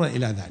الضرورة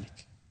إلى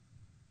ذلك؟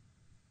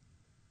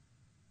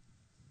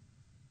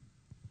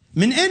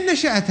 من أين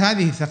نشأت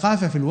هذه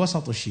الثقافة في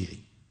الوسط الشيعي؟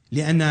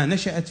 لأنها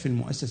نشأت في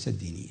المؤسسة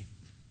الدينية.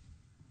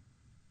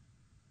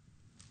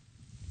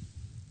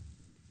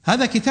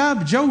 هذا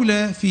كتاب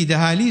جولة في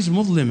دهاليز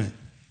مظلمة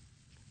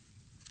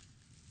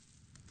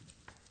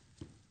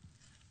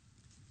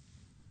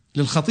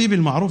للخطيب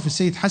المعروف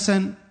السيد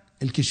حسن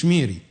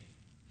الكشميري،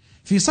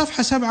 في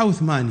صفحة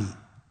 87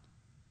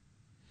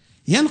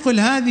 ينقل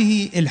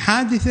هذه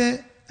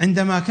الحادثة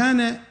عندما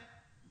كان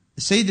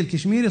السيد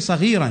الكشميري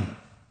صغيرا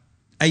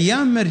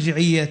أيام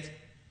مرجعية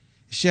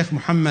الشيخ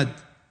محمد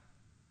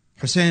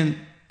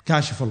حسين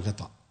كاشف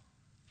الغطاء،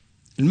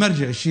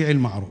 المرجع الشيعي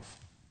المعروف.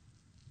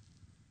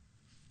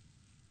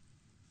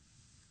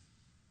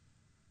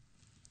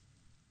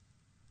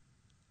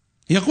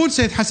 يقول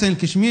سيد حسن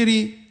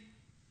الكشميري: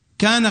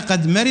 كان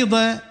قد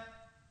مرض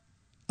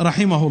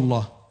رحمه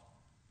الله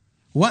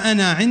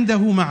وأنا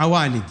عنده مع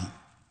والدي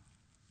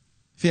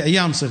في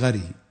أيام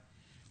صغره،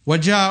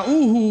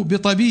 وجاءوه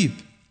بطبيب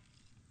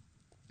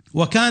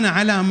وكان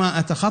على ما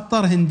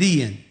أتخطر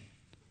هنديا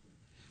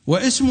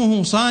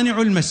واسمه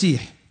صانع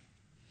المسيح،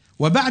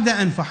 وبعد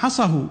أن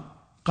فحصه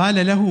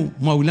قال له: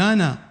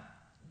 مولانا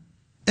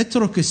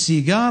اترك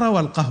السيجارة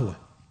والقهوة.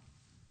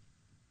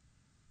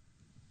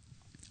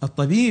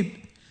 الطبيب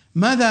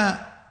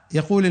ماذا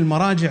يقول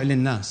المراجع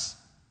للناس؟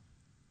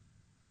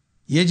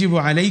 يجب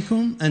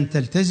عليكم أن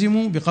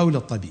تلتزموا بقول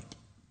الطبيب.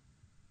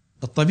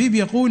 الطبيب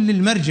يقول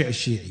للمرجع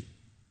الشيعي: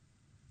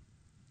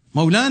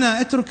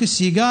 مولانا اترك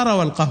السيجارة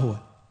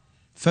والقهوة.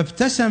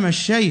 فابتسم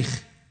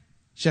الشيخ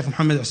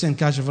محمد حسين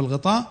كاشف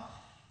الغطاء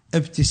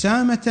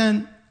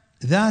ابتسامة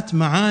ذات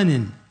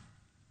معان،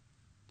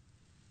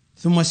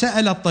 ثم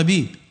سأل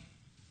الطبيب: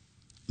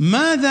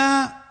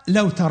 ماذا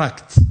لو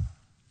تركت؟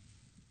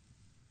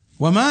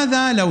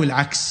 وماذا لو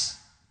العكس؟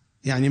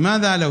 يعني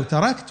ماذا لو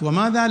تركت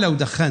وماذا لو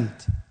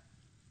دخنت؟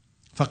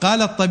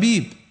 فقال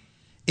الطبيب: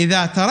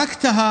 إذا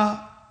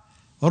تركتها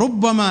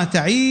ربما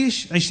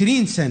تعيش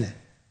 20 سنة،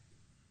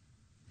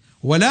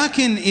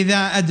 ولكن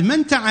إذا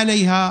أدمنت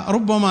عليها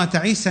ربما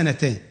تعيش 2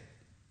 سنين.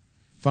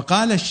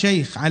 فقال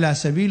الشيخ: على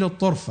سبيل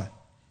الطرفة.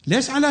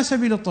 ليس على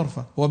سبيل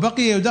الطرفة؟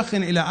 وبقي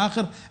يدخن إلى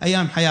آخر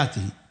أيام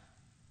حياته.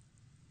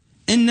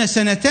 إن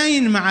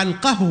 2 مع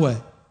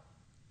القهوة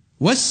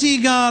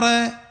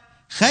والسيجارة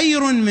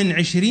خير من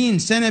 20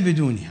 سنة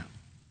بدونها.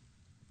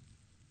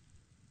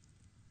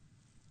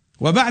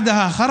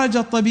 وبعدها خرج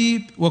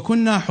الطبيب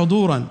وكنا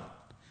حضورا،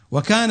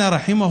 وكان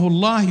رحمه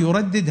الله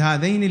يردد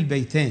هذين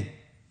البيتين: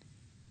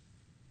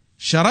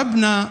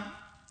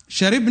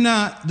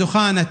 شربنا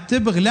دخان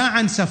التبغ لا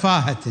عن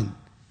سفاهة.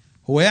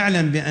 هو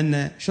يعلم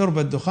بأن شرب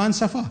الدخان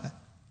سفاهة،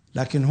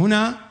 لكن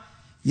هنا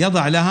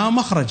يضع لها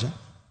مخرجا،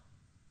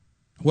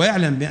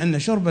 ويعلم بأن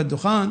شرب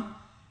الدخان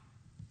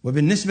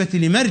وبالنسبة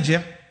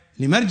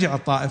لمرجع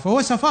الطائفة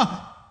هو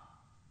سفاهة.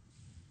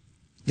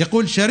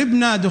 يقول: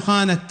 شربنا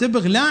دخان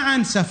التبغ لا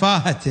عن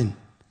سفاهة،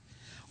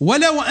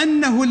 ولو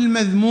أنه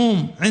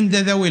المذموم عند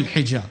ذوي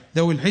الحجة.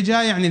 ذوي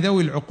الحجة يعني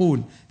ذوي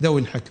العقول،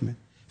 ذوي الحكمة،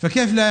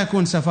 فكيف لا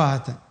يكون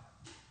سفاهة؟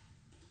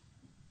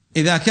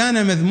 إذا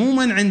كان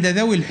مذموما عند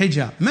ذوي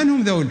الحجة، من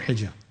هم ذوي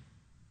الحجة؟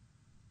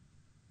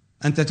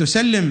 أنت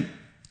تسلم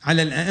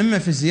على الأئمة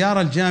في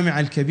الزيارة الجامعة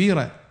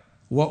الكبيرة،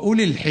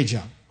 وأولي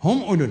الحجة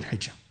هم أولو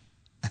الحجة،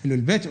 أهل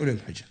البيت أولو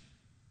الحجة.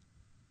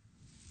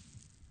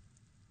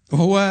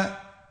 وهو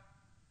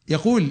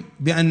يقول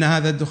بأن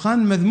هذا الدخان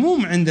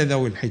مذموم عند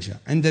ذوي الحجة،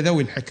 عند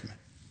ذوي الحكمة.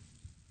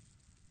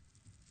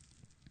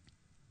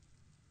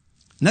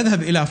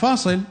 نذهب إلى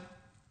فاصل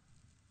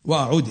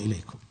وأعود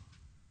إليكم.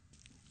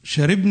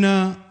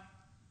 شربنا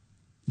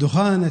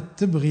دخان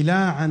التبغ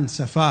لا عن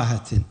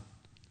سفاهة،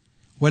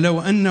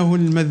 ولو أنه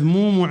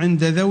المذموم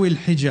عند ذوي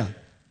الحجة،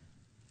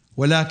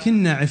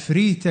 ولكن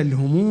عفريت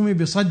الهموم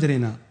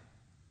بصدرنا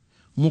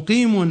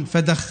مقيم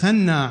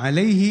فدخلنا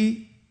عليه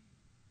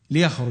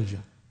ليخرج.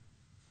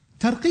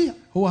 ترقيع،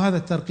 هو هذا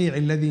الترقيع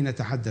الذي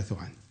نتحدث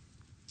عنه.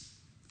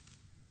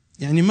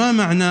 يعني ما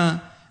معنى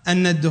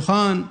أن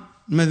الدخان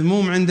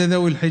مذموم عند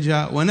ذوي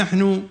الحجة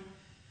ونحن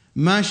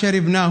ما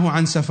شربناه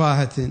عن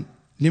سفاهة؟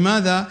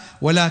 لماذا؟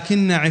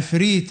 ولكن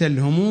عفريت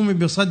الهموم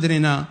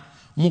بصدرنا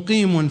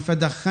مقيم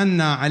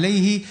فدخلنا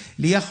عليه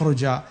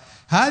ليخرج.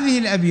 هذه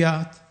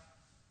الأبيات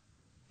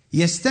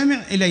يستمع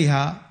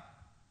إليها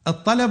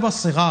الطلبة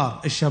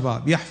الصغار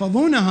الشباب،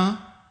 يحفظونها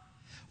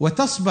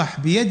وتصبح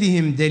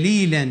بيدهم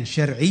دليلا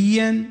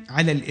شرعيا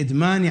على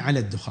الإدمان على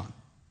الدخان.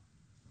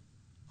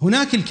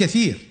 هناك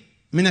الكثير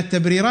من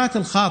التبريرات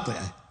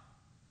الخاطئة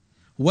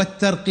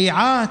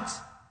والترقيعات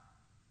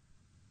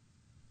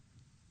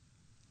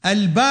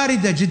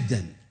الباردة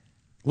جدا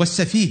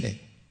والسفيهة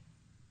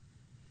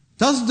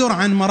تصدر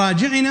عن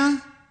مراجعنا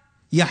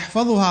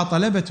يحفظها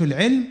طلبة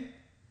العلم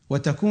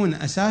وتكون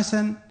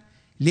أساسا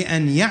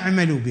لأن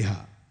يعملوا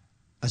بها.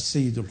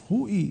 السيد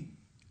الخوئي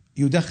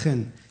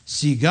يدخن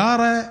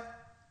سيجارة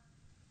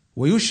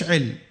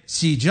ويشعل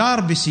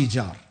سيجار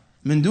بسيجار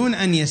من دون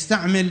أن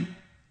يستعمل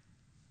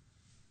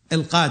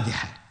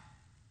القادحة،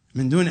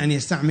 من دون أن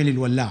يستعمل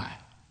الولاعة.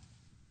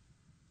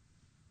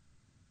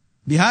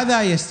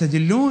 بهذا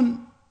يستدلون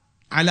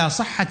على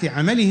صحة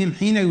عملهم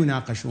حين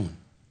يناقشون.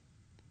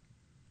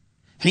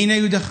 حين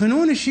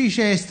يدخنون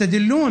الشيشة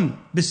يستدلون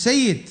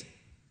بالسيد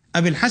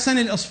أبي الحسن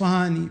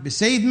الأصفهاني،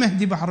 بالسيد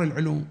مهدي بحر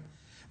العلوم،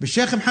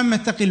 بالشيخ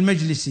محمد تقي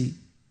المجلسي،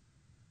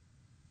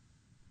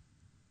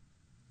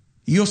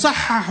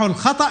 يصحح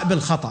الخطأ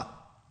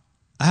بالخطأ.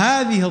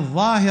 هذه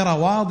الظاهرة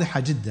واضحة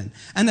جدا.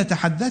 أنا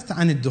تحدثت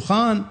عن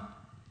الدخان،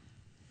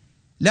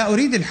 لا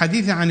أريد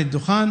الحديث عن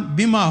الدخان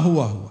بما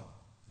هو،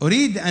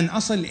 أريد أن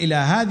أصل إلى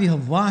هذه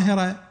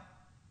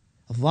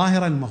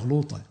الظاهرة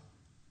المغلوطة.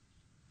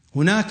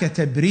 هناك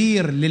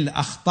تبرير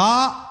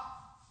للأخطاء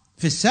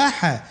في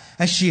الساحة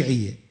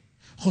الشيعية،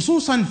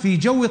 خصوصا في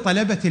جو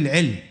طلبة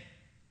العلم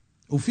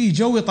وفي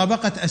جو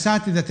طبقة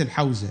أساتذة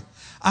الحوزة.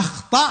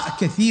 أخطاء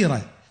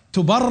كثيرة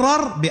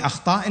تبرر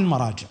بأخطاء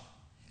المراجع.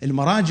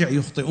 المراجع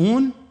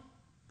يخطئون،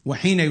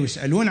 وحين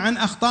يسألون عن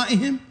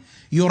أخطائهم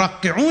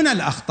يرقعون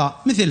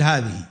الأخطاء مثل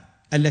هذه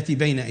التي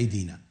بين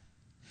أيدينا،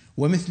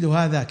 ومثل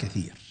هذا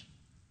كثير.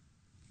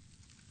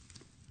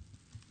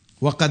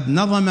 وقد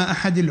نظم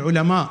أحد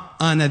العلماء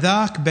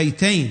آنذاك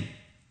بيتين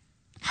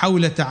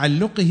حول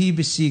تعلقه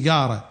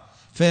بالسيجارة،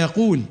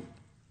 فيقول: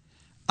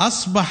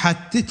 أصبح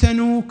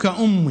التتن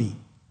كأمي،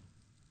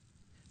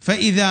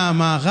 فإذا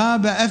ما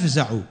غاب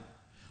أفزع،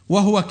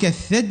 وهو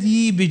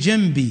كالثدي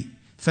بجنبي،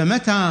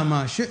 فمتى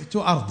ما شئت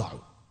أرضع.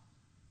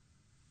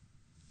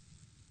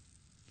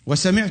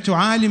 وسمعت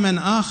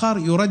عالما آخر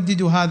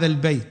يردد هذا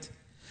البيت: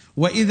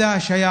 وإذا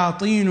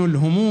شياطين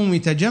الهموم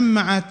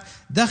تجمعت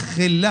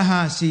دخل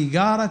لها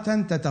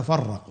سيجارة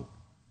تتفرق.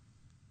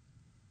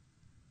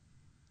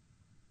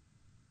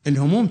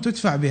 الهموم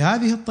تدفع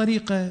بهذه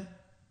الطريقة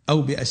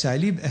أو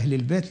بأساليب أهل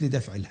البيت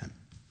لدفع الهم.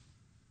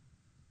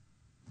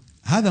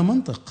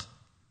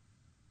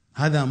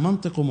 هذا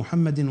منطق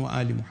محمد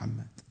وآل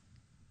محمد.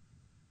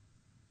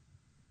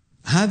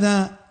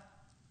 هذا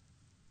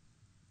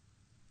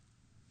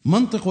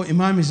منطق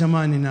إمام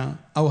زماننا،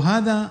 أو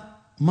هذا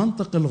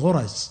منطق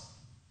الغرز،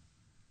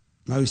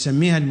 ما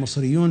يسميها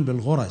المصريون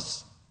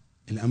بالغرز،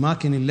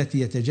 الأماكن التي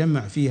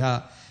يتجمع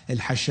فيها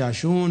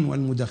الحشاشون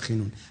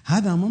والمدخنون.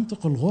 هذا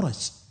منطق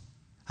الغرز،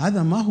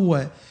 هذا ما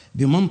هو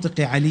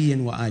بمنطق علي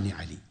وآل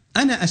علي.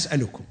 أنا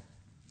أسألكم،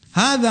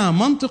 هذا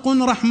منطق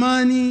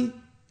رحماني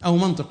أو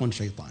منطق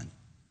شيطاني؟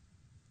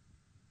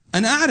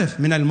 أنا أعرف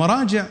من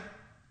المراجع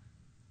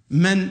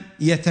من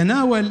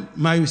يتناول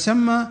ما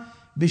يسمى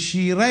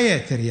بشيرية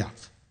ترياق،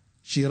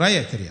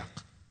 شيرية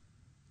ترياق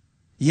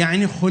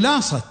يعني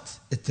خلاصة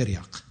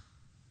الترياق.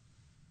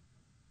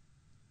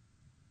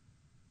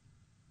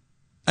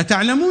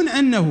 أتعلمون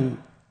أنه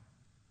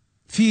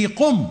في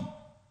قم،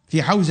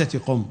 في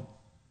حوزة قم،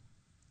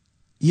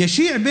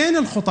 يشيع بين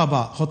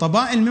الخطباء،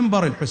 خطباء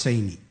المنبر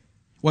الحسيني،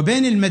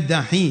 وبين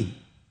المداحين،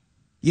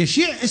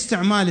 يشيع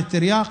استعمال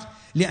الترياق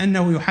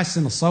لأنه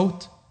يحسن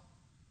الصوت؟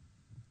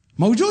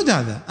 موجود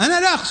هذا، أنا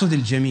لا أقصد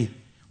الجميع،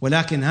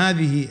 ولكن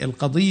هذه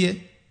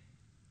القضية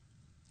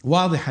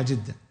واضحة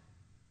جدا.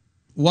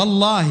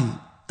 والله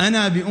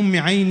أنا بأم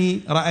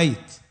عيني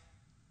رأيت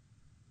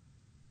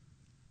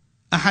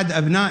أحد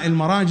أبناء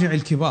المراجع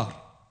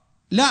الكبار،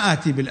 لا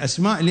آتي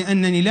بالأسماء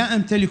لأنني لا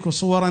أمتلك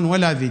صورا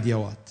ولا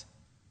فيديوهات،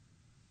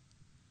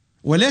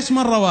 وليس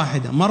مرة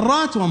واحدة،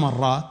 مرات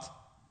ومرات،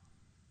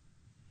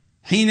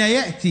 حين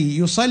يأتي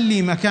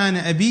يصلي مكان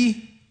أبيه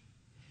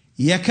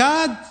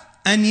يكاد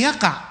أن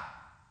يقع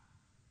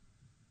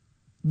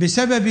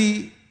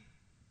بسبب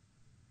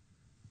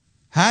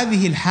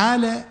هذه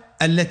الحالة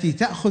التي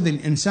تأخذ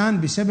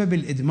الإنسان بسبب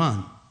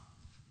الإدمان،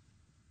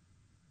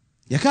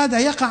 يكاد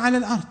أن يقع على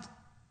الأرض.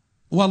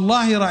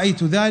 والله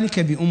رأيت ذلك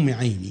بأم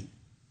عيني،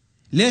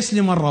 ليس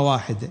لمرة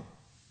واحدة،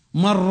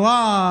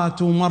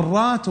 مرات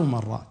ومرات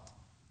ومرات.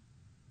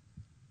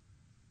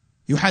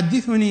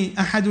 يحدثني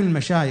أحد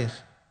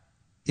المشايخ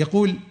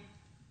يقول: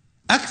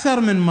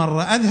 أكثر من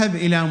مرة أذهب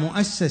إلى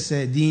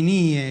مؤسسة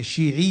دينية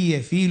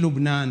شيعية في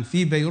لبنان،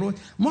 في بيروت،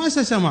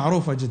 مؤسسة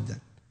معروفة جدا،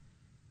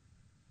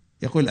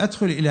 يقول: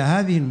 أدخل إلى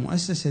هذه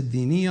المؤسسة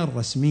الدينية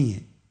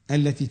الرسمية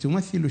التي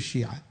تمثل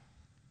الشيعة،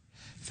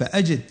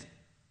 فأجد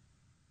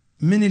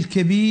من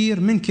الكبير،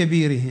 من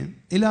كبيرهم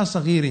إلى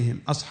صغيرهم،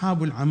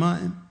 أصحاب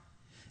العمائم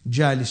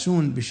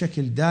جالسون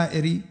بشكل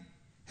دائري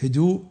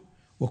هدوء،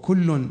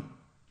 وكل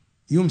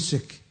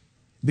يمسك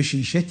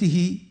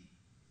بشيشته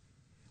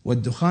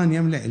والدخان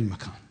يملأ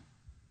المكان.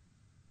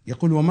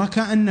 يقول: وما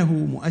كأنه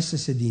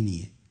مؤسسة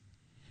دينية،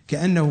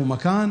 كأنه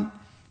مكان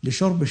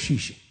لشرب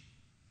الشيشة.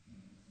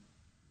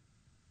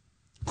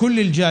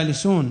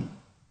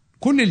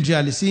 كل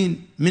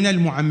الجالسين من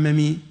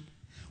المعممين،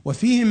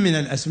 وفيهم من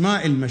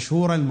الأسماء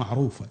المشهورة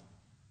المعروفة.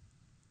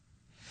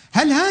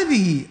 هل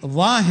هذه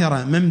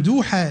ظاهرة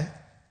ممدوحة،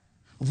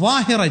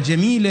 ظاهرة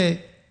جميلة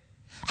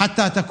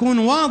حتى تكون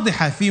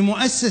واضحة في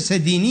مؤسسة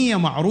دينية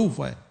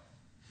معروفة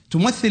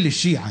تمثل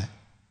الشيعة؟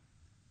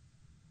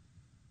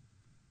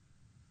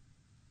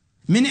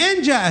 من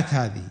أين جاءت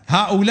هذه؟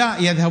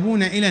 هؤلاء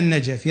يذهبون إلى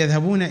النجف،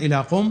 يذهبون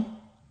إلى قم،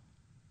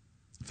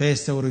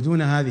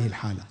 فيستوردون هذه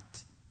الحالات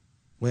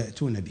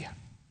ويأتون بها.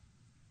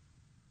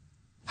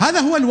 هذا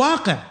هو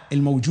الواقع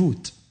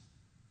الموجود،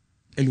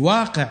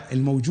 الواقع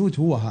الموجود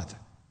هو هذا.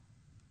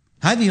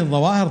 هذه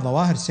الظواهر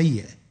ظواهر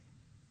سيئة،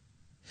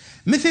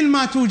 مثل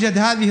ما توجد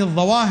هذه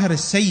الظواهر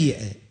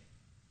السيئة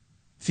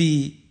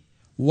في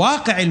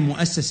واقع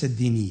المؤسسة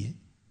الدينية،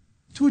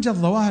 توجد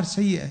ظواهر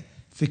سيئة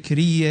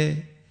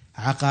فكرية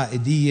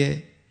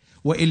عقائدية،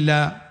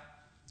 وإلا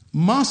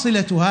ما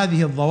صلة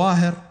هذه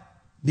الظواهر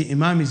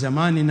بإمام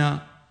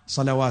زماننا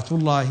صلوات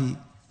الله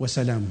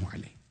وسلامه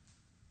عليه؟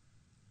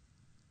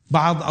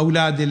 بعض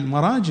أولاد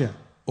المراجع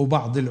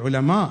وبعض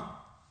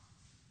العلماء،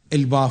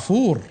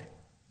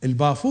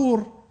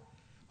 البافور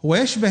هو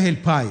يشبه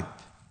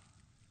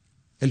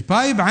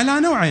البايب على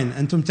نوعين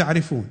أنتم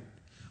تعرفون.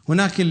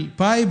 هناك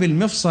البايب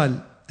المفصل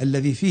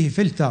الذي فيه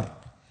فلتر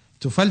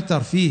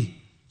تفلتر فيه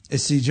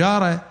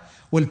السيجارة،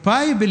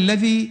 والبايب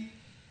الذي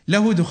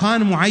له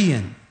دخان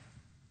معين،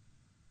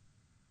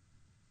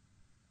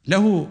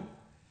 له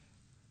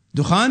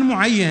دخان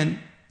معين،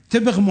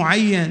 تبغ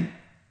معين،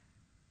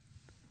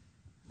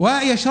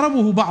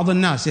 ويشربه بعض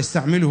الناس،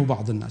 يستعمله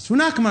بعض الناس.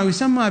 هناك ما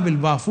يسمى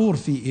بالبافور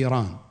في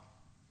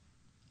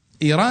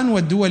إيران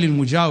والدول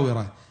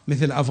المجاورة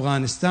مثل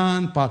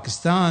أفغانستان،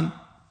 باكستان.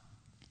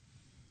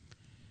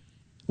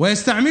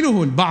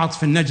 ويستعمله البعض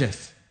في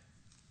النجف.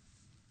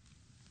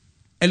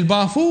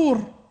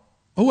 البافور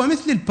هو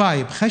مثل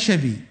البايب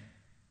خشبي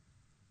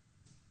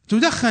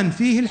تدخن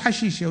فيه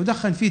الحشيشة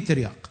ودخن فيه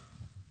ترياق.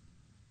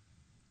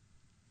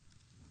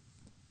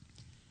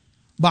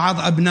 بعض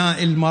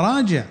أبناء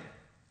المراجع،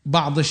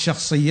 بعض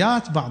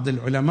الشخصيات، بعض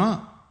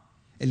العلماء،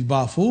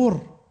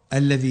 البافور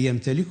الذي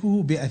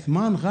يمتلكه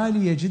بأثمان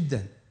غالية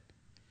جدا،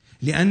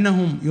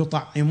 لأنهم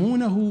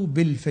يطعمونه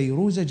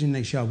بالفيروزج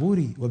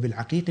النيشابوري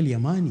وبالعقيق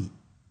اليماني،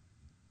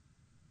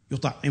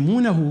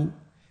 يطعمونه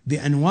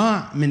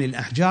بأنواع من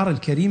الأحجار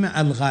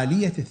الكريمة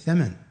الغالية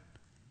الثمن.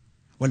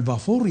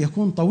 والبافور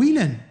يكون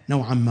طويلا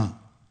نوعا ما،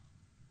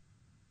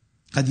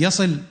 قد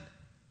يصل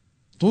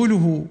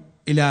طوله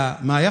إلى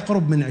ما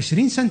يقرب من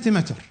 20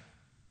 سنتيمتر،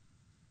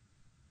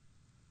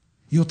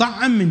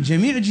 يطعم من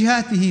جميع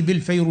جهاته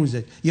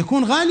بالفيروزة،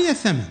 يكون غالي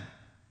الثمن.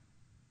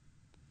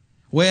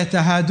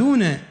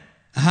 ويتهادون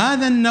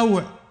هذا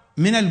النوع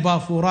من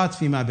البافورات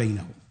فيما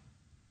بينهم.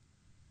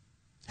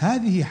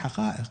 هذه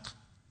حقائق،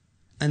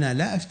 أنا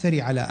لا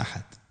أفتري على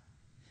أحد،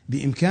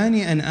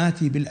 بإمكاني أن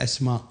آتي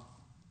بالأسماء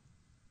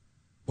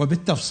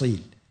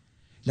وبالتفصيل،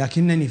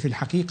 لكنني في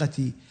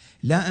الحقيقة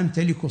لا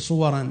أمتلك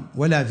صورا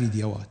ولا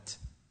فيديوهات،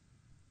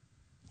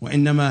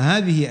 وإنما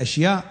هذه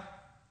أشياء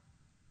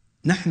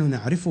نحن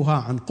نعرفها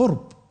عن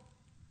قرب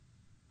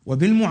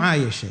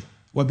وبالمعايشة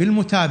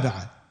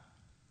وبالمتابعة،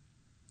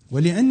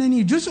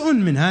 ولأنني جزء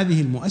من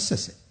هذه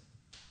المؤسسة.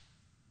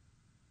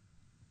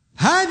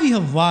 هذه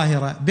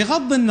الظاهرة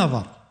بغض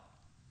النظر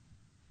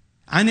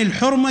عن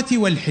الحرمة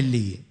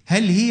والحلية،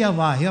 هل هي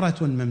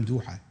ظاهرة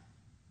ممدوحة؟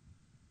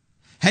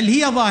 هل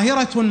هي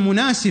ظاهرة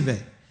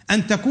مناسبة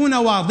أن تكون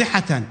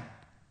واضحة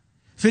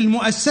في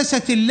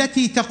المؤسسة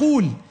التي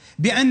تقول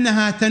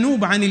بأنها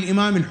تنوب عن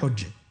الإمام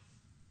الحجة؟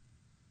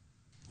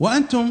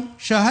 وأنتم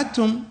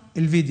شاهدتم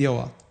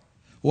الفيديوهات،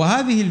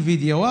 وهذه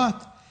الفيديوهات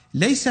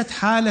ليست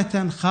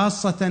حالة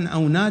خاصة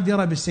أو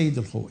نادرة بالسيد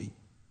الخوئي.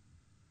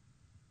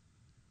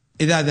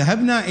 إذا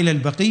ذهبنا إلى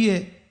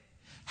البقية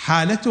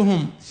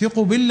حالتهم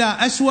ثقوا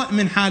بالله أسوأ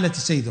من حالة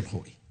السيد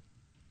الخوئي.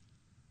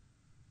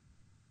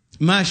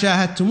 ما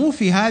شاهدتموه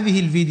في هذه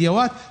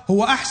الفيديوهات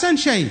هو أحسن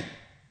شيء،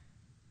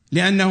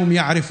 لأنهم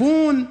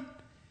يعرفون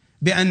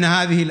بأن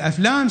هذه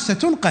الأفلام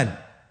ستنقل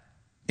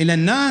إلى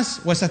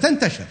الناس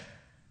وستنتشر.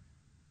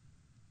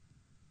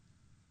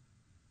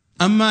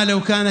 أما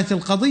لو كانت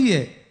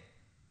القضية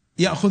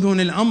يأخذون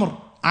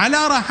الأمر على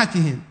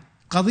راحتهم،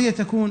 قضية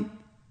تكون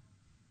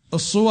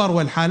الصور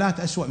والحالات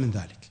أسوأ من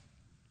ذلك.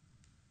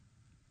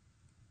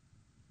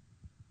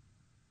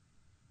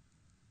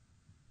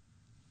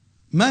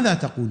 ماذا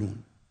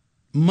تقولون؟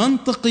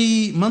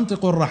 منطقي،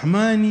 منطق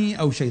الرحماني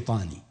أو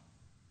شيطاني؟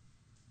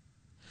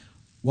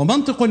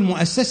 ومنطق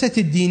المؤسسة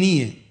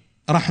الدينية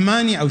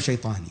رحماني أو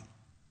شيطاني؟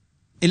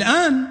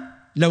 الآن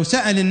لو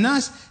سأل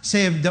الناس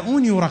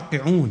سيبدأون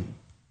يرقعون،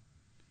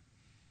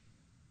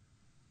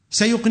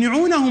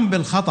 سيقنعونهم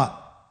بالخطأ.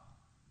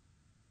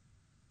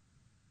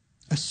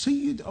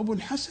 السيد أبو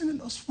الحسن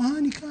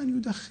الأصفهاني كان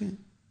يدخن،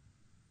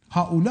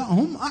 هؤلاء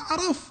هم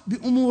أعرف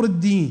بأمور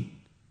الدين.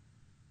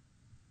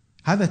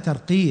 هذا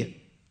ترقيع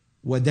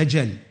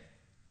ودجل،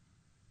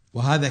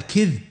 وهذا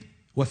كذب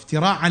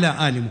وافتراء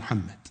على آل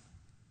محمد.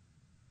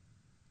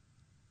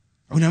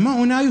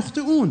 علماؤنا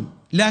يخطئون،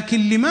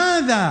 لكن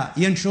لماذا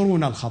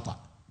ينشرون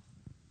الخطأ؟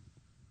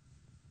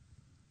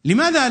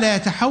 لماذا لا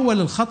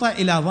يتحول الخطأ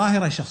إلى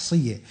ظاهرة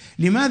شخصية؟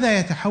 لماذا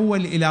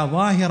يتحول إلى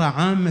ظاهرة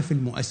عامة في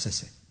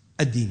المؤسسة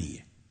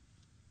الدينية،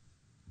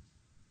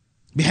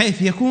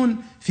 بحيث يكون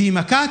في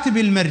مكاتب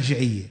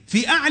المرجعية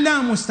في أعلى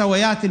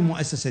مستويات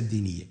المؤسسة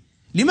الدينية؟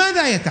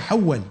 لماذا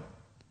يتحول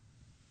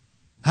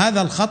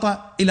هذا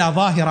الخطأ إلى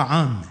ظاهرة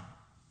عامة؟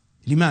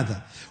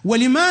 لماذا؟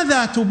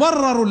 ولماذا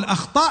تبرر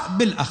الأخطاء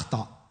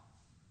بالأخطاء؟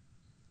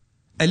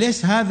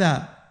 أليس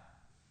هذا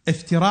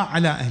افتراء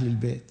على أهل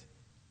البيت؟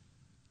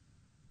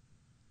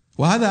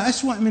 وهذا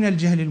أسوأ من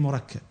الجهل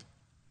المركب.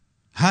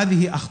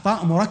 هذه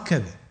أخطاء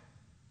مركبة.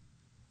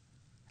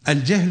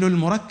 الجهل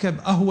المركب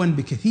أهون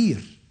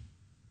بكثير.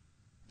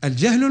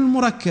 الجهل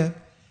المركب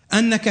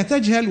أنك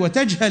تجهل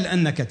وتجهل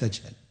أنك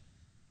تجهل.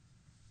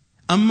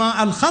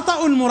 أما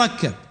الخطأ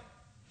المركب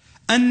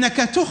أنك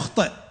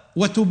تخطئ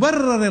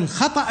وتبرر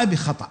الخطأ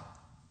بخطأ،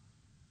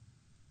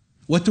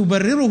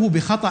 وتبرره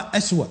بخطأ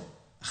أسوأ.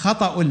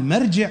 خطأ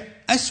المرجع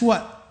أسوأ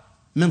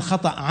من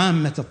خطأ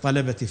عامة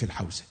الطلبة في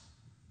الحوزة.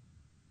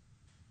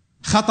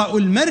 خطأ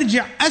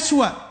المرجع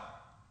أسوأ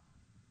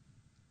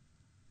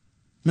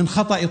من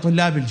خطأ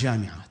طلاب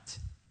الجامعات،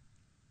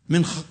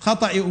 من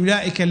خطأ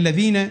أولئك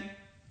الذين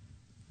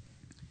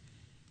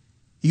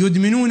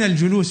يدمنون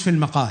الجلوس في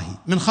المقاهي،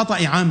 من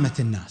خطأ عامة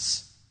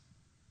الناس.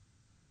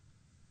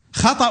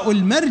 خطأ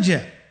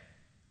المرجع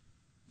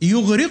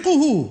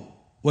يغرقه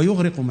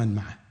ويغرق من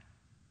معه.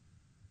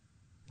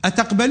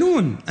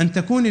 أتقبلون أن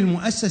تكون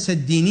المؤسسة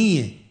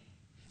الدينية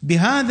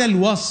بهذا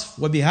الوصف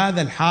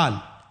وبهذا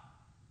الحال،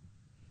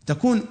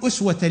 تكون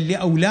أسوة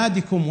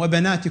لأولادكم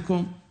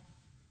وبناتكم؟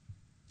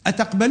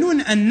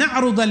 أتقبلون أن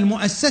نعرض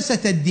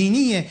المؤسسة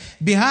الدينية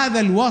بهذا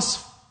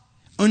الوصف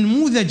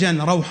نموذجا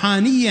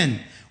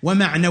روحانيا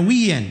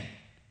ومعنويا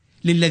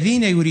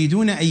للذين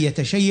يريدون أن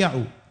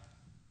يتشيعوا.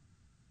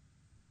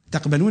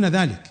 تقبلون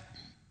ذلك؟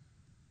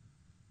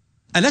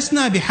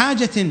 ألسنا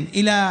بحاجة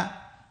إلى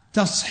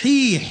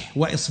تصحيح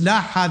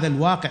وإصلاح هذا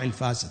الواقع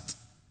الفاسد؟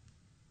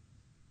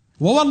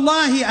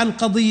 ووالله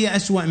القضية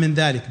أسوأ من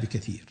ذلك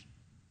بكثير،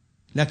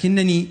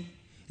 لكنني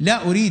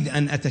لا أريد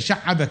أن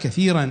أتشعب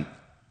كثيرا،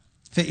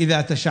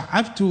 فإذا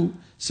تشعبت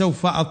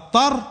سوف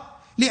أضطر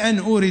لأن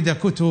أورد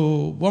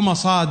كتب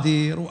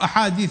ومصادر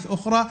وأحاديث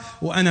أخرى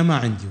وأنا ما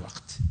عندي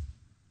وقت.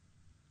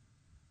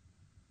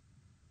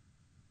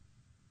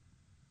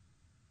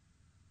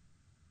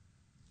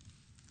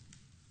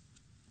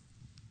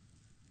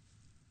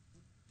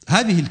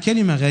 هذه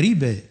الكلمة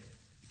غريبة،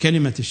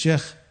 كلمة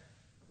الشيخ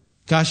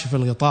كاشف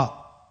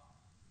الغطاء،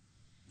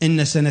 إن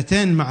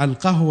 2 مع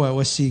القهوة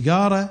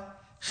والسيجارة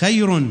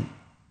خير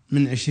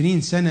من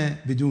 20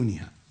 سنة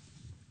بدونها.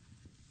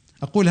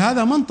 أقول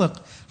هذا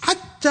منطق،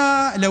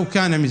 حتى لو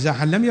كان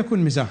مزاحا لم يكن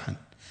مزاحا،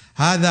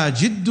 هذا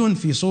جد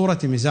في صورة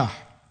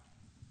مزاح،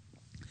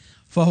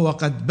 فهو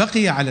قد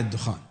بقي على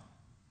الدخان.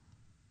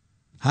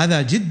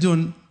 هذا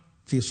جد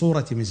في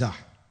صورة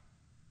مزاح.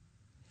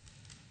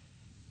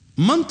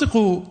 منطق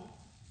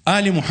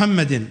آل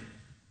محمد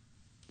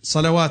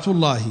صلوات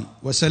الله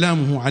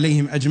وسلامه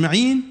عليهم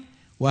أجمعين،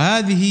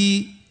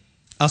 وهذه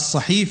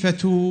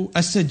الصحيفة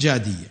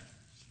السجادية.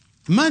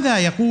 ماذا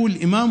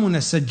يقول إمامنا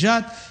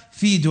السجاد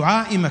في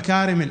دعاء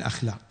مكارم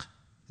الأخلاق؟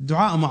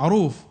 الدعاء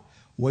معروف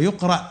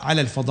ويقرأ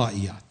على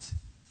الفضائيات،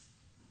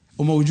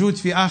 وموجود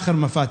في آخر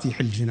مفاتيح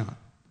الجنان،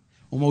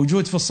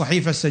 وموجود في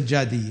الصحيفة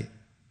السجادية.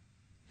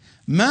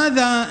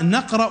 ماذا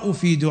نقرأ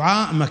في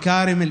دعاء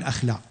مكارم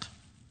الأخلاق؟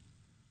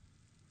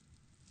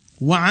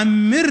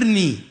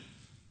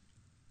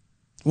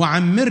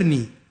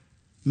 وعمرني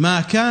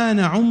ما كان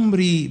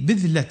عمري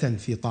بذلة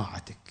في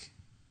طاعتك،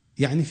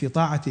 يعني في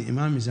طاعة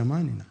إمام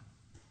زماننا.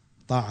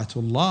 طاعة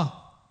الله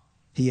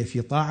هي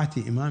في طاعة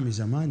إمام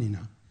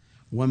زماننا،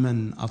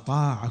 ومن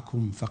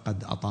أطاعكم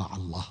فقد أطاع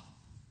الله،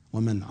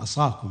 ومن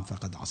عصاكم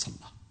فقد عصى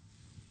الله.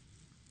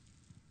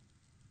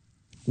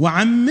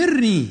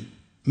 وعمرني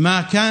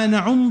ما كان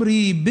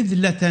عمري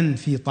بذلة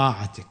في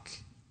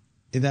طاعتك.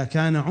 إذا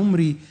كان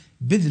عمري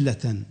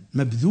بذلة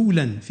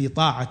مبذولا في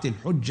طاعة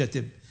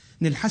الحجة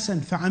بن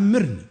الحسن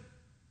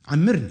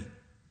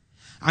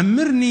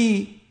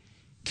عمرني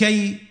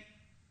كي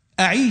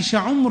أعيش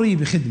عمري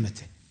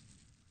بخدمته.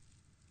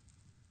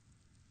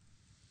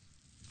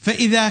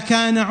 فإذا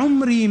كان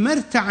عمري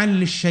مرتعا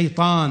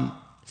للشيطان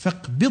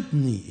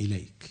فاقبضني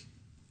إليك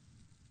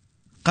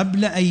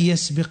قبل أن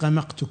يسبق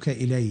مقتك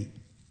إلي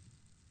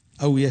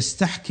أو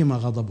يستحكم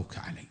غضبك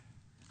علي.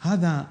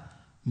 هذا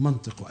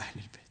منطق أهل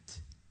البيت.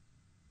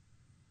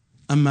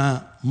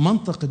 أما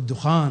منطق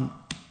الدخان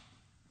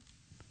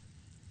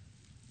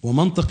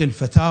ومنطق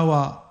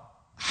الفتاوى،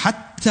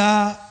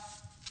 حتى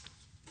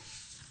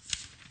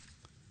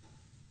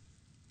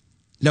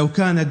لو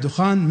كان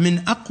الدخان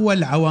من أقوى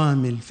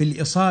العوامل في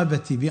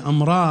الإصابة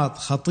بأمراض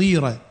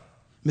خطيرة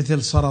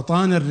مثل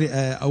سرطان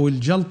الرئة أو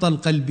الجلطة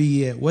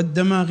القلبية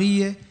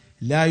والدماغية،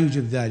 لا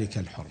يوجب ذلك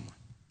الحرمة.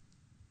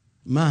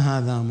 ما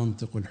هذا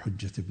منطق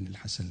الحجة بن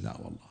الحسن؟ لا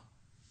والله،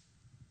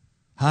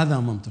 هذا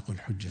منطق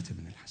الحجة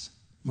بن الحسن،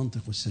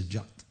 منطق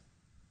السجاد،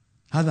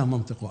 هذا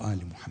منطق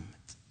آل محمد.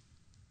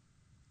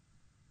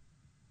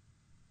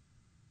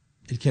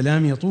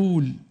 الكلام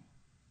يطول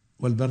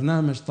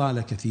والبرنامج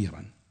طال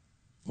كثيرا،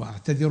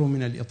 وأعتذر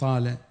من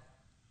الإطالة.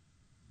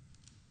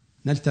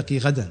 نلتقي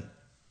غدا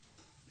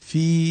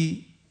في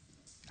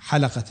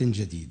حلقة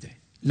جديدة.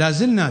 لا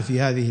زلنا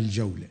في هذه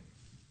الجولة،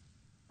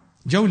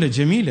 جولة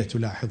جميلة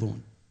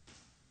تلاحظون،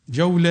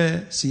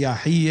 جولة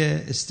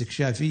سياحية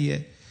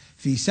استكشافية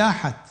في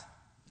ساحة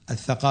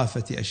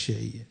الثقافة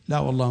الشيعية. لا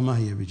والله ما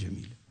هي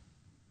بجميلة،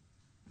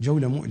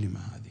 جولة مؤلمة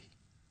هذه.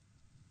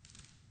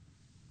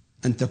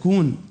 أن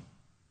تكون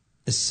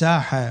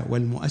الساحة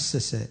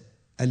والمؤسسة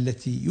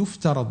التي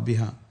يفترض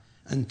بها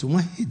أن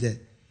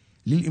تمهد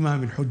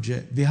للإمام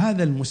الحجة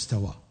بهذا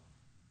المستوى،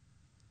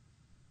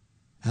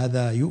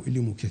 هذا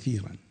يؤلم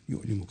كثيرا،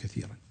 يؤلم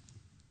كثيرا.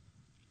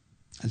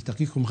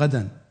 ألتقيكم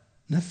غدا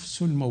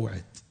نفس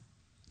الموعد،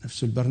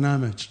 نفس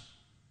البرنامج.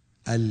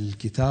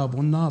 الكتاب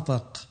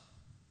الناطق،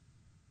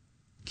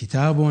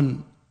 كتاب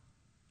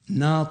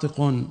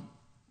ناطق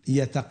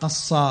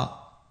يتقصى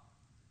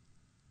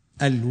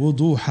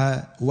الوضوح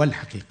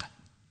والحقيقة.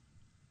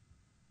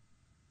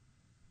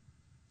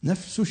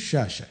 نفس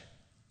الشاشة،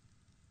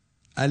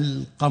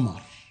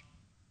 القمر،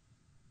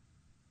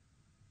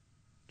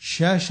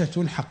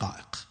 شاشة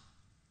الحقائق،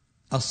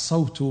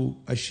 الصوت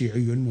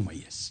الشيعي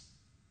المميز.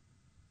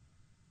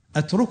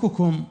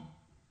 أترككم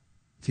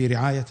في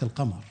رعاية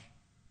القمر.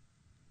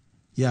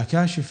 يا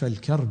كاشف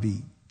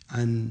الكرب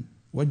عن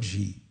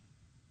وجه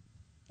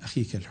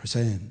أخيك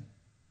الحسين،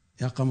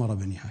 يا قمر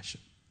بني هاشم،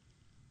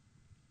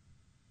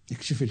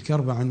 اكشف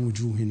الكرب عن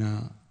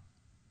وجوهنا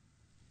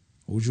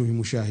ووجوه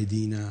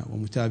مشاهدينا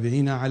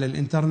ومتابعينا على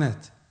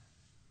الإنترنت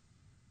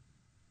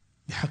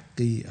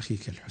بحق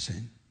أخيك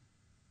الحسين.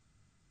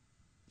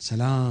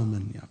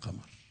 سلاما يا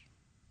قمر،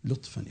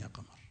 لطفا يا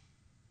قمر.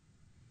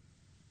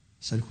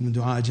 أسألكم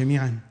الدعاء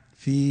جميعا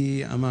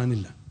في أمان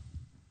الله.